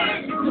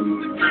head,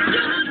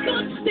 your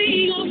thoughts stay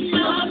on my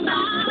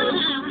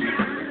mind,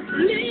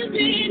 live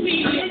in me.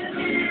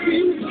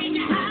 You can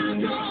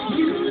have all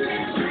you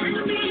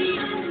let me.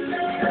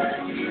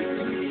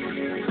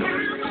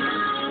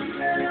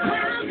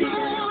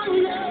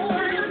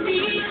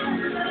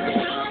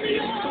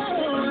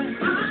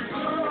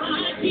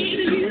 I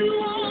give you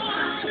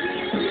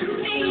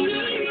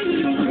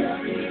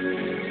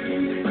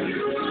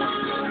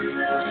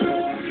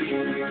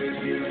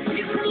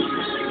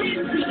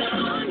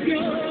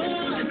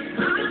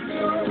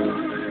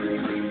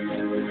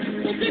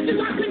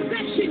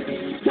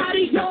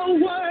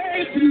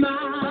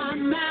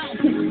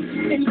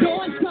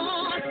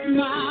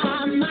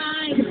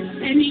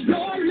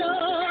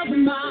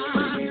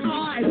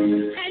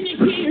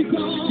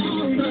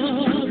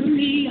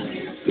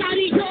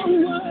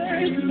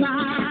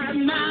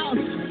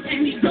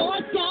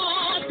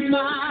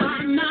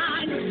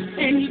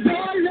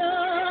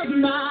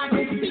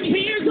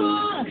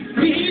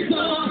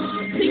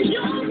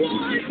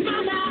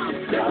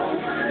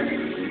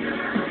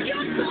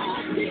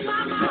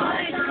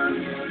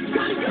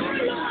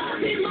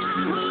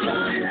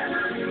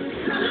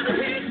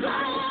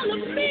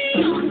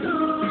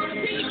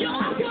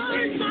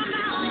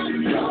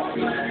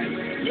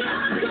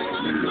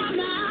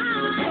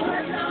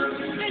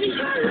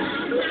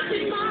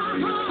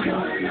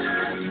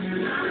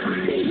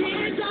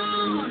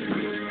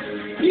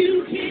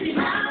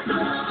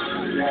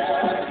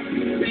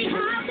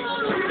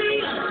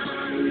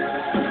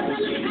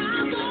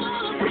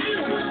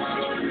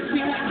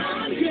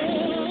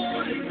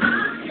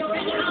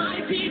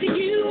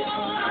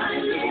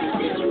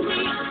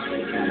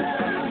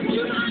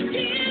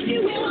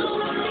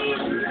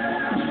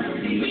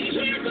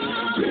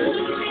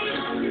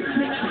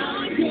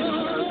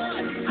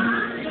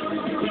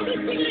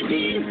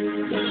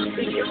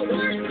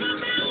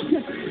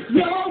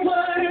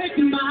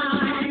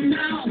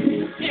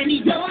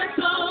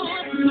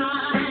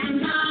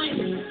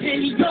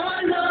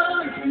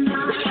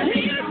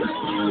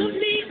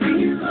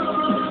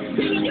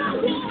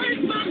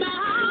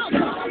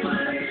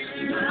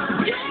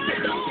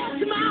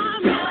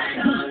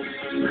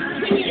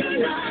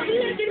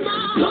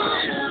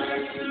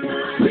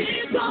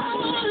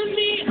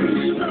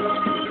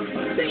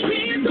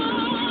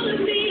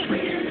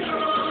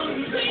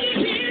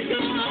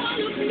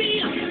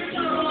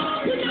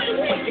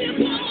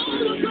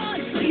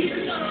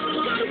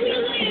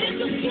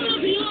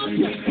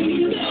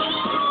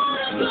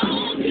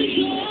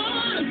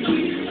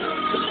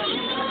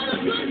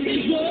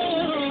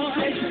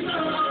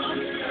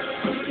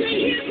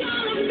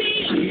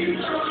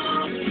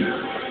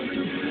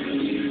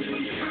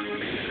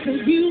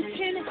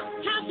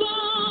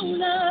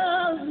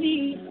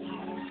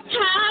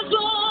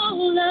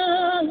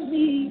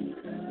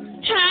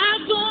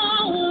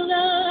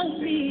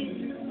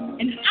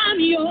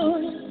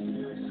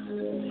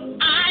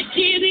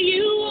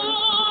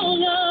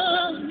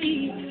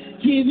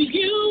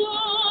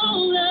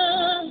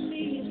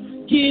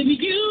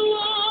give you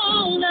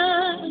all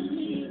of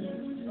me.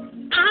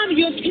 I'm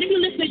yours. Can you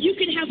listen? You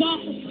can have all.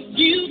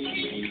 You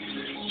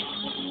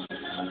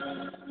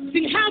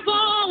sing, have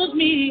all of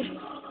me.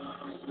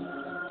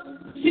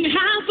 Sing,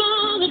 have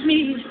all of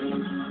me.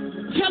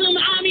 Tell him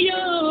I'm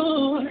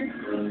yours.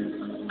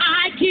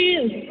 I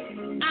give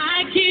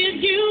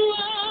you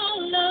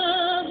all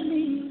of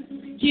me.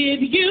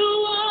 Give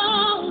you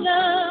all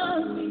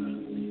of me.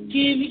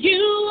 Give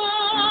you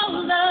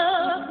all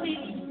of me.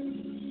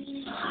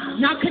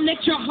 Now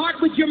connect your heart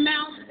with your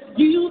mouth.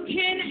 You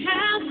can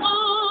have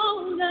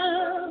all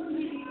of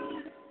me.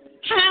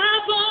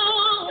 Have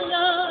all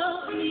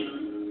of me.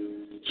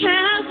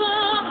 Have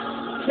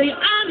all. Say,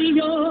 I'm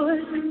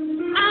yours.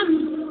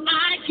 I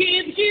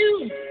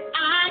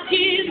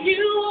give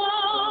you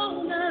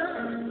all of.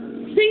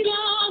 Sing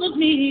all of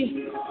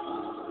me.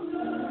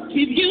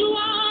 Give you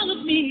all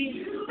of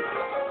me.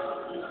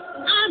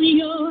 I'm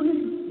yours.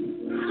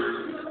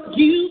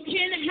 You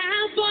can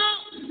have all.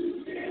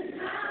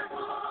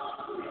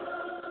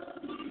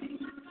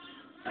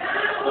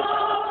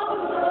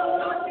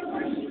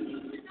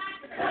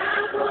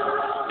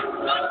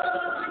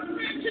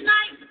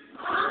 Tonight,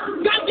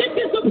 God, this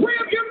is the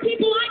prayer of your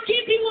people. I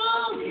give you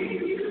all.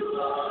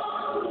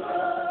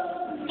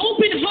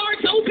 Open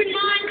hearts, open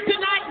minds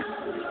tonight.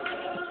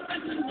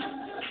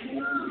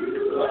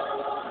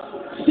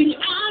 Sing,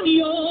 I'm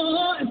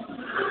yours.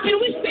 Can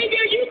we say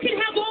there, you can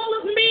have all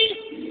of me?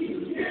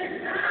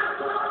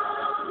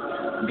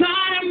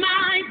 God, our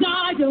minds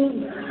are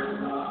yours.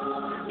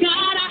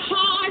 God, our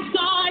hearts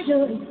are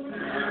yours.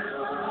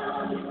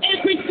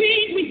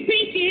 Everything we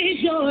speak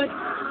is yours.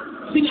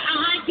 Sing,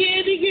 I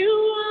give you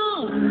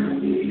all.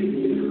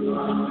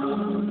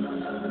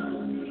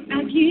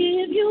 I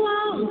give you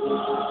all.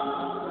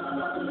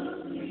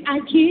 I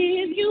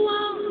give you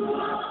all.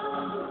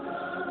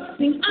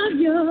 Sing,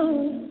 I'm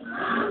yours.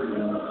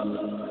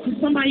 Can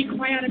somebody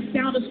cry out a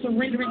sound of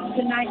surrenderance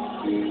tonight?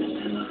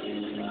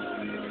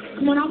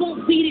 Come on, I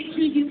won't beat it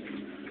to you.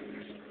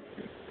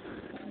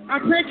 Our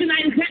prayer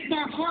tonight is that's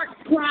our heart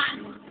cry.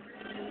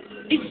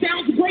 It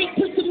sounds great,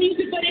 put some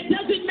music, but it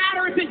doesn't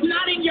matter if it's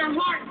not in your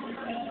heart.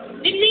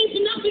 It means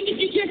nothing if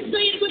you just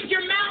say it with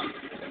your mouth.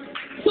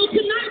 So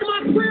tonight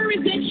my prayer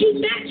is that you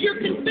match your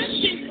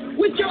confession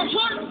with your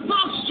heart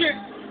posture.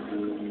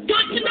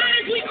 God, tonight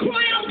as we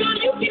cry out, God,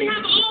 you can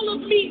have all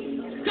of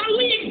me. God,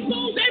 we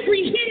expose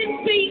every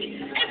hidden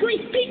thing, every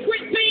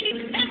secret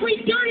thing,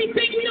 every dirty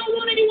thing we don't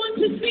want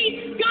anyone to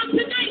see. God,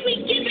 tonight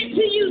we give it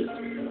to you.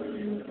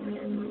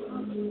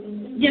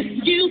 Yes,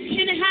 you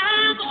can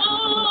have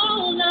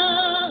all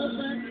of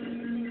us.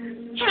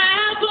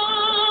 Have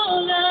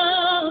all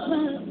of us.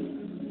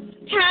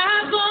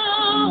 Have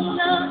all of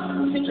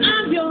us. Sing,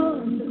 I'm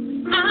yours.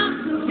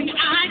 Sing,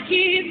 I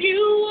give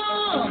you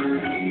all.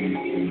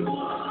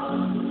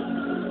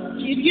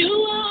 Give you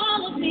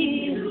all of me.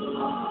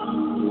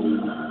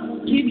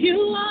 Give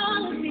you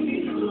all of me.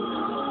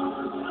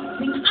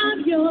 Sing, I'm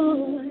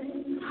yours.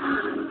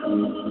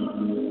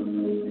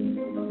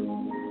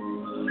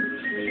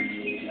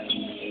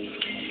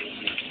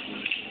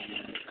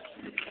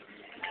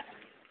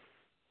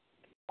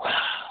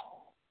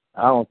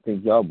 I don't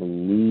think y'all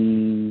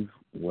believe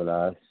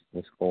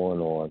what's going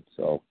on,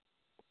 so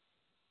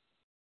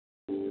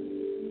let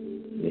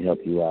me help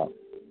you out.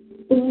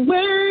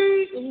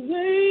 Away from the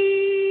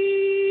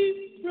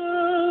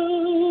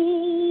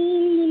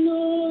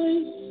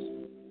noise,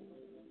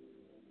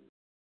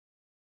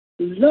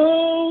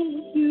 alone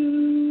with you.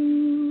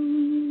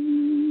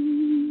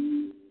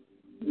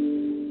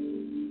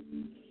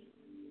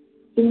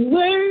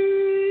 Away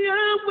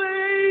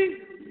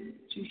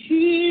to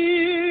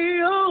hear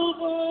your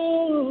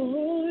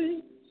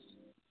voice,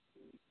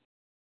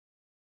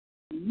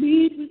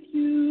 meet with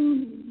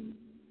you.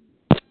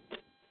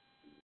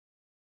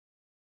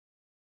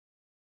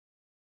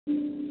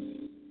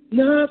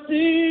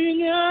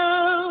 Nothing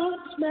else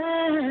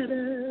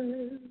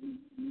matters.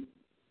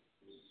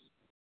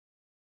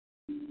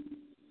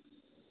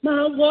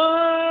 My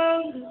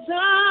one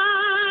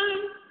desire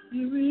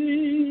is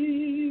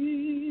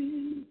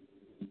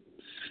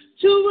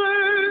to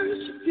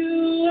worship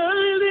you. I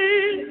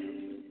live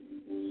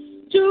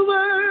to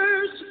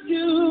worship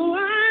you. I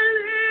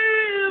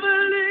live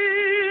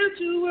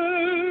to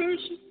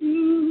worship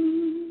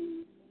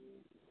you.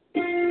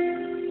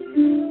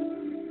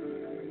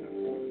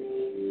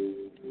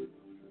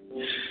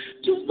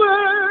 To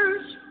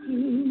worship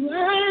you, I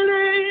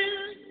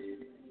live.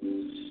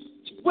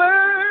 To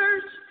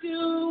worship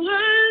you, I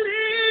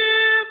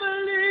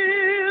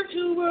live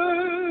to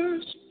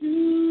worship you.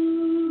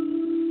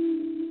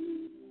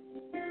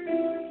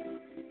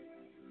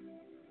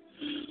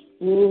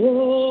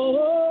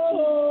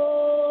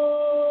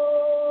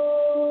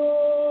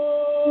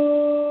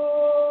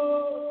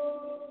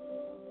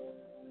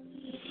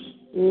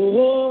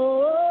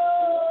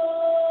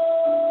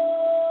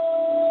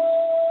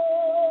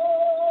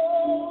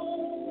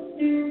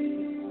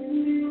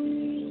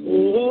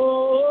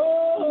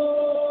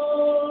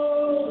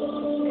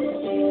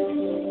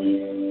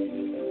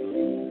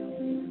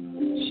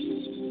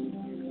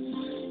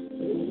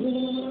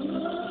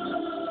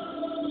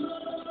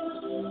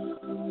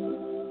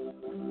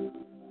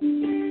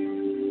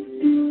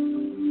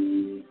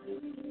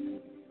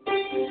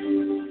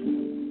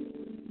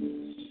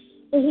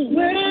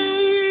 away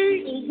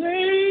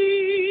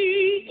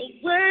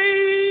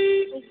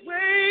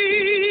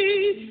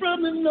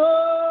from the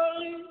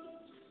noise,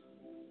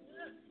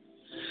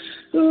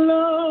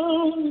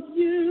 alone with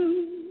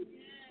you.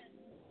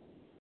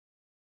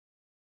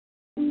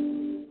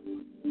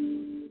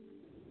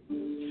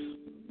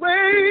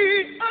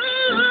 Way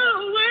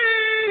away,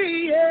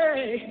 yeah,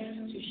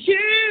 to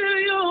hear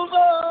your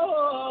voice.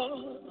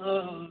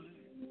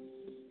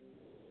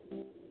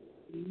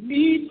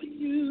 Meet with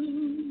you.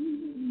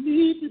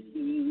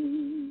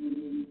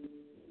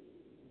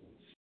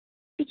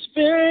 It's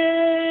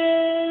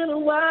been a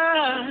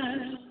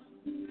while,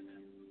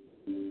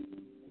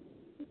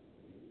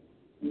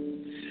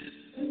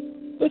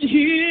 but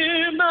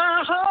hear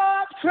my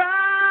heart cry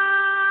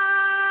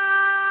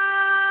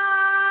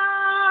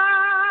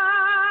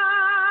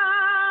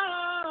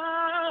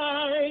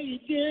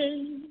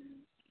again.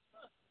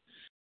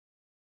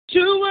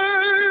 To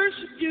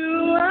worship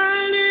you I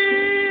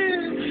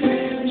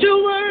live, to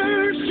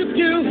worship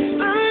you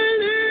I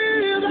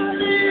live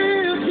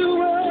to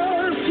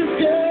worship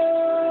you.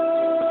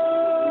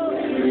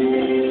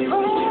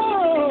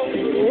 Oh,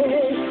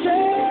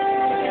 say,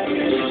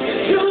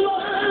 to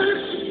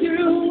worship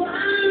you I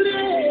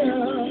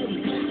live,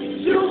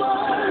 to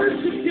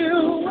worship you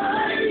I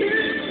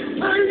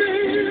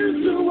live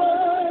to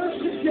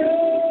worship you.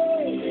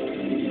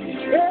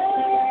 Yeah.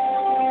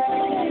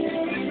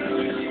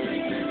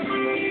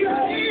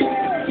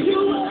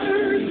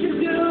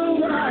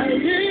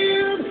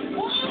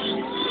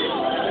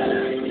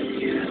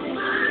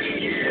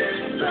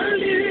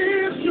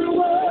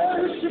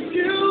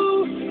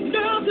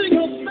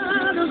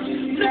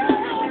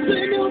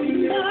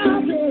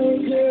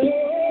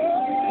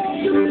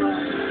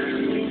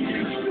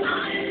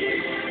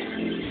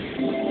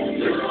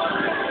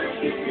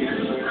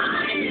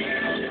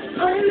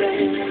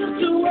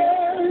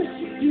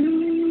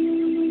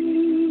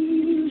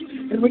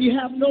 And when you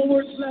have no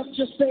words left,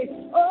 just say,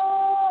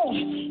 oh,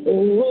 oh,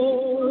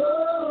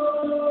 oh,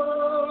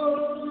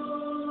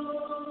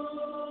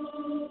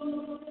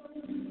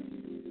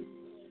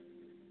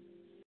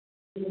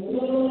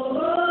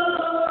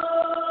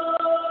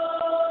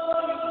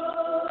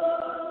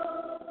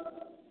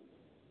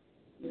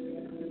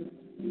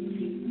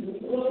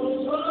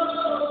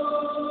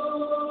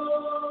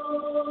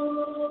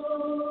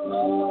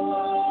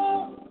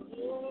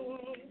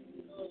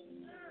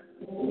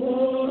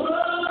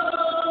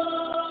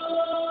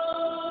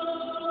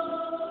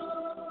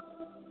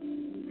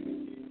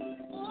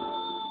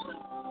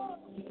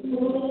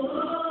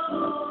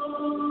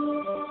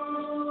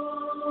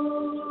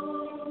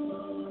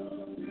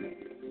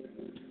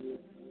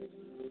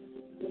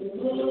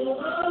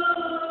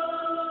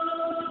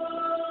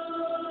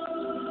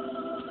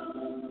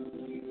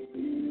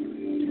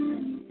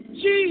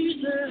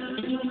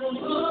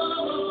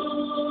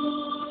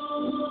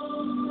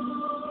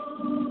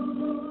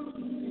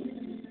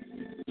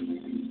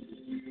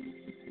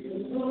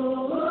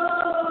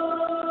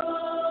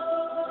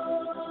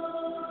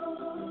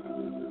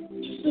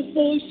 the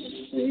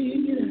voices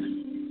singing.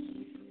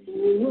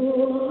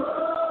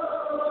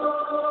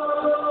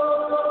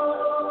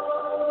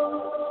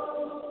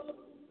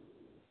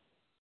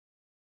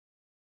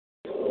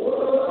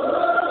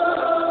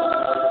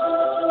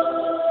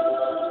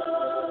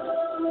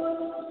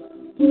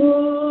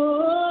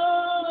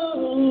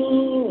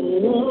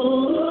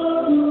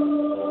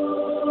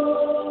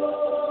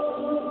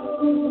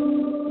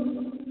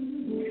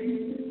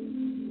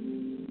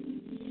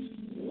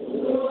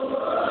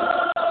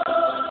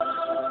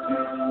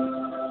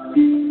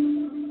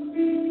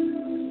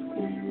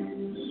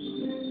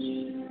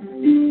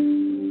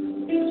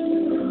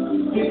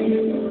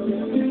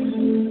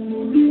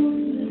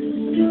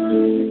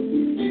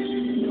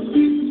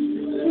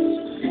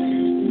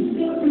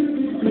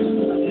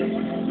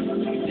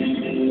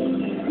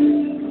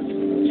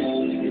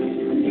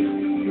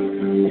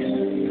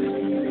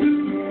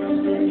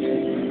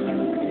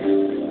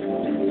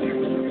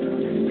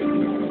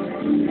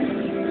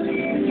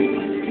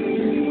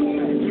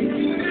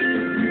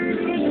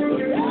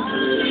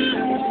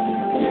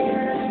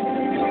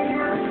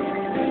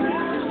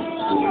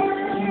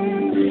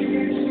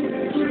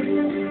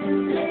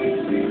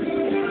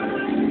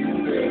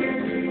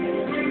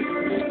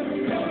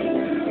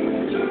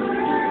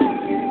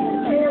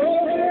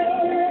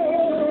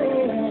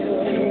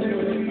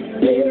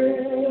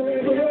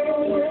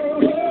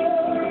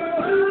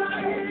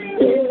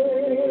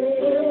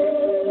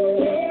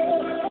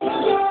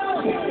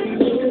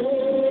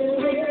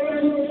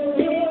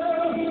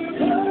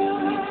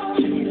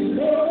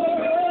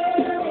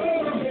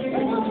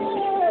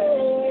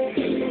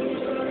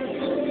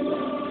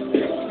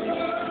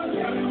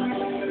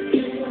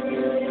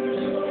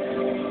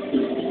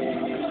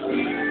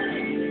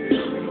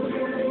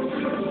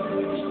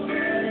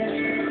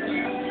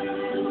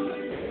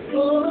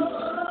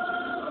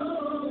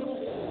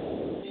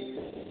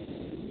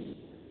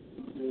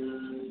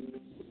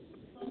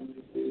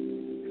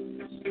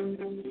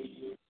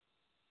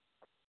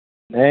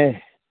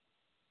 Man.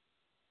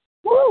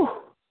 Woo!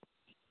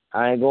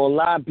 I ain't gonna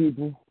lie,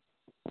 people.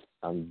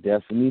 I'm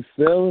definitely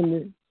feeling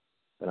it,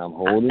 and I'm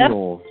holding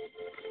on.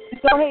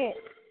 Go ahead.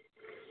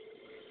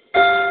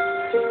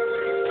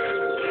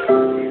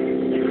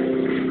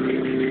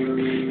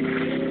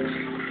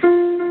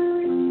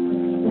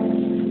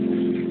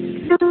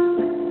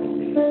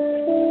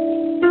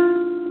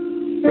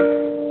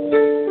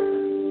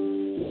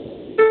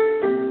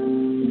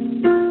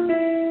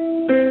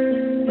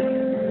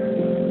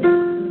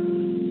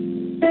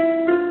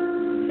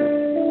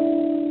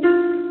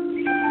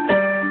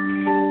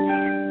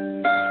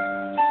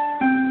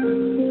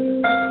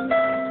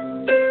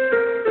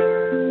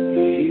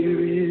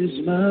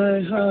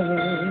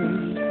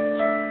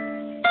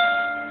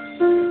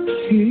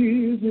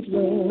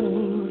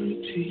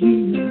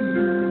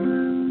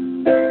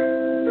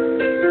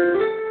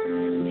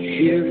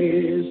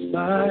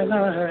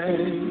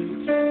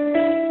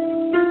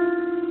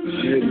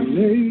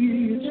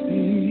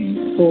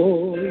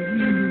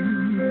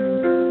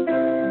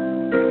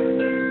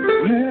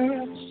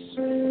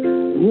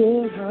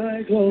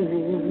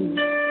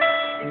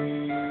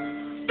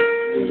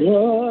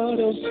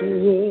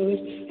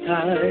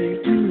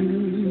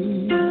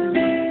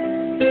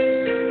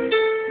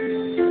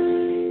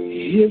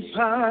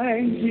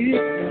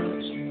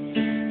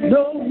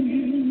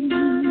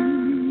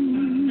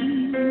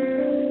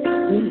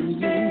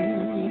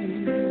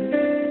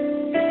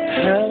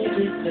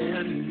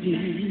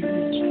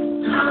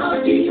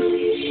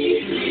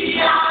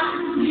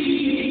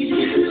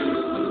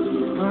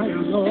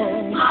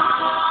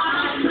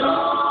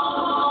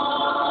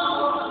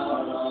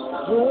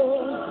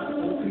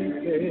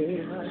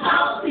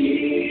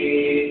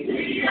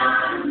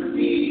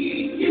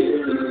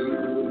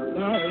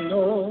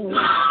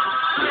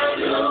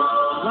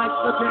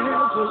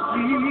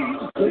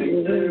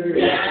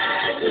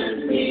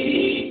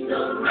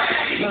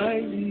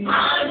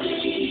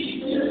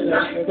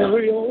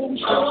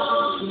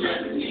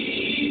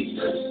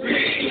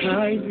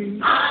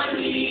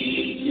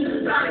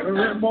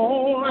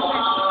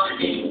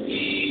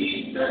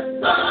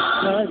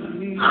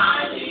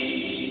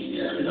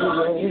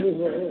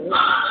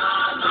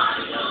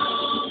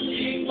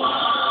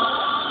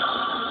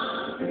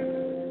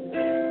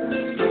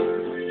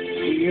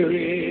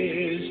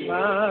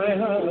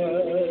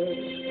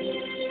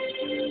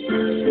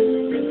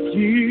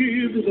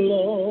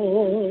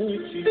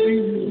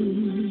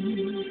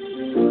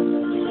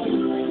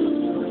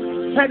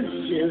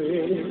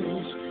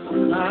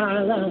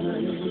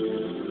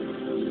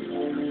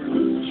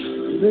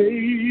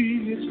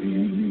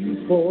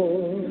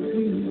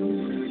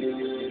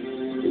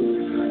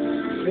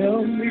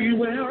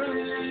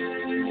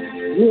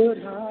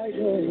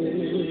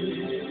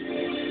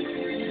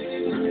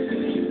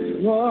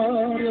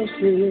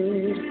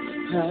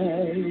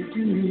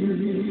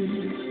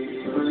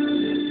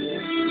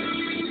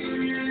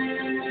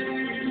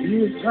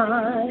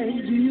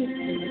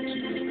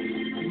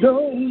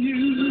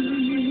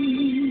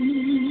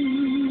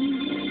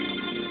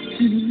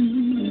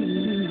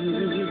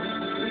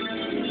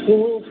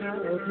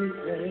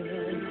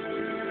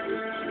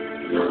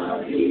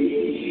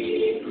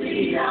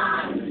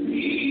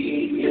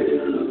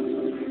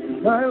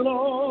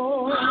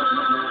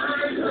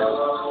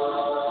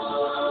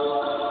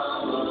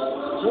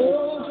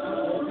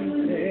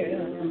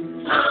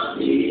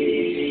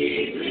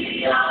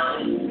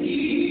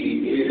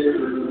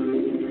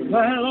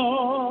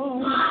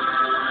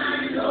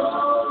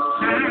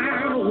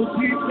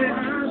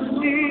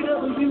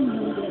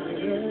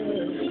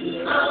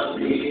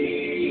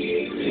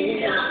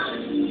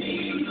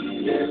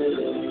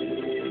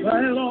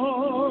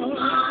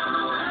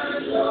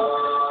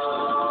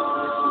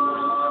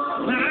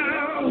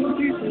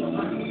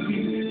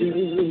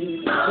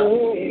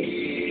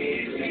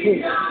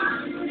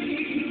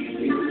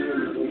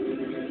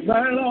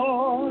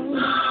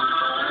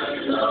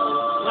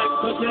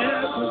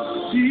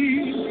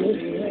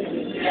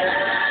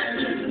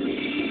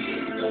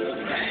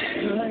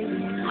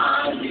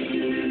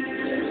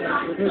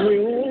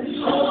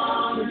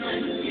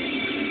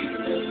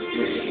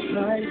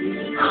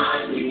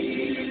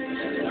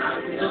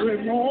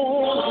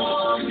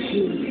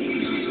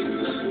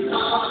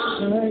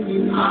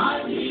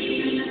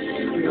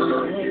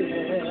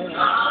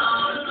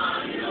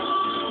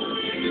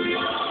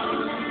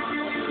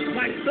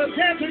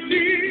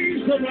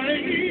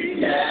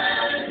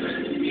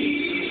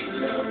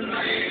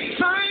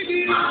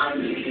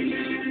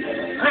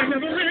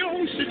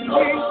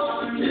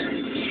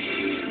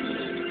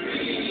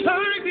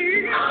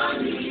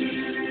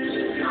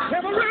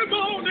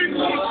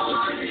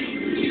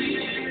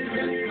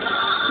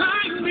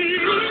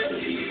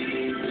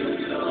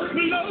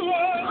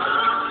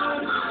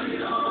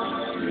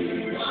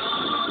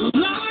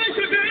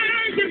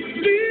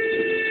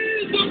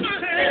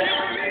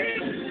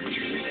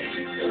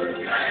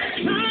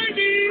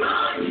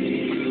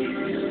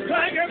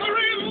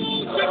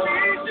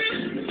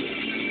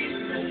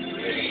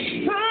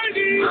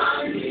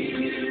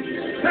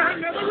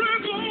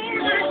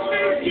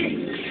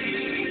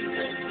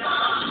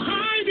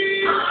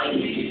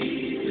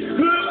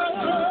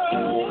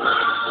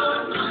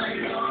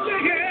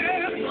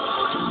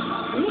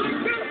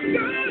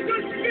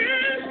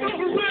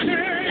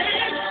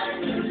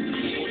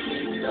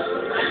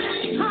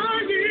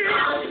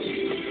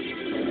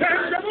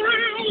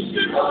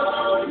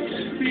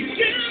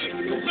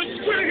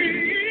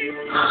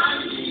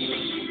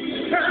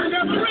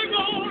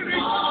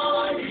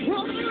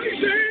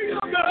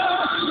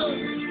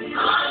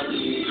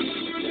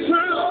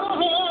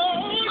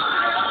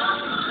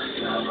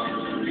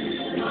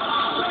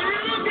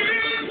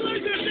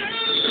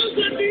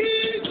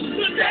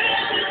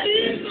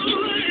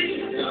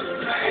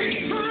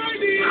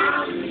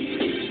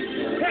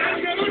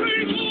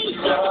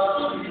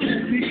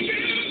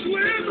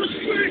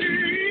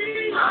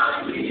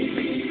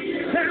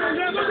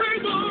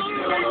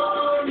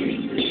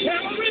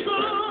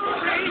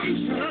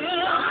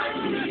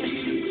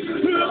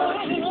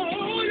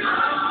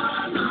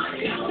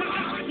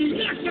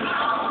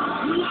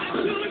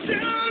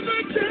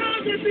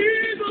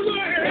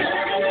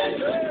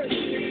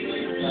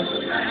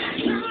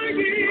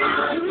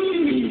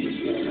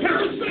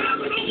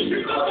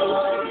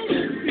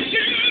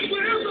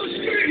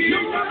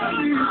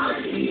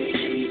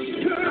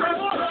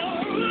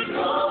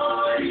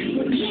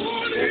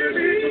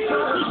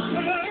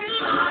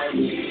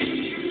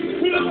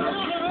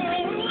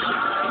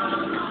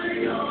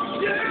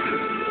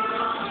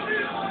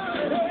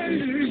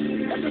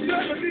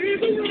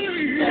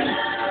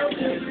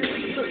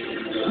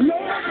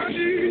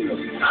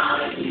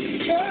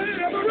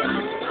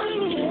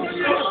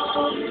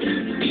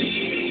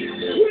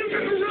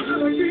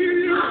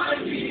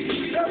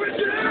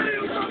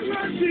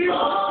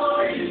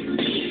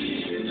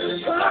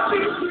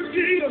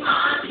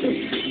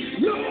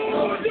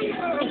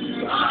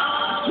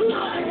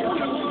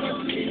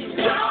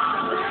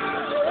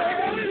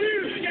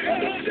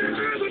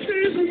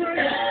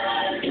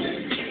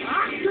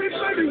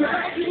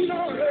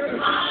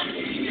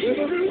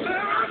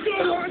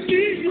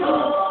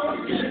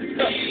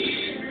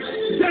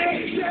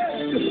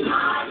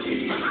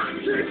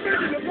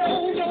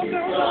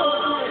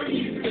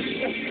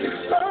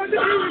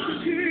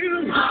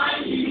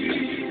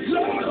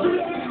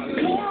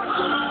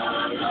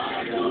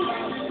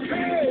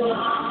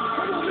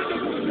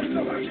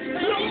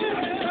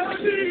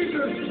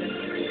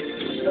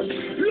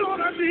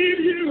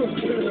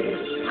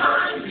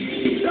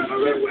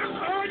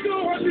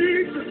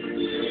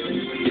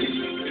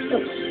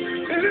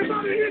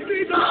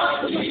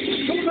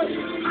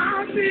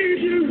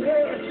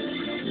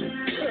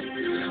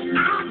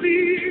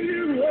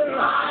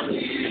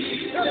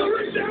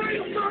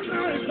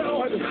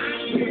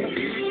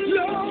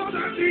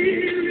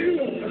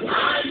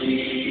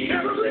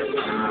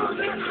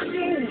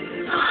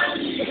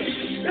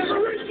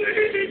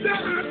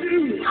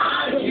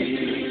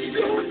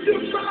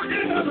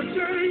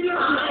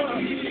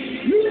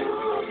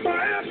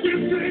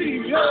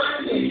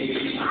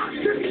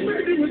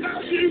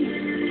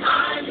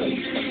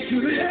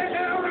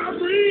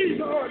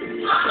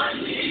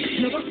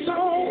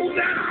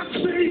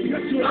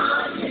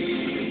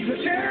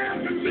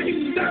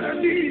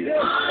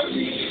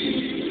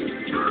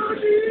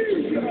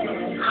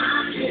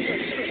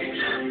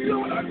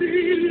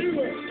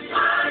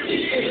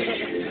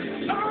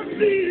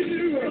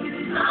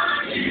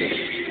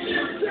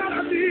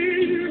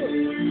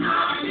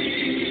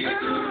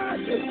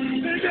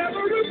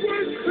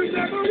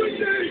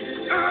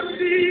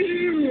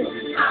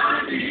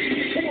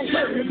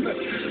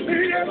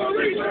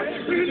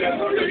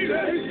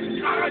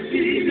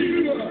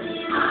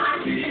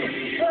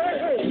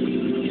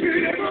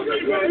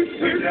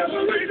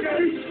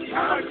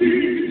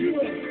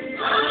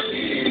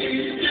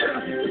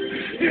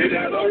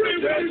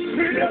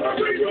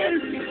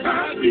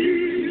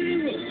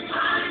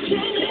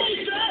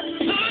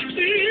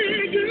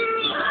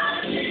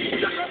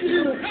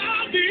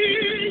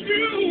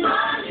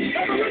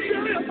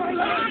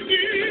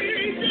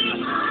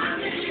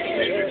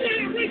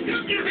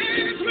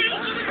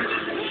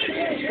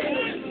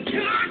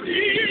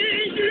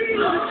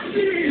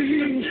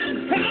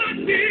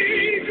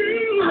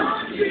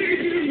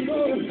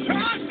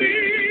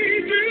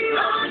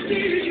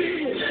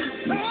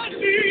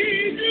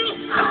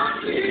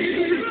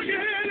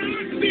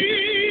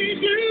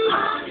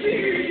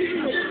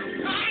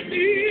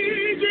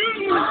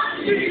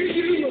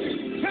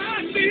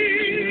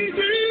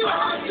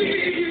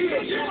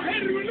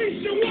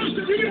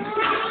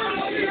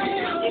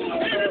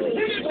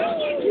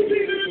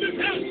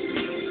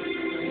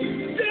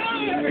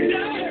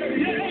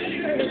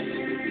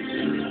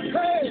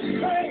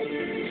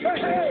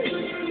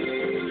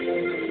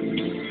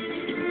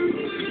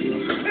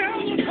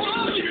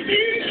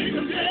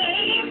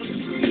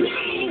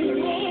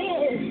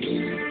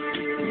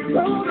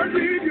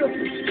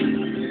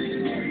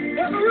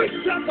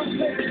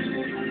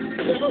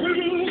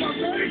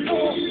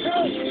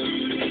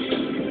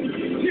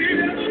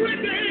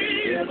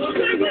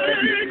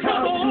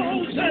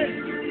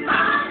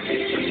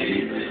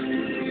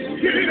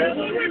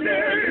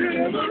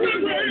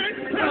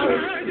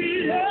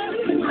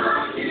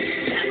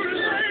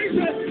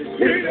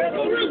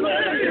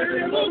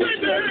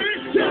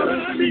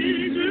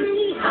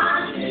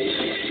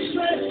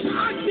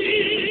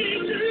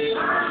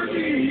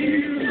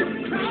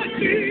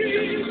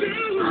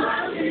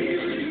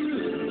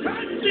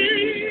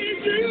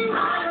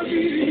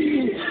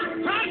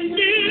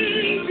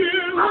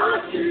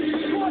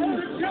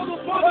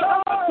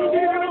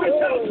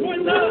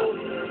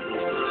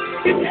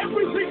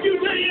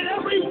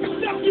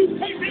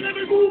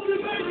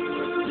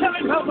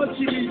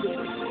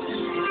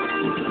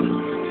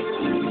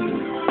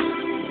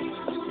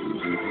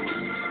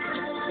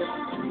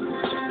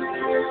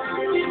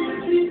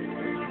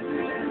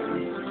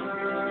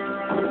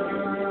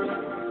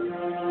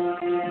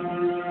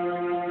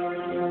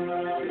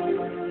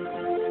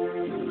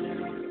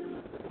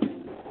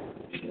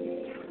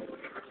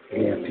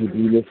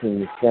 Listening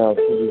to Sound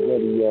City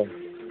Radio.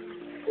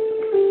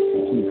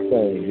 Keep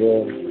saying,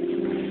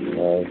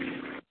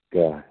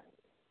 God,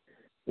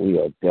 we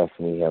are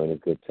definitely having a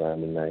good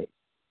time tonight.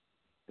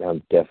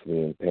 I'm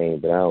definitely in pain,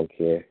 but I don't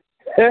care.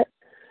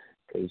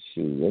 Because,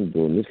 I'm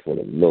doing this for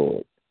the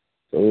Lord.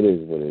 So it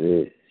is what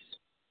it is.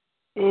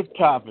 Good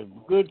topic.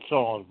 Good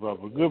songs,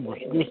 brother.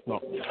 Good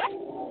songs.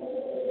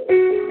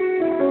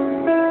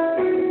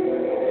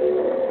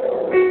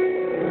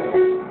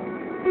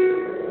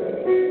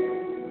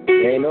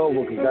 ain't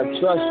over because I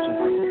trust you.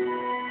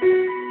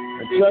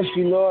 I trust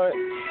you, Lord,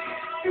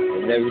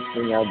 in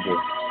everything I do.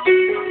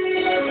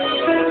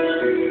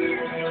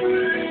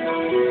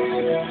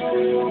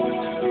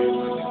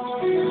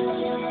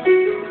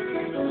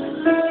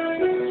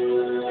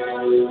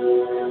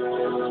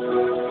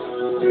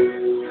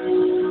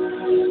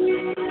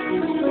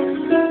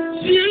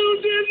 You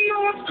did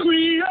not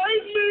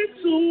create me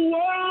to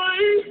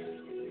worry.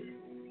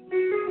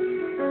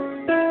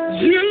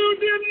 You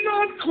did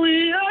not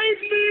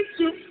create me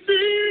to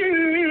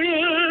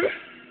fear.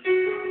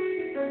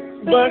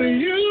 But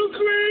you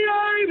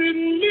created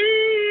me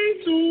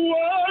to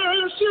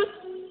worship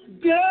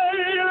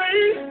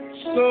daily.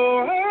 So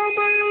I'm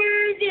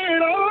leaving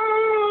it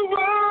all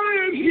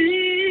right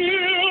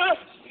here.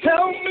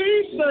 Help me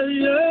say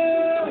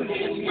yeah. You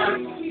did not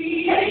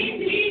create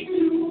me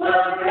to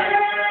worry.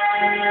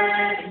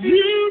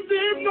 You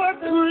did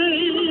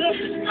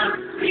not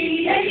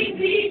create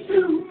me to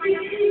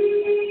fear.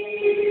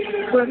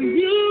 But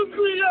you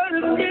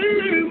created me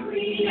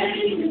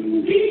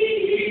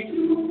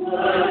to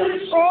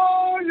worship.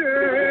 Oh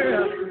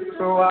yeah.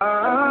 So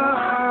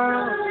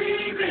I'm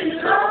leaving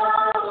it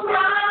all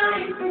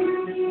right.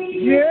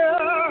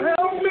 Yeah,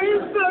 help me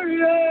say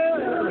yeah.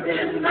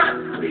 You did not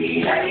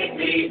create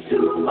me to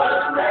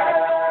worry.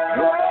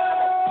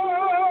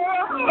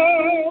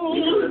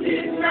 You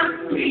did not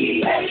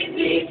create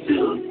me to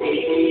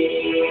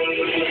fear.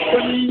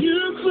 But you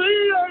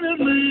created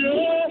me,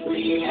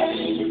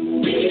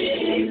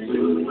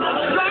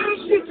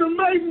 Last it to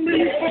make me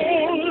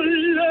whole,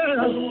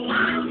 yeah.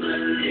 I'm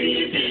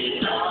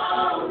believing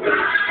all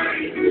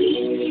right.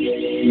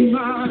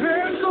 My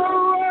hands are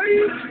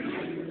raised.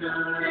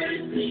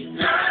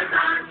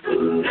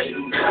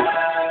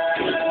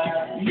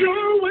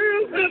 Your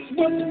will is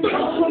what's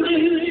best for me.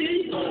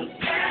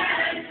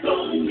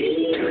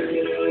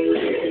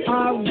 I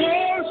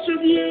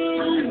worship you.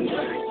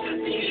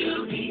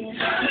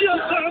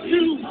 Yes, I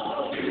do.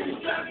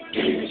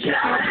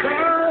 I'm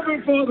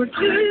bobbing for the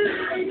King.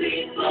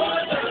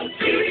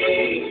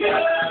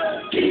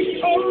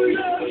 Oh,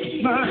 yeah.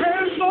 My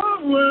hands are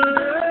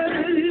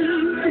raised.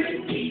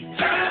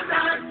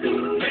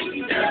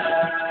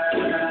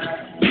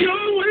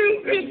 Your will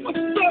is what's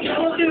best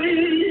for me.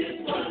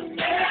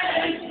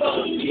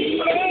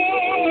 Oh,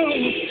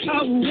 I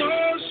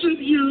worship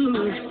you.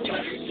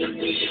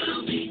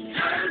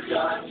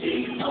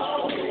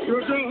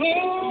 You're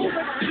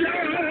Jehovah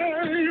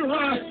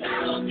Jireh,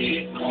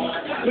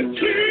 the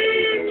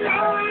King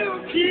of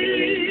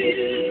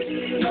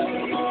Kings. No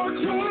more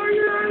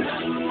crying,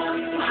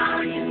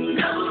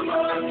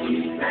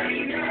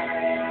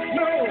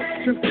 no,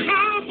 'cause I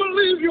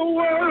believe your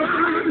word.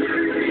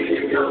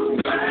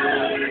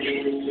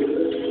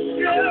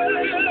 Yeah,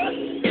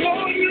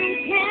 Lord, you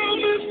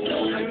promised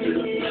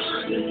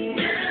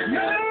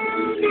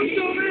never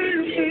to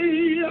leave me.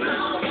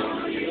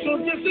 So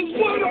this is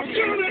what I'm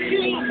gonna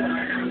do.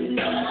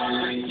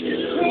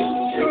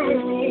 Oh,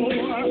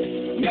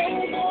 no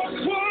more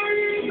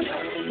crying,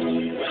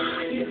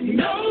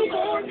 no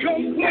more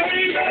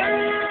complaining.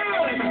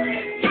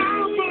 I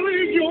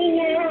believe your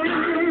word.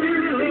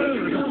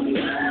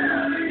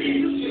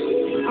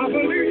 I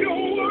believe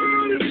your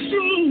word is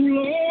true,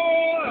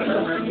 Lord.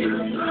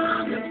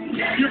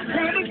 You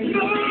promised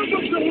never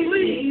to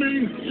leave me.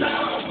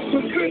 So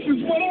this is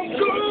what I'm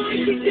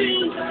going to do.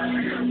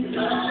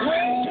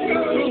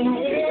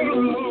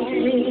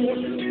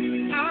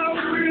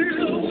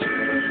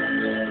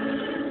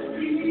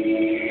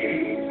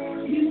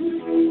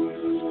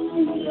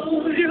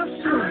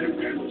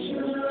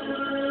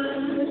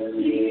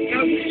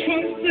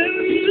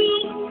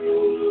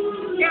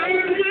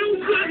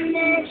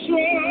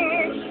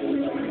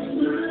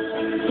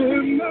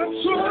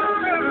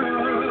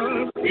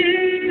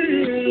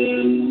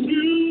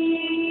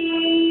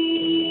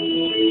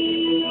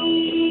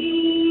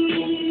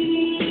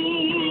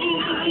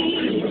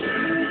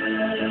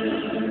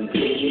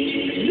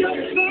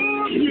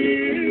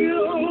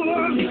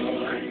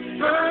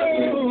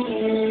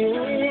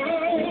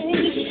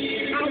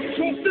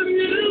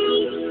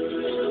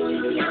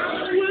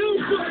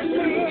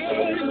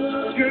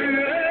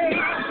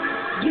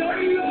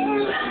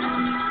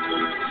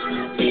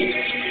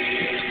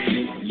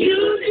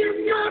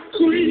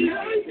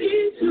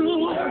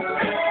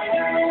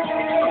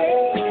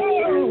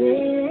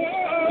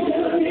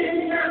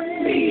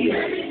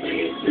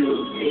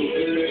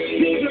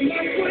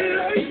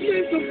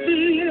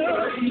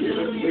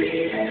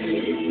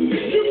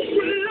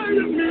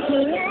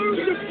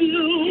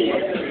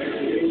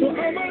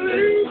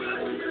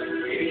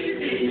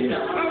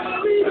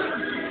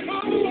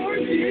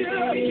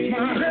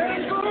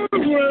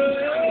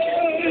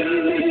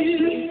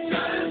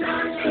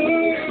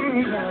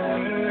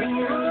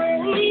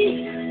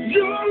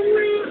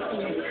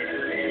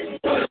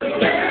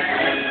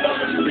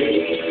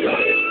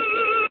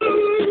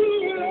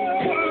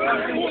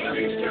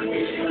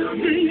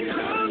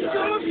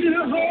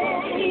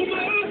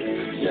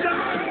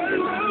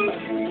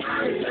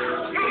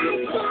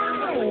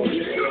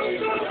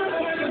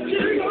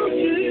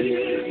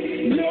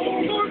 No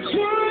more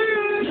crying.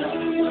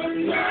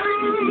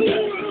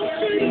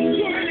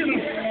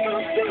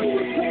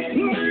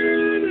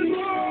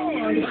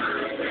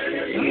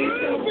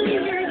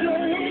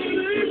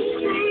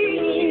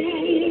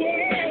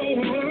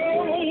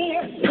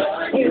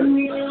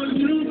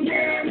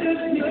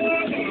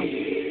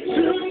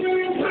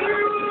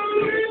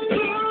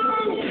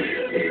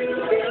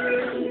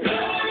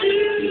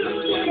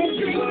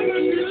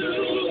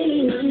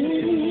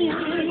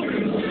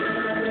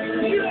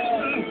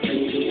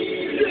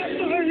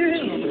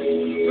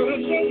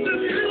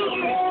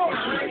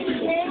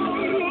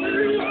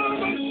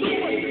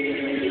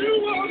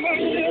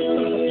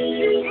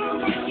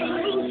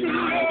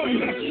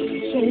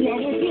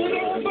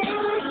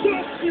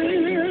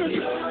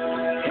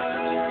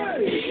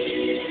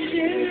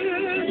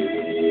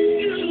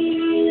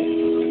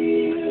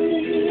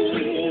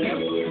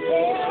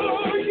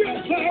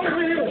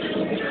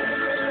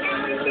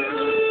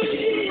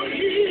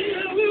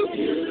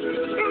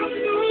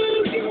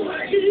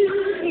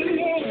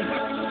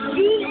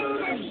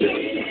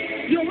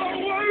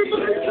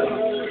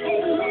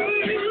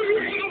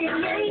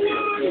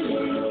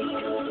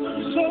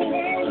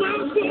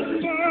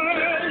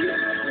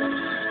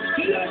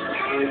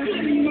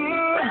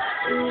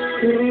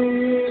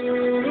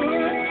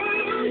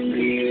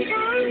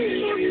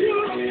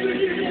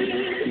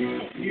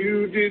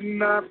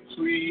 not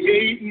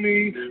create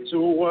me to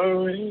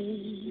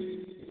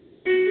worry.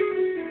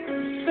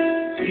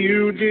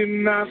 You did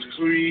not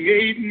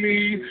create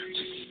me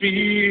to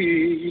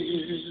fear.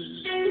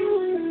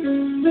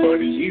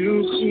 But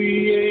you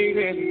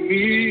created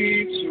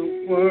me to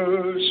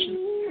worship.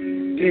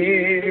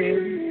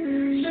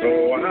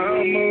 So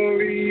I'ma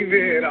leave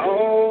it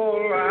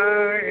all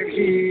right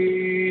here.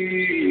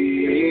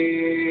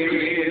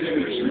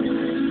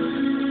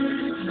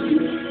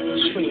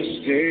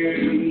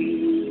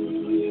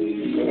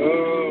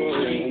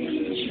 Trusting,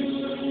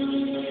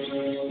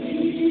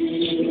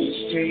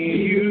 trusting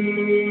you,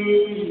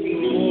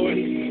 Lord.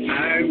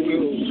 I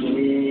will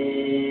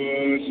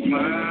put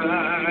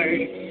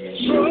my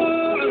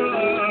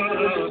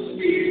trust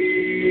in you.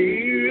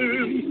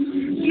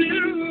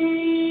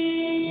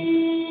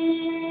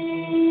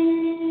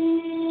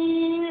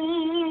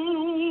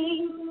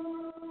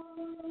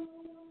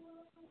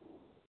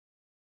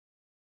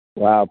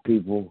 Wow,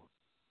 people.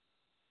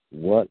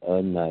 What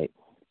a night.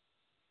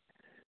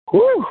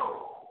 Whew.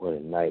 What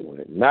a night,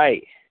 what a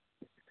night.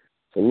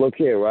 So look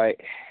here, right?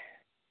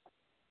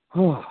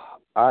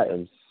 I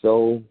am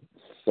so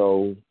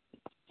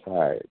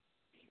tired.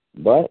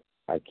 But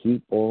I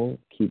keep on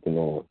keeping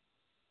on.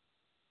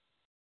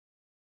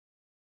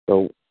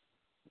 So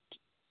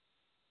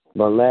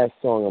my last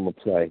song I'm going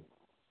to play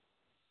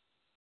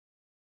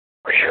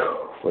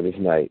for this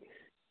night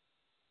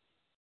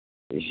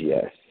is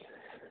Yes.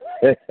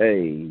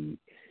 Hey.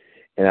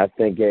 And I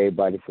thank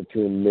everybody for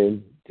tuning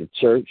in to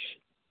CHuRcH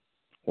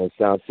on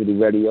Sound City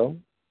Radio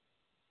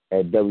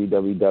at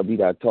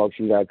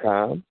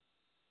www.talkshoe.com.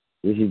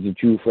 This is your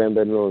true friend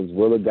better known as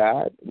Will of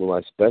God with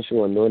my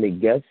special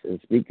anointed guests and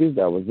speakers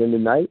that was in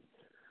tonight.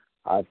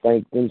 I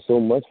thank them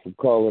so much for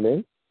calling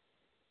in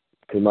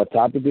because my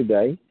topic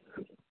today,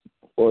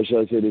 or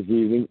should I say this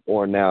evening,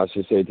 or now I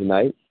should say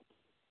tonight,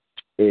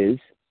 is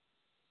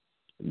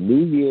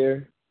New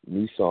Year,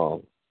 New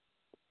Song.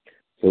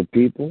 So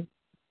people,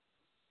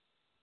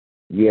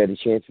 you had a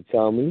chance to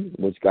tell me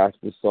which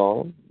gospel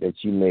song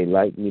that you may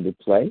like me to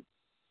play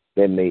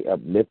that may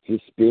uplift your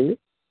spirit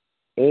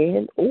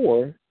and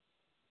or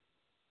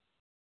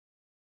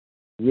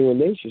your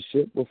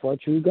relationship with our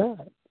true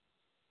God.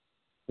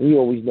 We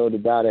always know the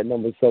dial at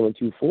number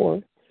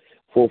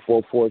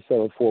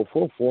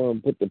 724-444-7444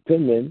 and put the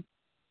pin in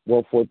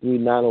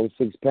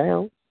 143906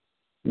 pound.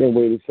 Then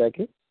wait a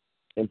second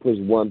and push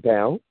 1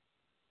 pound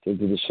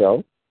into the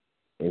show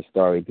and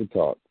start to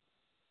talk.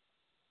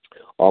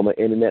 All my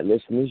internet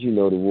listeners, you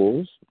know the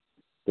rules.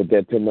 Put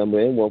that pin number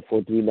in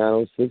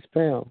 143906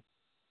 pound.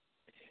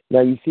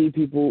 Now, you see,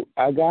 people,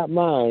 I got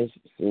mine,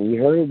 and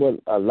you heard what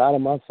a lot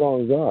of my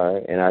songs are,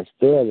 and I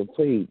still haven't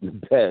played the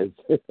best.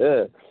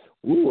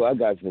 Ooh, I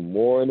got some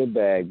more in the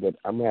bag, but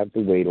I'm going to have to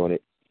wait on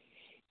it.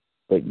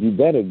 But you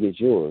better get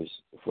yours,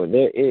 for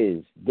there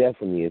is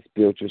definitely a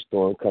spiritual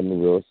storm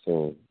coming real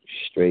soon.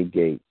 Straight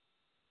gate.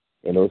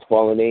 And those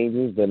fallen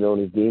angels that are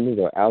known as demons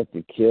are out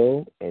to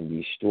kill and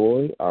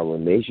destroy our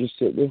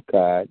relationship with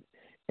God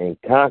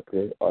and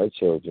conquer our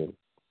children.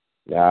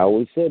 Now, I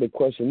always say the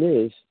question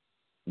is,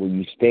 will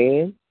you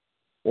stand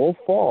or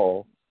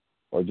fall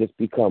or just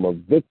become a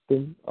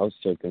victim of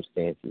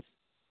circumstances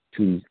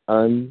to these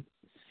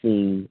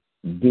unseen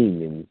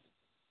demons,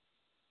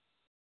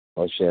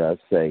 or should I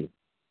say,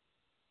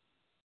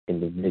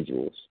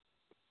 individuals?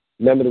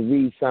 Remember to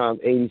read Psalm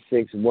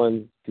 86,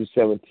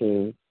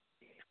 1-17,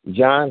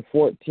 John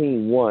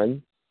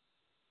 14,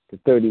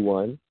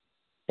 1-31,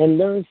 and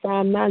learn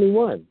Psalm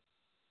 91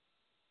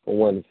 from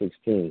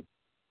 1-16.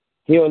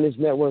 Here on this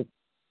network,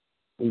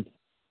 we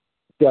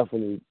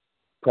definitely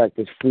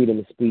practice freedom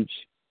of speech,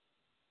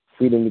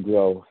 freedom to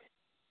grow,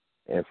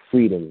 and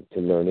freedom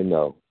to learn and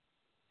know.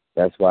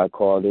 That's why I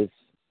call this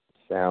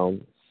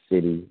Sound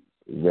City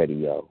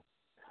Radio.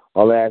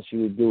 All I ask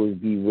you to do is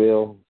be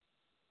real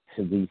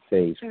and be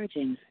safe.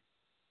 Charging.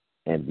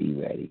 And be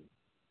ready.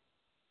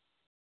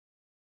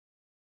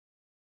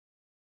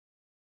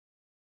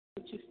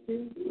 Would you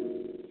still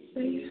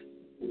say it?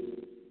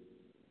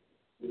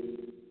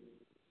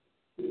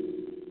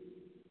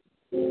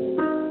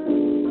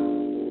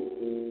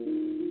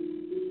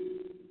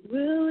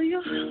 Will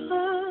your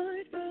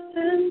heart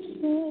and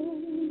soul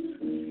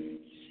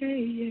say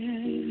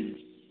yes?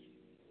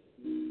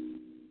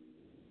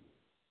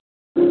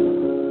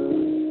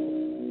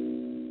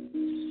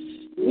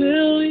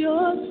 Will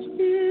your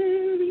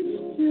spirit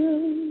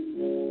still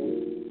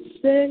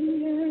say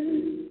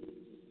yes?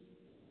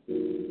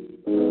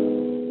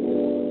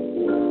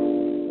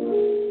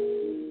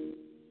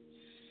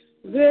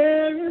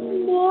 There is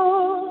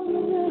more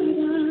that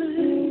I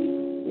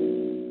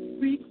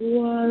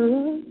require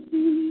of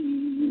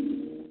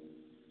thee.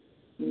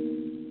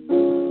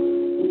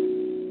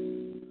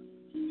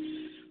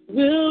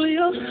 Will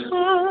your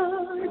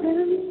heart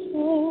and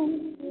soul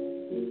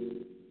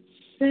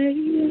say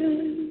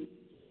yes?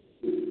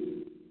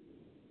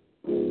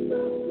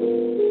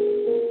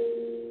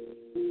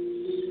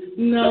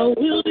 Now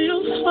will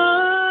your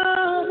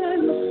heart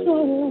and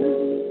soul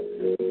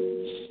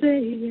say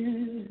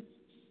yes?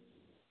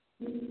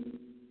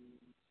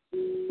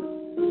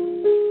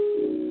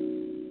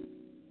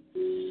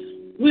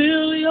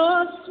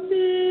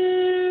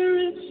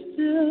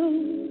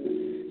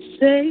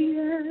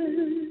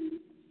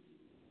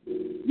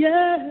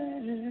 Yeah.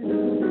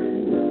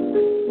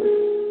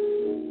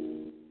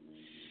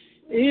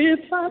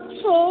 If I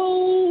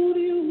told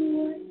you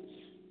what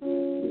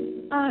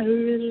I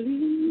really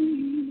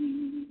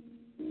need,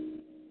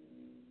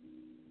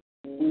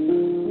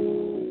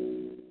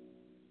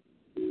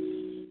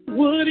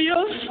 would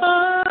your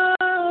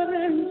heart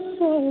and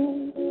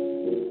soul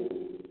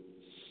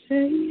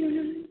say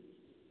yes?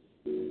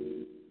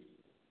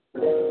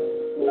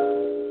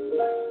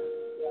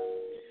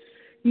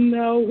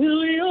 Now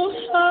will your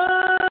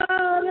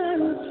heart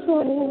and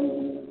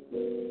soul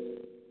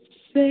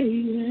say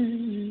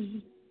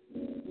yes?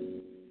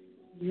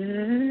 Yes.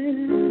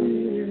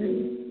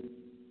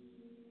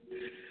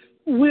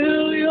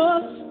 Will your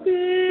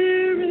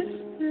spirit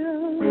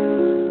still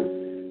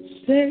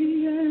say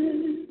yes?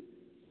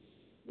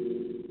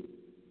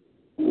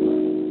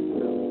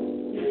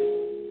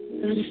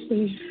 And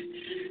say,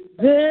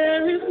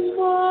 there is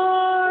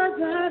more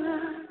that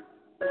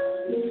I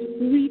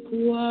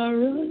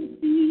require of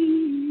thee.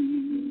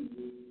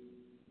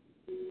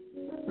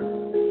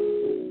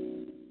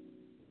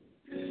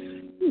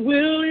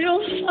 Will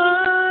your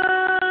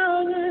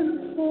heart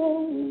and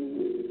soul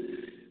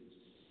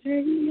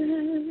say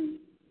yes?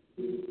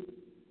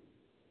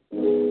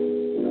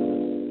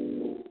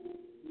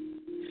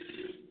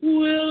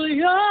 Will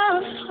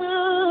your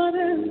heart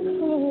and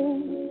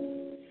soul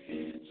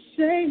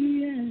say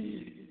yes?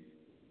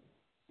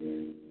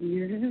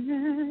 Yeah.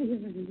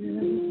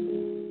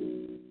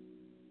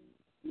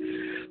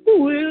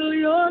 Will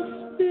your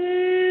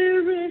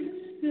spirit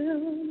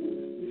still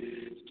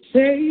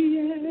say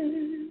yes?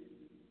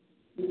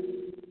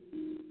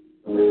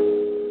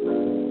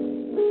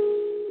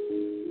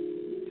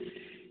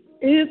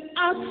 If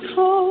I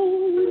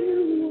told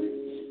you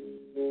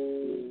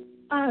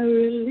what I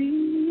really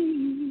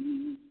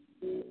need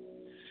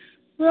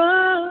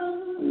from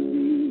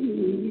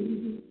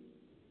you,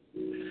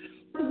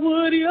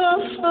 would your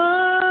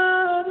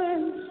heart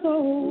and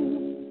soul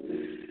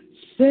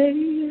say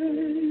yes?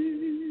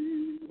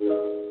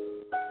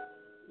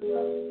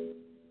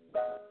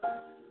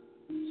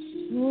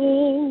 So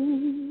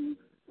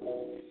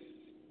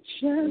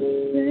just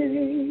say,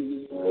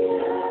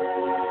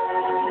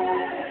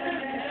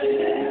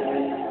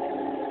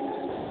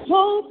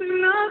 open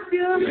up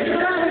your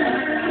heart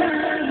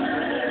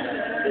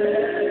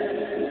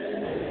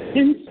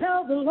and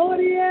tell the Lord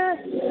yes.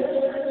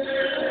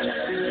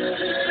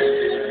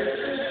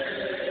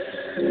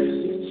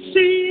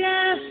 Say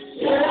yes.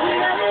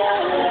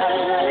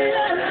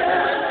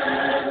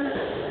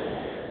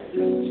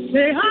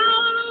 Say,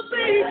 I'll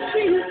obey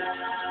Jesus.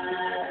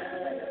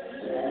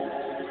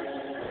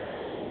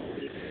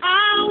 I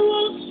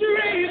won't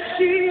stray,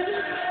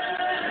 Jesus.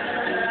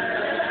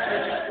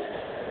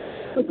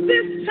 But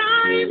this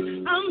time,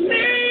 I'm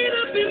made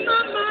up in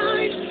my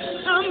mind.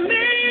 I'm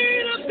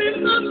made up in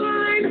my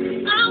mind.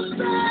 I'll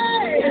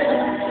say,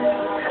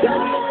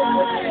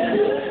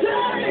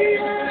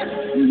 yes.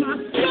 My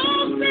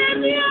soul says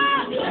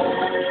yes.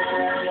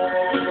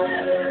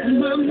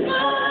 My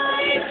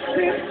mind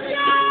says yes.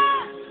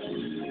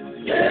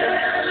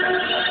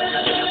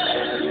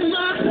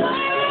 My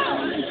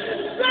heart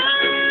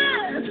says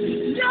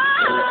yes.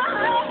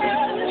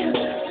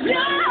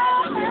 Yes.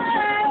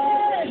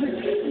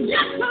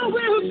 Yes, I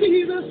will be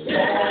the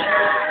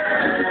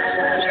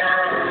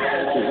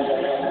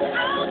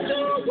I'll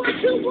do what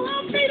you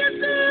want me to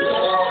do.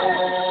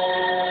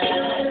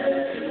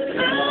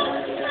 I'll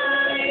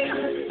say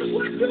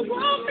what you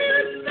want me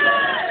to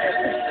say.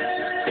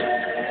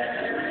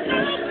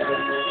 I'll go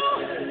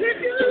if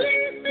you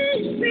leave me,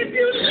 if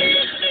you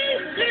leave me,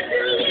 if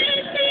you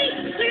leave me,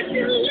 if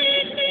you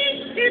leave me,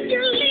 if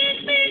you leave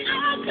me,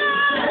 I'll go.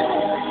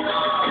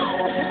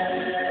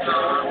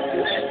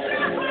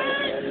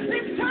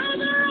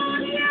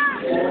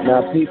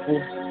 Now, people,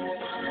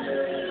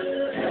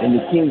 in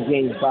the King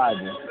James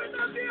Bible,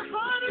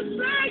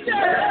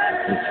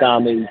 in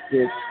Psalm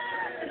 86,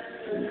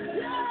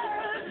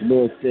 the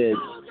Lord says,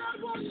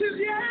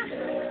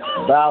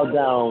 bow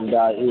down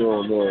thy ear,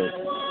 O Lord,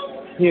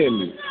 hear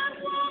me,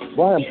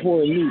 while I'm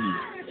poor and needy.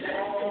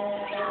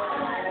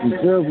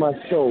 Preserve my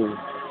soul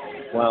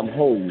while I'm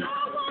holy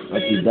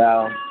unto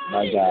thou,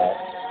 my God.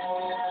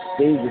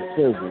 Save the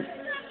servant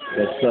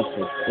that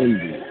trusteth in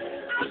thee.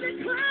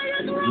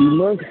 Be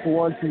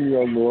merciful unto me,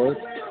 O Lord,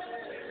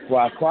 for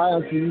I cry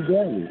unto you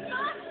daily.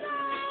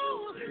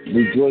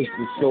 Rejoice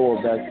the soul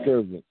of thy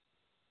servant.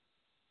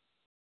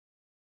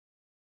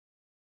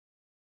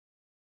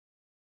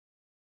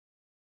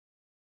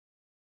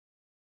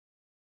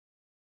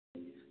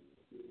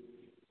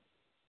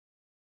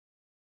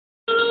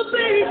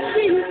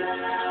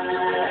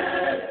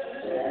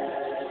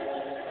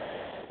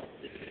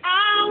 I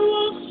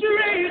won't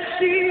stray,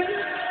 Jesus.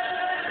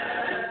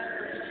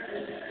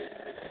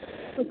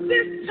 But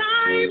this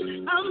time,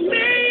 I'm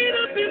made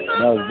up in my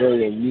mind. That was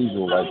very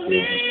unusual right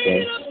there,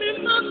 okay?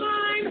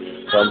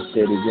 So I'm going to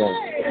say it again.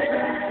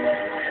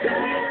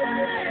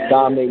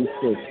 Psalm 86,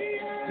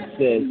 it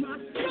says,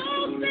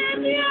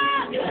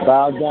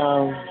 bow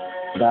down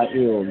thy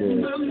ear, O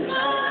Lord.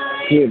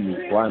 Hear me,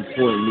 for I'm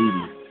poor and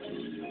needy.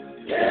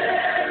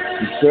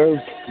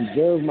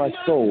 Preserve my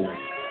soul,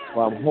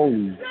 for I'm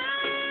holy.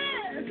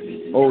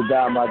 O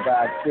thou, my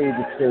God, save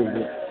the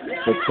servant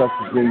that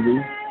trusteth in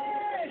thee.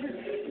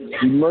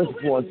 Be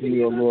merciful unto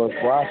me, O Lord,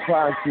 for I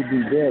cry unto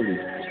thee daily.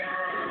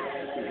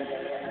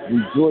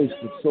 Rejoice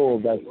the soul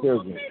of thy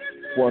servant.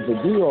 For unto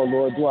thee, O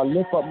Lord, do I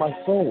lift up my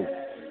soul.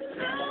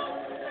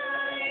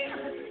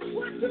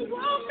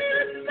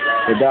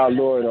 For thou,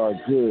 Lord, art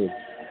good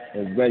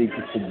and ready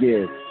to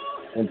forgive,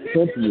 and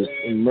plenteous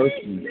in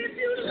mercy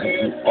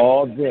unto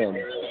all them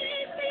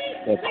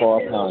that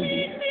call upon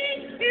thee.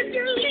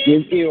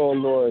 Give ear, O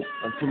Lord,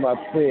 unto my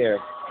prayer,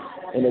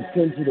 and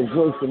attend to the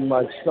voice of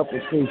my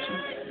supplication.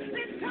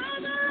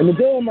 In the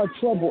day of my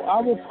trouble,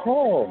 I will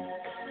call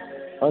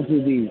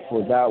unto thee,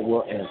 for thou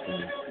wilt answer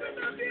me.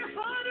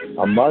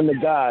 Among the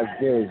gods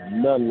there is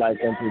none like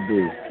unto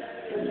thee.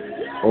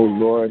 O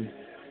Lord,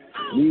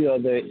 neither are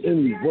there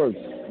any works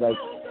like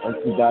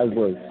unto thy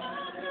works.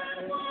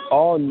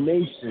 All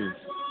nations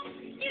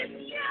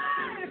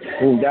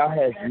whom thou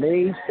hast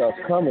made shall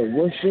come and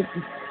worship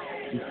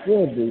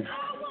before thee,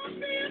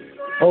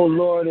 O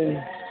Lord, and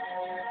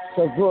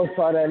shall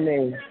glorify thy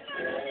name.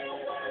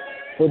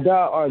 For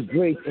thou art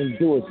great and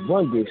doest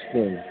wondrous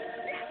things.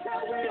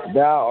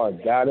 Thou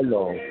art God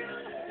alone.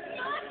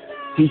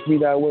 Teach me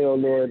thy way, O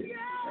Lord.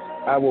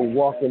 I will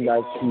walk in thy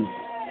truth.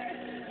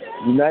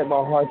 Unite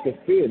my heart to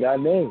fear thy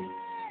name.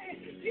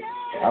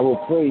 I will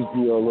praise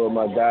thee, O Lord,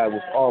 my God,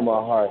 with all my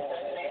heart,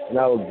 and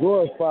I will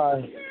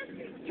glorify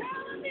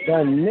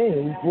thy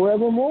name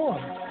forevermore.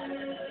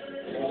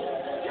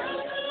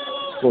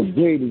 For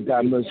great is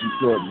thy mercy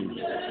toward me,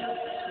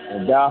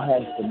 and thou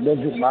hast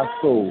delivered my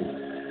soul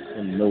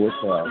from lowest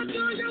hell.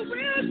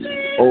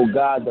 O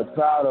God, the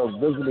proud are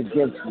risen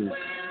against me,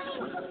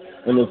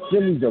 and the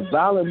cities of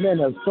violent men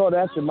have sought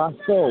after my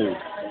soul,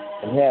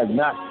 and have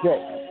not set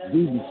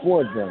thee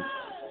before them.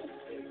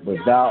 But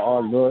thou,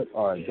 our Lord,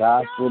 art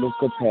God full of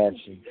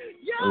compassion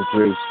and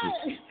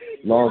gracious,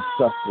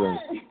 long-suffering,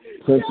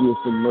 plenteous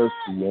in mercy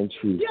and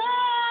truth.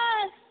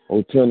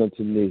 O turn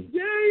unto me,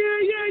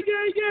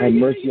 have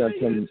mercy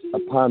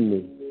upon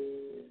me.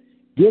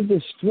 Give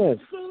the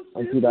strength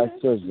unto thy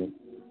servant,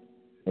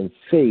 and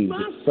save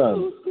the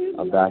son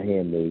of thy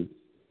handmaid.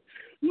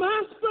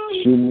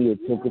 Shew me a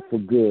temple for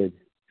good,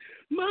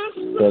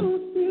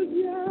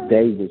 that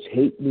they which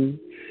hate me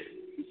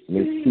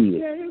may see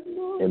it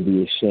and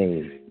be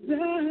ashamed,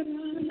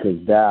 because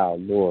thou,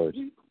 Lord,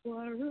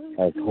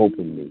 hast hope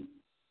in me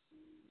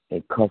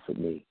and comfort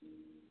me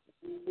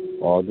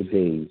all the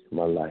days of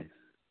my life.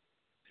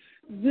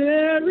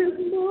 There is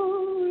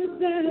more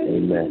that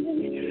Amen.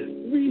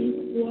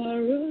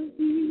 require of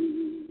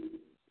you.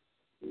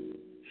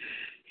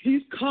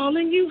 He's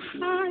calling you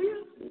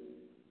higher.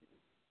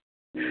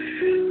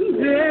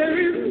 There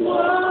is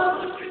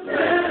more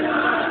that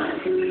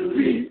I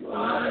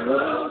require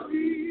of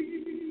you.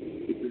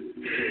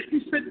 He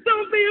said,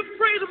 don't be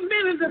afraid of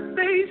men in the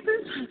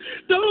faces.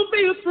 Don't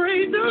be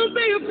afraid. Don't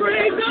be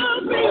afraid.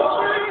 Don't be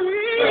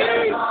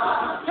afraid.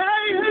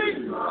 Hey, hey.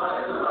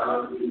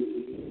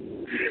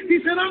 He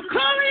said, I'm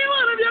calling you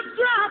out of your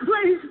dry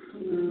places.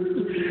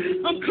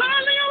 I'm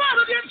calling you out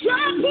of your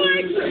dry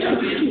places.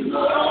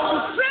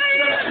 Say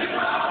it.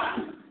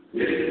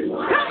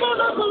 Come on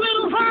up a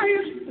little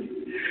higher.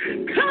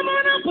 Come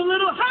on up a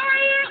little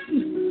higher.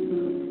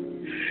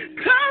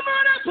 Come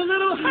on up a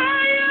little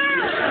higher.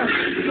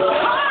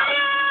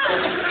 Higher.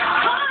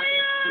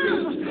 Higher.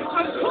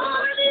 I'm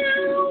calling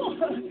you.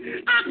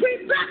 I'm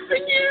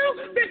predestined you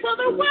before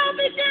the world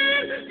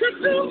began to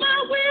do my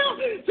will.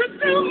 To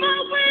do my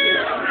will.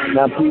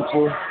 Now,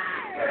 people,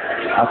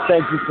 I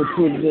thank you for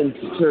tuning in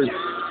to church,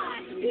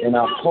 and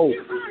I hope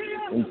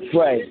and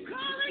pray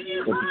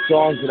that the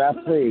songs that I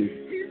played,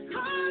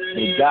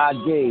 that God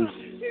gave,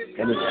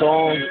 and the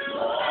songs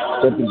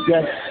that the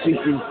guest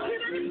speakers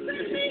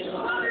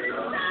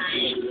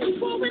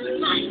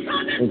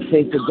and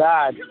say to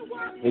God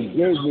that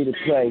gave me to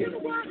play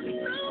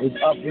is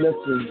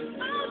uplifting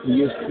to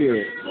your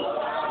spirit.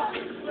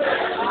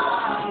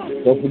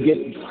 Don't forget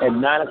at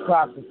 9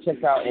 o'clock to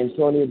check out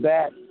Antonia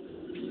Bat,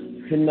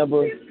 pin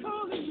number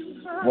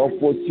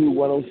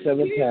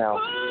 142-107 £.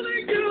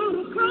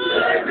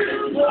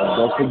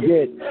 Don't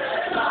forget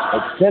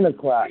at 10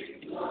 o'clock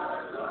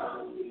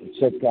to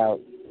check out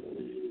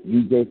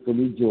DJ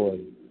Fully Joy,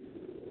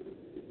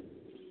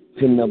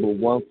 pin number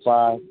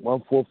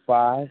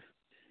 145-234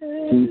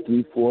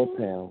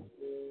 £.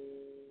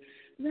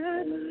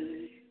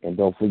 And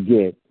don't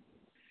forget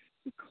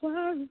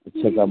to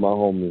check out my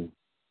homie,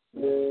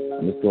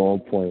 Mr. On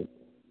Point,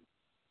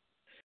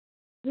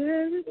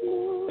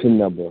 pin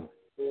number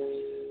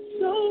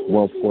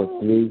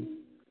 143-133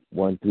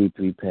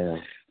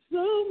 £.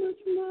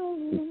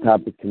 This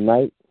topic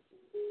tonight: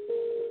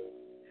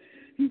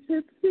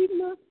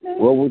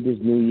 what will this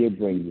new year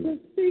bring you?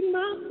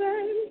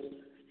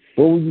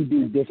 What will you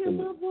do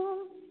differently?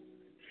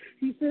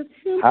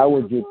 How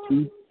would your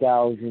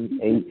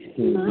 2018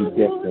 be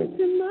different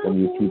from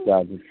your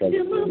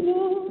 2017?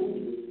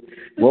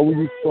 What will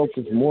you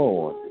focus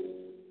more on?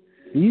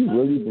 Do you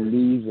really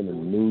believe in a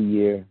new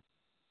year?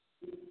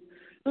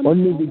 or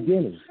new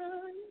beginnings?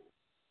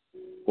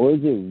 Or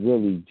is it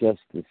really just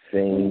the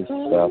same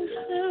stuff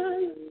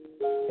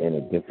in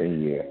a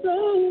different year?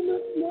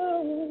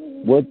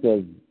 What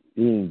does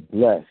being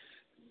blessed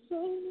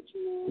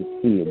to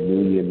see a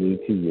new year mean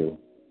to you?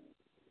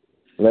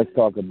 Let's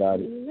talk about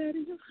it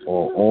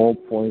on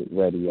Point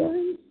Radio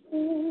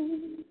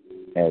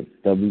at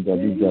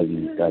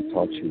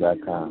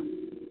www.CHuRcH.com.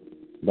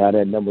 Now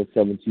that number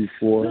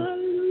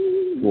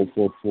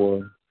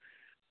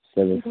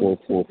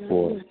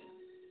 724-444-7444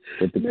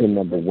 with the PIN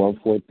number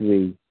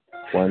 143-133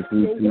 #.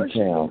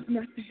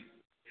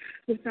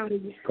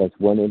 Press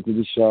 1 into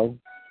the show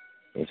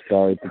and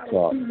start to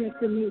talk.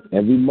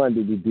 Every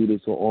Monday we do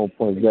this on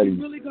Point Radio.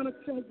 You're really gonna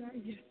tell that?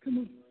 Yes, come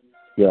on.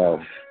 Yo.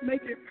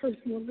 Make it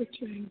personal,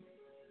 Richard.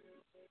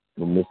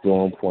 With Mr.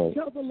 On Point.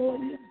 Tell the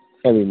Lord yes.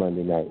 Every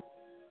Monday night.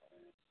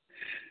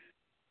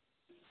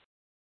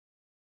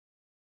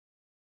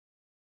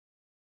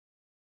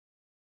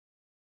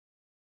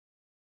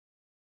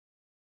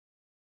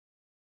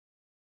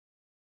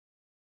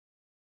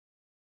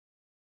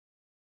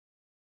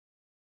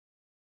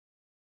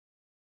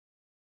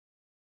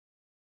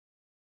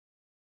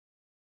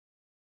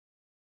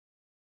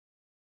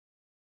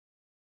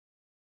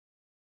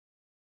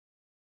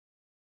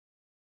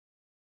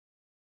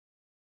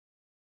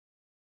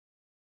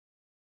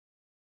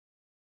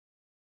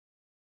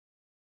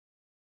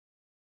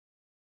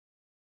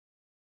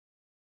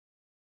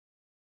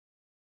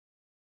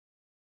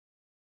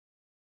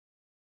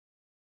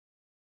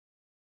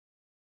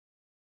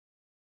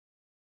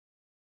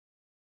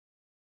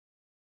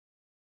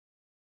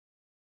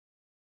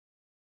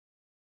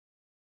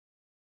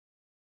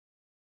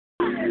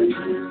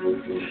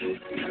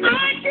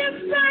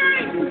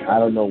 I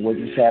don't know what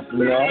just happened,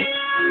 y'all,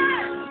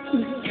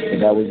 but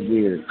that was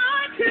weird.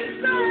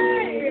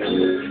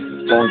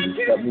 Phone just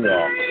cut me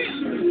off.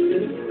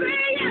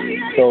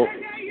 So,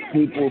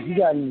 people, if you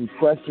got any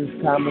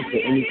questions, comments, or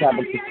any type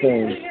of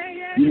concern,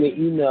 you may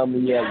email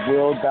me at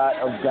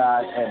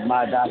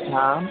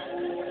will.ofgod@my.com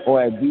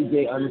or at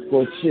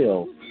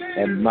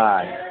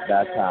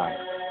dj_chill@my.com.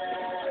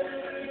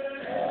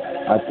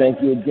 I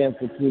thank you again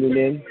for tuning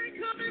in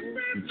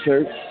to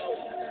church.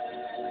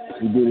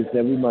 We do this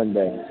every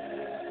Monday.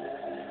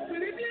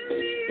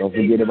 Don't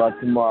forget about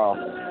tomorrow.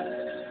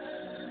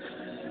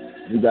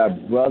 We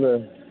got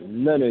Brother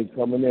Leonard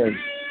coming in.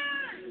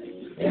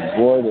 And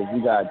boy, does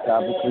we got a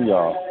topic for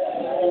y'all.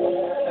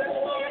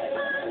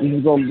 This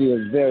is going to be a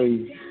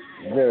very,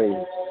 very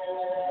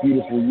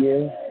beautiful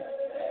year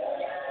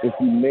if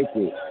we make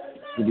it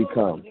to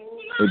become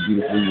a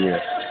beautiful year.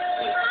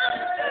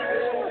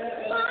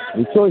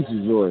 The choice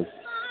is yours.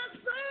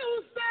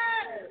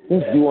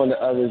 Just do unto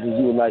others as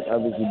you would like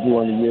others to do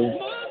unto you,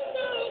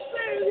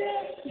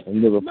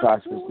 and live a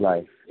prosperous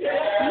life.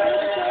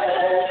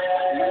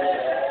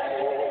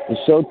 The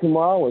show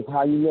tomorrow is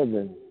How You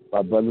Living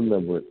by Brother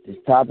Limerick. His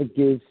topic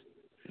is,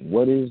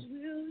 what is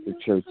the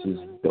church's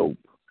dope?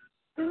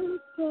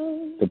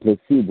 The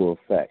placebo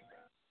effect.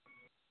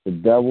 The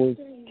devil's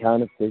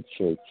counterfeit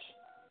church.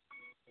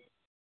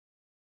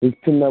 His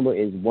PIN number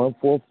is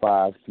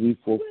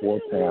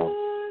 145-344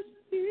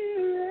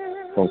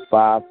 # from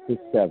 5 to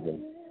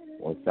 7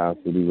 on Sound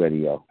City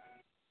Radio.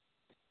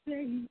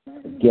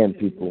 Again,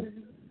 people,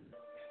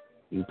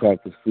 you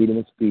practice freedom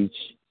of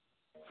speech,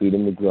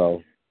 freedom to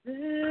grow,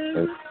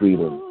 and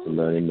freedom to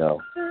learn and know.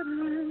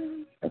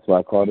 That's why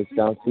I call it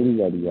Sound City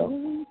Radio.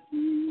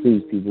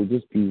 Please, people,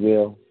 just be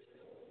real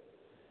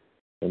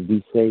and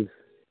be safe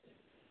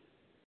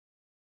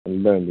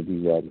and learn to be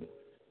ready.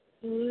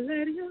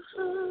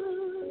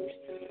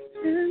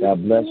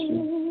 God bless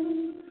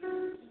you.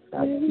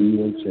 I'll see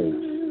you in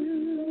church.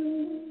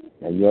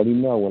 Now, you already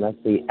know when I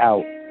say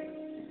out,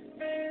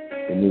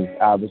 it means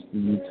obviously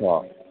you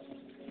talk.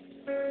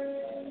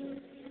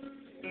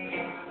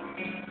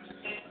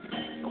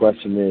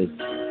 Question is,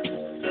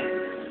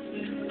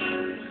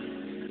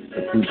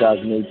 for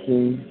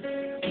 2018,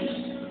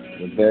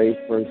 the very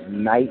first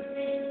night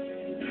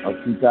of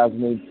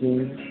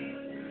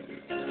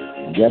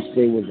 2018,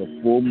 yesterday was a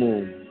full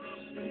moon.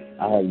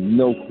 I have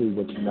no clue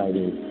what tonight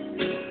is,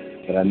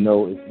 but I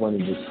know it's one of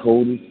the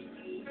coldest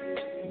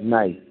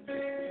nights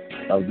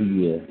of the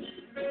year.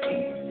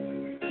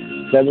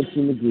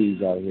 17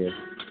 degrees out here,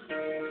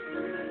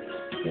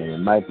 and it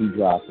might be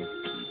dropping.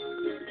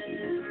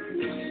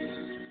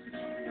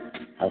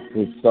 I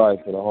feel sorry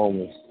for the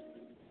homeless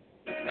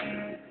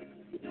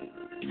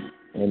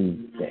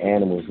and the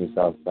animals that's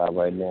outside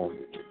right now.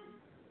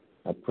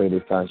 I pray they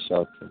find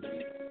shelter.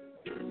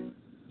 In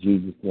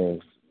Jesus'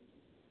 name.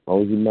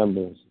 Always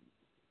remember,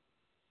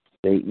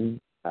 Satan,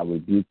 I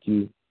rebuke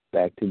you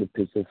back to the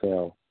pits of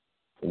hell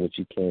from which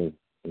you came.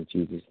 In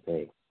Jesus'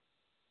 name.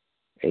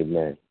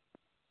 Amen.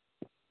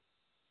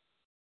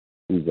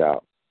 He's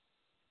out.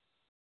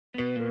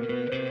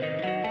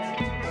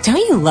 Don't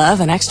you love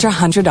an extra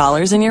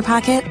 $100 in your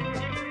pocket?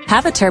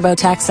 Have a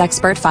TurboTax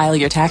expert file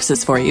your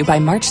taxes for you by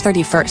March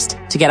 31st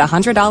to get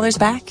 $100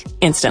 back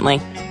instantly.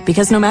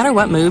 Because no matter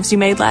what moves you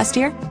made last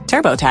year,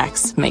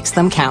 TurboTax makes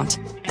them count.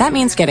 That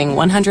means getting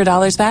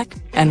 $100 back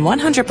and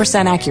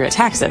 100% accurate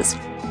taxes,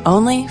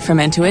 only from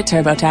Intuit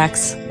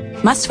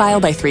TurboTax. Must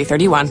file by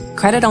 3/31.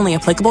 Credit only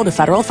applicable to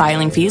federal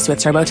filing fees with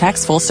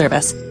TurboTax full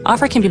service.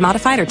 Offer can be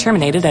modified or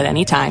terminated at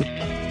any time.